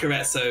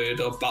Sakaretso'd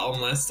or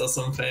Bottomless or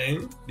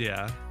something.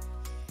 Yeah.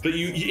 But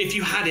if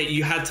you had it,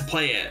 you had to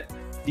play it.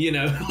 You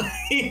know,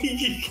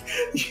 you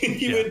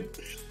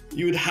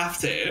would have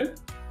to.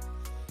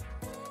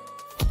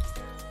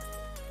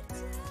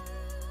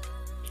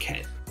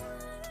 Okay.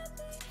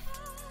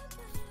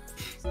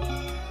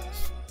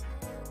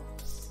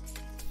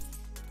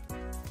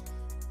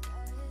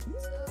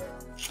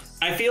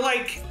 I feel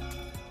like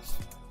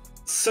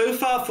so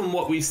far from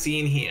what we've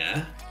seen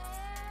here,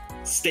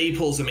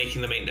 staples are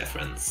making the main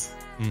difference.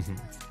 Mm-hmm.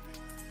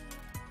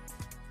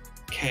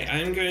 Okay,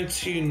 I'm going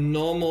to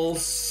normal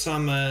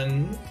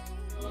summon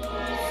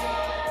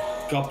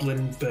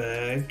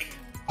Goblinberg.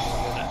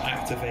 I'm going to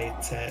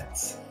activate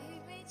it.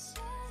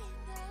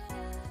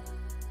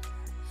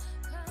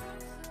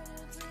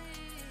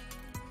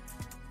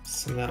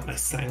 Summon out my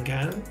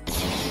Sangan.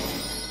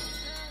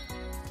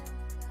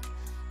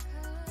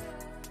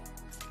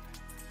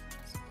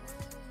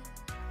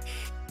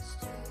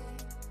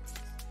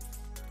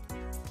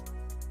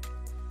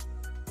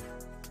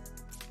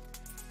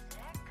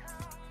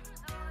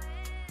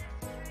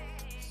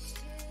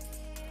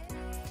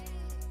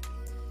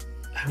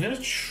 I'm gonna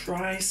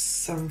try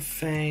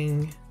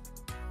something.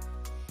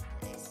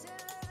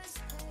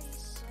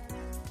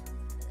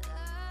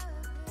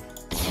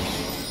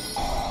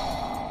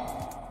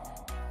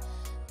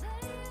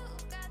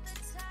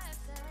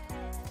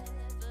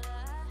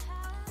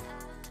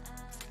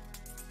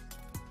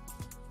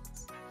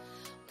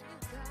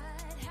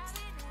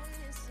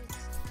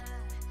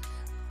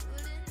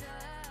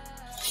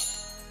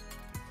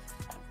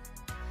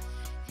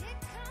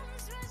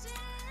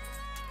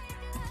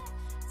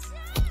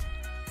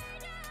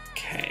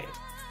 Okay.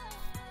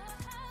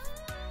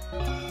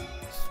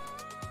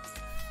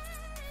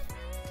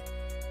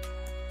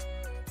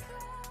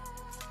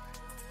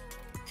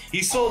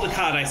 You saw the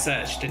card I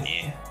searched, didn't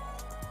you?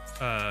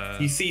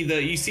 You see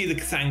the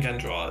Sangan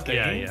draw,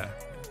 don't you?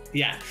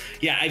 Yeah.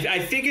 I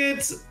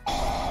figured,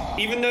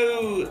 even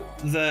though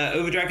the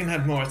Overdragon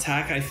had more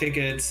attack, I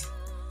figured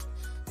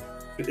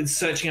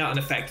searching out an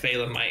effect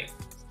Veiler might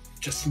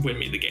just win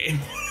me the game.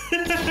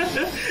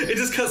 It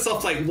just cuts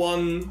off like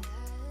one.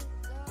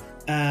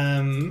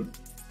 Oh,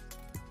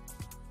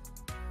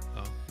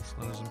 it's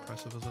not as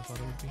impressive as I thought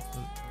it would be.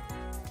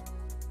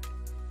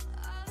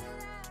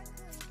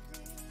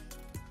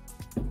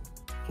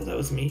 Oh, that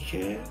was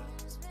Miku.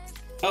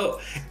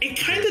 Oh, it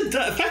kind of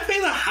does. Effect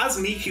Veiler has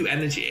Miku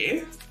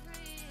energy.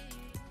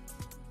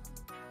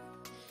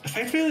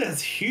 Effect Veiler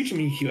has huge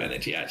Miku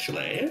energy,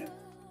 actually.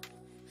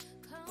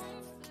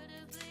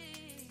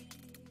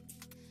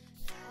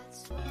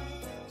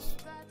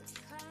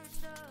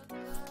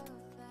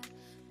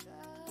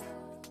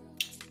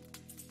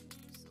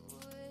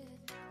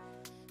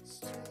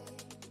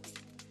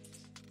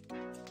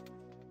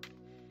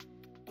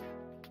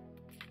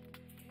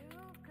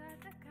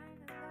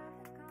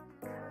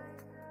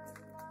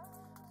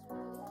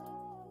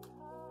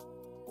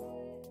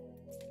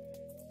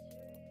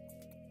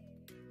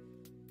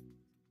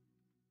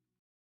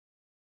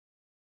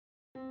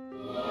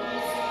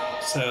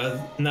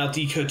 So now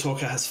Decode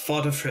Talker has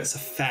fodder for its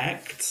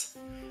effect.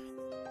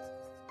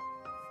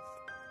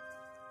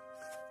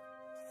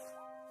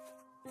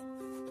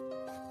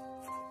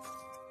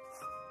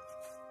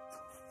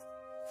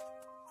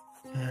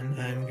 And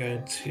I'm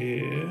going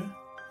to...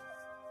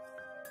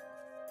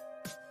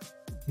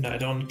 No, I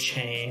don't want to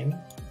chain.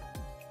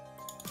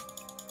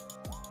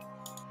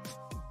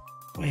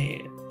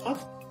 Wait, what?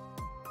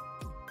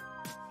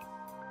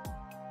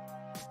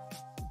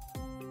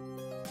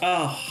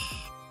 Oh,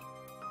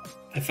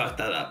 I fucked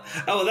that up.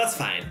 Oh, well, that's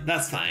fine.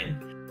 That's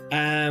fine.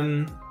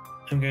 I'm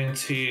going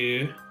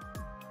to...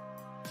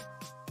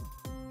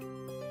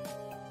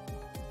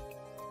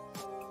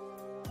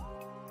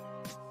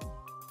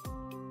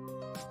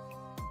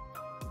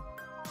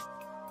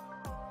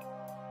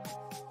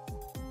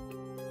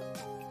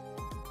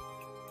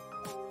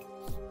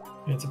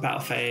 It's a battle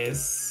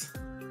phase.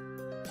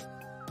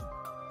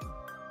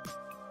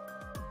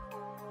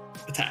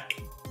 Attack.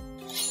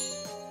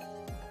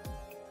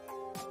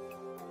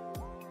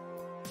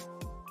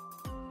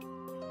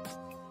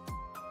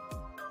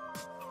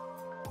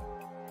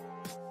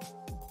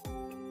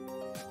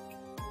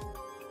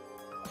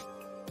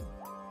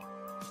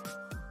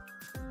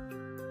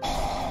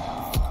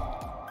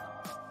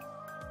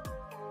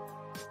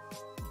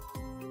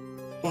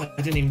 Oh,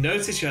 I didn't even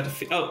notice you had a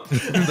oh.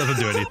 Doesn't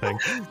do anything.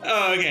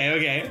 Oh, okay,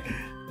 okay.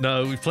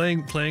 No,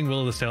 playing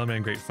Will of the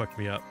Salamangreat Great fucked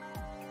me up.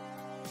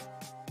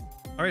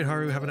 All right,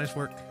 Haru, have a nice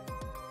work.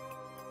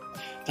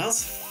 That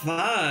was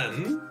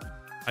fun.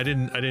 I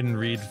didn't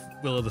read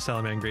Will of the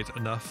Salamangreat Great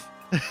enough.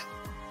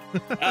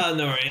 Oh,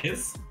 no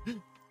worries.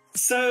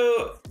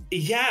 So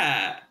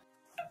yeah,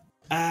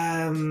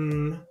 that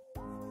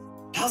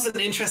was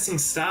an interesting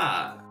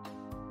start.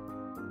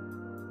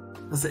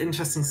 That's an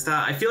interesting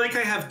start. I feel like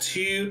I have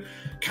two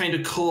kind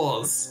of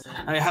cores.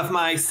 I have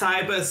my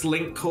Cyber's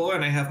Link core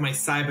and I have my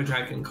Cyber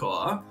Dragon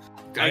core.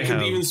 I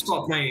can even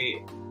swap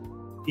my...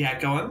 Yeah,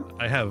 go on.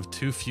 I have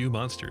too few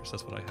monsters.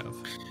 That's what I have.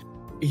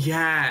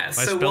 Yeah.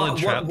 My so spell and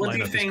trap what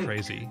lineup is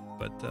crazy,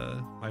 but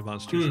my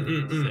monsters are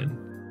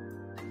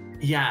thin.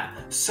 Yeah.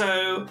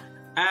 So,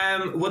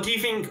 what do you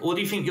think? What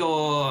do you think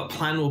your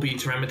plan will be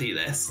to remedy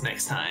this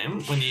next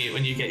time when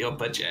you get your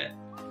budget?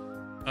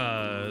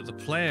 The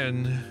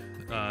plan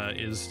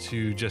is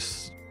to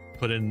just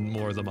put in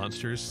more of the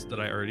monsters that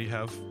I already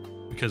have,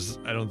 because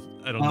I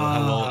don't know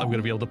how well I'm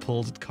gonna be able to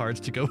pull cards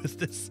to go with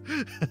this.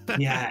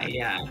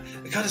 Yeah.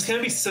 God, it's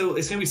gonna be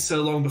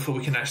so long before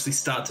we can actually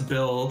start to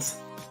build.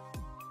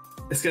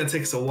 It's gonna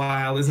take us a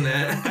while, isn't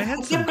it? I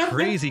had some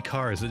crazy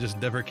cards that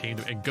just never came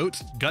to, and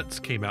Guts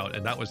came out,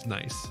 and that was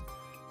nice.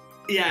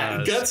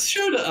 Yeah, Guts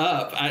showed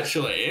up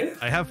actually.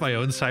 I have my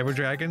own Cyber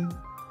Dragon.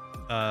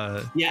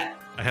 Yeah.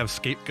 I have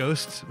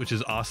Scapegoat, which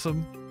is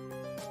awesome.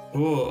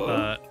 Ooh.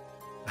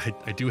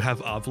 I do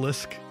have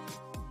Obelisk.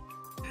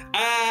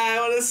 I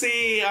want to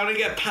see. I want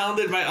to get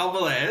pounded by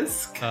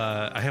Obelisk.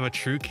 I have a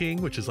True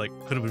King, which is like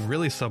could have been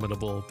really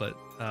summonable, but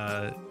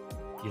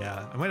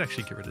yeah, I might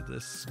actually get rid of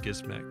this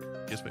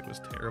Gizmek. Gizmek was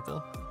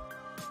terrible.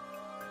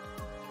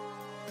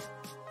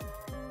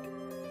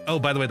 Oh,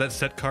 by the way, that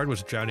set card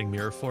was Drowning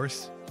Mirror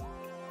Force.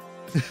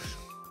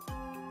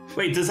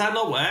 Wait, does that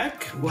not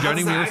work?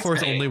 Drowning Mirror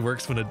Force only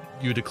works when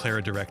you declare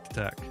a direct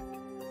attack.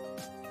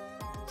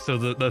 So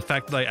the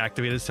fact that I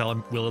activated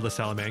Will of the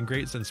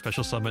Salamangreats and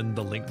special summoned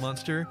the Link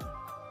monster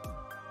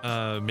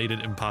made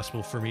it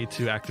impossible for me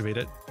to activate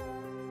it.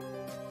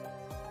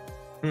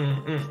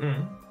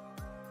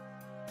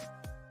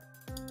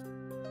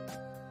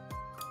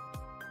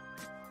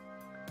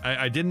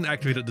 I didn't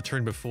activate it the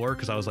turn before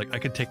because I was like, I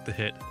could take the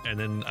hit and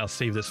then I'll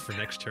save this for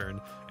next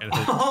turn. And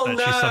she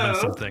summoned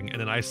something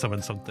and then I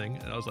summoned something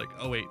and I was like,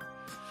 oh wait,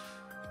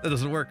 that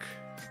doesn't work.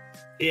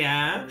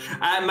 Yeah,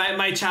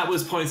 my chat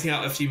was pointing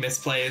out a few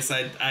misplays.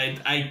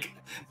 I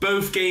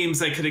both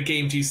games I could have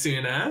gamed you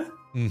sooner.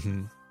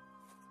 Mm-hmm.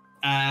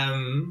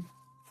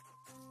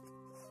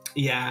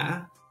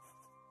 Yeah.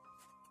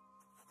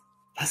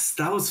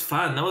 That was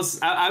fun.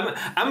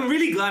 I'm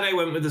really glad I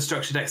went with the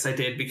structure decks I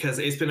did, because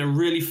it's been a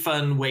really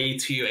fun way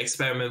to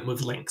experiment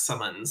with Link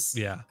summons.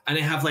 Yeah. And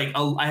I have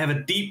I have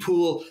a deep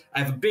pool. I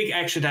have a big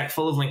extra deck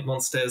full of Link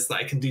monsters that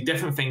I can do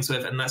different things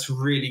with, and that's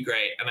really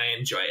great, and I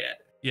enjoy it.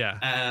 Yeah.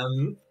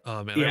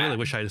 Oh man, I really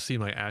wish I had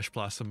seen my Ash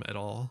Blossom at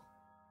all.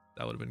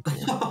 That would have been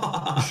cool.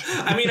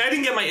 I mean, I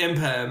didn't get my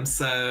Imperm,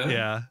 so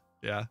yeah.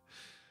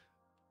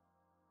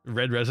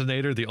 Red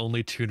Resonator, the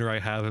only tuner I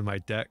have in my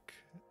deck.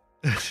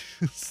 Do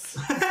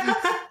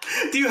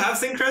you have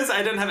synchros?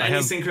 I don't have any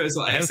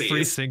synchros. I have 3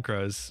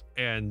 synchros,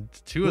 and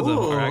 2 of them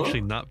are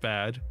actually not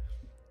bad.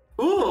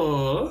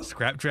 Ooh.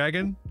 Scrap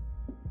Dragon.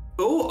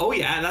 Oh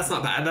yeah, that's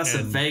not bad. That's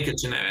a very good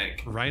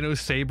generic. Rhino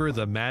Saber,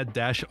 the Mad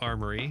Dash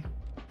Armory.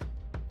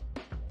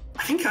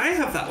 I think I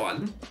have that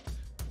one.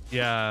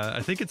 Yeah,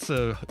 I think it's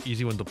a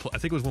easy one to pull. I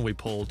think it was when we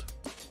pulled.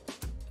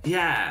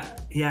 Yeah.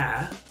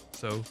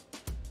 So,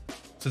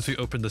 since we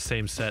opened the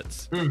same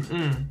sets.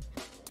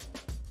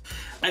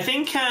 I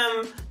think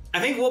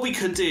what we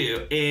could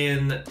do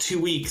in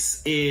 2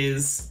 weeks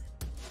is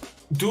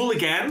duel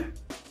again,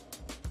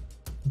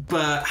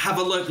 but have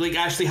a look, like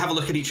actually have a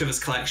look at each other's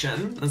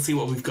collection and see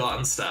what we've got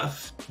and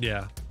stuff.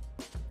 Yeah.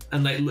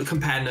 And like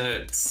compare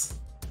notes.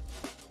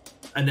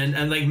 And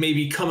then like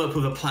maybe come up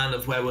with a plan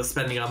of where we're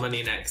spending our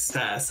money next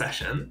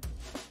session.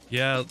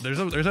 Yeah, there's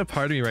a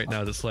part of me right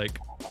now that's like,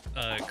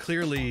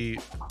 clearly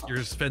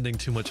you're spending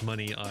too much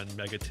money on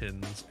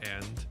megatins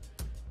and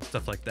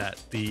stuff like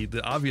that.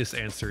 The obvious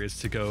answer is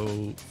to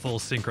go full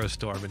Synchro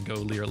Storm and go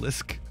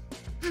Lyrilisc.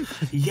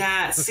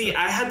 Yeah, see,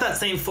 I had that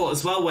same thought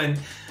as well when,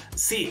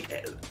 see,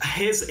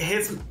 here's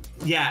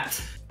yeah,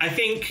 I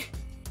think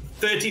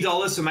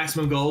 $30 for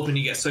maximum gold when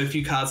you get so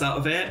few cards out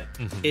of it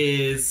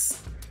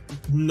is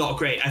not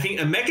great. I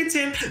think a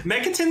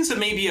megatins are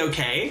maybe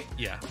okay.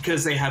 Yeah.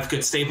 Because they have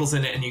good staples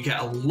in it and you get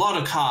a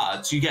lot of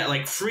cards. You get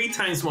like 3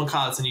 times more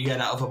cards than you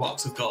get out of a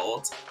box of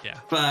gold. Yeah.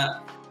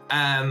 But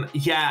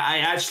yeah, I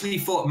actually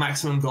thought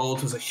maximum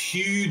gold was a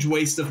huge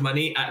waste of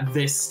money at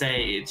this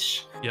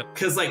stage. Yep.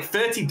 Because like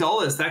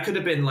 $30, that could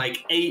have been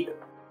like 8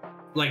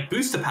 like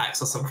booster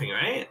packs or something,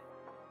 right?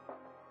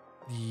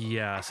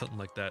 Yeah, something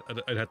like that.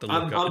 I'd have to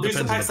look up. On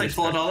booster packs like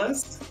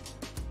 $4?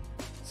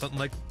 Something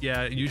like,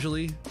 yeah,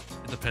 usually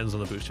it depends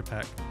on the booster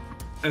pack.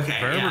 Okay.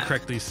 If I remember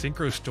correctly,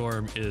 Synchro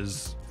Storm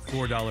is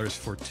 $4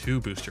 for 2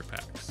 booster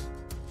packs.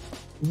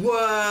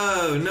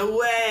 Whoa, no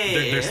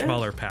way. They're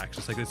smaller packs.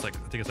 I think it's like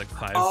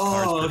 5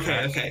 cards per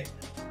pack. Okay.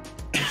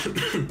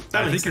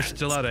 I think you're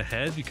still out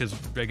ahead because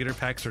regular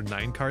packs are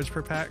 9 cards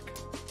per pack.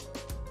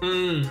 So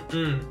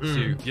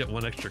you get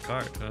 1 extra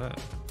card.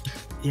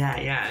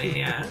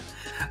 Yeah.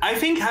 I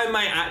think I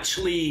might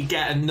actually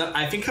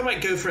I think I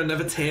might go for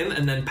another tin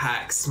and then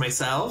packs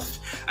myself,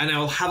 and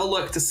I'll have a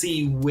look to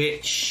see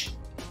which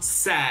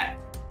set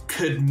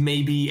could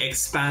maybe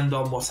expand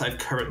on what I've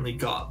currently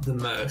got the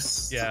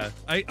most. Yeah,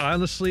 I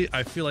honestly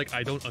feel like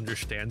I don't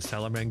understand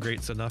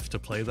Salamangrates enough to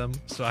play them,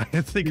 so I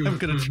think I'm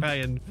gonna try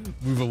and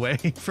move away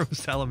from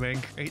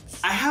Salamangrates.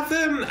 I have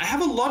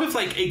a lot of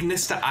like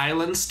Ignister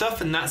Island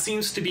stuff, and that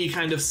seems to be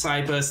kind of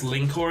Cyberse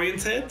Link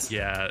oriented.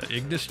 Yeah,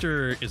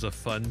 Ignister is a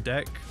fun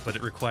deck, but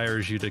it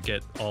requires you to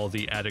get all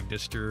the Ad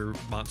Ignister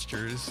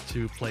monsters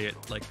to play it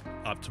like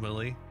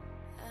optimally.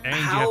 And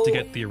you have to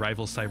get the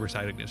Arrival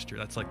Cyberside Ignister.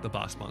 That's like the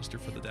boss monster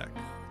for the deck.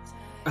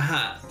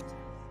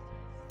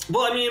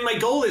 Well, I mean, my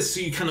goal is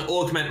to kind of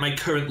augment my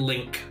current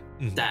Link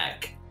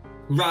deck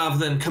rather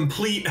than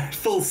complete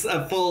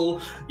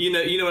full.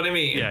 You know what I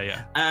mean?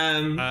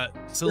 Yeah.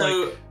 So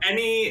like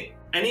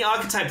any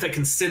archetype that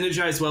can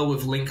synergize well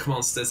with Link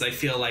monsters, I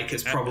feel like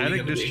is probably going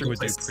to be a good would do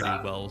place to pretty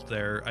start. well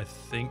there, I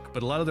think.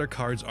 But a lot of their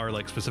cards are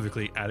like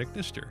specifically Ad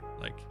Ignister,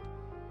 like.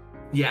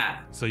 Yeah.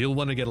 So you'll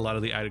want to get a lot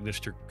of the Ad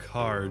Ignister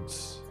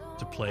cards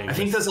to play. I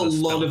think there's a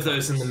lot of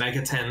those in the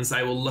Mega Tins.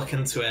 I will look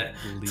into it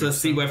to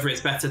see whether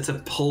it's better to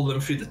pull them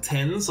through the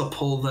tins or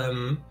pull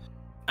them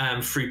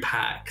through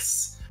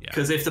packs.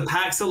 Because if the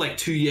packs are like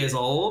 2 years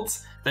old,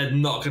 they're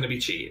not going to be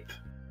cheap.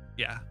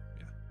 Yeah.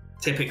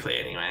 Typically,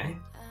 anyway.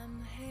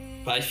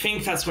 But I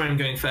think that's where I'm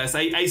going first.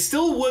 I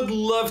still would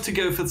love to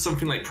go for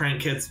something like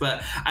Prank Kids,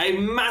 but I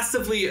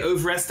massively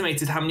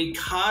overestimated how many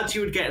cards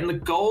you would get in the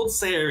Gold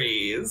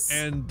series.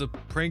 And the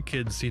Prank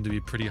Kids seem to be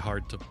pretty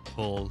hard to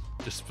pull,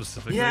 just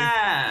specifically.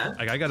 Yeah.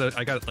 Like I got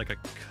like a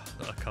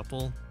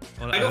couple.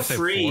 I got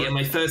 3 in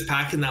my first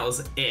pack, and that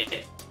was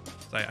it.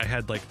 I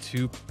had like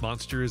 2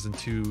 monsters and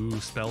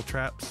 2 spell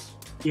traps.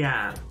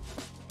 Yeah.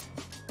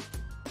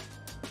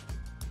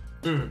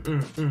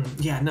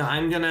 Yeah, no,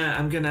 I'm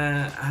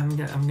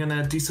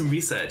gonna do some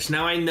research.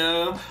 Now I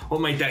know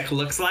what my deck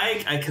looks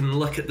like. I can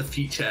look at the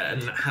future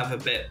and have a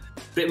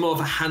bit more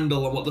of a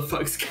handle on what the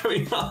fuck's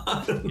going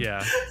on.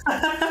 Yeah.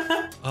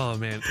 Oh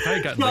man, I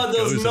got. God,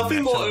 there's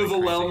nothing more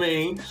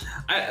overwhelming.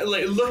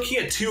 Like looking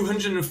at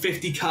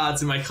 250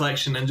 cards in my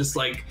collection and just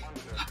like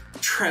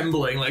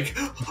trembling, like,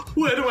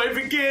 where do I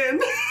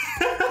begin?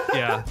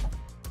 Yeah.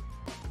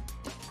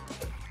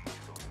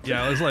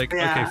 Yeah, I was like,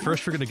 okay,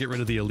 first we're gonna get rid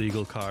of the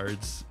illegal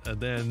cards,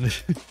 and then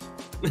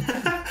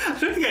I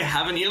don't think I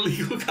have any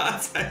illegal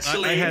cards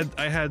actually.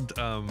 I had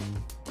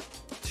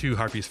 2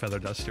 Harpy's Feather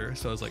Duster,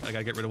 so I was like, I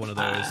gotta get rid of one of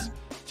those.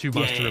 2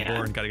 Monster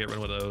Reborn, gotta get rid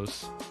of one of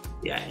those.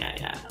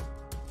 Yeah.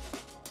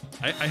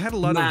 I had a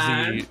lot of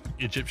the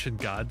Egyptian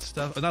god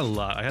stuff. Not a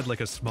lot. I had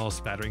like a small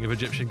spattering of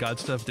Egyptian god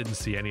stuff. Didn't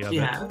see any of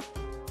it.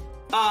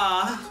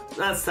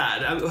 That's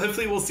sad.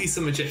 Hopefully we'll see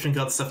some Egyptian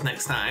god stuff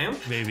next time.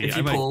 Maybe if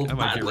you I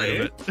might get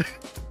rid of it.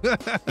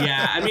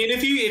 Yeah, I mean,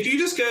 if you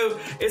just go,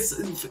 it's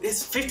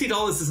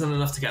 $50 isn't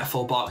enough to get a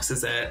full box,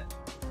 is it?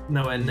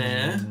 Nowhere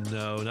near.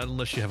 No, not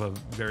unless you have a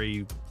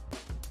very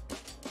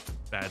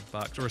bad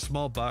box or a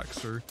small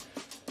box or.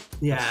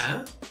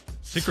 Yeah.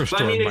 Synchro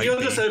Storm. But I mean, if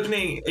you're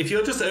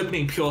just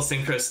opening pure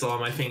Synchro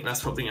Storm, I think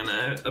that's probably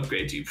gonna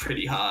upgrade you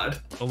pretty hard.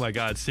 Oh my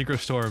God, Synchro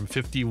Storm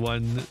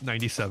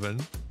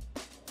 51.97.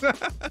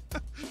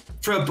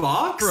 For a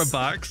box? For a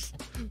box.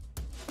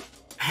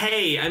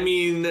 Hey, I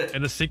mean...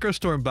 And a Synchro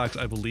Storm box,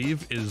 I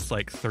believe, is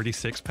like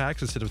 36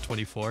 packs instead of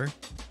 24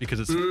 because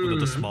it's one of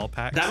the small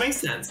packs. That makes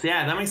sense.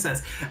 Yeah, that makes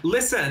sense.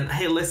 Listen,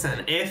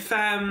 if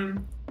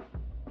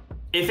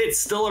if it's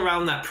still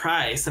around that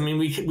price, I mean,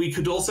 we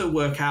could also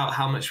work out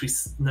how much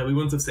no, we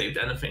wouldn't have saved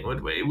anything,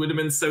 would we? It would have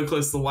been so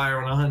close to the wire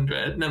on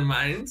 100. Never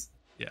mind.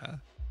 Yeah.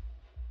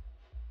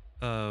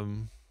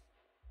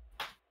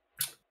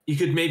 You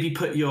could maybe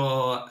put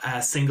your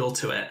single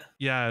to it.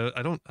 Yeah,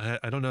 I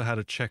don't know how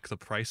to check the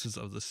prices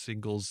of the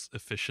singles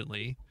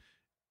efficiently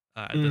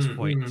at this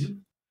point.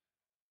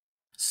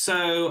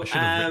 So I should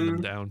have written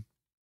them down.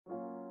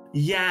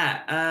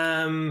 Yeah.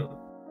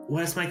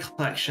 Where's my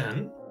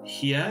collection?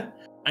 Here.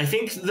 I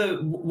think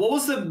what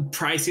was the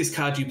priciest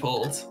card you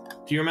pulled?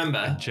 Do you remember?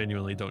 I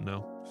genuinely don't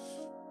know.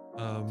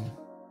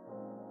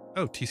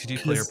 Oh, TCG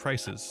player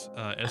prices.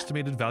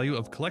 Estimated value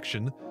of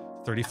collection,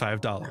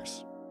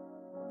 $35.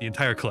 The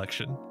entire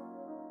collection.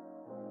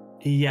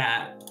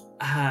 Yeah.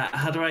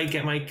 How do I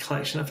get my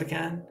collection up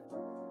again?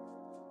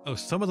 Oh,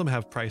 some of them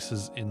have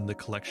prices in the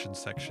collection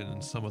section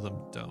and some of them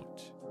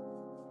don't.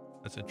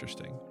 That's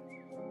interesting.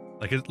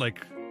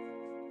 Like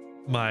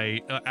my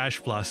Ash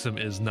Blossom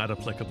is not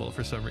applicable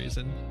for some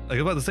reason. Like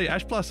I'm about to say,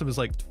 Ash Blossom is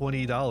like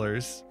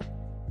 $20.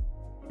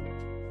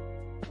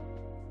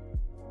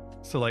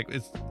 So like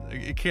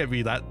it can't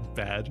be that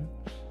bad.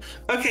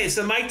 Okay,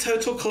 so my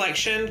total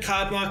collection,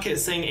 card market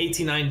is saying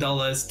 $89,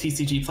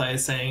 TCG player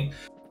is saying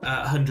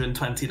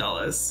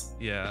 $120.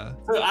 Yeah.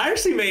 So I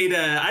actually made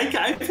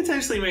I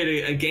potentially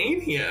made a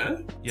gain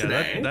here. Yeah,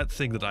 today. that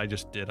thing that I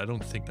just did, I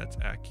don't think that's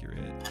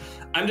accurate.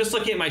 I'm just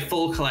looking at my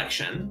full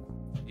collection.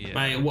 Yeah.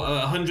 My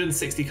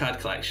 160 card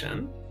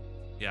collection.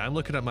 Yeah, I'm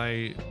looking at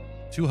my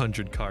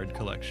 200 card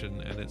collection,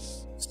 and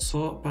it's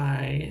sort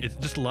by. It's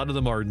just a lot of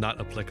them are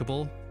not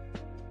applicable.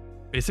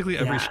 Basically,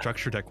 every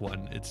structure deck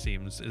one, it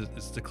seems,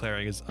 is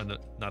declaring as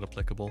not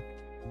applicable.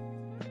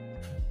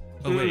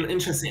 Oh wait,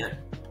 interesting.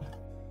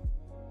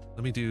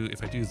 Let me do.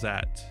 If I do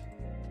that,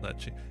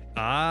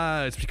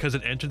 it's because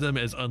it entered them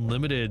as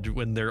unlimited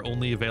when they're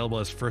only available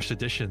as first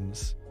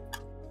editions.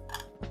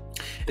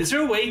 Is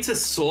there a way to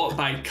sort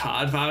by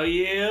card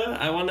value?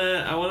 I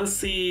wanna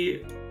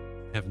see.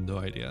 I have no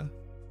idea.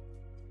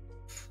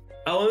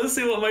 I want to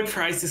see what my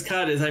prices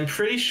card is. I'm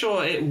pretty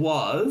sure it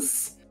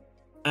was.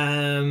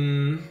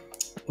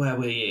 Where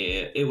were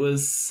you? It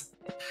was.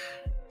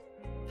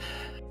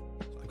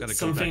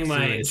 Something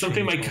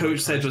my coach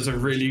said was a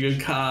really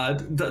good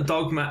card.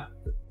 Dark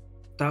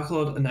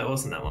Lord. No, it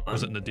wasn't that one.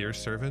 Was it Nadir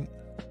Servant?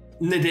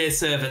 Nadir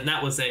Servant.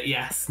 That was it.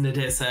 Yes,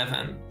 Nadir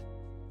Servant.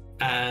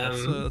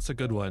 That's a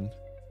good one.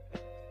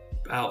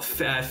 About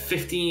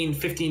 15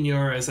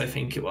 euros, I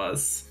think it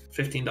was.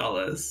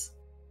 $15.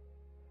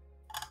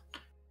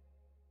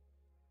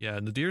 Yeah,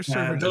 Nadir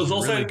Servant is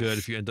really good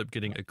if you end up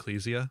getting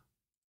Ecclesia.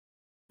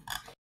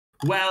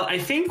 Well, I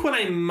think what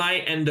I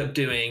might end up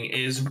doing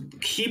is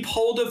keep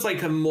hold of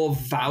like a more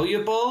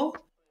valuable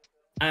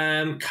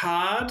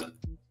card.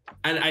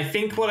 And I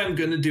think what I'm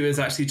going to do is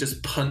actually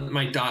just punt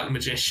my Dark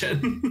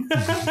Magician.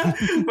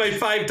 My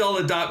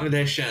 $5 Dark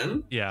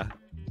Magician. Yeah.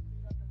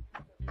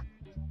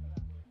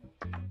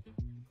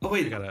 Oh,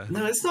 wait.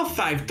 No, it's not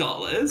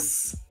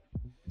 $5.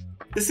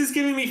 This is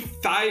giving me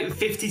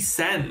 50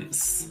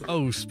 cents.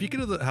 Oh, speaking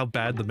of how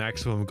bad the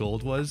maximum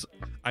gold was,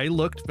 I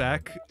looked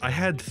back. I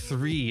had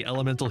 3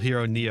 Elemental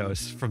Hero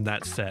Neos from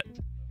that set.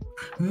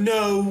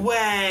 No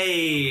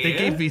way! They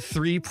gave me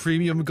 3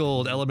 premium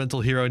gold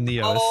Elemental Hero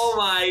Neos. Oh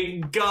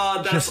my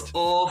god, that's just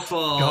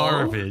awful.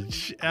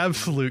 Garbage.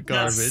 Absolute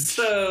garbage.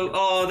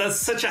 That's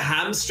such a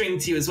hamstring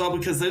to you as well,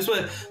 because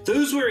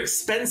those were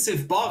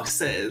expensive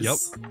boxes. Yep.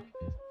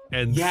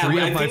 And 3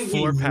 of my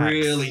 4 packs.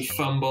 Really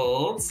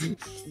fumbled.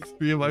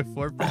 3 of my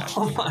 4 packs.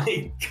 Oh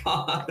my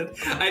god!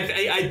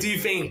 I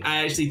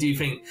actually do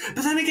think.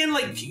 But then again,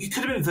 like you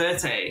could have been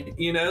Verte.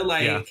 You know,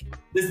 like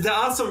there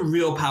are some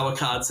real power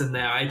cards in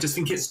there. I just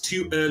think it's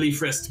too early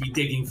for us to be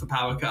digging for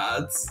power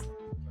cards.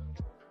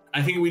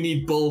 I think we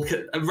need bulk.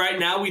 Right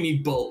now, we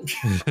need bulk.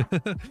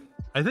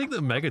 I think the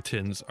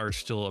Megatins are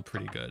still a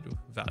pretty good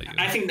value.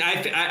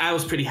 I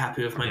was pretty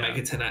happy with my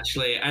Megatin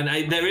actually, and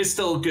there is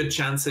still good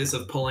chances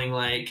of pulling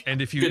like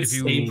good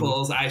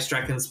staples, Ice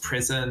Dragon's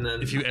Prison,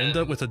 and if you end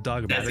up with a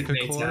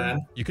Dogmatica core,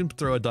 you can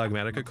throw a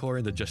Dogmatica core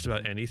into just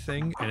about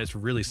anything, and it's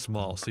really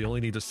small, so you only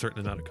need a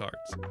certain amount of cards.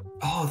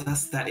 Oh,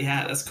 that's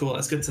cool.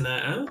 That's good to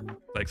know.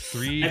 Like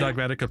 3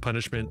 Dogmatica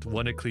Punishment,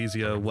 1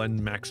 Ecclesia,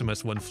 1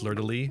 Maximus, 1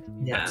 Fleur-de-Lis.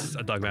 Yeah, that's a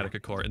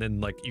Dogmatica core, and then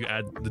like you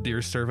add the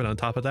Deer Servant on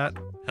top of that.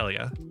 Hell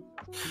yeah.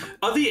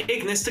 Are the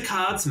Ignista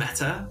cards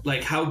meta?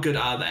 Like, how good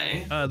are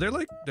they?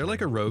 They're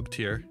like a rogue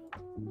tier.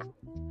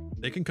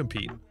 They can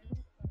compete.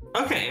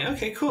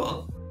 Okay,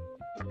 cool.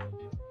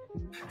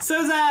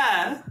 So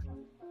there,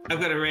 I've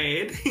got a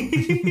raid.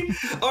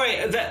 All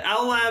right,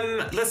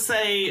 let's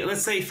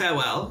say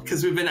farewell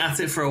because we've been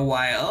at it for a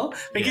while.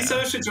 Thank you so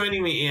much for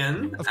joining me,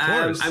 Ian. Of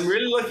course. I'm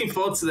really looking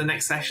forward to the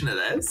next session of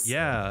this.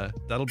 Yeah,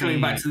 that'll be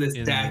coming back to this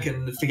deck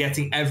and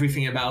forgetting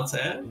everything about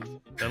it.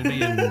 That'll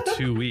be in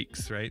 2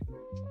 weeks, right?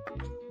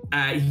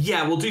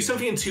 Yeah, we'll do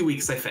something in 2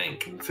 weeks, I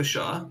think, for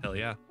sure. Hell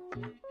yeah.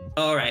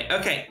 All right,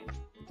 okay.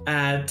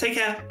 Take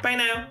care. Bye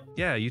now.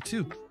 Yeah, you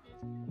too.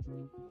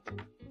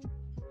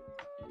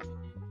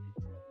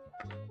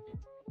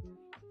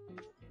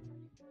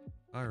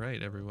 All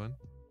right, everyone.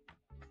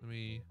 Let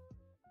me.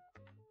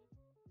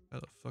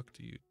 How the fuck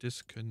do you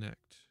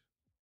disconnect?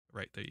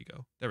 Right, there you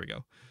go. There we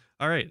go.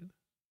 All right.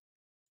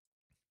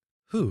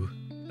 Whew,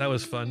 that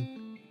was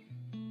fun.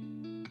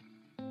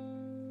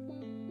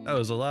 That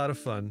was a lot of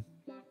fun.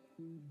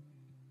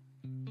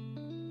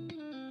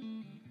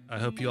 I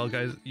hope you all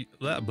guys,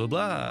 blah, blah,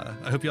 blah.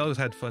 I hope you all guys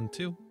had fun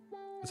too.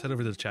 Let's head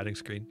over to the chatting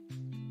screen.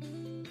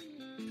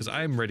 Because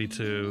I'm ready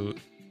to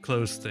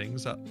close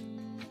things up.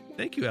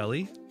 Thank you,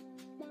 Ellie.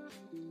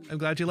 I'm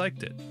glad you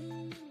liked it.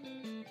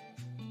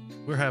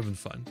 We're having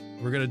fun.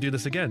 We're going to do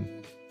this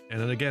again.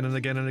 And then again and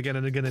again and again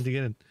and again and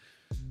again.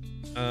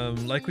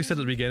 Like we said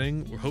at the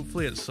beginning,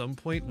 hopefully at some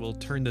point we'll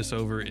turn this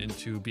over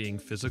into being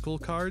physical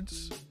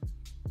cards.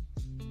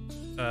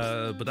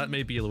 But that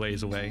may be a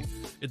ways away.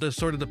 It does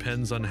sort of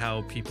depends on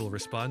how people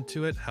respond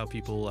to it, how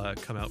people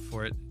come out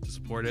for it to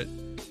support it.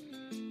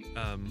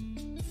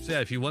 So yeah,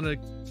 if you want to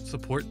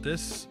support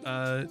this,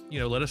 you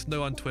know, let us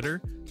know on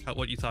Twitter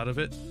what you thought of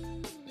it.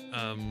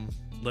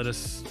 Let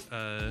us,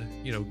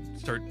 you know,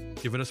 start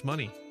giving us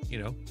money. You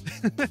know,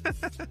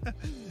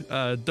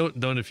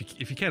 don't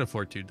if you can't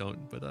afford to,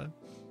 don't. But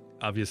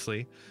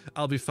obviously,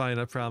 I'll be fine.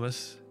 I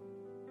promise.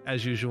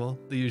 As usual,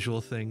 the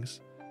usual things.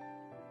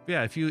 But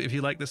yeah, if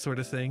you like this sort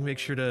of thing, make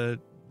sure to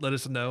let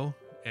us know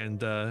and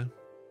tell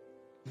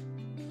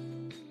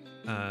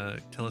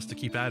us to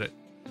keep at it.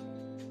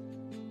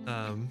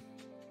 And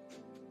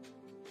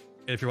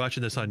if you're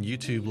watching this on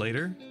YouTube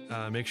later,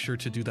 make sure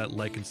to do that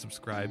like and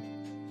subscribe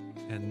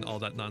and all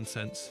that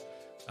nonsense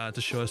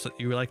to show us that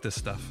you like this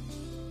stuff.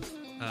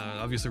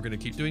 Obviously, we're going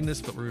to keep doing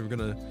this, but we're going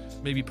to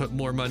maybe put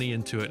more money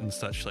into it and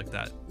such like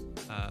that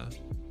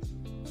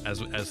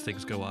as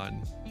things go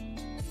on.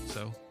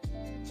 So,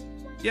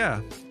 yeah.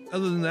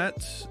 Other than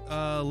that,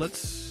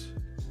 let's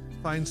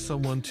find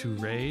someone to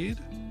raid.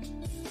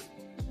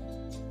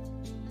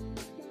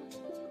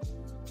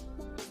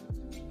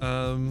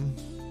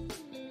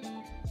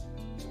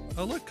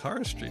 Oh look,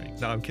 Kara's streaming.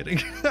 No, I'm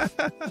kidding.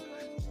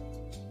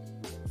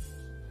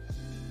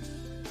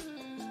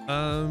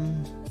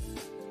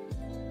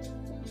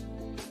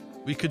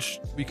 We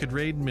could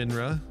raid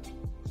Minra,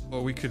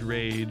 or we could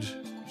raid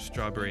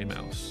Strawberry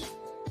Mouse.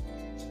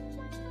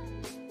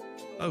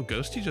 Oh,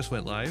 Ghosty just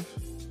went live.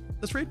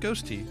 Let's raid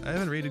Ghosty. I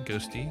haven't raided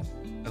Ghosty.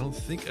 I don't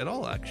think at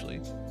all,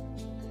 actually.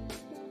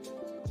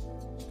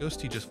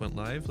 Ghosty just went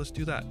live. Let's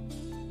do that.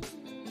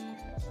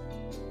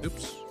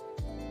 Oops.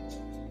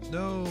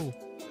 No.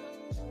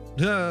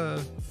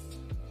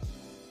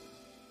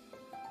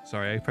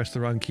 Sorry, I pressed the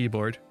wrong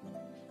keyboard.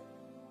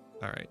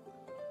 All right.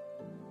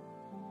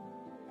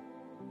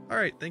 All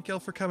right. Thank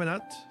y'all for coming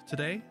out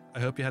today. I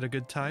hope you had a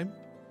good time.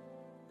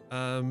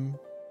 God,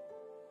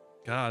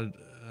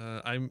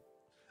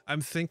 I'm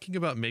thinking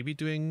about maybe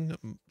doing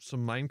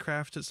some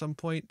Minecraft at some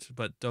point,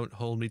 but don't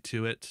hold me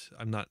to it.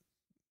 I'm not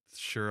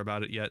sure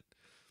about it yet.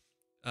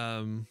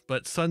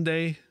 But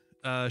Sunday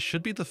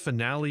should be the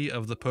finale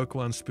of the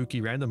Pokemon Spooky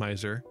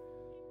Randomizer.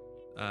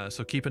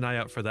 So keep an eye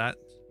out for that.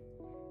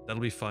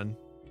 That'll be fun.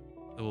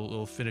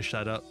 We'll finish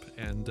that up,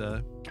 and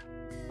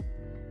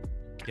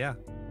yeah,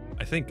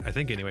 I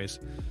think anyways.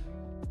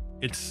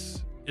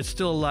 It's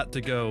still a lot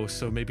to go,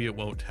 so maybe it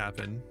won't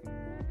happen.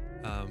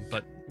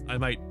 But I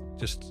might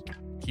just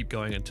keep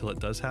going until it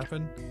does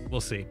happen. We'll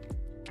see.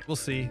 We'll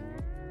see.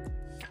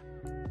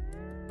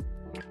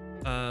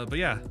 But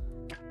yeah,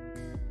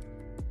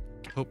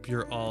 hope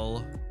you're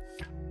all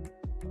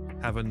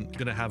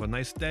gonna have a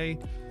nice day.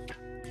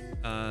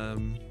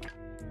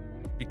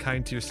 Be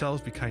kind to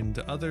yourselves, be kind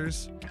to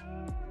others,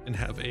 and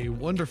have a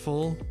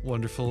wonderful,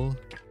 wonderful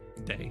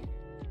day.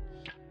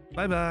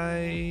 Bye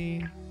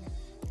bye.